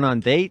 We're going on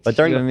dates. But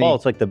during you the know fall, what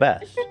it's like the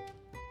best.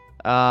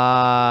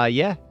 I mean?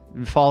 Yeah.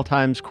 Fall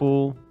time's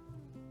cool.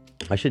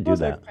 I should do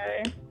that.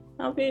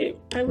 Okay.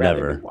 I'd rather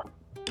Never. be warm.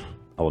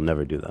 I will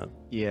never do that.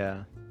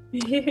 Yeah.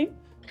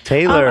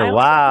 Taylor, I also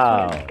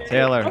wow. want to-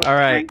 Taylor, all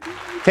right.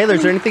 Taylor,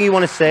 is there anything you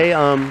want to say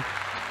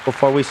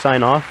before we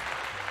sign off?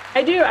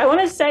 I do. I want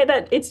to say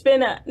that it's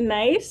been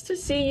nice to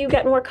see you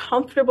get more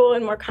comfortable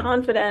and more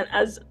confident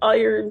as all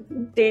your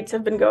dates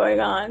have been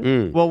going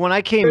on. Well, when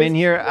I came in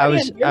here, I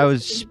was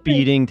brilliant.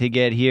 speeding to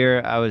get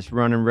here. I was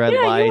running red Yeah,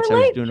 you lights. were I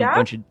was late, doing Jeff. a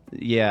bunch of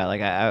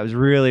like I was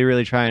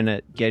really trying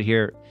to get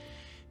here,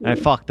 and I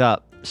fucked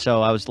up.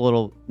 So I was a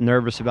little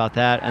nervous about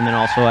that, and then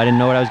also I didn't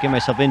know what I was getting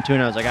myself into,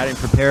 and I was like, I didn't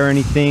prepare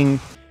anything.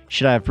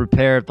 Should I have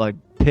prepared like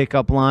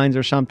pickup lines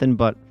or something?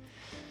 But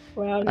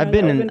Wow, no, I've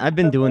that would've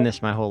been doing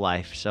this my whole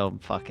life, so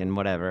fucking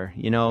whatever,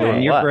 you know. Right.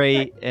 And you're What?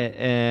 great,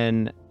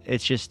 and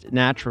it's just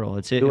natural.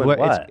 Doing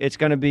what? It's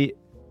gonna be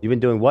You've been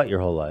doing what your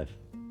whole life?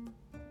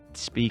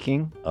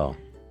 Speaking. Oh.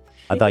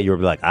 I thought you were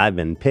like, I've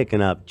been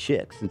picking up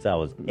chicks since I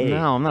was 8.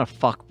 No, I'm not a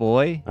fuck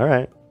boy. All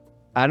right.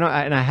 And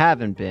I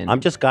haven't been.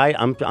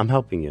 I'm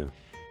helping you.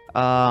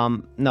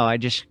 No, I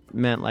just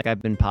meant like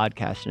I've been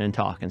podcasting and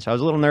talking. So I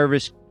was a little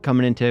nervous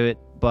coming into it,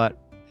 but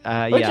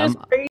Which yeah. is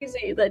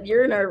crazy that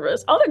you're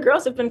nervous. All the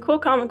girls have been cool,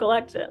 calm, and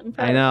collected.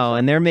 I know,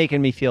 and they're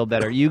making me feel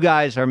better. You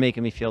guys are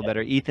making me feel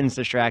better. Ethan's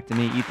distracting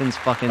me. Ethan's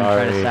fucking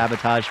trying to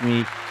sabotage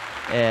me.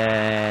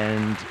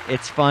 And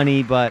it's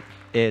funny, but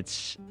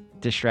it's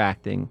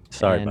distracting.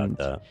 Sorry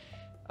about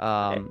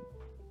that.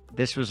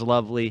 This was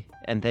lovely,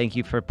 and thank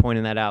you for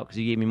pointing that out because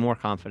you gave me more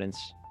confidence.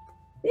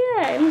 Yeah,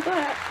 I'm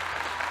glad.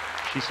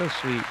 She's so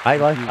sweet. I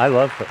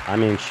love her. I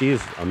mean,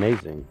 she's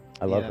amazing.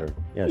 I love her.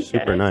 Yeah,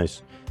 super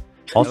nice.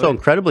 Also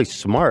incredibly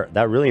smart.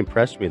 That really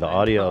impressed me, the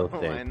audio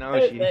thing.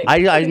 I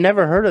know I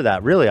never heard of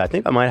that, really. I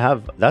think I might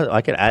have that.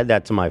 I could add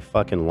that to my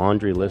fucking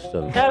laundry list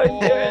of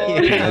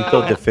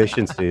mental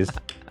deficiencies.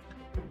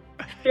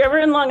 If you're ever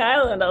in Long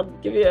Island, I'll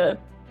give you a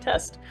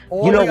test.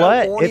 You know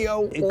what?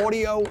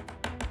 Audio.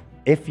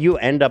 If you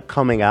end up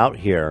coming out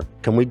here,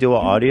 can we do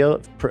an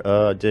audio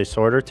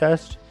disorder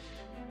test?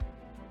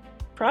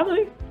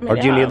 Probably. I mean, Or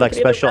do you need like we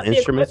could either special rent the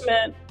instruments?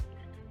 equipment.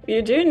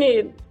 You do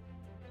need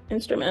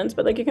instruments,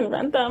 but like you can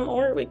rent them,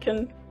 or we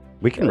can.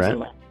 We can go rent.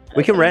 somewhere.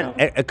 We can rent.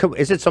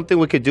 Is it something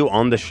we could do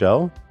on the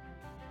show?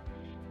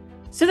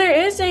 So there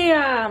is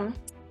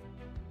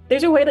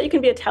there's a way that you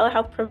can be a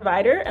telehealth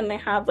provider, and they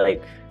have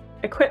like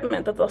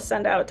equipment that they'll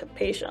send out to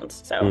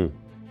patients. So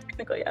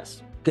technically,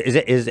 yes.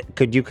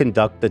 Could you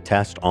conduct the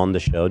test on the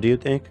show, do you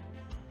think?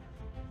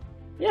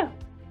 Yeah.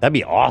 That'd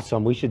be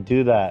awesome. We should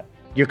do that.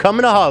 You're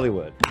coming to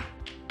Hollywood.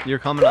 You're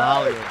coming to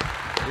Hollywood.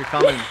 You're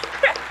coming.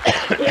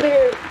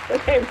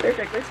 Okay,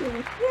 perfect. Let's see.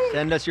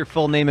 Send us your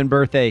full name and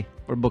birthday.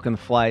 We're booking the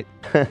flight.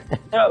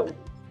 Oh,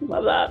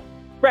 love that.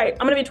 Right.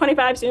 I'm going to be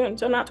 25 soon,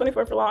 so not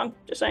 24 for long.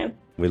 Just saying.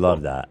 We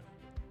love that.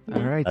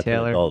 All right, That's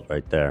Taylor. an adult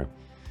right there.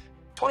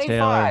 25.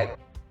 Taylor,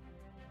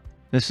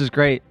 this is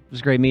great. It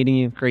was great meeting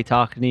you. Great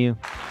talking to you.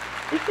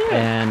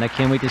 And I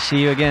can't wait to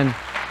see you again.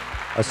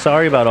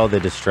 Sorry about all the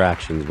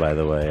distractions, by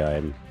the way.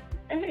 I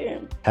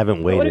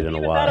haven't waited in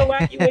a while.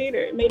 Without a wacky waiter,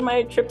 it made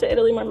my trip to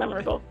Italy more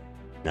memorable.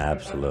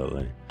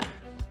 Absolutely.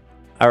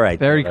 All right.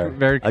 Very Taylor.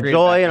 very a creative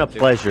joy and a background, too.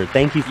 pleasure.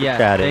 Thank you for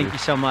chatting. Thank you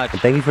so much.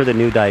 And thank you for the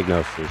new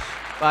diagnosis.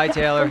 Bye,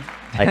 Taylor.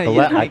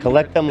 I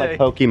collect them like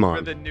Pokemon.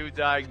 For the new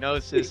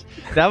diagnosis.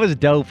 That was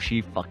dope.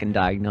 She fucking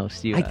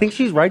diagnosed you. I think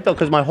she's right though,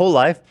 because my whole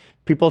life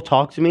people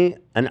talk to me,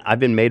 and I've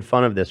been made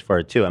fun of this for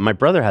it too, and my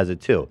brother has it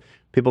too.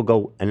 People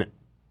go, and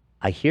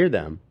I hear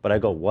them, but I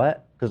go,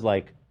 what? Because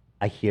like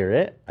I hear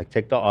it, I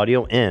take the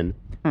audio in,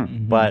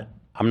 but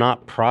I'm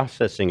not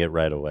processing it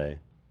right away.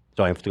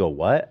 So I have to go,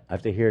 what? I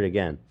have to hear it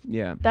again.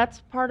 Yeah.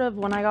 That's part of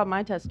when I got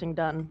my testing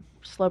done.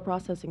 Slow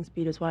processing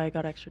speed is why I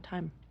got extra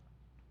time.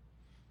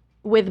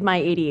 With my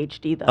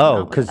ADHD though. Oh, not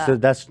with because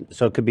that.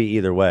 so it could be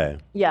either way.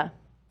 Yeah.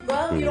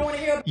 Well, you don't want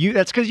to hear.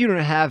 That's because you don't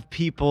have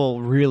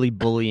people really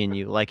bullying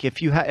you. Like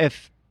if you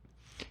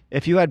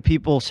if you had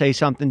people say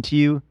something to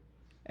you,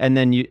 and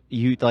then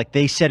you like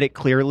they said it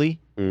clearly,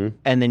 and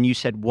then you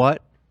said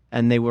what,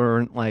 and they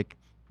weren't like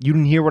you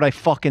didn't hear what I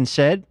fucking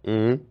said,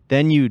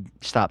 then you'd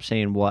stop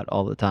saying what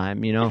all the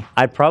time. You know.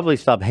 I'd probably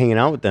stop hanging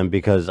out with them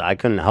because I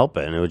couldn't help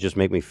it, and it would just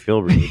make me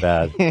feel really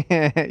bad.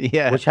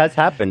 Yeah. Which has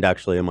happened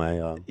actually in my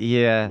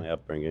my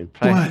upbringing.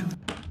 What?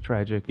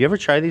 Tragic. You ever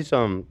try these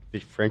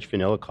French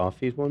vanilla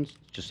coffees ones?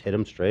 Just hit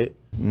them straight.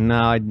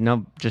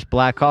 No, just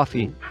black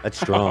coffee. That's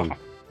strong.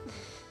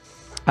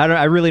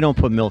 I really don't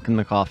put milk in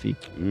the coffee.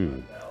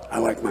 I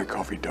like my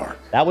coffee dark.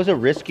 That was a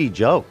risky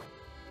joke.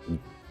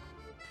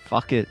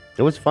 Fuck it.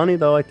 It was funny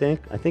though. I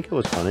think it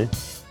was funny.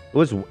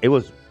 It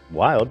was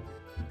wild.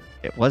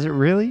 Was it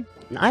really?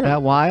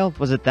 That wild?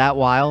 Was it that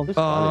wild?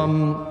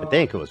 I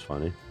think it was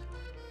funny.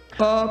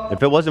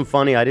 If it wasn't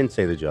funny, I didn't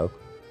say the joke.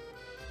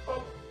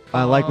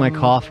 I like my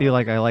coffee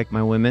like I like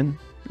my women.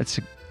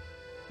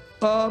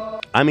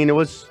 I mean, it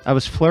was. I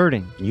was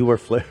flirting. You were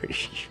flirting.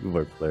 You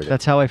were flirting.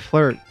 That's how I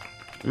flirt.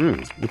 You're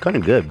kind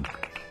of good.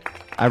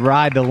 I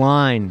ride the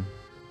line.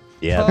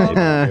 Yeah, baby,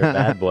 you're a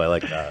bad boy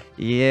like that.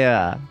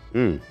 Yeah.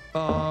 No,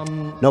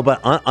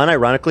 but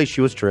unironically, she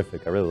was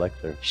terrific. I really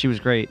liked her. She was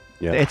great.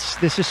 Yeah.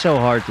 This is so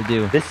hard to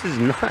do. This is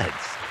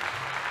nuts.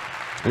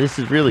 This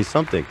is really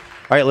something.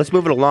 All right, let's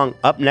move it along.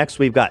 Up next,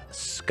 we've got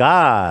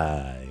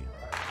Sky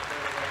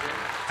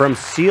from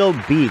Seal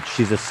Beach.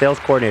 She's a sales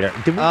coordinator.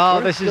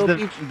 This is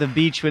the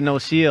beach with no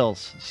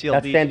seals. Seal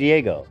That's Beach. San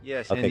Diego.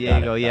 Yeah, San Okay,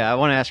 Diego. got it. Yeah, I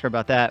want to ask her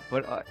about that,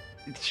 but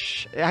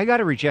I got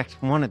to reject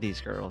one of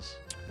these girls.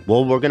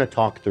 Well, we're gonna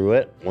talk through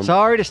it.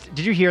 Sorry,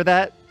 did you hear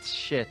that?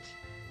 Shit.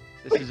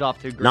 This is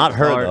off to a great Not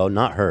her start. though.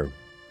 Not her.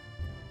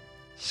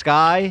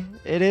 Sky,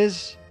 it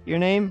is your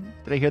name?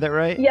 Did I hear that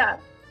right? Yeah.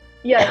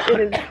 Yes, it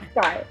is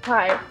Sky.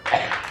 Hi.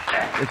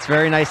 It's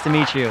very nice to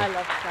meet you. I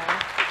love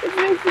Sky. It's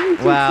nice to meet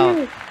you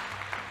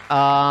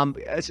Wow.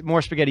 too.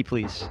 More spaghetti,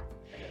 please.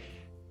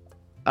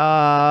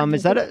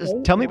 Is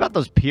that tell me about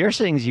those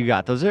piercings you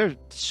got. Those are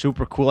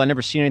super cool. I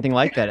never seen anything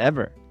like that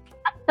ever.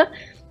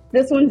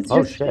 This one's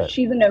Oh, just, shit.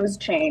 she's a nose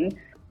chain.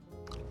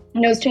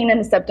 Nose chain and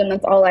a septum,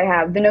 that's all I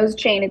have. The nose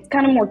chain, it's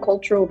kind of more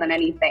cultural than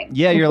anything.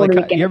 Yeah, In you're Puerto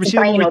like, Rican. you ever It's a see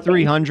the movie taino thing.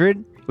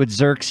 300 with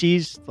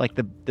Xerxes, like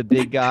the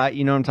big guy?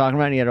 You know what I'm talking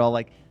about? And he had all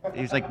like,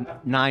 he's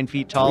like 9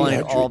 feet tall and he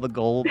had all the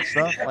gold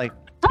stuff, like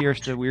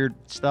pierced the weird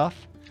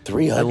stuff.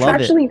 300. I love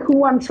It's actually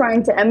who I'm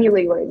trying to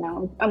emulate right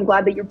now. I'm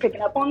glad that you're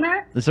picking up on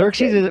that.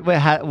 Xerxes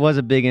was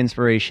a big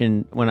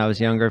inspiration when I was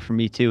younger for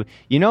me too.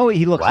 You know,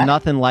 he looks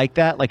nothing like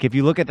that. Like if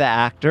you look at the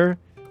actor,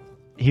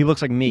 he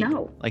looks like me.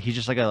 No. Like he's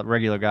just like a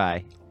regular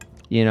guy.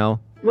 You know,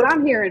 What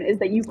I'm hearing is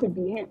that you could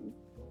be him.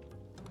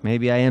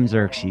 maybe I am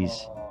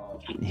Xerxes.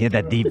 He had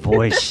that deep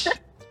voice.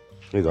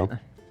 There you go.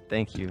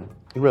 Thank you.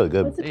 You're really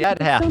good. What's it- You had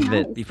it's half so of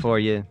it nice. before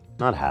you.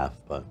 Not half,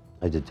 but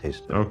I did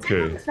taste it.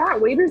 Okay.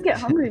 Stop. Waiters get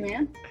hungry,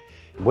 man.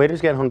 Waiters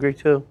get hungry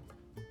too.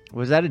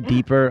 Was that a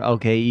deeper?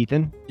 Okay,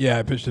 Ethan. Yeah,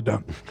 I pitched it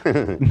down.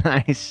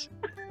 Nice.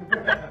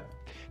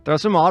 Throw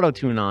some auto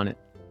tune on it.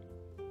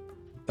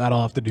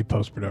 That'll have to do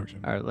post production.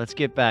 All right, let's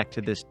get back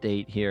to this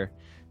date here.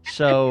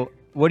 So,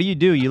 what do?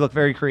 You look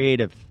very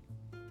creative.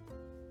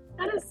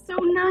 That is so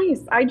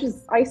nice.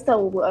 I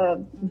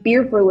sell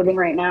beer for a living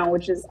right now,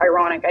 which is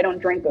ironic. I don't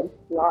drink a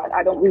lot.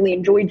 I don't really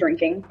enjoy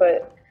drinking,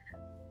 but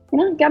you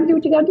know, gotta do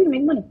what you gotta do to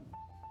make money.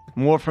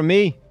 More from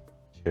me.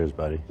 Cheers,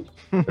 buddy.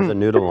 There's a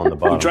noodle on the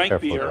bottom. drank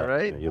Careful with beer, that.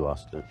 right? Yeah, you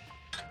lost it.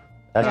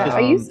 That's Yeah, just I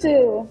used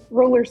to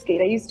roller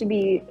skate. I used to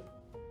be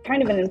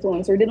kind of an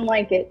influencer. Didn't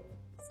like it.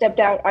 Stepped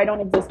out. I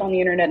don't exist on the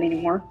internet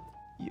anymore.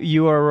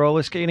 You are a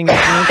roller skating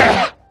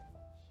influencer?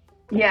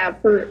 Yeah,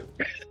 for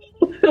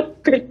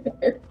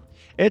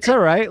It's all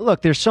right.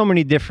 Look, there's so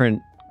many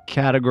different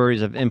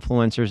categories of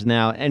influencers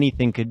now.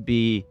 Anything could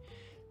be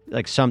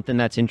like something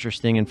that's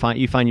interesting and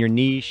you find your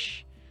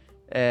niche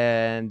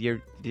and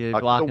you're The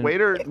blocking.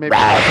 waiter maybe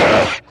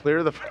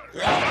clear the.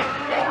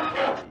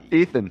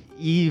 Ethan,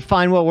 You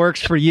find what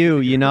works for you,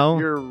 you know?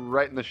 you're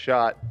right in the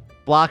shot.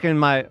 Blocking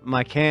my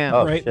cam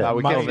Oh, right shit.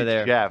 We can't over see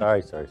there. Jeff.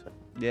 sorry.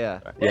 Yeah.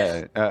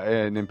 Yeah,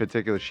 and in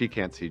particular, she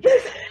can't see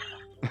Jeff.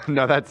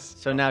 No, that's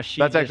So now she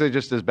that's actually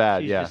just as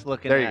bad. she's Yeah. just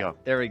looking There at, you go.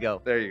 There we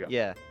go. There you go.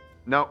 Yeah.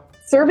 No.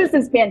 service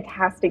is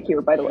fantastic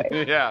here, by the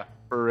way. Yeah,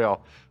 for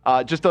real.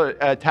 Just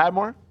a tad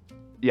more.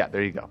 Yeah,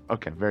 there you go.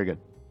 Okay, very good.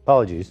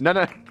 Apologies.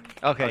 No.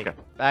 Okay.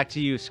 Back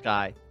to you,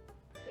 Sky.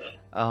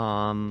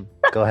 Go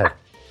ahead.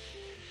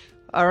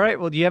 All right.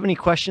 Well, do you have any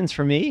questions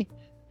for me?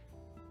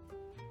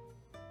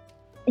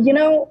 You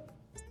know,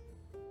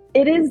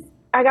 it is.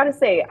 I gotta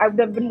say, I've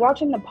been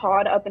watching the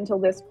pod up until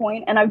this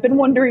point, and I've been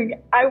wondering,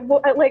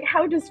 like,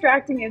 how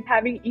distracting is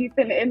having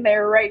Ethan in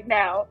there right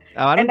now?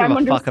 Oh, I don't And give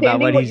I'm a fuck about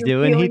understanding what what he's you're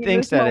doing. He feeling in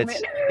thinks this that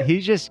moment.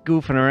 he's just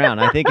goofing around.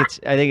 I think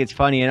it's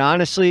funny. And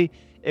honestly,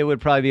 it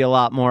would probably be a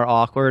lot more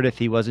awkward if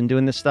he wasn't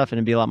doing this stuff, and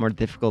it'd be a lot more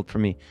difficult for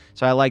me.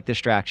 So I like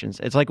distractions.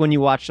 It's like when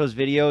you watch those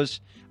videos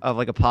of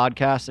like a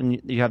podcast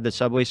and you have the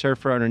Subway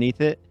Surfer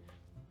underneath it.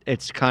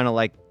 It's kind of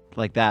like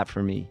that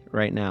for me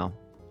right now.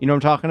 You know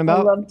what I'm talking I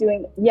about? love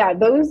doing,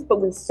 those,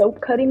 but with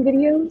soap cutting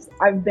videos,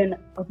 I've been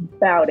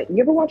about it.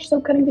 You ever watch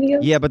soap cutting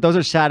videos? Yeah, but those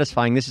are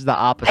satisfying. This is the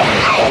opposite.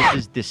 This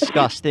is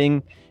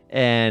disgusting,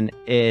 and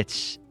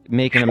it's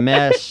making a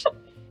mess.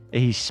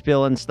 He's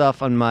spilling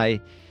stuff on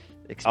my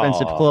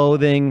expensive Aw.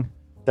 clothing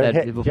They're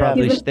that hit- will yeah,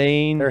 probably they're-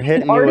 stain. They're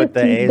hitting you with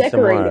the He's ASMR.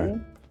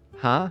 decorating.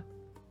 Huh?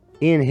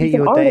 Ian hit He's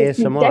you an with the artist.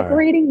 He's ASMR.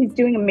 decorating. He's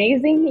doing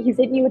amazing. He's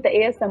hitting you with the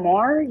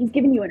ASMR. He's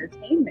giving you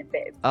entertainment,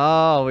 babe.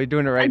 Oh, we're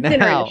doing it right Considering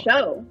now. the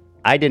show.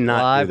 I did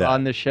not Live do that.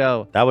 on the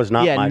show. That was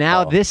not yeah, my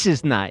now call. this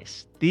is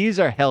nice. These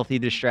are healthy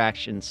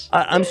distractions.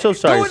 I'm so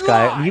sorry,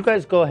 Sky. You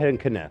guys go ahead and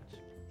connect.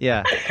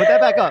 Yeah, put that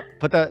back up.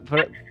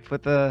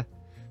 Put the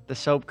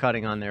soap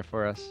cutting on there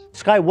for us.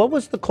 Sky, what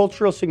was the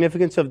cultural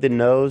significance of the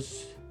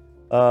nose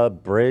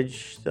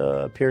bridge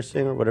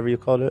piercing or whatever you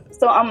called it?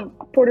 So I'm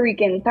Puerto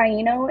Rican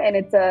Taino, and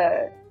it's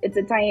a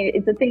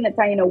thing that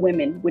Taino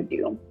women would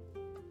do.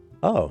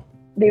 Oh,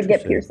 They would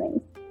get interesting.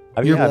 piercings.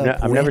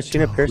 I've never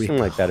seen a piercing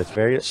like that. It's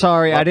very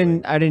Sorry, I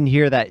didn't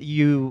hear that.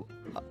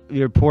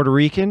 You're Puerto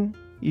Rican,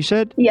 you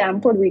said? Yeah,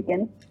 I'm Puerto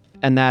Rican.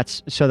 And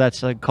that's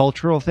a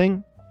cultural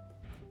thing?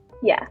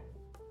 Yeah.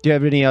 Do you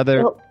have any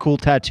other Well- cool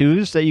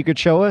tattoos that you could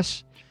show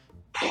us?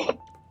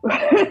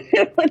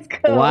 Let's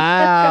go.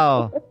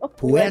 Wow.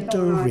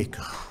 Puerto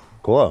Rico.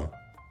 Cool.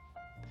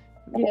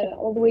 Yeah,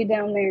 all the way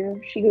down there.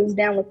 She goes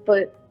down the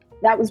foot.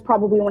 That was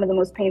probably one of the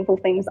most painful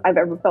things I've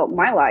ever felt in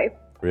my life.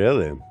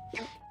 Really?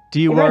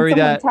 Do you If I had worry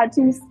someone that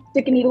tattoo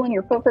stick a needle in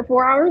your foot for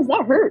 4 hours?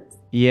 That hurts.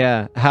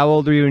 Yeah. How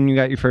old were you when you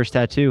got your first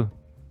tattoo?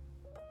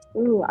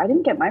 Ooh, I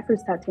didn't get my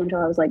first tattoo until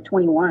I was like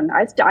 21.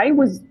 I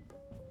was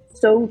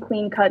so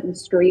clean cut and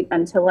straight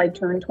until I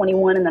turned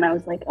 21, and then I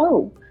was like,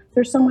 oh,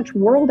 there's so much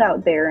world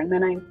out there. And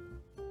then I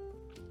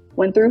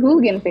went through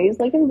hooligan phase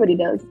like everybody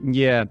does.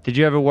 Yeah. Did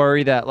you ever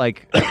worry that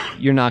like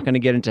you're not going to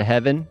get into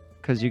heaven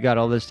because you got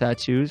all those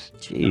tattoos?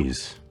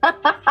 Jeez.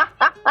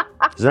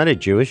 Is that a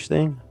Jewish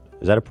thing?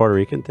 Is that a Puerto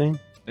Rican thing?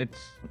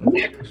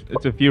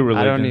 It's a few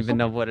religions. I don't even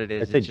know what it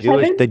is. It's a It's just-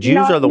 Jewish. The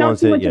Jews are the not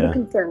ones too that much of a yeah.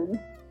 concern.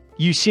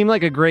 You seem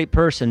like a great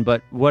person,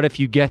 but what if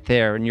you get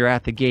there and you're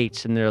at the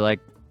gates and they're like,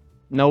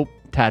 nope,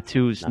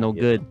 tattoos, no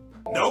good.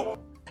 Nope.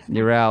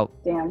 You're out.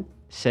 Damn.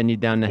 Send you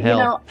down to hell.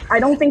 You know, I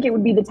don't think it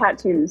would be the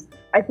tattoos.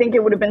 I think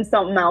it would have been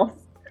something else.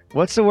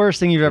 What's the worst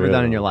thing you've ever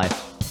done in your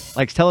life?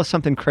 Like, tell us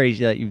something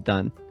crazy that you've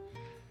done.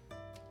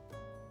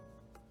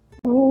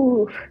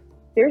 Ooh,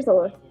 there's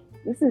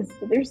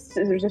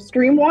a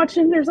stream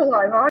watching. There's a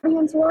live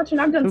audience watching.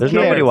 I've done. There's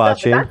some nobody weird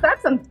stuff, but watching.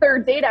 That's some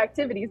third date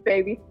activities,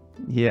 baby.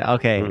 Yeah,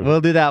 okay. We'll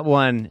do that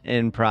one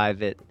in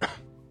private.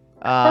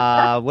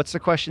 What's the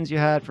questions you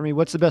had for me?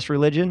 What's the best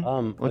religion?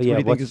 What do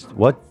you think is...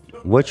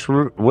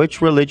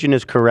 Which religion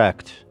is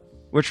correct?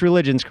 Which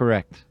religion's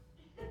correct?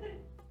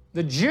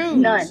 The Jews.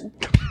 None.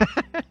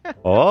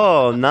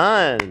 Oh,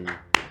 none.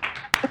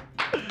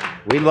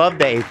 We love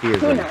the atheism.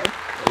 Who knows?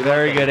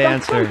 Very good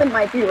answer. Something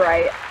might be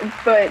right,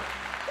 but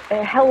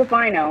hell if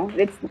I know.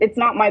 It's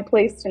not my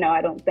place to know.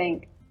 I don't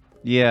think.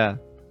 Yeah.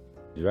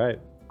 You're right.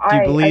 Do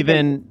you believe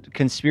in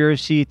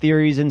conspiracy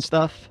theories and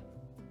stuff?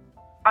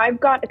 I've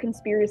got a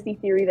conspiracy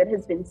theory that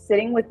has been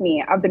sitting with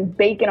me. I've been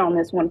baking on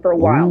this one for a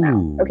while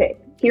now. Okay,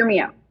 hear me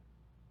out.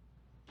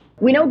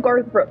 We know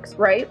Garth Brooks,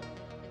 right?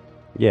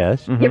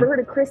 Yes. You ever heard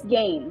of Chris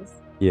Gaines?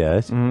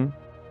 Yes.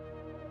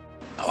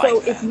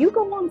 So if you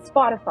go on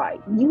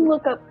Spotify, you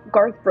look up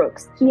Garth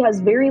Brooks, he has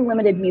very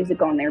limited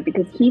music on there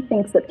because he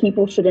thinks that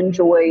people should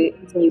enjoy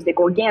his music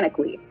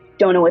organically.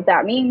 Don't know what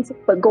that means,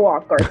 but go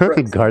off Garth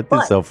Brooks. Garth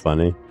is so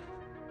funny.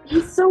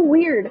 He's so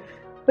weird.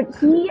 But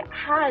he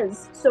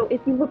has, so if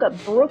you look up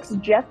Brooks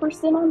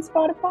Jefferson on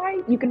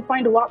Spotify, you can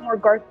find a lot more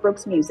Garth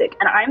Brooks music.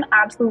 And I'm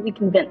absolutely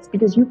convinced,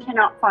 because you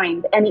cannot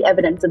find any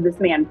evidence of this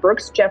man,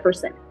 Brooks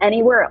Jefferson,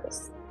 anywhere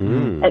else,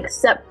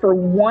 except for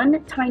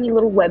one tiny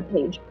little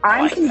webpage.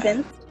 I'm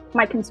convinced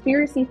my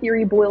conspiracy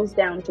theory boils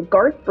down to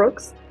Garth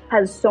Brooks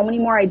has so many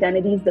more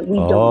identities that we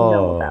don't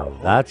know about.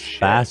 That's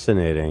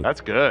fascinating. That's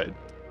good.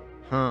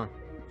 Huh.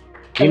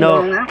 You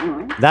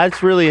know,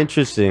 that's really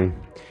interesting.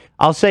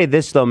 I'll say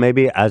this though,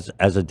 maybe as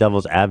a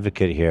devil's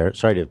advocate here.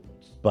 Sorry to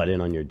butt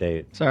in on your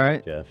date. It's all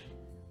right, Jeff.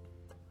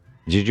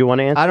 Did you want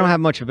to answer? I don't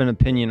have much of an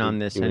opinion on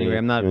this You anyway. wanna-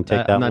 I'm you not. wanna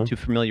take that I'm not one? too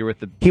familiar with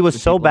the. He was the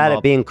so people bad at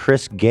involved. being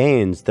Chris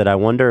Gaines that I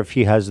wonder if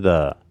he has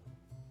the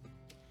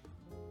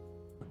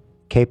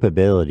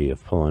capability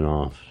of pulling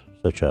off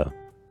such a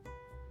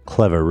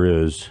clever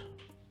ruse.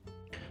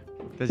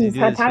 Does He's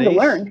had time to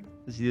learn.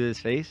 Does he do his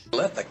face?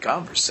 Let the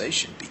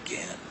conversation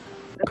begin.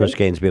 Chris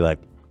Gaines be like,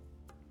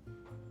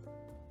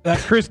 That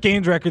Chris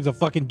Gaines record's a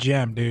fucking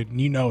gem, dude, and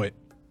you know it.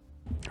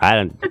 I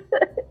don't.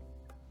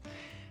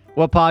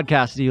 What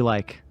podcast do you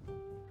like?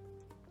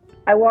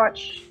 I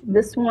watch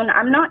this one.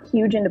 I'm not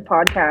huge into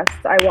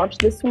podcasts. I watch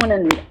this one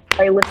and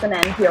I listen to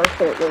NPR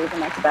Shortwave,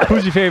 and that's about Who's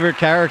it. your favorite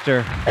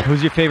character?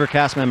 Who's your favorite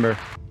cast member?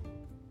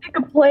 Pick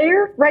a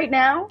player right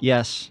now.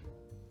 Yes.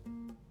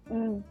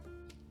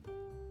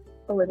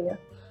 Olivia.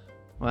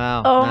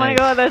 Wow. Oh my nice.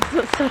 god,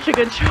 that's such a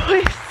good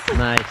choice.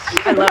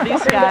 Nice. I love you,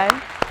 Sky.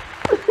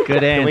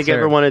 Good answer. Can we give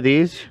her one of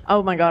these?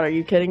 Oh my god, are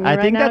you kidding me I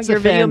right think now? that's Your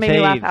a video fan made me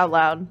laugh fave. out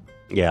loud.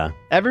 Yeah.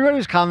 Everybody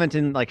was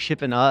commenting like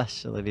shipping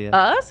us, Olivia.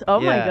 Us? Oh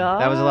my Yeah,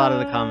 god. That was a lot of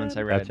the comments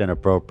I read. That's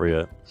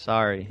inappropriate.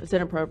 Sorry. It's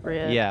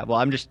inappropriate. Yeah. Well,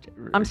 I'm I'm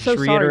just so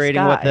sorry,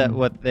 reiterating Sky.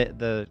 what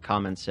the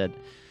comments said.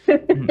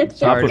 Top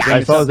Sorry. of-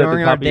 I saw it at the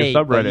during top our of your date,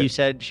 but subreddit. you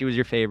said she was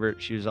your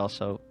favorite. She was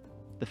also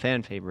the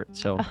fan favorite.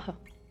 So,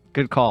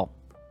 good call.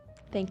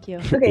 Thank you.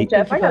 Okay,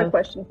 Jeff, I got a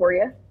question for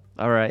you.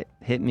 All right,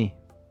 hit me.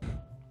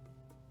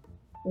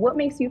 What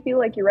makes you feel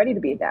like you're ready to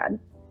be a dad?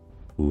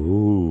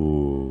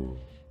 Ooh.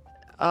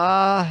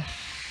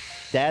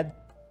 Dad,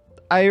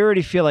 I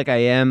already feel like I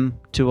am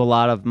to a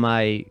lot of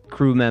my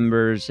crew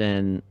members,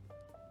 and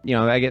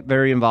I get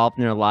very involved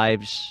in their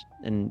lives,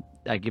 and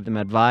I give them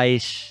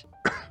advice.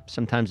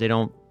 Sometimes they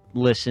don't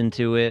listen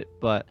to it,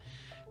 but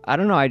I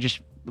don't know.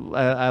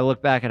 I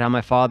look back at how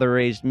my father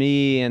raised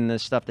me and the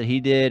stuff that he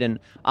did, and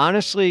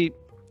honestly,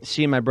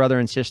 seeing my brother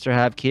and sister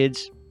have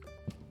kids.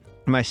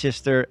 My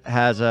sister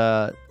has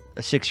a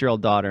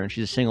 6-year-old daughter, and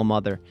she's a single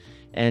mother,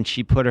 and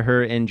she put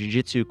her in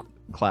jiu-jitsu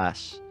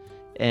class,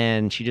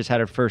 and she just had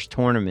her first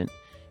tournament,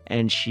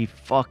 and she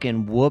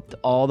fucking whooped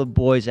all the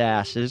boys'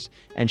 asses,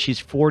 and she's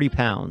 40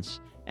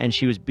 pounds, and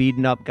she was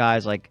beating up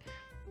guys like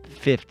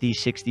 50,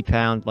 60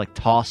 pounds, like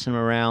tossing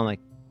them around, like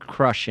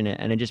crushing it,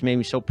 and it just made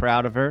me so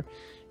proud of her,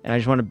 and I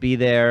just want to be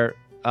there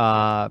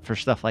for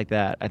stuff like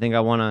that. I think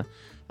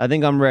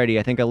I'm ready.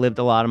 I think I lived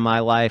a lot of my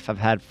life. I've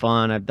had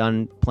fun. I've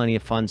done plenty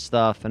of fun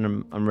stuff,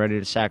 and I'm ready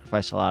to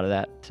sacrifice a lot of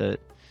that to,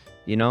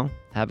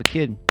 have a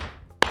kid.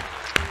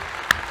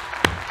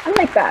 I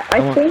like that.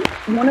 I think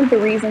one of the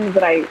reasons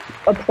that I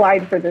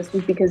applied for this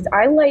was because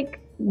I like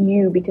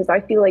you because I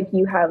feel like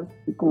you have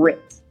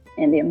grit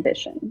and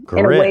ambition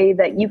in a way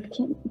that you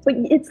can, but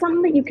it's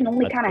something that you can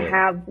only kind of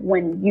have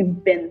when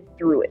you've been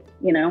through it,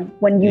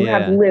 when you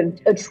have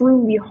lived a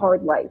truly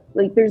hard life.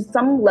 Like there's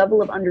some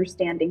level of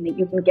understanding that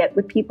you can get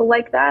with people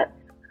like that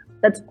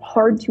that's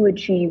hard to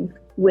achieve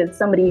with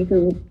somebody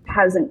who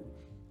hasn't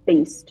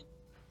faced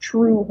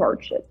true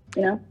hardship,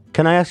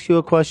 Can I ask you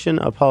a question?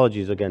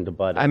 Apologies again to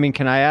Bud. I mean,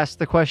 can I ask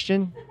the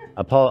question?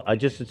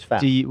 It's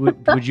fast.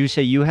 Would you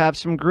say you have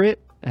some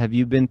grit? Have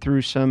you been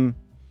through some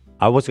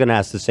I was going to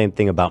ask the same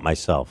thing about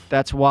myself.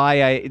 That's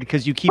why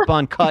because you keep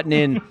on cutting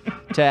in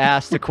to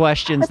ask the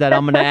questions that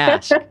I'm going to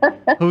ask.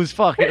 Who's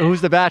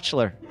the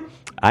bachelor?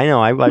 I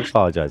know. I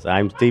apologize.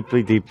 I'm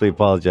deeply, deeply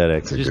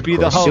apologetic. Just be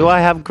the host. Do I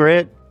have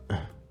grit?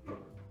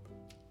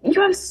 You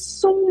have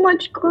so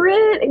much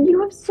grit, and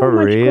you have so For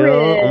much real?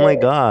 grit. Oh my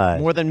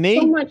god. More than me?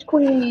 So much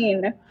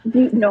queen.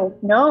 No.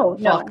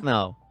 Fuck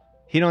no.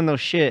 He don't know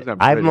shit.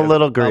 I'm a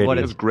little gritty. What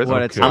it's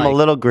I'm a like.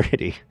 little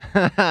gritty.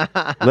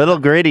 Little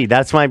gritty.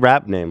 That's my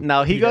rap name.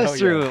 No, he goes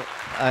through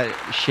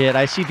shit.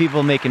 I see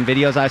people making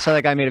videos. I saw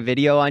that guy made a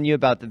video on you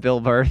about the Bill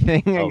Burr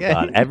thing. Oh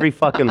god. Every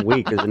fucking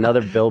week is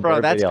another Bill Burr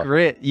Bro, that's video.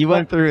 grit. You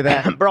went through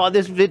that. Bro,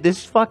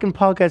 this fucking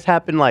podcast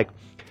happened like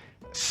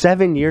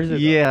 7 years ago.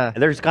 Yeah.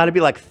 There's got to be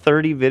like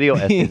 30 video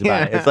essays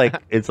about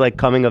it. It's like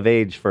coming of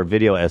age for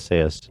video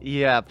essayists.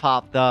 Yeah, it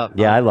popped up.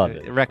 Yeah, I love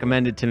it.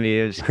 Recommended to me.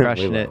 It was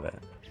crushing it.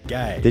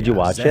 Did you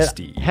watch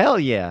it? Hell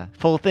yeah.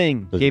 Full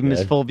thing. Gave him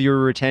his full viewer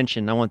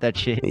retention. I want that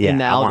shit Yeah, in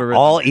the I want algorithm.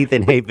 all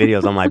Ethan hate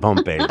videos on my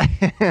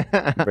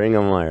homepage. Bring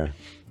them where.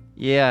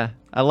 Yeah,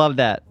 I love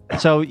that.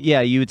 So,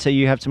 yeah, you would say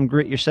you have some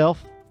grit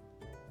yourself?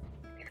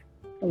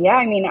 Yeah,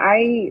 I mean,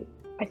 I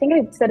think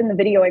I said in the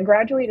video, I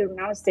graduated when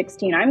I was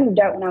 16. I moved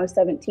out when I was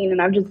 17, and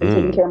I've just been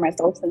taking care of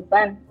myself since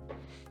then.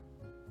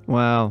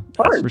 Wow.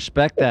 Hard.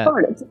 Respect It's that.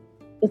 hard.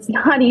 It's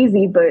not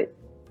easy, but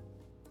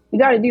you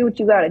got to do what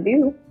you got to do,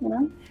 you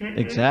know?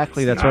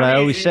 Exactly. That's what I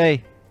always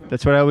say.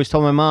 That's what I always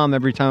told my mom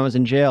every time I was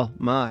in jail.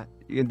 Ma,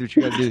 you gotta do what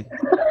you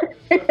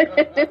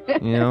gotta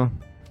do. You know?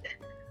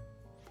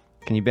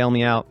 Can you bail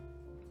me out?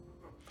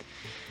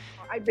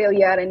 I'd bail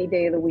you out any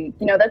day of the week.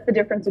 You know, that's the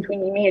difference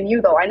between me and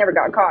you, though. I never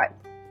got caught.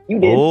 You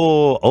did.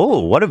 Oh,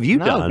 what have you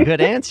done?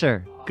 Good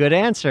answer. Good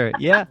answer.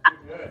 Yeah.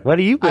 What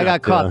are you? I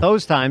got caught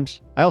those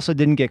times. I also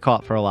didn't get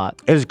caught for a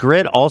lot. Is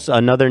grit also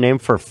another name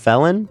for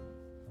felon?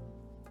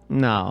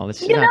 No,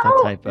 it's You not know?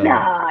 that type of.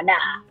 Nah.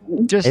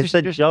 It's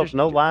a joke.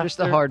 No laughter. Just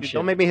the hard shit.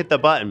 Don't make me hit the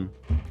button.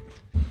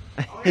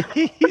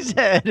 He's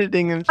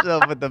editing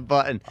himself with the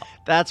button.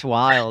 That's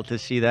wild to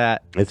see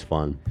that. It's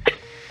fun.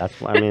 That's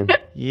what I mean.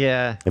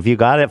 Yeah. If you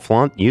got it,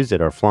 use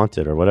it or flaunt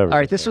it or whatever. All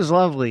right, this was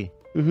lovely.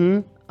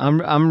 Mm-hmm.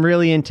 I'm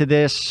really into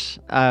this.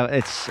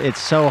 It's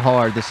so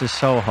hard. This is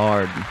so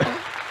hard.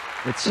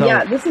 It's so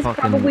Yeah, this is fucking-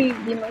 probably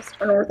the most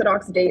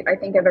unorthodox date I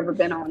think I've ever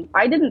been on.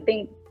 I didn't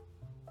think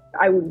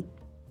I would,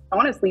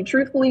 honestly,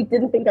 truthfully,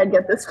 didn't think I'd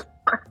get this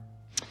far.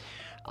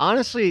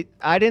 Honestly,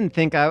 I didn't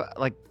think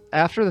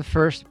after the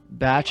first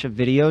batch of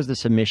videos, the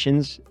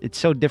submissions, it's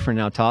so different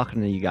now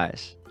talking to you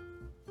guys.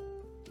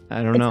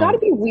 I don't know. It's got to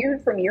be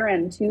weird from your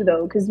end too,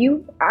 though, because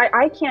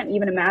I can't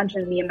even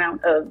imagine the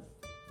amount of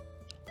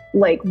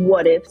like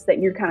what ifs that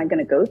you're kind of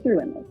going to go through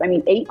in this. I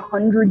mean,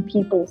 800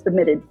 people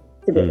submitted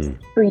to this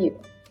for you.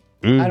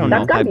 I don't know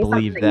That's if gotta I be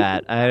believe something.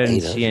 that. I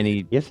didn't see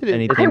any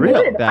anything I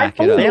would. back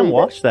I it up. Sam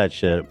watched that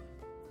shit.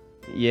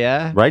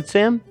 Yeah. Right,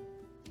 Sam?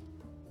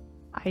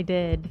 I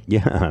did.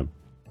 Yeah.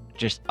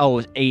 It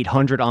was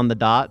 800 on the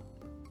dot.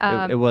 It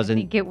I wasn't.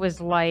 think it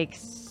was like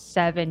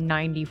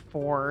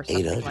 794 or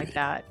something 800. like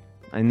that.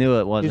 I knew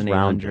it wasn't She's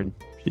 800.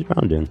 She's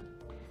rounding.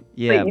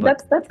 Yeah, Wait,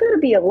 but that's got to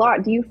be a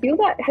lot. Do you feel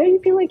that? How do you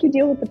feel like you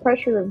deal with the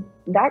pressure of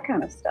that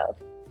kind of stuff?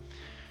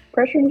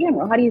 Pressure in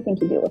general. How do you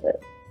think you deal with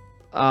it?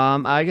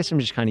 I guess I'm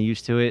just kind of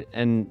used to it,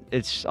 and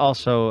it's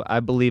also I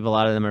believe a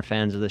lot of them are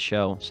fans of the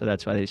show, so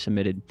that's why they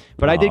submitted.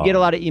 But I did get a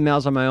lot of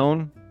emails on my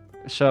own,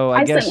 so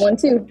I guess. sent one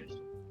too.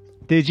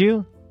 Did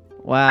you?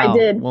 Wow. I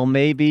did. Well,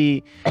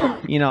 maybe,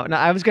 no,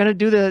 I was gonna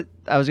do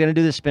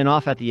the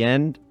spin-off at the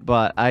end,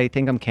 but I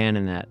think I'm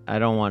canning that. I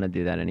don't want to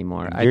do that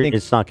anymore. I think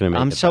it's not gonna make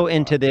I'm it so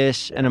into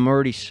this, and I'm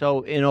already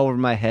so in over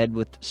my head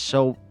with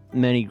so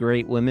many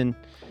great women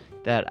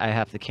that I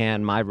have to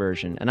can my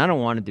version, and I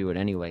don't want to do it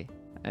anyway.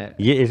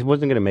 Yeah, it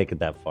wasn't gonna make it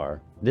that far.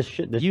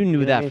 You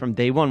knew that from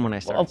day one when I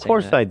started. Well, of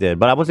course I did,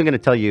 but I wasn't gonna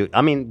tell you.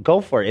 I mean,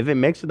 go for it. If it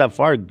makes it that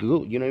far,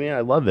 go. You know what I mean?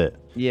 I love it.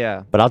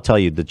 Yeah. But I'll tell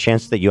you, the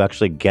chance that you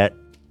actually get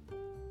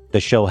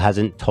the show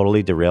hasn't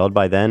totally derailed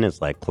by then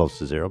is like close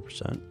to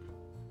 0%.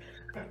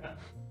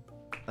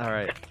 All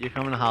right, you're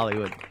coming to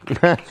Hollywood.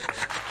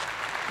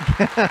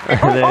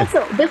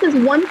 Also, this is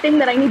one thing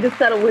that I need to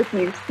settle with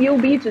you. Seal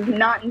Beach is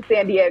not in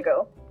San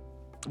Diego.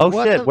 Oh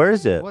shit, where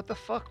is it? What the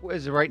fuck?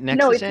 Is it right next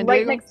No, to it's San right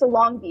Diego? next to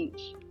Long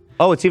Beach.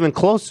 Oh, it's even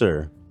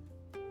closer.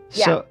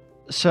 Yeah.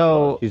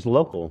 So she's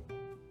local.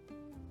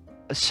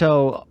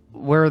 So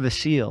where are the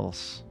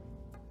seals?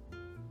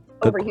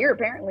 Over here,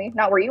 apparently.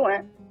 Not where you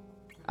went.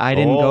 I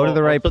didn't go to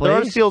the right so place.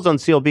 There are seals on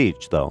Seal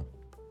Beach, though.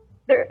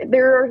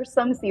 There are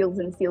some seals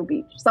in Seal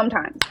Beach.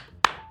 Sometimes.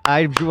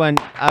 I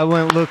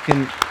went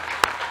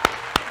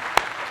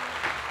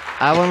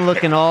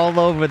looking all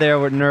over there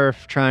with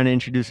Nerf, trying to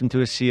introduce them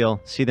to a seal,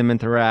 see them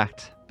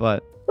interact,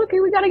 but Okay,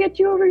 we gotta get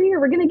you over here.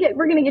 We're gonna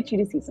get you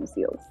to see some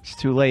seals. it's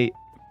too late.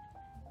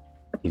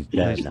 He's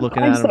dead He's now.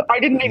 looking at him. I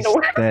didn't mean He's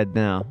to. dead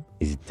now.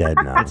 He's dead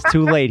now. It's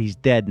too late. He's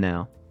dead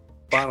now.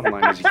 Bottom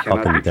line is you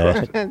cannot Fucking be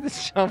trusted. dead. This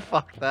is so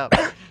fucked up.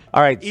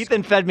 All right.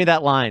 Ethan fed me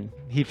that line.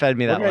 He fed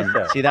me that What did I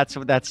one. say? See,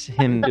 that's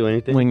him Do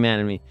anything.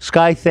 wingmanning me.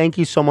 Sky, thank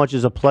you so much.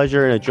 It's a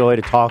pleasure and a joy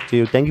to talk to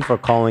you. Thank you for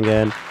calling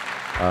in.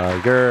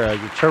 You're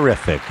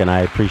terrific, and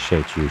I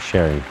appreciate you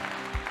sharing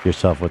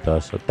yourself with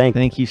us. So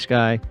Thank you,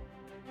 Sky.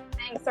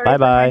 Thanks. Sorry Bye-bye.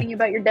 for reminding you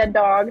about your dead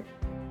dog.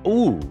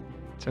 Ooh.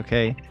 It's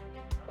okay.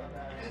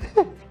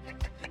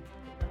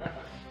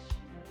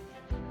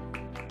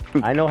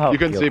 I know how You it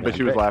couldn't feels, see, but man.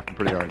 she was laughing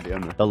pretty hard at the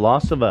end. The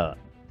loss of a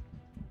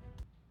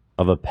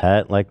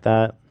pet like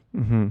that,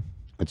 Mm-hmm.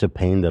 it's a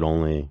pain that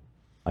only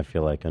I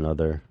feel like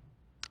another.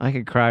 I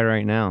could cry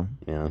right now.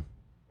 Yeah.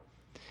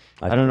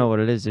 I don't know what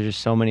it is. There's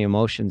just so many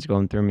emotions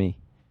going through me.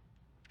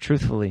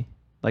 Truthfully,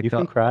 like You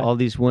can cry. all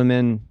these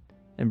women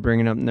and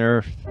bringing up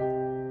Nerf.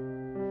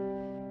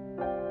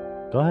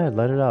 Go ahead,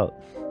 let it out.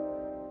 Do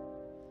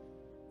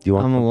you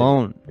want? I'm something?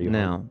 alone Are you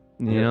now. home?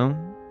 You Yeah.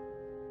 know.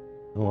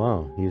 Oh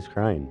wow, he's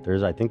crying.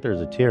 I think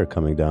there's a tear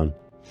coming down.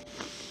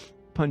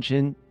 Punch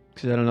in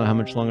because I don't know how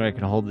much longer I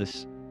can hold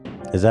this.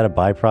 Is that a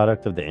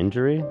byproduct of the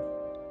injury?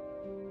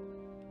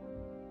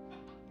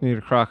 We got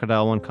a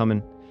crocodile one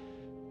coming.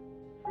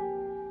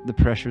 The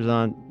pressure's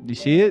on. Do you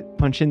see it?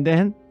 Punch in,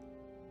 Dan.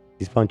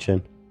 He's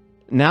punching.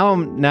 Now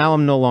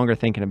I'm no longer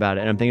thinking about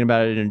it, and I'm thinking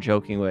about it in a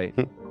joking way.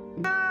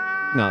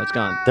 No, it's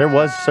gone. There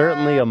was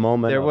certainly a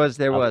moment. There was.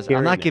 I'm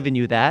hearing not it. giving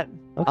you that.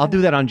 I'll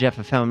do that on Jeff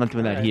FM. I'm not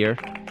doing that here.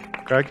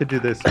 I could do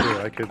this too.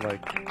 I could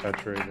like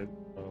saturate it.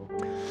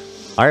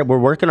 All right, we're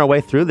working our way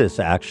through this.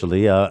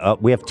 Actually,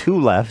 we have 2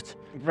 left.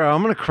 Bro,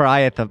 I'm gonna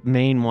cry at the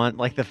main one,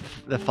 like the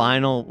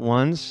final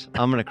ones.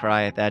 I'm gonna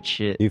cry at that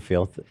shit. You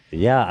feel?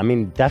 Yeah, I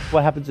mean that's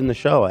what happens in the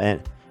show, and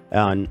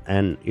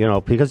you know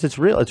because it's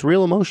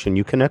real emotion.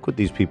 You connect with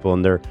these people,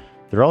 and they're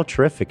all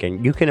terrific,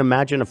 and you can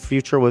imagine a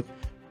future with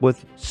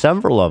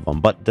several of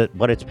them. But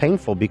it's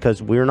painful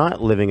because we're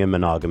not living in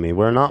monogamy.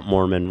 We're not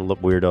Mormon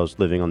weirdos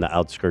living on the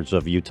outskirts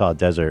of Utah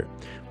desert.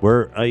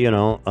 We're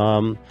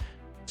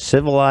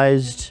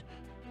civilized,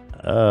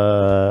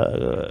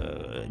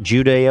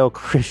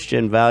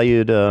 Judeo-Christian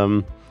valued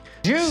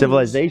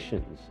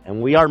civilizations,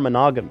 and we are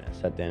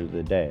monogamous at the end of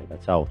the day.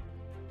 That's how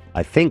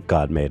I think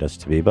God made us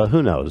to be, but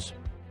who knows?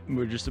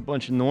 We're just a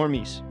bunch of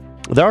normies.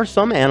 There are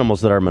some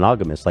animals that are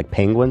monogamous, like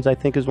penguins, I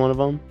think is one of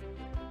them.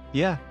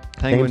 Yeah,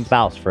 Same penguins.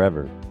 spouse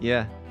forever.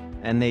 Yeah,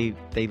 and they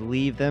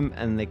leave them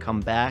and they come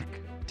back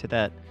to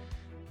that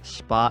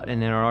spot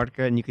in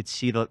Antarctica, and you could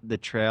see the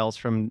trails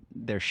from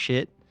their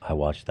shit. I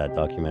watched that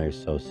documentary.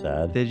 It's so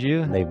sad. Did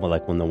you? They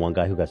like when the one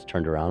guy who gets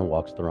turned around and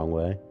walks the wrong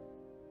way.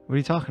 What are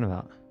you talking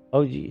about?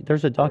 Oh,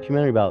 there's a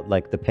documentary about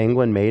like the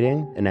penguin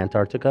mating in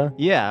Antarctica.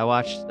 Yeah, I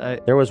watched.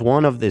 There was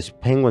one of these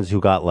penguins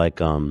who got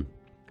like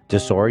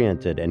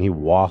disoriented, and he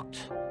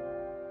walked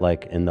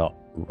like in the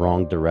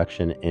wrong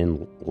direction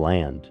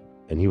inland,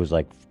 and he was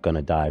like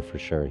gonna die for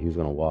sure. He was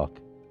gonna walk.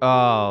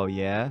 Oh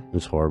yeah. It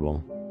was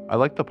horrible. I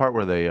like the part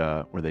where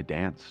they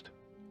danced.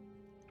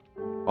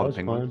 All the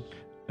penguins.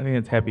 I think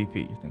it's Happy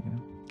Feet you're thinking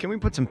of. Can we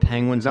put some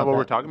penguins? Is that up what on-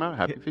 we're talking about?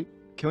 Happy Feet?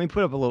 Can we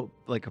put up a little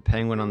like a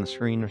penguin on the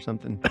screen or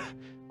something?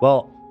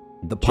 Well,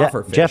 the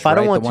puffer fish, Jeff, I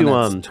don't right? want The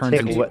one to that's turned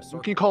take into- what,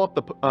 Can you call up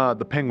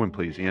the penguin,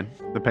 please, Ian?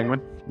 The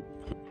penguin.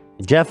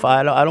 Jeff,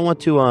 I don't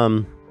want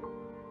to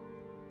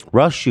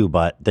rush you,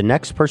 but the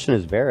next person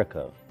is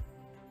Verica.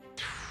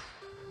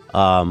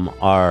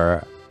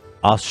 Our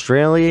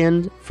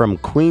Australian from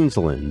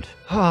Queensland.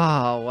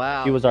 Oh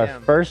wow. She was our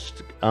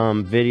first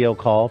video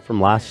call from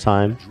last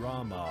time.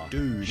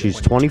 She's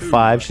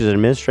 25. She's an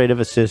administrative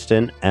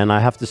assistant, and I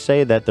have to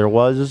say that there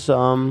was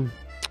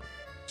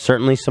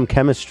certainly some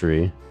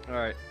chemistry. All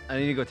right, I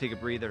need to go take a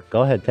breather.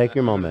 Go ahead, take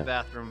your Go to the moment.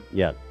 bathroom.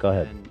 Yeah, go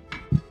ahead.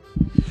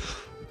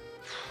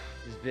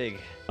 It's big.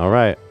 All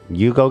right,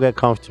 you go get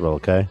comfortable,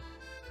 okay?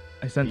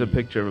 I sent a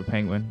picture of a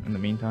penguin in the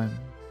meantime.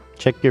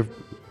 Check your.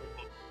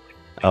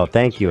 Oh,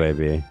 thank you,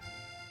 AB.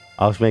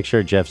 I'll make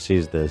sure Jeff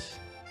sees this.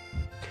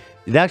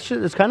 That shit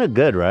is kind of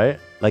good, right?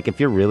 Like if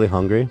you're really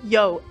hungry.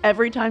 Yo,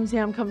 every time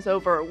Sam comes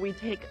over, we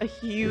take a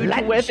huge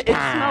whiff. It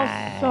smells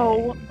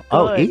so good.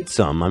 Oh, eat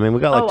some. I mean, we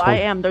got like. Oh, 20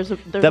 I am. There's like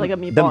a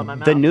meatball in my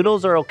mouth. The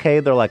noodles are okay.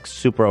 They're like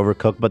super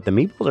overcooked, but the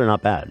meatballs are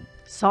not bad.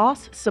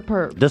 Sauce,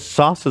 superb. The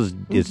sauce is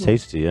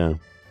tasty, yeah.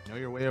 Know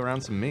your way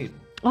around some meat.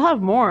 I'll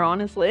have more,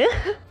 honestly.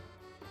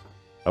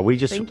 Are we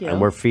just Thank you. and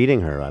we're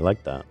feeding her? I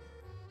like that.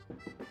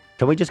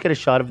 Can we just get a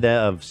shot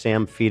of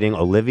Sam feeding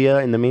Olivia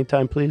in the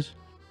meantime, please?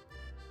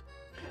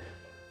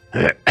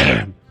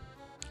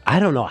 I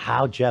don't know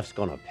how Jeff's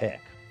gonna pick.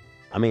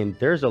 I mean,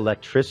 there's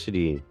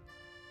electricity.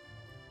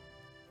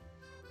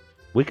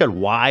 We could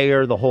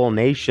wire the whole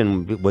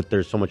nation with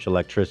there's so much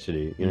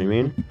electricity. You know what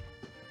I mean?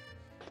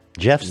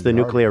 Jeff's the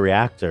nuclear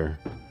reactor,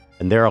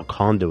 and they're all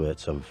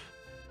conduits of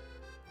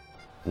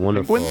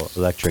wonderful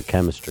electric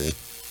chemistry.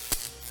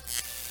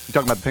 You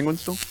talking about the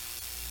penguins still?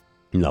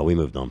 No, we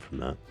moved on from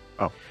that.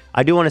 Oh.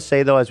 I do want to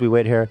say, though, as we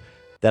wait here,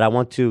 that I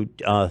want to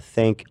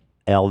thank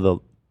all the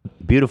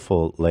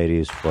beautiful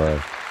ladies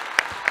for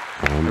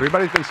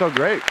Everybody's been so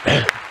great.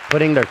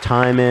 putting their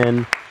time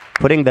in,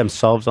 putting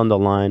themselves on the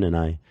line, and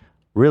I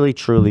really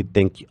truly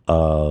think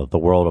the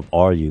world of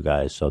all you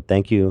guys. So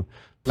thank you,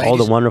 all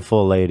the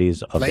wonderful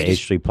ladies of the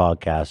H3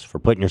 podcast for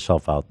putting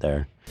yourself out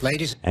there.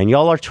 Ladies. And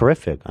y'all are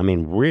terrific. I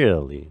mean,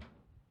 really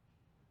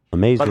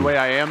amazing. By the way,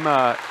 I am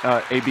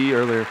AB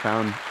earlier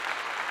found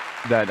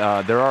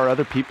that there are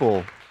other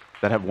people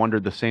that have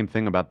wondered the same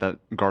thing about that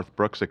Garth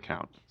Brooks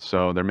account.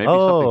 So there may be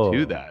something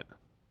to that.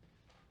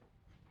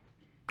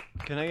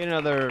 Can I get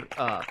another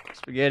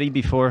spaghetti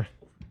before?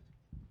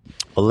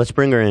 Well, let's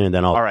bring her in, and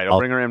then All right, I'll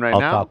bring her in right I'll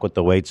now. talk with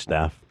the wait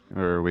staff.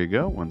 There we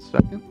go. 1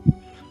 second.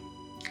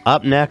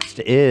 Up next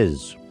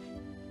is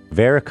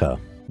Verica.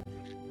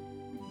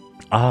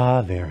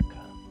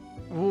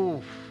 Verica.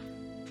 Oof.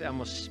 I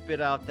almost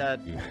spit out that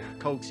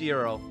Coke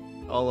Zero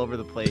all over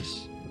the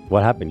place.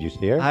 What happened? You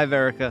see her? Hi,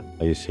 Verica.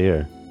 Oh, you see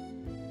her?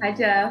 Hi,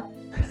 Jeff.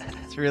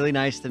 It's really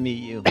nice to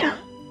meet you.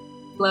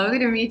 Lovely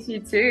to meet you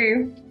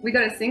too. We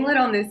got a singlet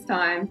on this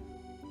time.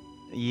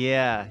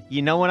 Yeah.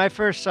 You know, when I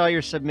first saw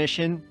your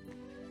submission,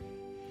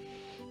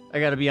 I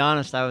gotta be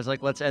honest, I was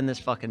like, let's end this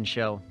fucking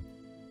show.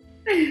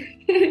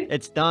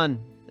 It's done.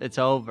 It's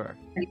over.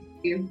 Thank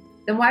you.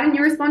 Then why didn't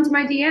you respond to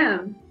my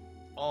DM?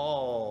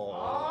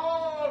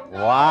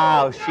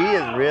 Wow, she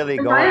is really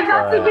Am going I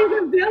about for to be it.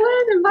 the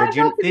villain? Am I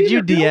about to Did be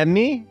you the villain? DM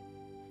me?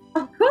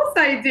 Of course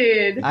I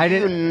did. I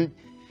didn't.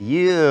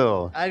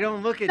 You. I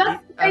don't look at Just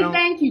you. to say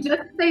thank you.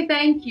 Just to say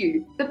thank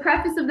you. The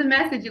preface of the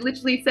message, it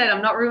literally said,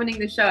 "I'm not ruining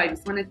the show. I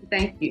just wanted to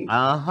thank you."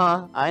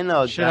 I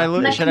know. Should I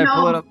look? Let Should you I know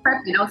pull it I up?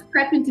 was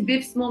prepping to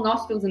biff small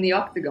nostrils in the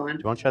octagon. Do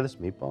you want to try this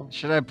meatball?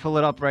 Should I pull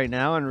it up right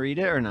now and read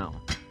it or no?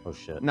 Oh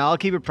shit. No, I'll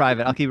keep it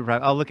private.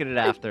 I'll look at it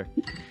after.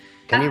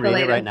 Can you read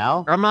it right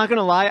now? I'm not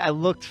gonna lie. I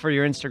looked for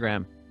your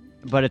Instagram,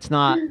 but it's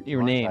not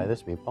your name. Try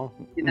this meatball.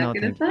 You're No, not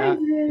gonna thank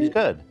you. find He's it.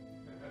 good.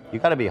 You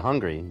got to be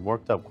hungry. You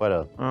worked up quite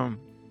a.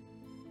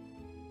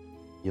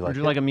 You Would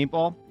you it? like a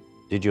meatball?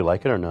 Did you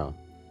like it or no?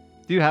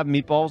 Do you have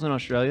meatballs in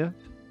Australia?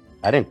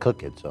 I didn't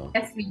cook it, so.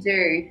 Yes, we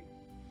do.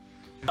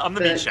 I'm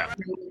the meat chef.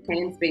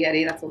 Canned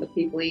spaghetti. That's what the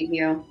people eat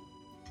here.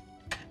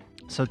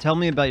 So tell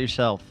me about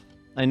yourself.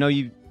 I know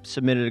you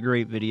submitted a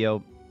great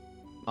video.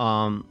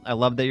 I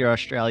love that you're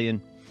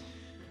Australian.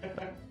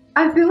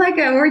 I feel like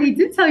I already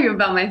did tell you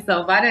about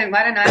myself. Why don't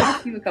I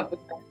ask you a couple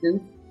of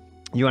questions?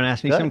 You want to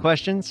ask me some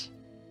questions?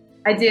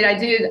 I did. I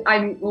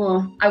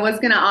was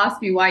gonna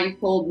ask you why you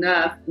called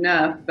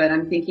Nerf, but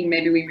I'm thinking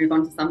maybe we move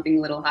on to something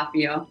a little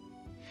happier.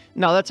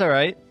 No, that's all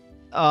right.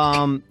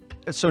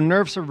 So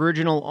Nerf's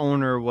original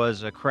owner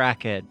was a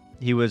crackhead.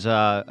 He was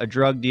a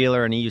drug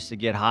dealer, and he used to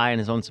get high on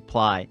his own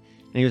supply.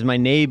 And he was my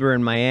neighbor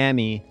in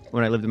Miami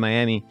when I lived in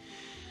Miami.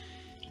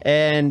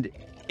 And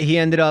he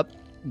ended up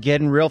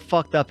getting real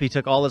fucked up. He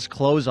took all his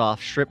clothes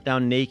off, stripped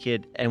down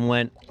naked, and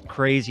went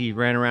crazy,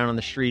 ran around on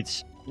the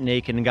streets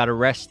naked and got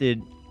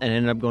arrested and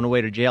ended up going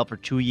away to jail for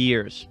 2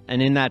 years.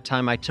 And in that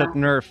time, I took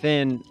Nerf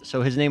in,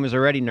 so his name was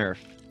already Nerf.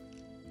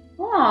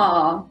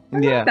 Oh, I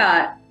love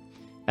that.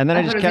 And then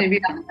I thought just it was kept, gonna be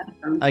that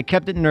awesome. I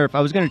kept it Nerf.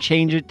 I was going to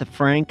change it to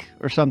Frank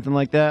or something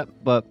like that,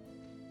 but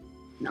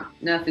No,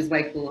 Nerf is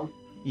way cooler.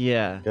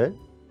 yeah. Good.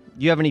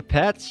 You have any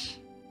pets?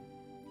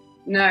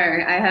 No,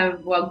 I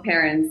have wild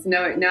parents.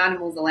 No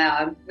animals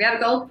allowed. We have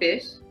a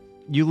goldfish.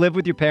 You live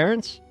with your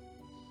parents?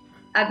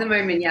 At the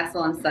moment, yes,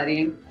 while I'm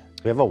studying.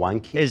 We have a wine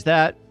key. Is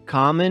that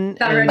common? Is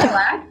that a red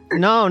flag?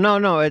 No,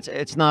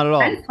 it's not at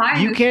all. It's fine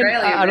in You can't.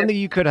 Australia, I don't but- think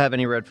you could have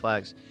any red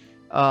flags.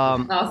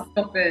 Oh,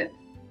 stop it.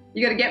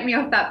 You gotta get me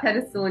off that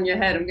pedestal in your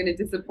head. I'm gonna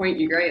disappoint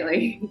you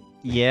greatly.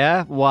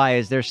 Yeah. Why?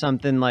 Is there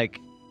something like?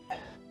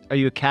 Are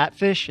you a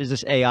catfish? Is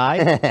this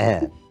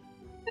AI? You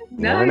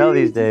never know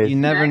these days. You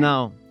never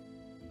No. know.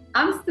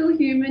 I'm still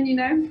human, you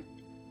know.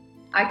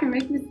 I can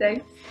make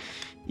mistakes.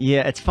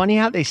 Yeah, it's funny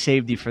how they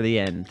saved you for the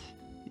end.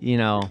 You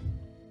know.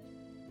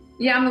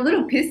 Yeah, I'm a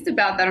little pissed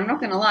about that. I'm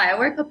not gonna lie. I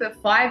woke up at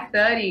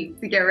 5:30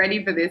 to get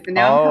ready for this, and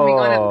now I'm coming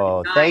on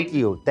Oh, at thank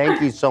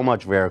you so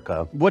much,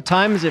 Verica. What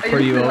time is it for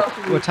you?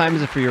 What time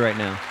is it for you right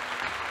now?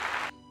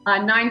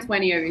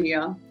 9:20 over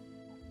here.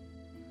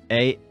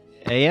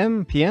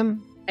 A.M.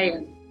 P.M.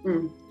 AM.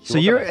 So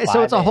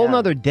so it's a whole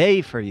nother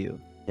day for you.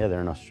 Yeah,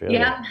 they're in Australia.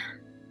 Yeah,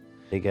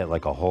 They get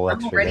like a whole I'm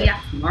extra already day. out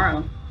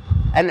tomorrow.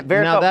 And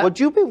Verica, Now that- would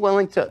you be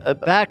willing to?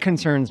 That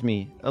concerns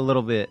me a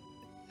little bit.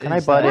 Can I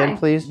butt in,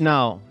 please?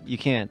 No, you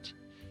can't.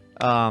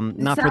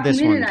 Not for Stop this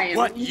a minute, one. I am.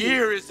 What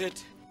year is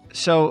it?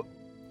 So,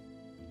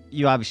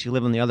 you obviously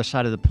live on the other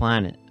side of the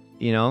planet,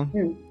 you know?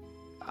 Hmm.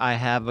 I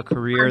have a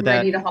career I'm that...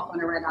 ready to hop on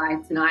a red eye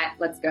tonight.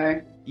 Let's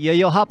go. Yeah,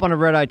 you'll hop on a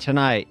red eye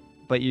tonight,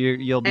 but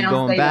you'll be And I'll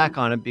going stay back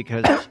then. on it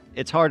because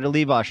it's hard to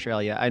leave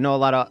Australia. I know a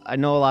lot of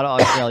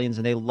Australians,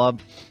 and they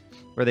love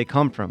where they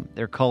come from,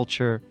 their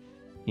culture.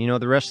 You know,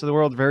 the rest of the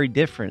world very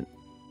different.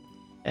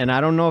 And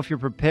I don't know if you're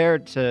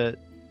prepared to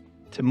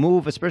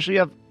move, especially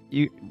are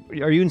you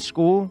in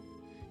school?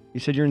 You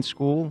said you're in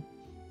school?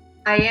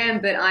 I am,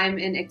 but I'm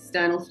an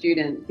external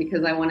student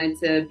because I wanted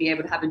to be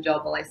able to have a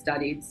job while I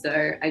studied.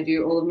 So I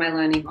do all of my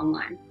learning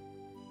online.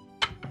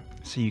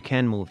 So you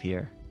can move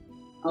here.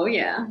 Oh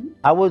yeah.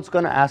 I was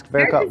gonna ask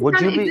Verica, would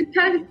you be? It's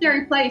kind of a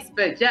scary place,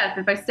 but Jeff,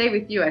 if I stay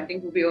with you, I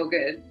think we'll be all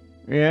good.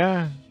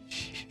 Yeah.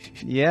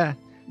 Yeah.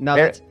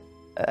 No,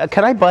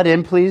 can I butt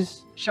in,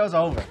 please? Show's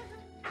over.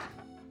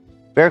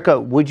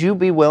 Verica, would you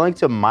be willing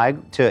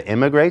to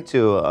immigrate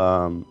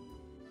to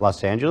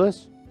Los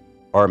Angeles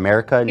or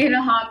America? In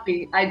a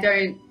heartbeat.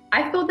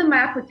 I thought that my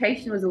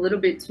application was a little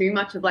bit too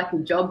much of like a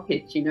job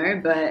pitch,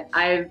 but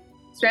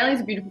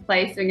Australia's a beautiful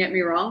place, don't get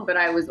me wrong, but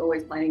I was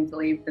always planning to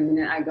leave the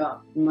minute I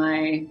got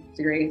my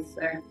degree,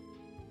 so.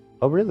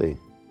 Oh, really?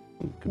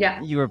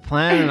 Yeah. You were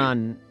planning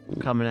on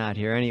coming out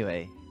here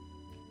anyway.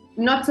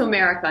 Not to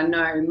America,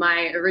 no.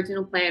 My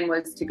original plan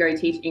was to go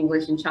teach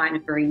English in China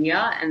for a year,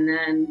 and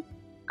then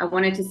I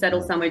wanted to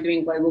settle somewhere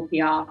doing global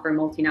PR for a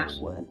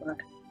multinational. But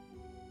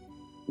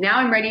now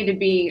I'm ready to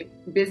be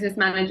business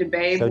manager,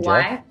 babe, So,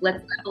 wife. Jeff?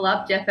 Let's level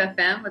up Jeff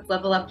FM. Let's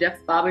level up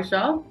Jeff's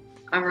barbershop.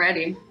 I'm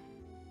ready.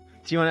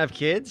 Do you want to have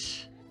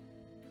kids?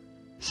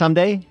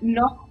 Someday?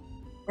 Not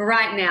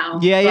right now.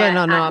 Yeah,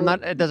 but no, I'm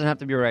not. It doesn't have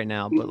to be right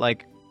now, but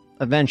like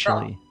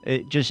eventually.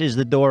 It just is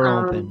the door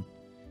open.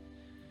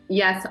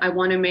 Yes, I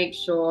want to make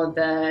sure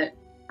that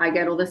I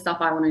get all the stuff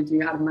I want to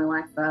do out of my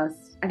life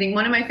first. I think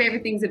one of my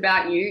favorite things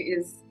about you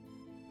is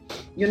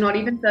you're not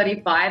even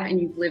 35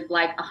 and you've lived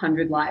like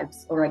 100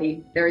 lives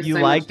already. There is You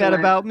so like much to that learn.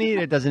 about me?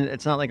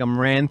 It's not like I'm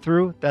ran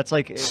through. That's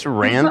like Just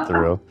ran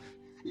through.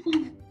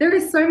 There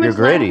is so much You're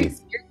gritty. life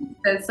experience.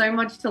 There's so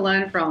much to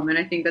learn from, and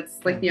I think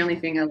that's like the only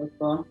thing I look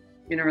for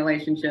in a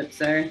relationship.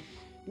 So, no, yeah, I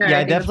think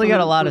that's definitely got a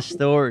one lot the of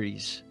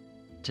stories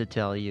to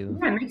tell you.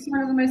 Yeah, it makes you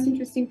one of the most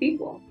interesting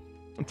people.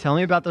 Tell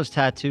me about those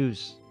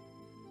tattoos.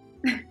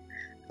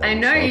 I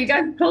know you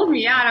guys pulled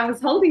me out. I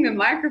was holding the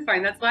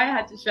microphone. That's why I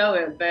had to show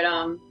it. But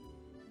I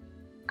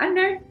don't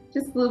know,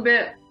 just a little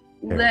bit.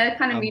 The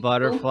kind of A meaningful.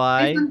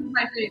 butterfly. This one's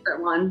my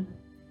favorite one.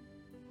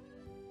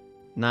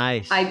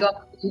 Nice. I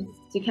got this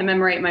to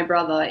commemorate my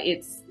brother.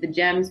 It's the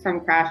gems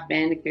from Crash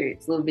Bandicoot.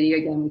 It's a little video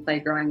game we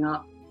played growing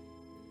up.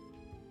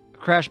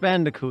 Crash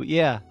Bandicoot.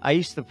 Yeah, I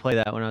used to play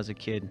that when I was a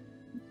kid.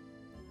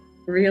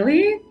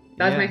 Really?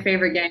 That was Yeah. my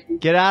favorite game.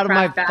 Get out of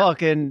my Crash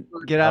fucking.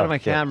 Get out of my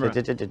shit. camera.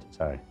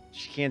 Sorry.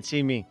 She can't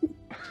see me.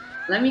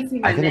 Let me see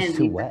my I think it's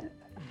too man. wet.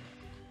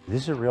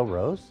 This is a real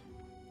rose?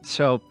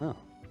 So,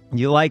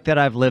 you like that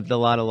I've lived a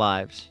lot of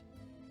lives.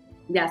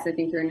 Yes, I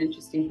think you're an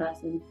interesting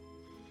person.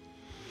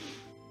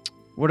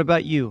 What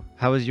about you?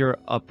 How was your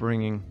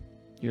upbringing,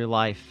 your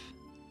life,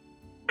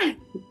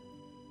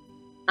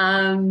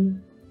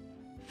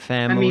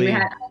 family?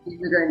 I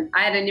mean,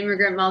 I had an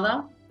immigrant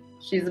mother.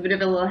 She's a bit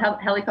of a little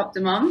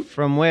helicopter mom.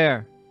 From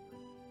where?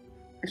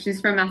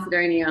 She's from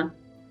Macedonia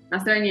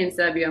and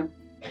Serbia.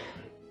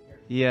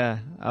 Yeah.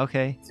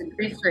 Okay. It's a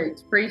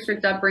pretty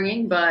strict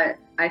upbringing, but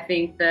I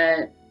think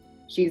that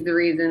she's the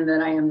reason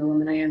that I am the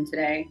woman I am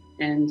today,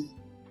 and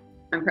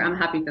I'm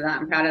happy for that.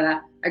 I'm proud of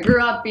that. I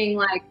grew up being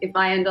like, if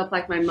I end up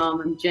like my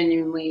mom, I'm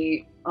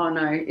genuinely, oh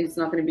no, it's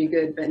not going to be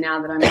good. But now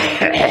that I'm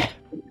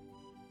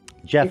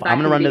Jeff, If I'm I going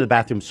to can run to be- the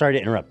bathroom. Sorry to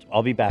interrupt.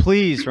 I'll be back.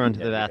 Please run to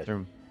the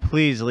bathroom.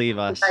 Please leave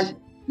us.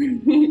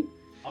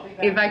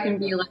 if I can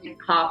be like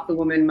half the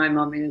woman my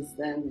mom is,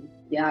 then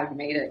yeah, I've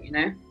made it,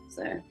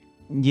 So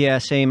Yeah,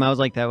 same. I was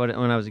like that when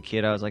I was a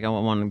kid. I was like, I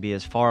want to be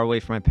as far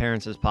away from my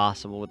parents as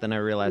possible. But then I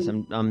realized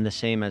I'm the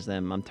same as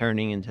them. I'm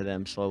turning into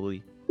them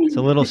slowly. It's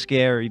a little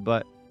scary,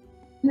 but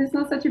it's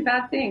not such a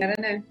bad thing. I don't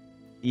know.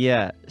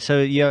 yeah.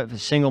 So you have a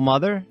single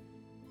mother?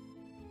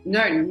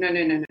 No.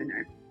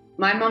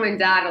 My mom and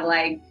dad are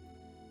like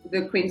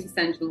the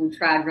quintessential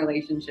trad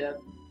relationship.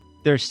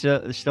 They're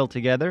still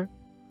together?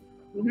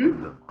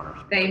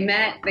 They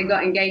met, they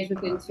got engaged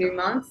within 2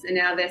 months, and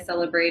now they're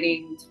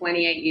celebrating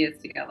 28 years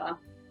together.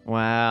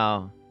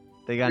 Wow.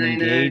 They got I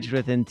know. engaged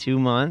within 2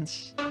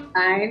 months?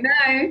 I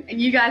know. And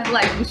you guys are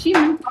like, well, she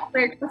moved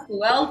halfway across the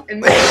world,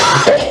 and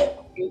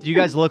Do you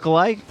guys look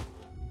alike?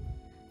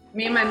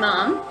 me and my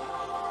mom.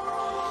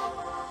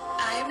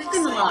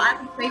 Similar, I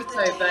would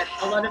say so, but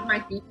a lot of my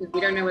features, we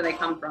don't know where they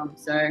come from.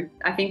 So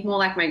I think more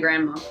like my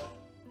grandma.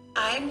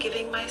 I'm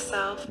giving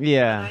myself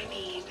Yeah. what I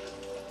need.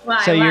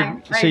 Why? So Why?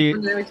 you're- Why? so you- You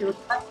wanna know what you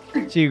look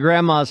like? So your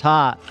grandma's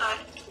hot.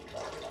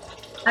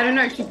 I don't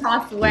know. She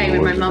passed away when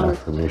my Words of mom was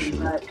affirmation.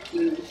 but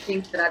she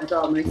thinks that I've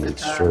got most of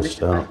It's her.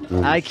 stressed out.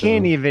 I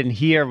can't even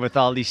hear with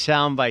all these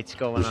sound bites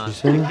going on. I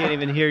say? can't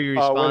even hear your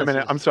Oh, responses. wait a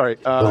minute. I'm sorry.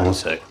 Hold on a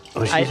sec.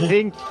 I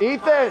think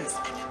Ethan!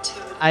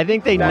 I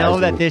think they know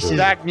that this is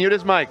Zach, mute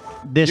his mic.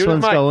 this Mute his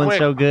one's mic, going quick.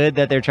 so good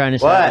that they're trying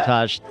to What?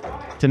 sabotage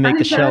to make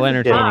the show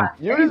entertaining.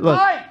 Mute his Look,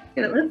 mic!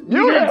 We're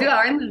gonna do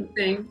our own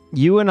thing.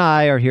 you and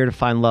I are here to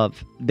find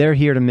love. They're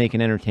here to make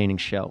an entertaining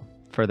show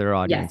for their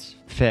audience.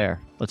 Fair.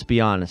 Let's be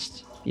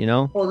honest. You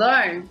know?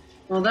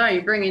 Although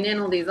you're bringing in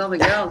all these other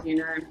girls,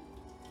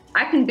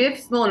 I can biff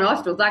small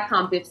nostrils. I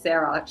can't biff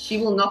Sarah. She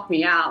will knock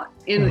me out.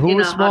 Who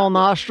was a Small heartbeat.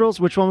 Nostrils?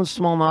 Which one was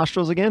Small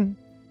Nostrils again?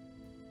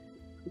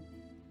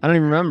 I don't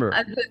even remember.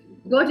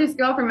 The gorgeous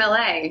girl from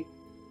LA.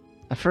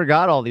 I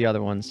forgot all the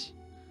other ones.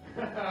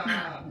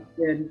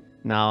 Good.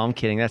 No, I'm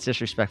kidding. That's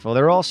disrespectful.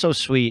 They're all so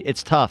sweet.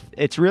 It's tough.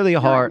 It's really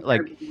hard.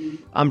 Like,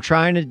 I'm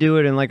trying to do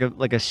it in like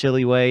a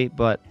silly way,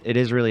 but it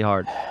is really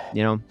hard,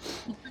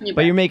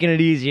 But you're making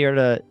it easier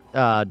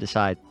to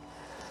decide.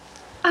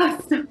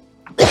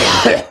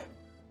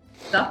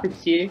 up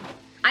with you.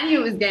 I knew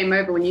it was game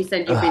over when you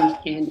said you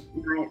binged candy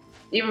tonight.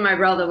 Even my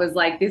brother was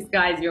like, "This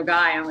guy's your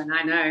guy." I went,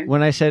 "I know."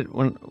 When I said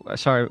when I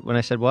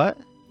said what?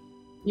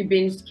 You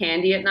binged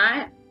candy at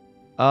night.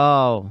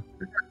 Oh.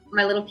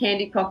 My little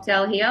candy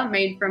cocktail here,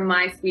 made from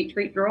my sweet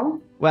treat drawer.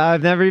 Well,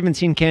 I've never even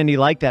seen candy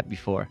like that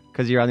before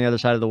because you're on the other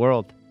side of the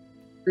world.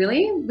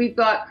 Really? We've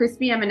got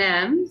crispy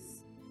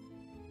M&Ms.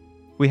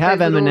 We have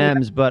Those little-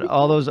 M&Ms, but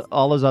all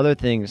those other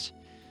things,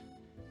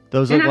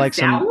 those Can I look have like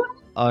some sour?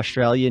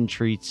 Australian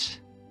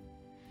treats.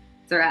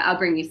 It's all right. I'll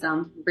bring you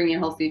some. Bring you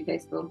a whole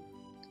suitcase full.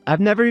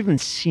 I've never even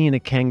seen a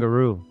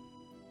kangaroo.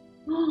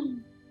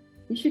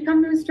 You should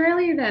come to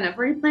Australia then. I've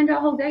already planned our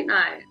whole date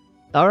night.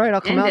 All right,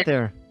 I'll come And out it-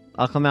 there.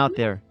 I'll come out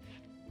there.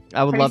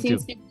 I would love Have you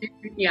to. seen Scooby-Doo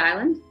Spooky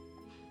Island?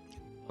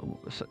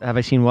 Have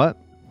I seen what?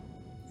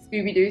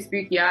 Scooby-Doo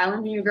Spooky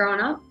Island when you were growing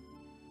up?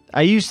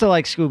 I used to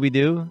like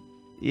Scooby-Doo.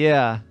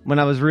 Yeah, when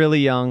I was really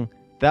young.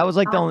 That was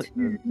like the only...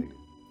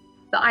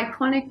 The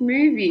iconic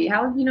movie.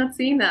 How have you not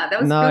seen that?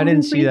 That was No, I filmed didn't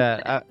in see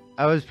that.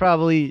 I was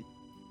probably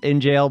in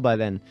jail by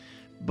then.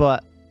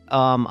 But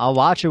I'll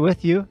watch it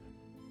with you.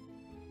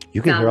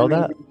 You can hear all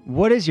that?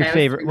 What is your Yeah, it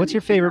was favorite? What's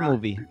your favorite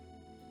movie?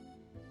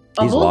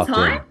 Of all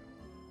time?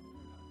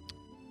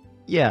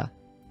 Yeah.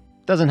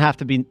 Doesn't have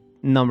to be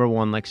number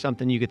one, like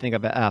something you could think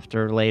of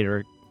after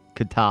later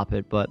could top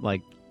it, but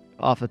like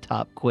off the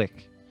top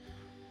quick.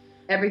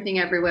 Everything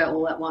Everywhere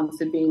All at Once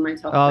would be in my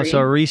top Oh, three. so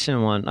a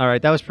recent one. All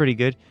right, that was pretty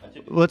good.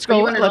 Let's Oh, go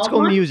you want an let's old go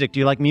one? music. Do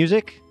you like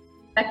music?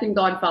 Second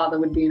Godfather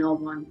would be an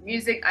old one.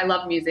 Music, I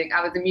love music.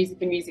 I was a music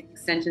and music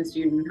extension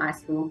student in high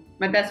school.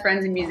 My best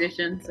friend's a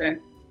musician, so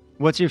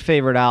What's your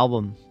favorite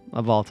album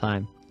of all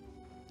time?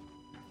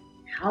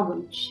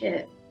 album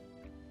shit.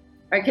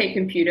 Okay,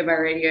 Computer by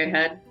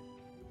Radiohead.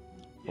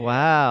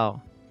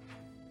 Wow.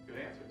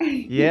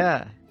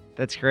 Yeah,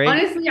 that's great.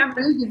 Honestly, I'm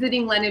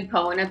revisiting Leonard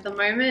Cohen at the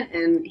moment,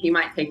 and he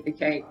might take the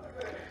cake.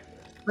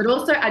 But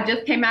also, I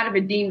just came out of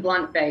a Dean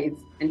Blunt phase,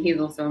 and he's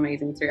also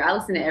amazing too. I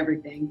listen to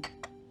everything.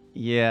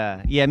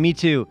 Yeah, me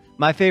too.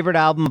 My favorite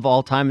album of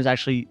all time is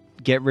actually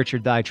Get Rich or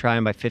Die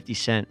Trying by 50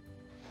 Cent.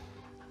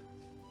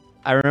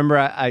 I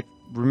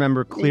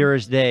remember clear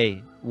as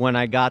day when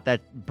I got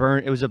that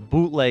it was a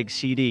bootleg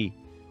CD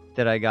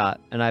that I got,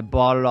 and I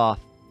bought it off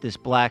this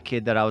black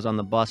kid that I was on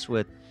the bus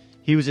with.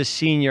 He was a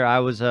senior, I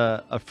was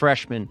a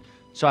freshman,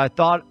 so I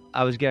thought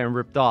I was getting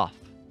ripped off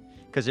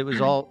because it was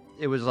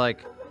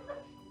like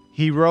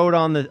he wrote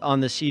on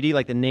the CD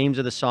like the names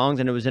of the songs,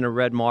 and it was in a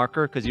red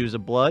marker because he was a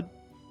blood.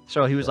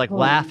 So he was like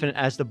laughing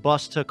as the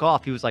bus took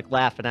off. He was like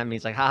laughing at me.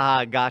 He's like, "Ha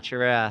ha, got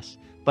your ass."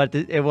 But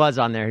it was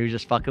on there. He was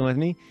just fucking with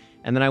me.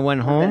 And then I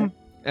went home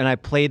and I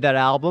played that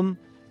album.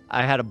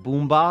 I had a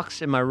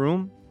boombox in my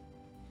room,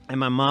 and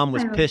my mom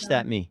was pissed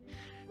at me.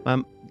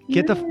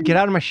 Get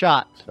out of my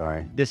shot.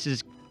 Sorry. This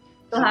is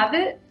Still have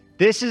it?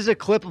 This is a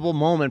clippable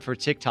moment for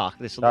TikTok.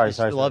 This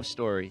love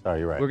story. Sorry,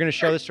 you're right. We're gonna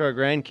show this to our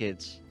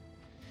grandkids.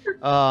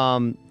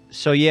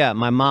 So yeah,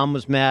 my mom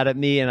was mad at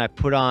me, and I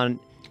put on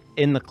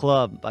 "In the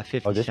Club" by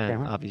 50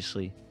 Cent.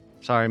 Obviously,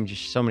 sorry, I'm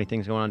just so many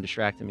things going on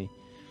distracting me.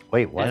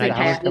 Wait, what? It's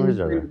okay, I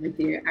didn't agree with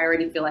you. I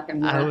already feel like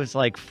I'm I was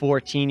like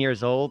 14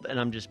 years old, and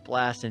I'm just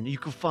blasting. You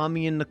can find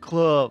me in the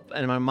club,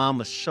 and my mom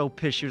was so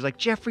pissed. She was like,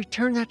 "Jeffrey,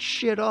 turn that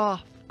shit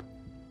off."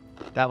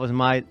 That was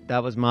my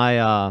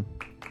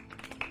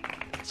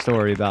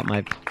story about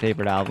my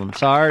favorite album.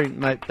 Sorry,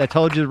 I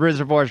told you the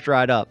reservoir's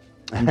dried up.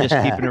 I'm just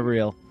keeping it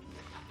real.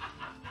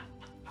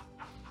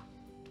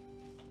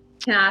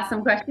 Can I ask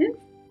some questions?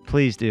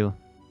 Please do.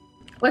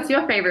 What's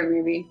your favorite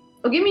movie?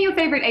 Well, give me your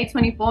favorite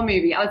A24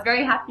 movie. I was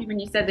very happy when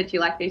you said that you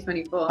liked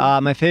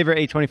A24. My favorite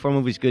A24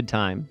 movie is Good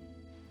Time.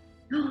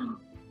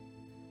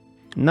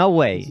 No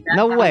way.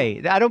 No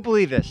way. I don't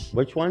believe this.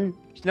 Which one?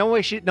 No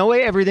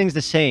way everything's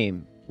the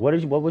same. What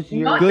was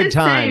your Not Good the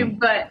Time same,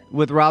 but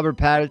with Robert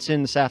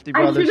Pattinson, the Safdie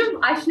brothers?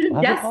 I should have What's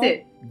it guessed called?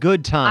 it.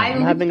 Good Time.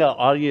 I'm having an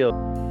audio.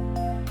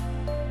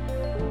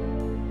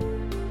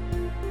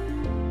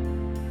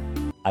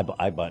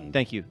 I buttoned.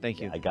 Thank you.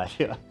 I got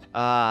you.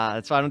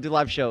 That's why I don't do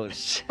live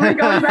shows. Oh my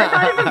god, was that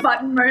kind of a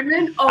button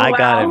moment? Oh, I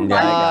got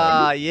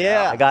wow. him.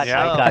 Yeah, I got him.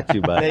 Yeah. I got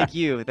you, bud. Thank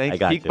you. Thank I you.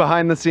 got Peek you.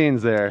 behind the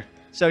scenes there.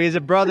 So he has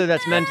a brother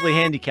that's mentally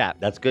handicapped.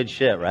 That's good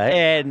shit, right?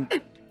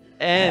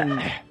 And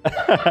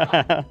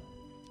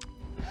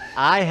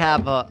I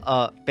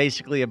have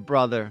basically a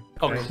brother.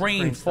 A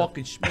crane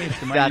fucking smashed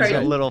him. That's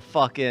a little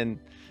fucking,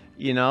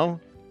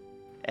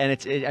 and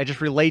I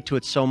just relate to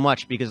it so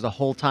much because the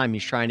whole time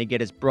he's trying to get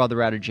his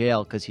brother out of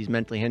jail because he's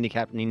mentally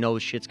handicapped and he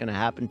knows shit's gonna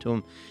happen to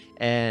him,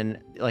 and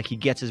like he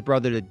gets his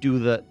brother to do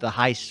the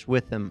heists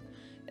with him,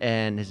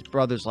 and his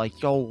brother's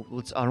like, "Yo,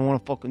 I don't want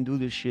to fucking do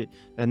this shit,"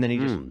 and then he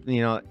just,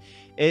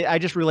 I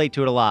just relate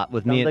to it a lot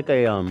with me. Sounds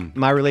like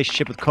my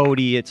relationship with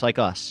Cody. It's like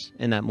us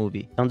in that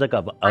movie. Sounds like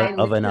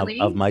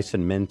of mice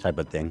and men type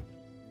of thing.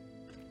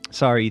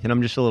 Sorry, Ethan.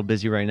 I'm just a little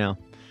busy right now.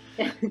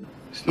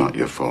 It's not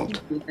your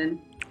fault.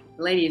 Ethan.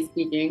 The lady is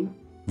speaking.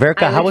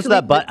 Verica, how was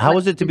that? How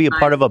was it to be a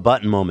part of a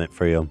button moment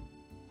for you?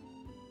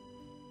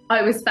 Oh,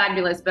 it was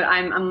fabulous, but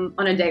I'm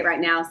on a date right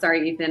now.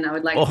 Sorry, Ethan. I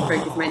would like to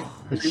focus my.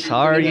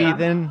 Sorry,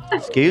 Ethan.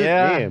 Excuse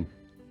me.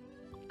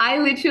 I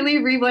literally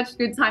rewatched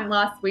Good Time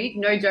last week.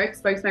 No joke.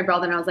 Spoke to my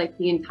brother, and I was like,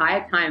 the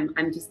entire time,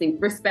 I'm just thinking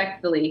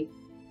respectfully.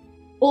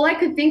 All I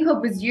could think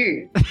of was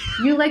you.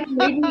 You like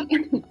made me.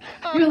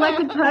 You're like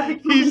the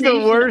perfect. He's the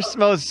worst,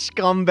 most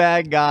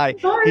scumbag guy.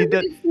 No,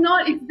 it's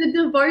not. It's the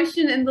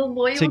devotion and the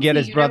loyalty To get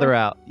his brother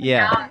out.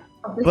 Yeah.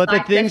 of the But the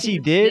fact things that he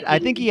did, I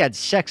think he had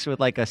sex with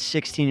like a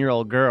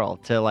 16-year-old girl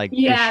to like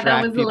Yeah, that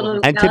distract was a people.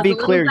 little- And that to was be a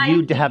little clear,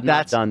 you dicey. have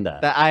not done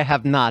that. I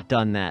have not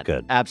done that.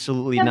 Good.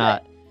 Absolutely Yeah,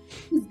 not.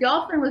 His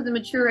girlfriend was a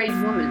mature age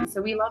woman,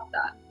 so we loved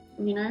that.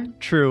 You know.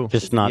 True.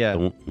 Just not Yeah. the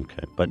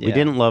okay. But we Yeah.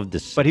 didn't love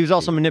this. But he was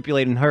also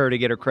manipulating her to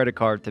get her credit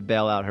card to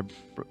bail out her.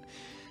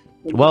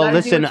 Well,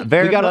 listen,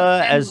 We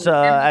gotta-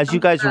 as you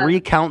guys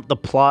recount the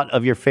plot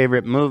of your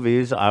favorite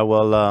movies, I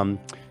will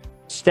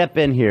step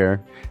in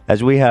here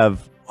as we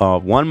have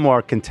one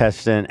more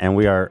contestant, and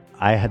we are.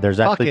 There's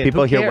Fuck actually it,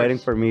 people who here cares? waiting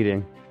for a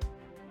meeting.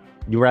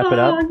 You wrap it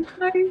up. Oh,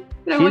 no. I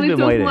She's want to been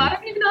talk waiting. I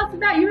haven't even asked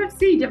about UFC.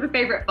 Do you have a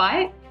favorite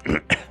fight?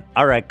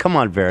 All right, come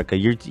on, Verica.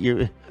 You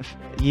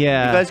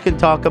Yeah. You guys can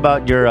talk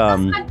about your I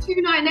had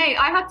 298.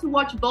 I had to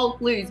watch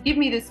Volk lose. Give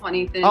me this one,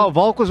 Ethan. Oh,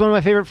 Volk was one of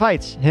my favorite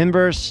fights. Him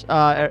versus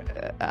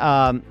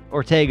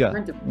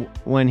Ortega.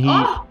 When he.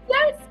 Oh,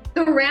 yes.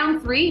 The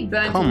round 3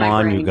 burned in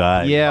my brain.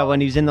 guys. Yeah, when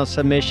he was in those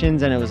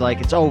submissions and it was like,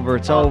 it's over,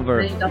 it's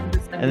over. And then he does it the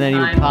second And then he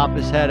would time. pop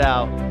his head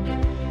out.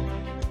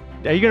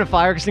 Are you gonna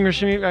fire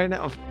extinguisher me right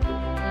now?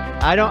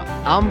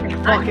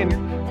 I'm fucking.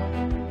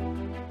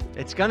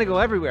 It's gonna go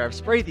everywhere. I've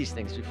sprayed these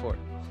things before.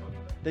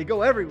 They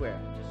go everywhere.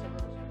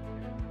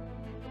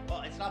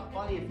 Well, it's not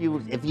funny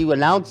if you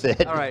announce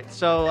it. All right,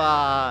 so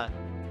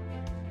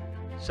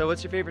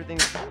what's your favorite thing?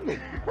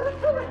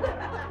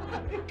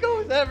 It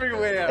goes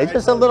everywhere. It's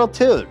just a little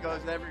toot. It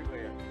goes everywhere.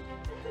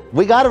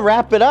 We got to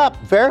wrap it up.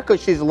 Verica,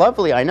 she's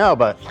lovely, I know,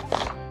 but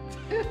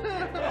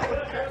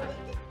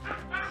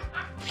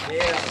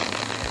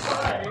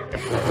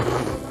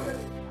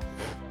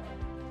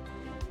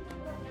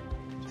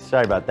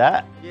sorry about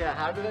that. Yeah,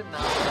 how did it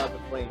knock out the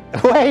plane?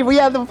 Wait, we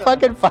have the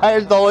fucking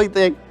fires, the only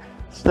thing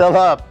still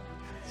up.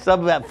 Some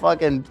of that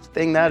fucking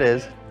thing that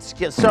is.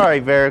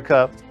 Sorry,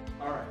 Verica.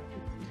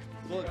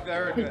 Look,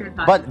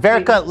 Verica. But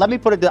Verica, let me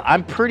put it.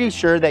 I'm pretty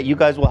sure that you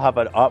guys will have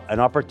an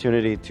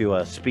opportunity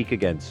to speak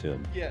again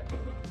soon. Yeah.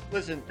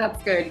 Listen.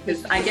 That's good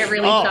because I get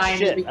really Oh, shy in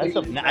the shit. beginning.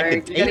 That's a- I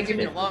can so you gotta taste give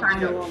me it. some time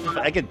to warm up.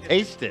 I can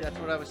taste it. That's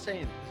what I was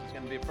saying. This is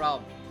gonna be a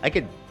problem. I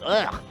can.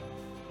 Ugh.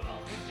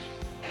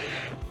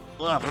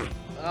 Ugh.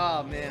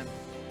 Oh man.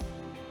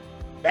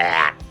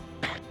 Ah.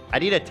 I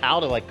need a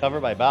towel to like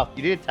cover my mouth.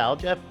 You need a towel,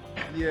 Jeff?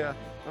 Yeah,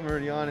 I'm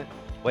already on it.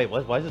 Wait,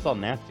 why is this all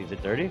nasty? Is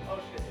it dirty?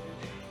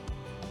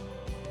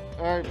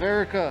 All right,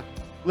 Verica.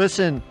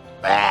 Listen.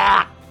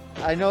 Ah.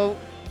 I know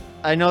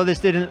this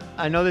didn't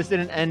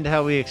end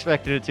how we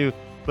expected it to,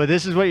 but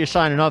this is what you're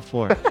signing up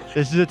for.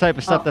 This is the type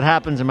of stuff that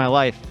happens in my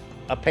life.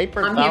 A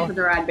paper I'm here for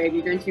the ride,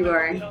 baby. Don't you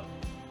worry.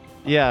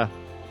 Yeah,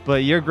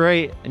 but you're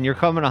great, and you're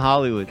coming to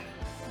Hollywood.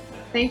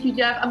 Thank you,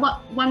 Jeff. I've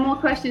got one more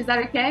question. Is that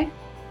okay?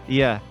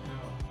 Yeah,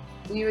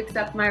 Will you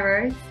accept my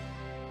rose?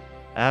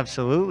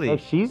 absolutely. Oh,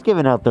 she's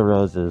giving out the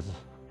roses.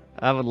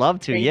 I would love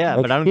to, Thank yeah,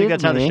 you. but I don't think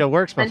that's how the Excuse show me?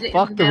 works. But Send it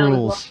fuck in the mail as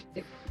rules.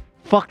 well.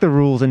 Fuck the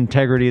rules and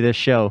integrity of this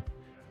show.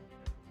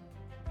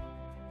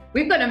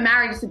 We've got a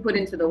marriage to put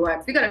into the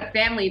works. We've got a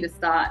family to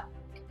start.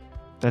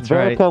 That's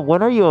Verica, right.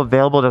 when are you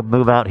available to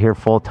move out here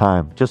full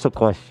time? Just a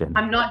question.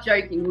 I'm not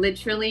joking.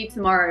 Literally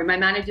tomorrow. My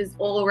manager's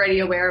already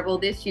aware of all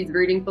this. She's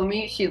rooting for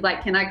me. She's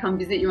like, "Can I come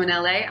visit you in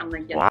LA?" I'm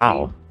like, "Yes."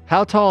 Wow.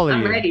 How tall are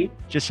I'm you? ready.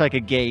 Just like a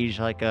gauge,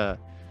 like a.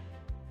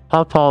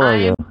 How tall are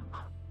you?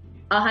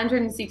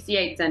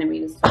 168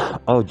 centimeters.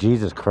 Oh,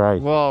 Jesus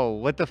Christ. Whoa!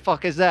 What the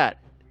fuck is that?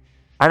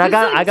 And I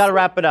got to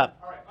wrap it up.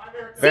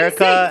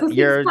 Verica, 6'6",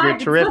 you're 6'5",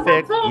 terrific.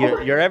 it's not that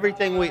tall. You're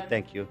everything we.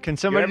 Thank you. Can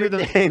somebody You're do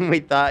the? everything we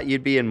thought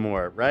you'd be and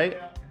more, right?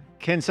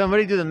 Can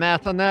somebody do the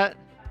math on that?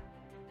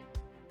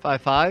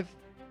 5'5".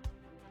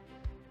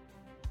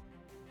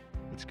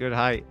 That's good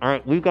height. All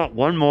right, we've got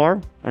one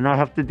more, and I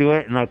have to do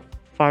it in like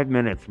 5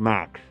 minutes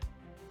max.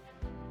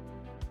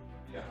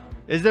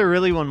 Is there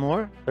really one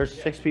more? There's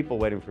 6 people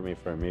waiting for me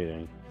for a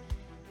meeting.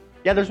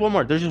 Yeah, there's one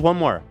more. There's just one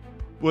more.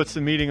 What's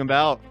the meeting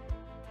about?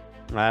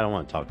 I don't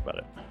want to talk about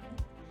it.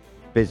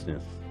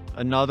 Business.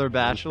 Another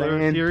Bachelor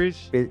saying?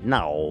 series?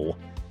 No.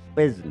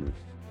 Business.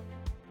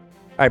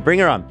 All right, bring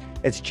her on.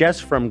 It's Jess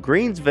from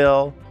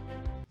Greensville,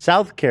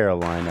 South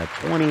Carolina,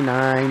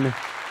 29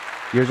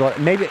 years old.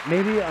 Maybe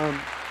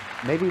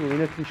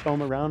Lena can show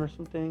them around or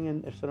something,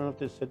 and if they don't have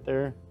to sit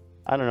there,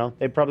 I don't know.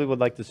 They probably would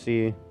like to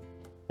see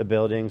the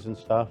buildings and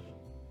stuff.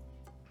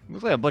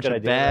 Looks like a bunch Good of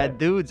idea, bad right?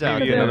 dudes out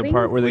Maybe there. another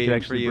part where they waiting can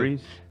for actually you.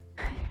 breathe.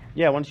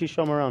 Yeah, why don't you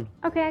show them around?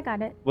 Okay, I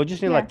got it. We'll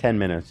just need Yeah. like 10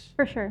 minutes.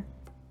 For sure.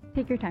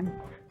 Take your time.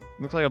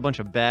 Looks like a bunch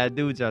of bad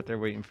dudes out there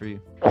waiting for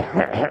you.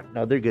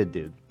 No, they're good,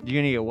 dude.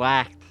 You're gonna get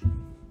whacked.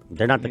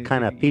 They're not the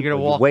kind of people You're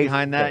gonna you walk waste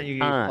behind that, their and you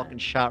get time. fucking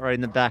shot right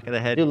in the back of the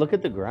head. Dude, look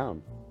at the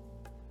ground.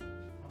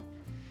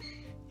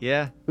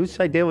 Yeah. Whose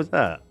idea was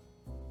that?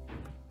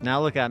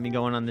 Now look at me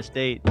going on this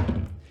date. All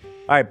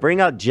right,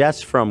 bring out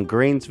Jess from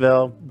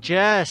Greensville.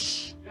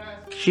 Jess.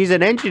 She's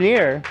an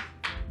engineer,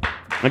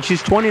 and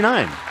she's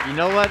 29. You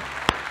know what?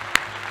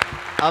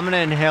 I'm going to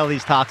inhale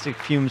these toxic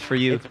fumes for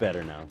you. It's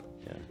better now.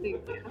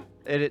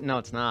 Yeah. No,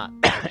 it's not.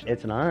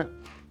 It's not?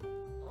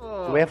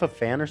 Do we have a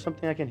fan or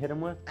something I can hit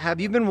him with? Have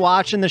you been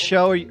watching the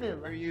show? Have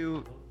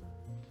you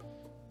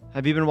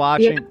been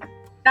watching?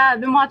 Yeah,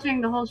 I've been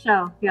watching the whole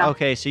show. Yeah.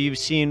 Okay, so you've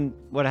seen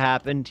what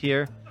happened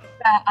here?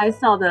 Yeah, I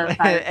saw the.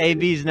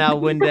 AB's now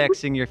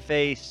Windexing your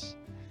face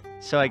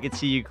so I could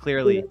see you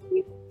clearly.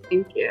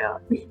 Thank you.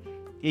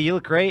 Yeah, you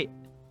look great.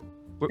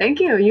 Thank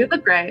you. You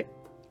look great.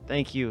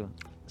 Thank you.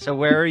 So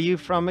where are you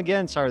from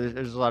again? Sorry,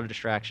 there's a lot of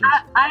distractions.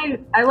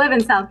 I live in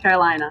South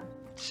Carolina.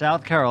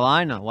 South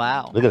Carolina,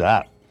 wow. Look at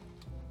that.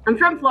 I'm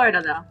from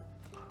Florida, though.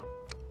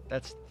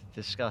 That's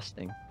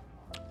disgusting.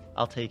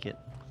 I'll take it.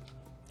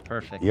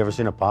 Perfect. You ever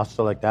seen a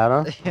pasta like that,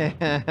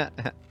 huh?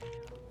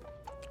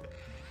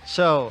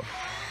 So,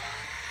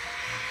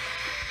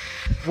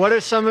 what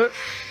are some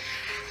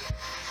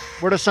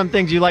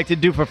things you like to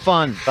do for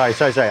fun? Sorry.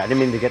 I didn't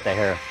mean to get the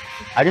hair.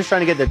 I'm just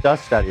trying to get the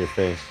dust out of your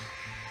face.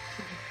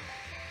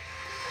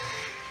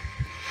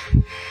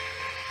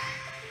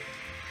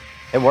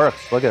 It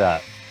works. Look at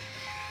that.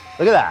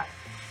 Look at that.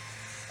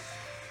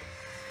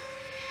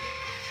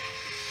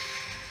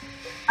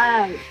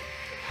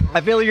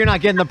 I feel like you're not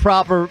getting the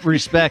proper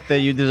respect that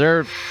you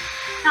deserve.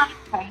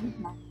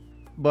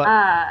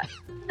 But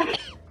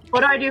what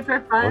do I do for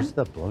fun? Where's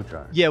the blow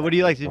dryer? Yeah, what do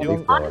you like to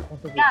do?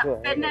 Yeah,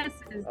 fitness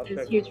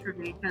is huge for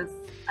me because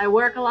I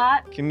work a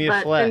lot. Give me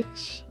a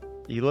flex.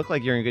 You look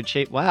like you're in good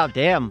shape. Wow,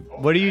 damn.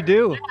 What do you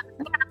do? Is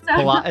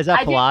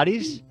that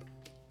Pilates?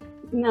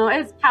 No,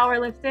 it's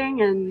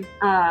powerlifting and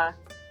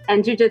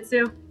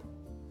jujitsu.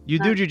 You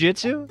do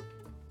jujitsu?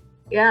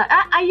 Yeah,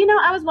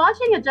 I was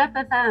watching a Jeff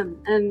FM,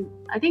 and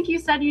I think you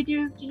said you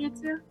do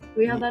jiu-jitsu.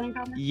 We have that in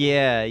common?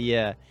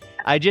 Yeah.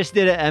 I just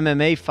did an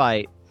MMA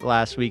fight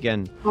last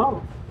weekend.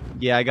 Oh.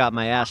 Yeah, I got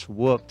my ass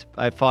whooped.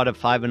 I fought a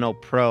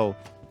 5-0 pro.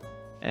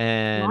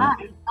 And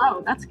Why?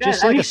 Oh, that's good.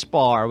 Just like a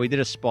spar. We did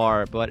a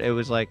spar, but it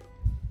was like,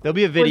 there'll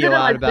be a video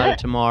out about it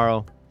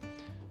tomorrow.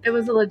 It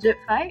was a legit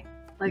fight?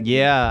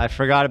 Yeah, I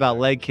forgot about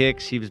leg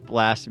kicks. He was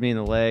blasting me in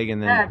the leg,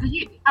 and then...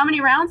 Yeah, how many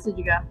rounds did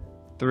you go?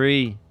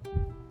 3.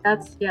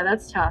 That's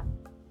tough.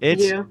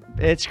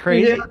 It's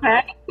crazy. You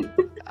okay?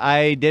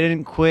 I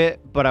didn't quit,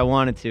 but I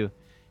wanted to.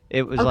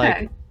 It was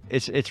like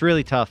it's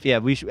really tough.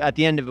 Yeah, at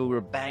the end of it we were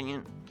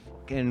banging,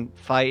 fucking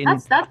fighting.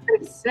 That's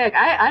pretty sick.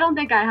 I don't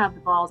think I have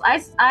the balls. I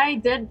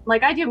do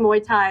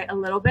Muay Thai a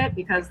little bit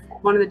because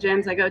one of the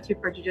gyms I go to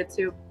for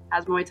jiu-jitsu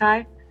has Muay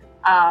Thai.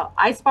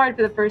 I sparred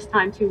for the first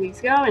time 2 weeks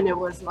ago, and it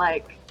was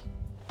like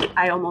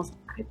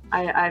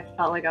I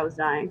felt like I was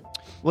dying.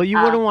 Well,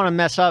 you wouldn't want to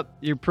mess up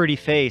your pretty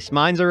face.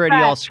 Mine's already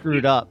all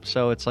screwed up,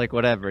 so it's like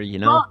whatever, you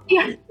know?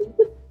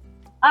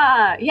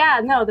 Well, yeah.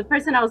 No, the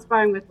person I was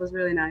sparring with was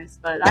really nice,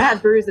 but I had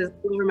bruises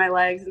over my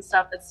legs and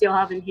stuff that still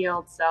haven't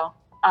healed, so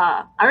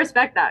I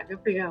respect that. Good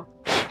for you.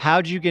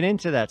 How'd you get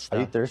into that stuff?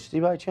 Are you thirsty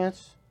by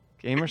chance?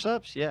 Gamer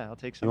subs? Yeah, I'll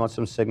take some. You want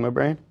some Sigma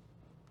Brain?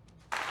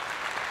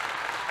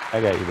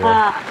 I got you, bro.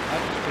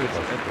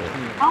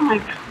 Oh my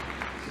god.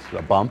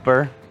 A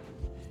bumper.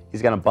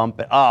 He's gonna bump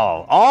it.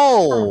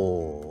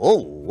 Oh!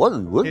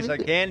 What? Tastes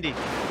like candy.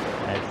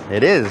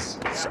 It is,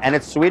 and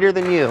it's sweeter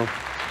than you.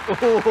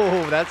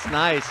 Oh, that's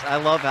nice. I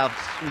love how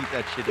sweet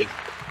that shit is.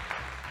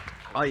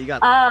 Oh, you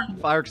got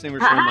fire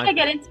extinguisher. How did I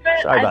get into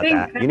it? Sorry about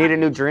that. You need a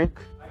new drink?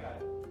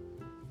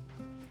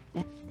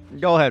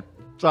 Go ahead.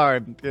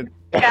 Sorry.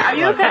 Yeah, are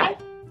you okay?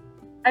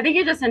 I think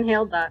you just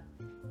inhaled that.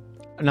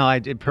 No, I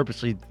did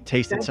purposely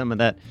tasted some of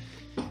that.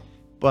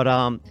 But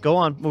go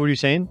on. What were you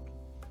saying?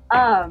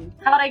 How did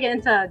I get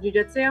into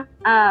jiu-jitsu?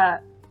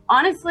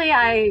 Honestly,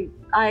 I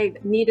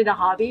needed a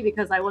hobby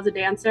because I was a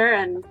dancer,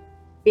 and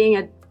being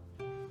a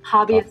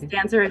hobbyist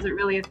dancer isn't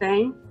really a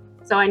thing.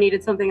 So I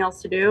needed something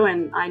else to do,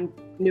 and I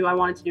knew I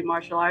wanted to do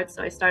martial arts,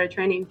 so I started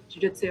training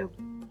jiu-jitsu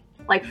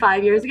like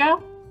 5 years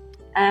ago.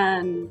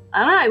 And I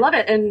don't know, I love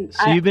it. And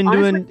so you've been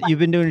doing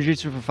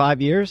jiu-jitsu for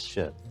 5 years?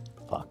 Shit.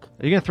 Fuck.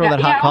 Are you gonna throw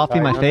that hot coffee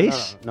in my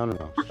face? No.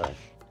 Sorry.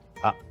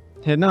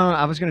 Yeah, no,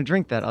 I was gonna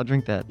drink that. I'll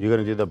drink that. You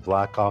gonna do the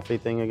black coffee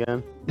thing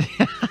again?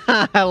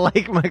 I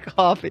like my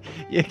coffee.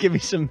 Yeah, give me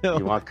some milk.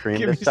 You want cream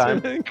give this me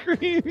time? Some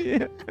cream,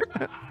 yeah.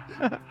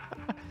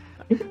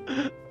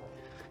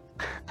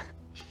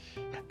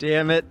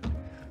 Damn it.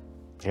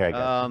 Here I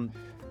go.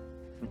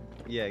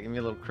 Yeah, give me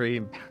a little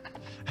cream.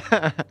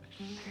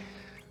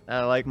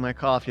 I like my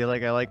coffee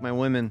like I like my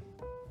women.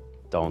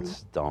 Don't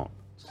stop.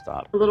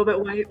 A little bit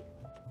white.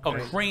 Oh,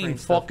 cream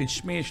fucking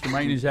smashed him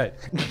right in his head.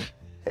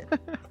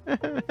 All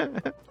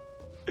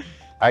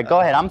right, go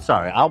ahead. I'm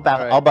sorry. I'll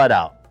butt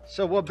out.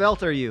 So what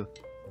belt are you?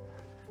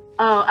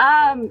 Oh,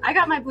 I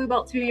got my blue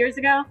belt 2 years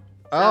ago.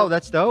 Oh,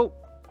 that's dope.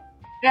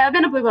 Yeah, I've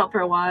been a blue belt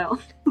for a while.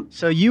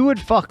 So you would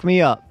fuck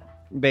me up,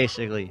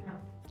 basically.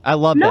 I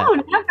love that. No,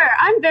 never.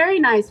 I'm very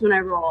nice when I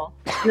roll.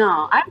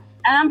 No,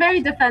 I'm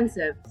very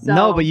defensive. So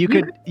no, but you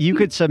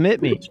could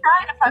submit me. You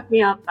try to fuck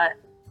me up, but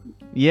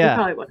yeah. you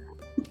probably wouldn't.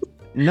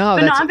 No,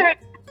 But no, that's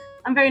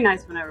I'm very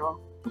nice when I roll.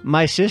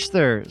 my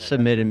sister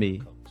submitted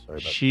me.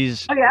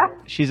 She's Oh yeah.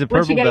 she's a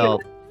What'd she purple get you?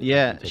 belt.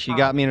 Yeah, she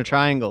got me in a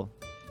triangle.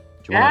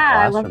 Do you want a Yeah,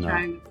 I glass love or no?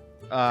 triangles.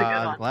 That's a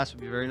good one. Glass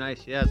would be very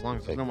nice. Yeah, as long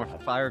as there's no more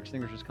fire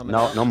extinguishers coming No,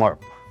 out. no more.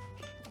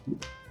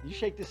 You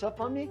shake this up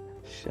on me?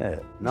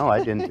 Shit. No, I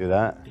didn't do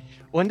that.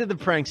 When did the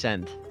pranks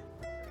end?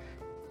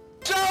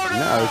 No,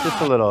 it was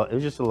just a little. It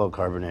was just a little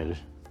carbonated,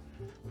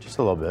 just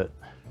a little bit.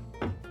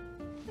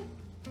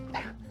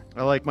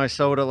 I like my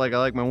soda like I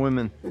like my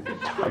women.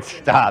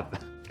 Stop.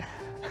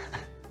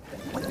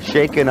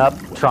 Shaken up,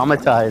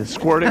 traumatized,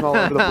 Squirting all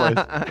over the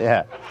place.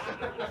 Yeah.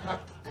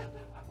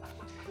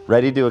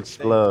 Ready to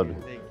explode.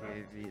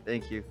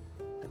 Thank you.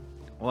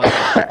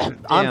 I'm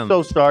Damn.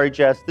 so sorry,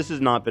 Jess. This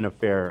has not been a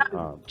fair.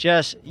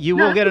 Jess, you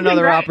No, will get it's been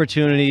another great.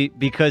 opportunity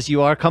because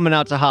you are coming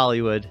out to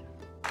Hollywood.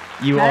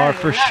 You are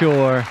for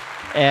sure.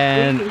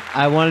 And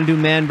I want to do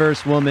man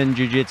versus woman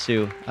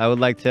jiu-jitsu. I would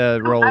like to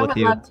roll I with would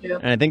you. love to.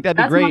 And I think that'd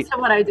be That's great. most of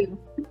what I do.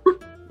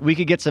 We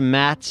could get some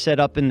mats set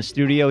up in the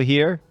studio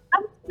here.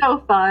 So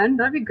fun.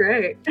 That'd be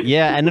great.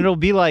 Yeah, and it'll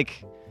be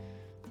like,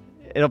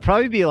 it'll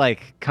probably be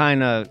like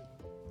kind of,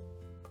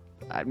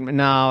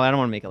 no, I don't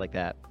want to make it like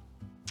that.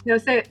 No,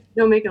 say it.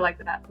 Don't make it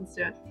like that. Let's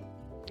do it.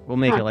 We'll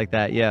make Huh. it like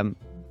that, yeah.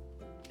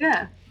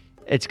 Yeah.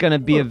 It's going to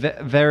be a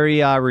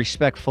very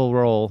respectful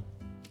role.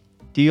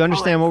 Do you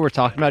understand what we're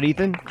talking about,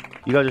 Ethan?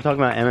 You guys are talking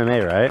about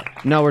MMA,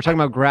 right? No, we're talking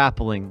about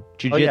grappling,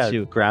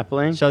 jiu-jitsu.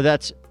 Grappling. So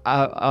that's,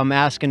 I'm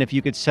asking if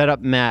you could set up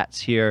mats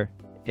here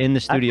in the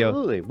studio.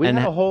 Absolutely. We and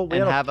had ha- a whole. We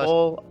and had have a us-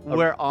 full.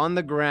 We're on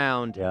the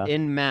ground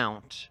in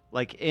mount,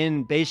 like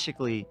in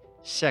basically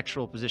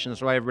sexual position.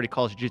 That's why everybody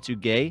calls jiu-jitsu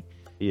gay.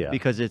 Yeah.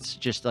 Because it's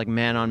just like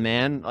man on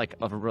man, like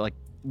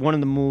one of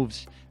the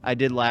moves I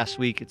did last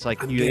week. It's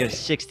like you get a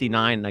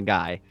 69 a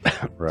guy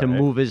Right. to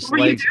move his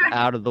What are you legs doing?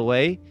 out of the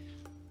way,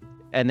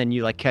 and then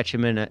you like catch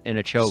him in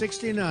a choke.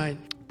 69.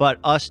 But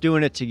us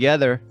doing it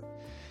together,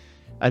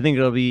 I think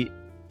it'll be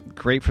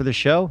great for the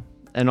show,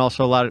 and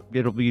also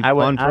it'll be I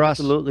would fun for us.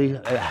 absolutely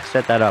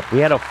set that up. We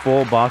had a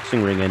full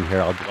boxing ring in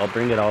here. I'll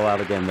bring it all out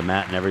again, the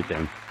mat and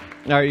everything.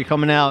 All right, you're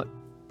coming out.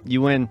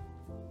 You win.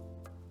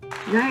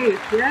 Nice.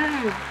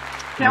 Yay.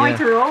 Can't wait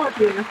to roll with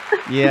you.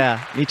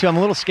 Yeah, me too. I'm a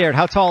little scared.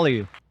 How tall are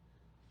you?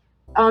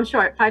 Oh, I'm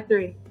short.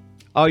 5'3".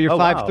 Oh, you're Oh,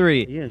 wow.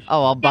 5'3". Yes.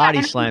 Oh, I'll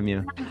body slam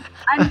you.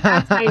 I'm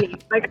tiny.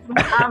 Like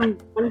I'm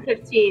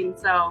 115,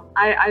 so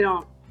I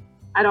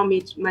don't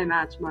meet my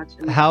match much.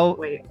 In How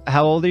weight.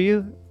 old are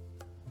you?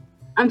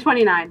 I'm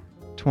 29.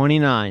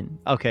 29.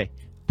 Okay,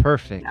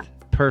 perfect.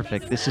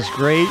 Perfect. This is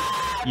great.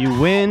 You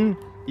win.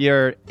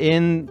 You're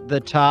in the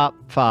top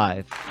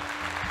 5.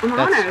 I'm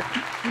honored.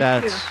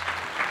 Thank you.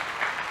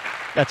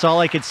 That's all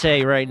I could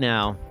say right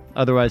now.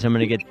 Otherwise, I'm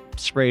gonna get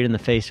sprayed in the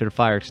face with a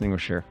fire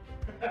extinguisher.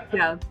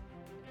 Yeah.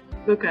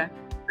 Okay.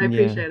 I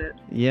appreciate it.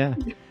 Yeah.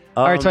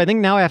 All right. So I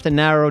think now I have to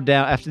narrow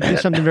down. I have to do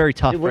something very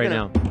tough We're right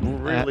gonna-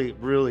 now.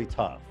 Really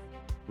tough.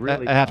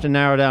 Really. I have to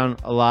narrow down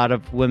a lot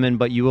of women,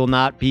 but you will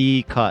not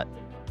be cut.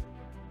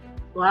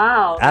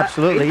 Wow.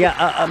 Absolutely.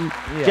 Yeah.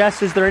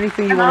 Jess, is there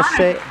anything you want to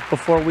say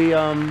before we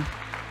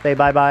say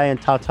bye bye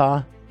and ta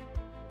ta?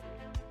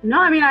 No,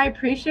 I mean I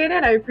appreciate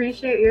it. I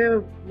appreciate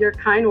your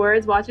kind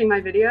words watching my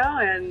video,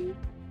 and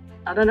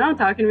I don't know,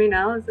 talking to me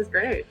now. This is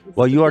great.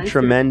 Well, you are nice to-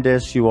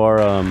 tremendous. You are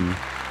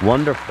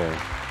wonderful.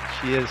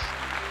 She is.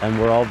 And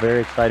we're all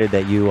very excited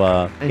that you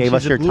gave she's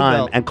us a your blue time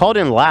belt. and called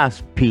in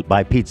last, Pete,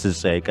 by pizza's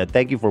sake.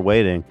 Thank you for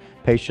waiting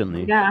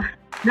patiently. Yeah.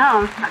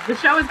 No, the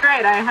show was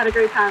great. I had a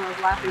great time. I was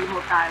laughing the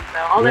whole time. So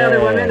all the other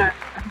women are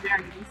very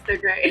nice. They're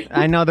great.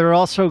 I know they're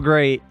all so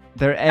great.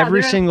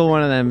 Every they're- single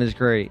one of them is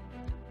great.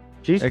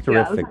 She's They're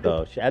terrific,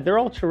 though. They're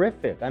all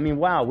terrific. I mean,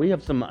 wow, we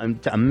have some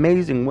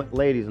amazing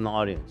ladies in the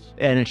audience.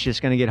 And it's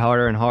just gonna get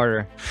harder and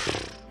harder.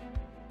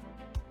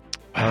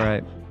 All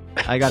right,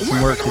 I got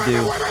some work to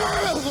do.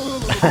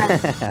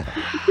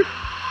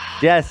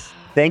 Jess,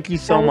 thank you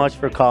so much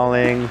for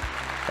calling.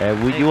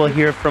 You will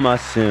hear from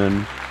us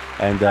soon,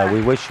 and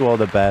we wish you all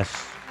the best.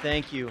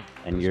 Thank you.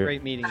 And It was you're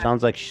great meeting you.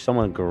 sounds like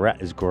someone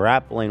is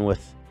grappling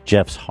with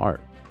Jeff's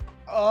heart.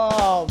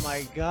 Oh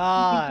my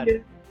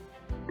God.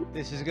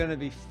 This is gonna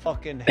be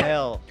fucking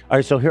hell. All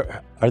right, so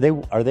here are they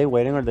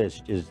waiting, or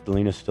is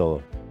Lena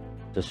still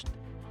just?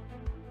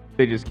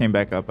 They just came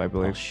back up, I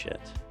believe. Oh shit!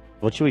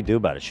 What should we do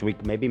about it? Should we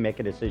maybe make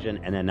a decision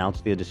and announce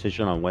the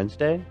decision on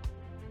Wednesday,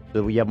 so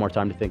that we have more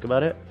time to think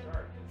about it?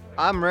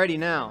 I'm ready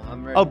now.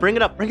 I'm ready. Oh, bring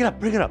it up! Bring it up!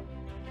 Bring it up!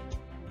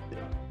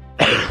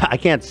 I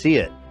can't see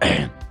it.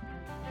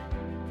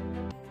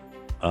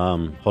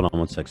 Hold on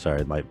one sec.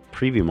 Sorry, my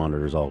preview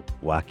monitor is all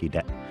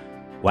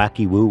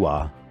wacky woo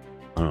wah. I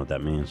don't know what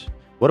that means.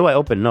 What do I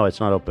open? No, it's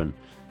not open.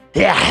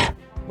 Yeah.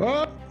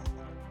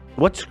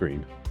 What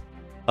screen?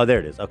 Oh, there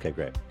it is. Okay,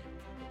 great.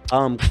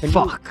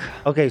 Fuck.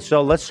 Okay,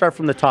 so let's start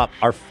from the top.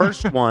 Our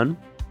first one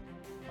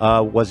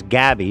was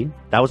Gabby.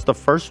 That was the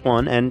first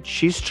one, and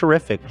she's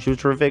terrific. She was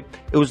terrific.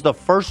 It was the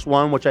first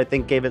one, which I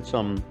think gave it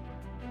a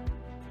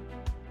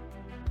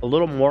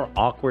little more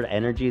awkward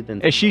energy than.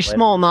 Is she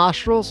small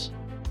nostrils?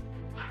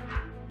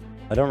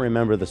 I don't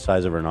remember the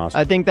size of her nostrils.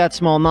 I think that's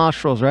small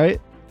nostrils, right?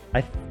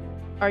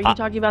 Are you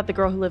talking about the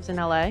girl who lives in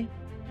LA?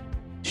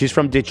 She's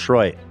from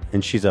Detroit,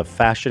 and she's a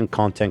fashion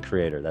content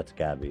creator. That's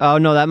Gabby. Oh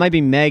no, that might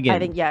be Megan. I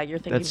think you're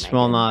thinking That's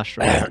small Megan.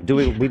 nostrils. Do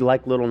we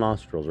like little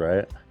nostrils,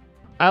 right?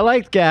 I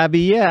liked Gabby.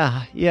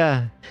 Yeah.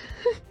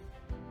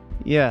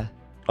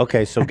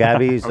 Okay, so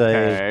Gabby's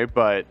Okay,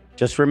 but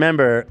just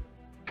remember,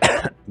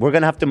 we're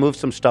gonna have to move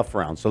some stuff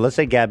around. So let's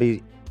say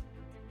Gabby.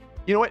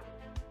 you know what?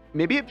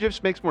 Maybe it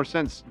just makes more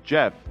sense,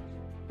 Jeff.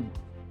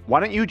 Why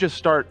don't you just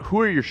start? Who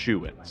are your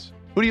shoe-ins?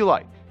 Who do you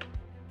like?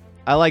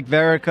 I like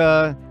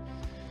Verica.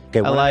 Okay,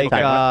 I like.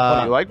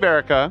 You like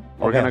Verica.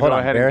 We're Okay, gonna hold go on,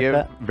 ahead and give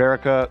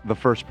Verica the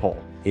first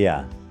poll.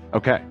 Yeah.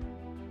 Okay.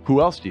 Who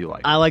else do you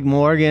like? I like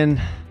Morgan.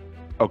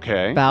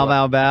 Okay. Bow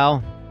bow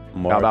bow.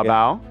 Bow bow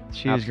bow.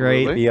 She was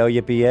great.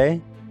 Yippee yippee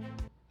yay.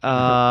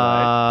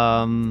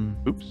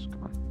 Oops.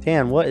 Come on.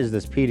 Dan, what is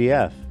this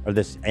PDF or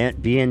this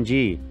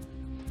BNG?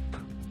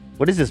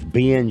 What is this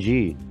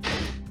BNG?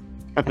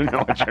 I don't know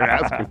what you're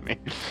asking me.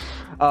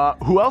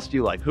 Who else do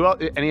you like? Who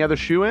else? Any other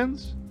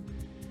shoe-ins?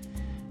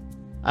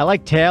 I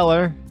like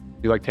Taylor.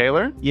 You like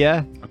Taylor?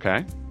 Yeah.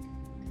 Okay.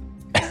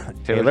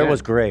 Taylor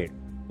was great.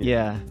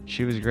 Yeah,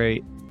 she was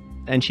great.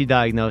 And she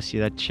diagnosed you.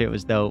 That shit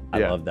was dope. I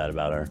love that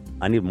about her.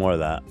 I need more of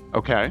that.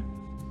 Okay.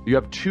 You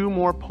have 2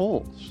 more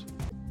polls.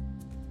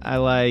 I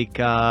like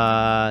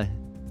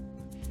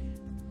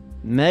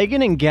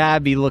Megan and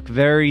Gabby look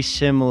very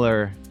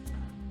similar.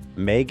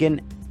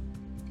 Megan,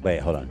 wait,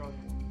 hold on.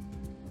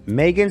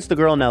 Megan's the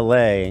girl in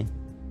LA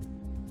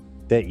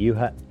that you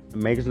had.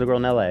 Megan's the girl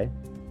in LA.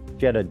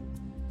 She had a.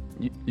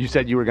 You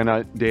said you were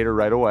gonna date her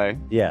right away.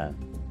 Yeah,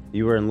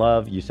 you were in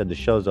love. You said the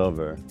show's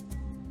over.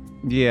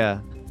 Yeah.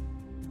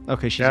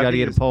 Okay, she's got to Gabby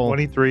get a is poll.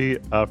 23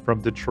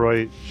 from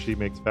Detroit. She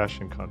makes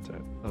fashion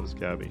content. That was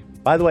Gabby.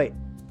 By the way,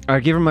 all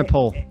right, give her my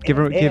poll. Give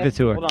it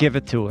to her. hold on. Give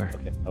it to her.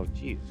 Okay. Oh,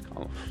 jeez.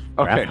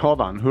 Okay,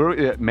 hold on.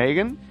 Who?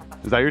 Megan?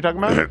 Is that who you're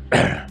talking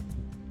about?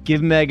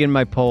 Give Megan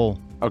my poll.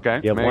 Okay.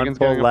 You have Megan's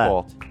one poll getting a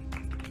poll.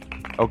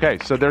 left. Okay,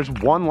 so there's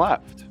one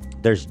left.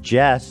 There's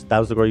Jess. That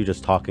was the girl you were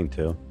just talking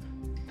to.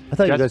 I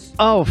thought you guys.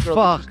 Oh, Girl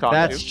fuck. just talked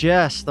That's to.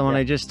 Jess, the one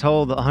I just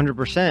told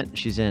 100%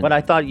 she's in. But I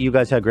thought you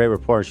guys had great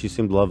rapport. She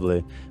seemed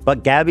lovely.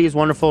 But Gabby is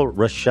wonderful.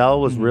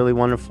 Rochelle was really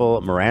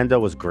wonderful. Miranda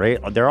was great.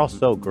 They're all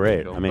so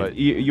great. I mean,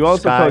 You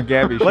also Sky- told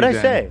Gabby. What'd I she's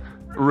in. say?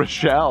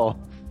 Rochelle.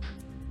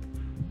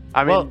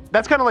 I mean,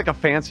 that's kind of like a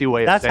fancy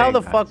way of That's saying how the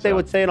that, fuck they so.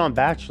 would say it on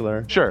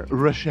Bachelor. Sure,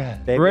 Rochelle.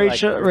 They'd be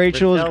like,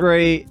 Rachel was Rochelle?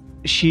 great.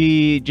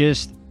 She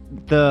just,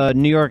 the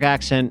New York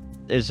accent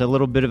is a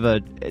little bit of a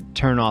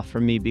turn off for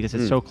me because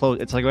it's so close.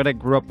 It's like what I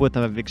grew up with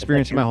and I've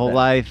experienced my whole incest.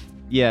 life.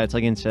 Yeah, it's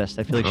like incest.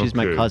 I feel like she's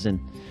my Okay. cousin.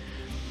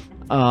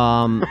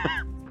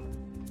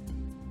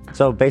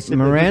 So basically,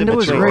 Miranda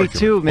was What's great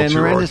too, man.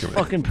 your Miranda's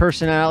argument? fucking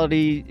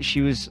personality, she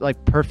was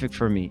like perfect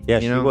for me. Yeah,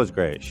 you she know? was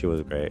great. She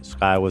was great.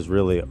 Sky was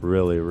really,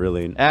 really,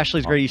 really.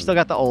 Ashley's great. You still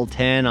got the old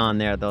tan on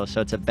there though,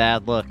 so it's a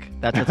bad look.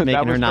 That's what's That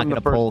making her was not from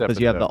gonna the first pull because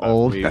you have the episode that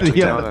old. we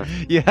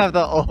You have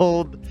the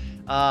old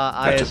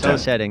ISO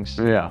settings.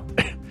 Yeah.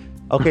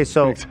 Okay,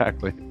 so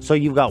exactly. So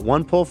you've got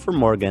one poll for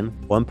Morgan,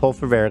 one poll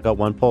for Verica,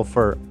 one poll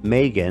for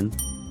Megan.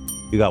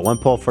 You got one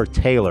poll for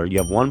Taylor. You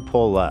have one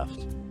poll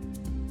left.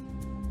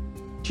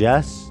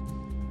 Jess,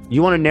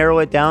 you want to narrow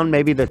it down?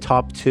 Maybe the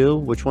top 2.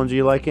 Which ones are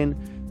you liking?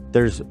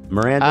 There's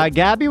Miranda.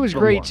 Gabby was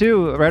great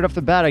too. Right off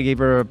the bat, I gave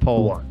her a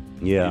poll.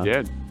 Yeah. You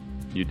did.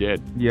 You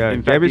did. Yeah,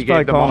 In fact, Gabby's you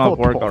gave probably them calling all off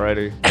a work poll.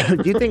 already.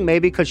 Do you think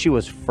maybe because she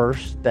was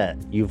first that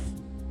you've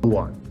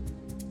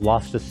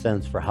lost a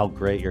sense for how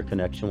great your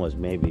connection was?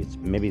 Maybe it's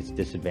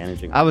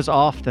disadvantaging. I was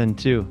off then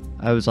too.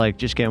 I was like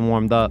just getting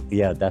warmed up.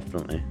 Yeah,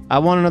 definitely. I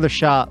want another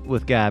shot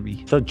with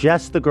Gabby. So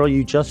Jess, the girl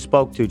you just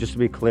spoke to, just to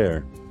be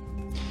clear,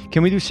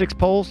 Can we do 6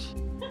 polls?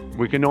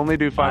 We can only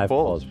do 5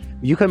 polls.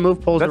 you can move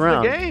polls That's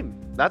around. the game.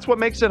 That's what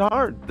makes it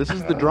hard. This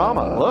is the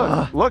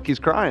drama. Look, he's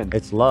crying.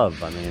 It's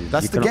love. I mean,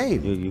 That's you the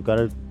can- game. You got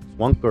to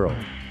one girl.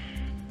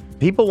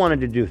 People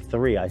wanted to do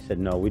 3. I said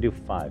no. We do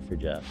 5 for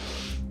Jess.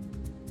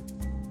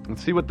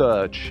 Let's see what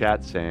the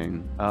chat's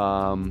saying.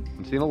 I'm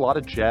seeing a lot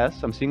of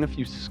Jess. I'm seeing a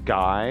few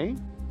Sky.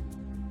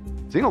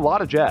 Seeing a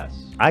lot of Jess.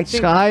 I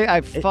think Sky,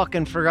 I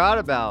fucking forgot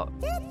about.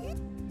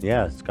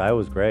 Yeah, Sky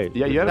was great.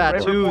 Yeah, you had a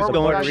great Tattoos rapport with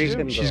going. Puerto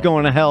Rican She's girl.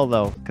 going to hell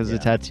though because of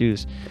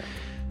tattoos.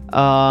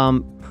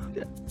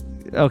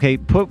 Okay,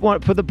 put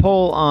the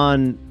poll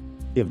on.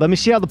 Let me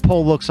see how the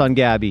poll looks on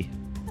Gabby.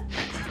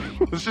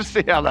 Let's just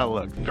see how that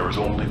looks. There is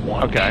only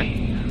one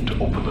key to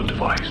open the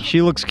device.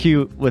 She looks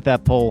cute with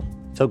that poll.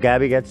 So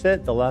Gabby gets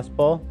it. The last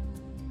poll.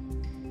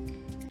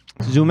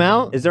 Zoom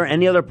out. Is there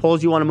any other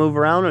polls you want to move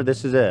around, or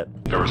this is it?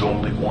 There is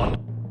only one.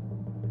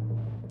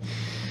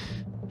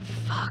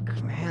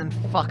 Fuck, man.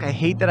 Fuck, I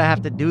hate that I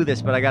have to do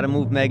this, but I got to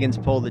move Megan's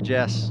poll to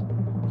Jess.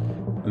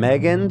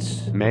 Megan.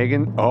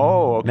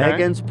 Oh, okay.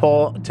 Megan's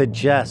poll to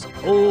Jess.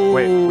 Oh,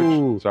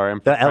 Wait, sorry,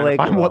 I'm the trying LA to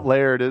find girl. what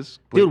layer it is.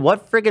 Dude,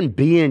 what friggin'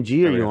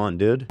 BNG are you on,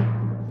 dude?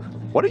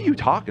 What are you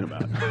talking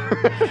about?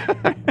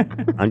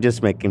 I'm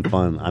just making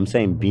fun. I'm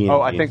saying B and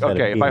Oh, I G think, instead of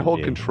okay, B if I and hold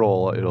G.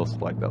 control, it'll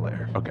select that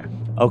layer. Okay.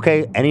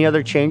 Okay, any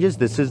other changes?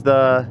 This is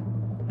the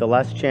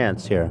last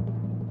chance here.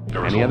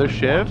 Any other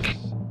shifts?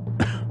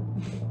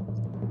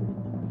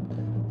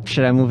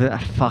 Should I move it?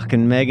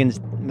 Fucking Megan's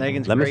Let me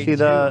great see too.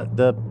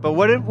 the. But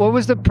what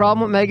was the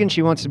problem with Megan?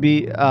 She wants to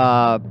be.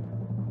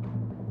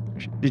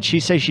 Did she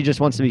say she just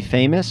wants to be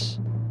famous?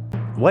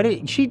 What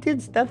did she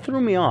did? That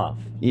threw me off.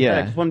 Yeah.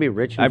 I just want to be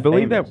rich. And I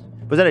believe famous.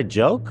 Was that a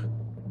joke?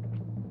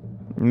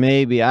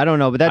 Maybe, I don't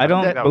know, but that I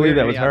don't believe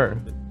that was her.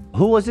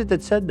 Who was it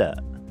that said that?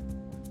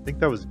 I think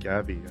that was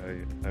Gabby.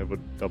 I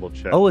would double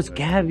check. Oh, it's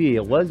Gabby.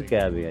 It was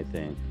Gabby, I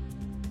think.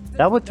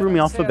 That would threw me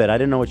off a bit. I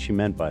didn't know what she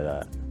meant by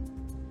that.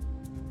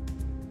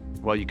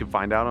 Well, you can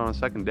find out on a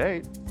second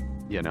date,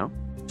 you know?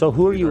 So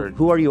who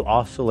are you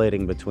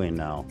oscillating between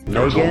now?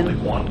 There's only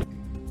Megan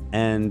one.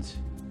 and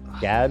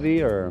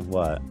Gabby or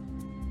what?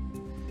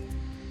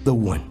 The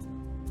one.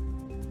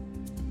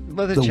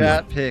 Let the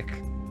chat pick.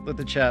 Let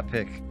the chat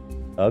pick.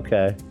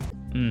 Okay.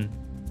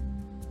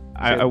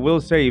 I will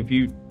say if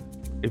you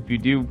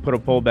do put a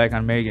poll back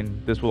on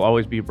Megan, this will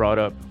always be brought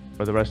up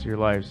for the rest of your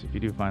lives if you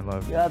do find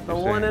love. Yeah, the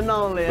Just one saying. and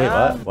only. Wait,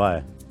 huh? what?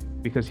 Why?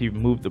 Because he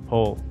moved the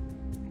poll.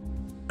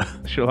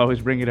 She'll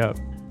always bring it up.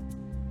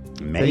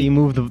 So you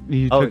moved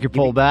you took your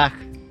poll back.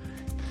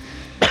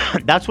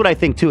 That's what I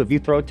think too. If you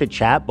throw it to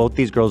chat, both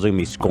these girls are gonna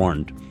be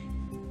scorned.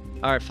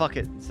 All right, fuck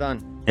it. It's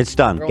done. It's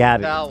done. Throw in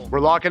Gabby. the towel. We're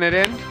locking it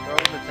in? Throw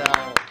in the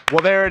towel.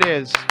 Well, there it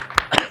is.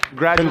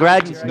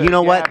 Congrats. You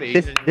know what? Gabby.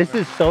 This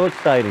is so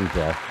exciting,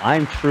 Jeff.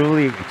 I'm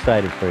truly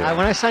excited for you. When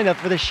I signed up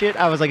for this shit,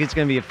 I was like, it's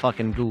gonna be a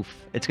fucking goof.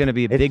 It's gonna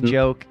be a big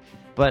joke,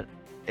 but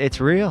it's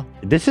real.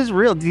 This is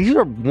real. These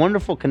are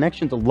wonderful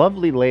connections.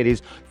 Lovely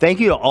ladies. Thank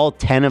you to all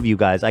 10 of you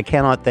guys. I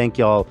cannot thank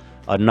y'all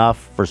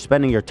enough for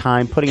spending your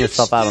time, putting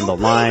yourself out on the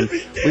line.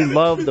 We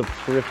love the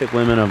terrific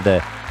women of the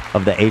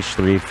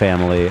H3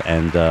 family.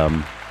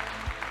 And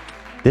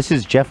this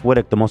is Jeff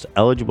Wittek, the most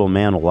eligible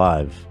man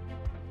alive.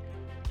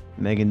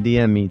 Megan,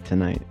 DM me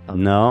tonight.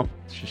 No.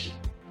 Just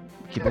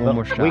keep it one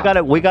more shot.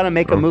 We gotta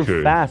make a move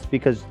Okay. fast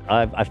because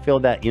I feel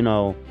that,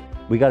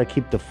 we gotta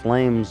keep the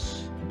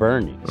flames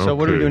burning. So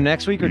what are we doing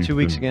next week or 2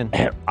 weeks again?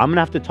 I'm gonna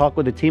have to talk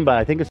with the team, but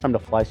I think it's time to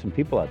fly some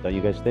people out. Don't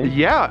you guys think?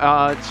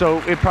 Yeah, so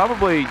it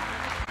probably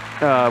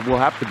will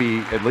have to be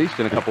at least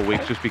in a couple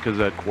weeks just because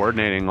of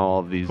coordinating all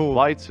of these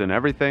lights and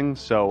everything.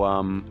 So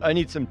I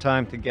need some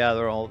time to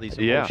gather all these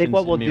emotions Yeah. I think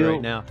what we'll in me do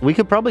right now. we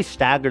could probably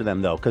stagger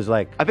them though, because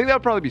I think that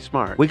would probably be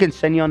smart. we can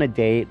send you on a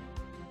date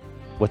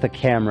with a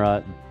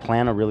camera,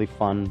 plan a really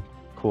fun,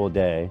 cool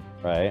day,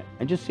 right,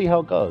 and just see how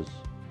it goes.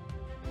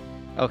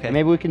 Okay. And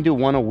maybe we can do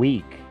one a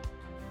week,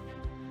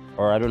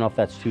 or I don't know if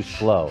that's too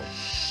slow.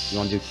 You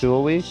want to do 2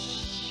 a week?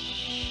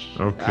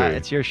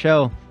 It's your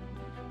show.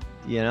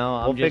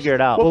 We'll figure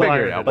it out.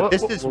 But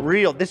this is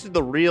real. This is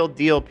the real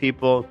deal,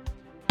 people.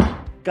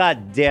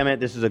 God damn it,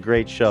 this is a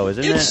great show,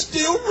 isn't it?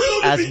 Still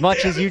real. As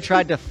much as you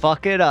tried to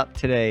fuck it up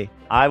today.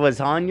 I was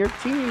on your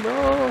team,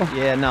 bro.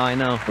 Yeah, no, I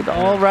know. We're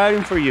all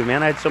riding for you,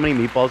 man. I had so many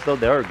meatballs, though.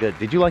 They were good.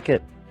 Did you like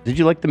it? Did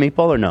you like the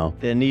meatball or no?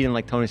 They're eating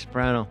like Tony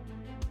Soprano.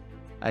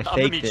 I the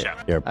faked meat it.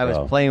 chef. You're a I was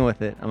pro. playing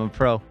with it. I'm a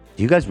pro.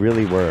 You guys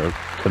really were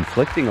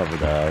conflicting over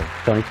the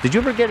Tony. Did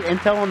you ever get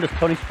intel on this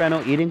Tony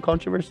Soprano eating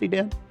controversy,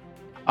 Dan?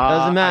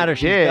 Doesn't matter. I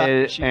She's got-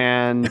 did,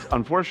 and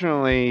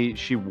unfortunately,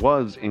 she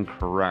was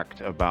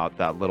incorrect about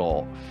that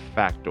little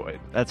factoid.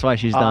 That's why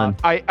she's done.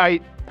 I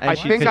And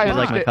she think thinks I she's like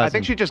my understand. I cousin.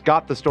 think she just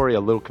got the story a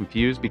little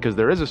confused because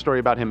there is a story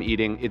about him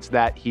eating. It's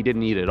that he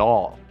didn't eat at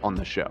all on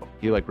the show.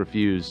 He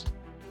refused,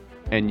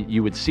 and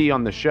you would see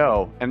on the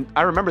show. And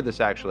I remember this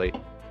actually.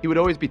 He would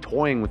always be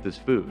toying with his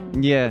food.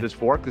 Yeah. With his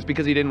fork. It's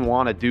because he didn't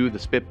want to do the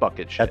spit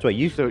bucket shit. That's what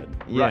you said.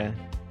 Yeah. Right.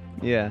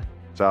 Yeah.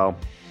 So,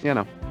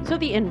 So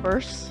the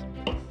inverse.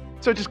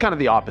 So just kind of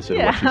the opposite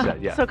of what she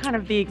said. Yeah. So kind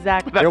of the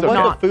exact. That's okay.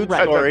 not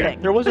right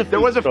thing. There was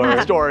a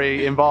food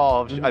story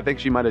involved. I think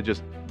she might have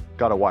just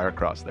got a wire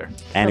cross there.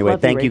 Anyway,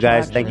 love the thank you Rachel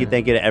guys. action.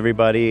 Thank you to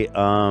everybody.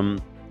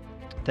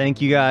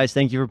 Thank you guys.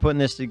 Thank you for putting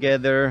this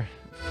together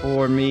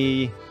for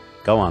me.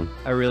 Go on.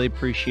 I really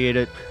appreciate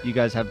it. You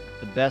guys have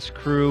the best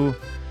crew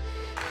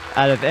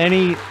out of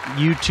any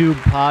YouTube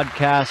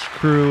podcast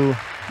crew.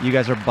 You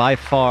guys are by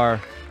far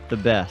the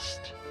best.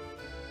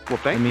 Well,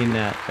 thank I mean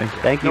that.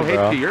 Thank you, No hate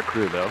bro. to your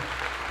crew though.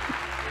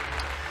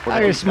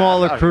 I a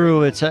smaller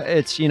crew. It's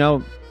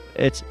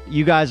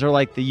you guys are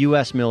like the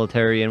U.S.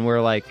 military and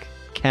we're like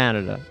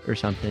Canada or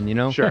something.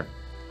 Sure.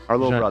 Our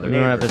little brother. We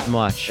don't have as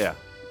much. Yeah.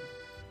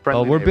 But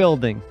Friendly we're neighbor.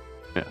 building.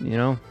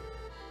 Yeah.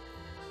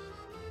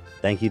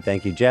 Thank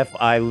you, Jeff.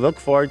 I look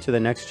forward to the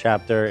next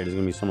chapter. It is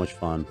going to be so much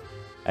fun.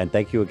 And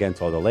thank you again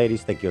to all the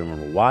ladies. Thank you everyone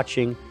for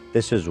watching.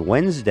 This is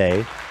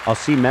Wednesday. I'll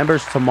see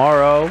members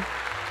tomorrow.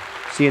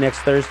 See you next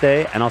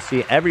Thursday. And I'll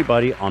see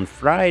everybody on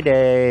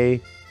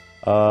Friday.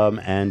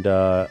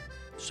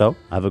 So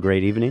have a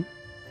great evening.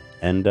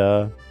 And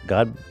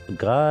God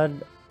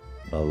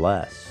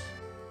bless.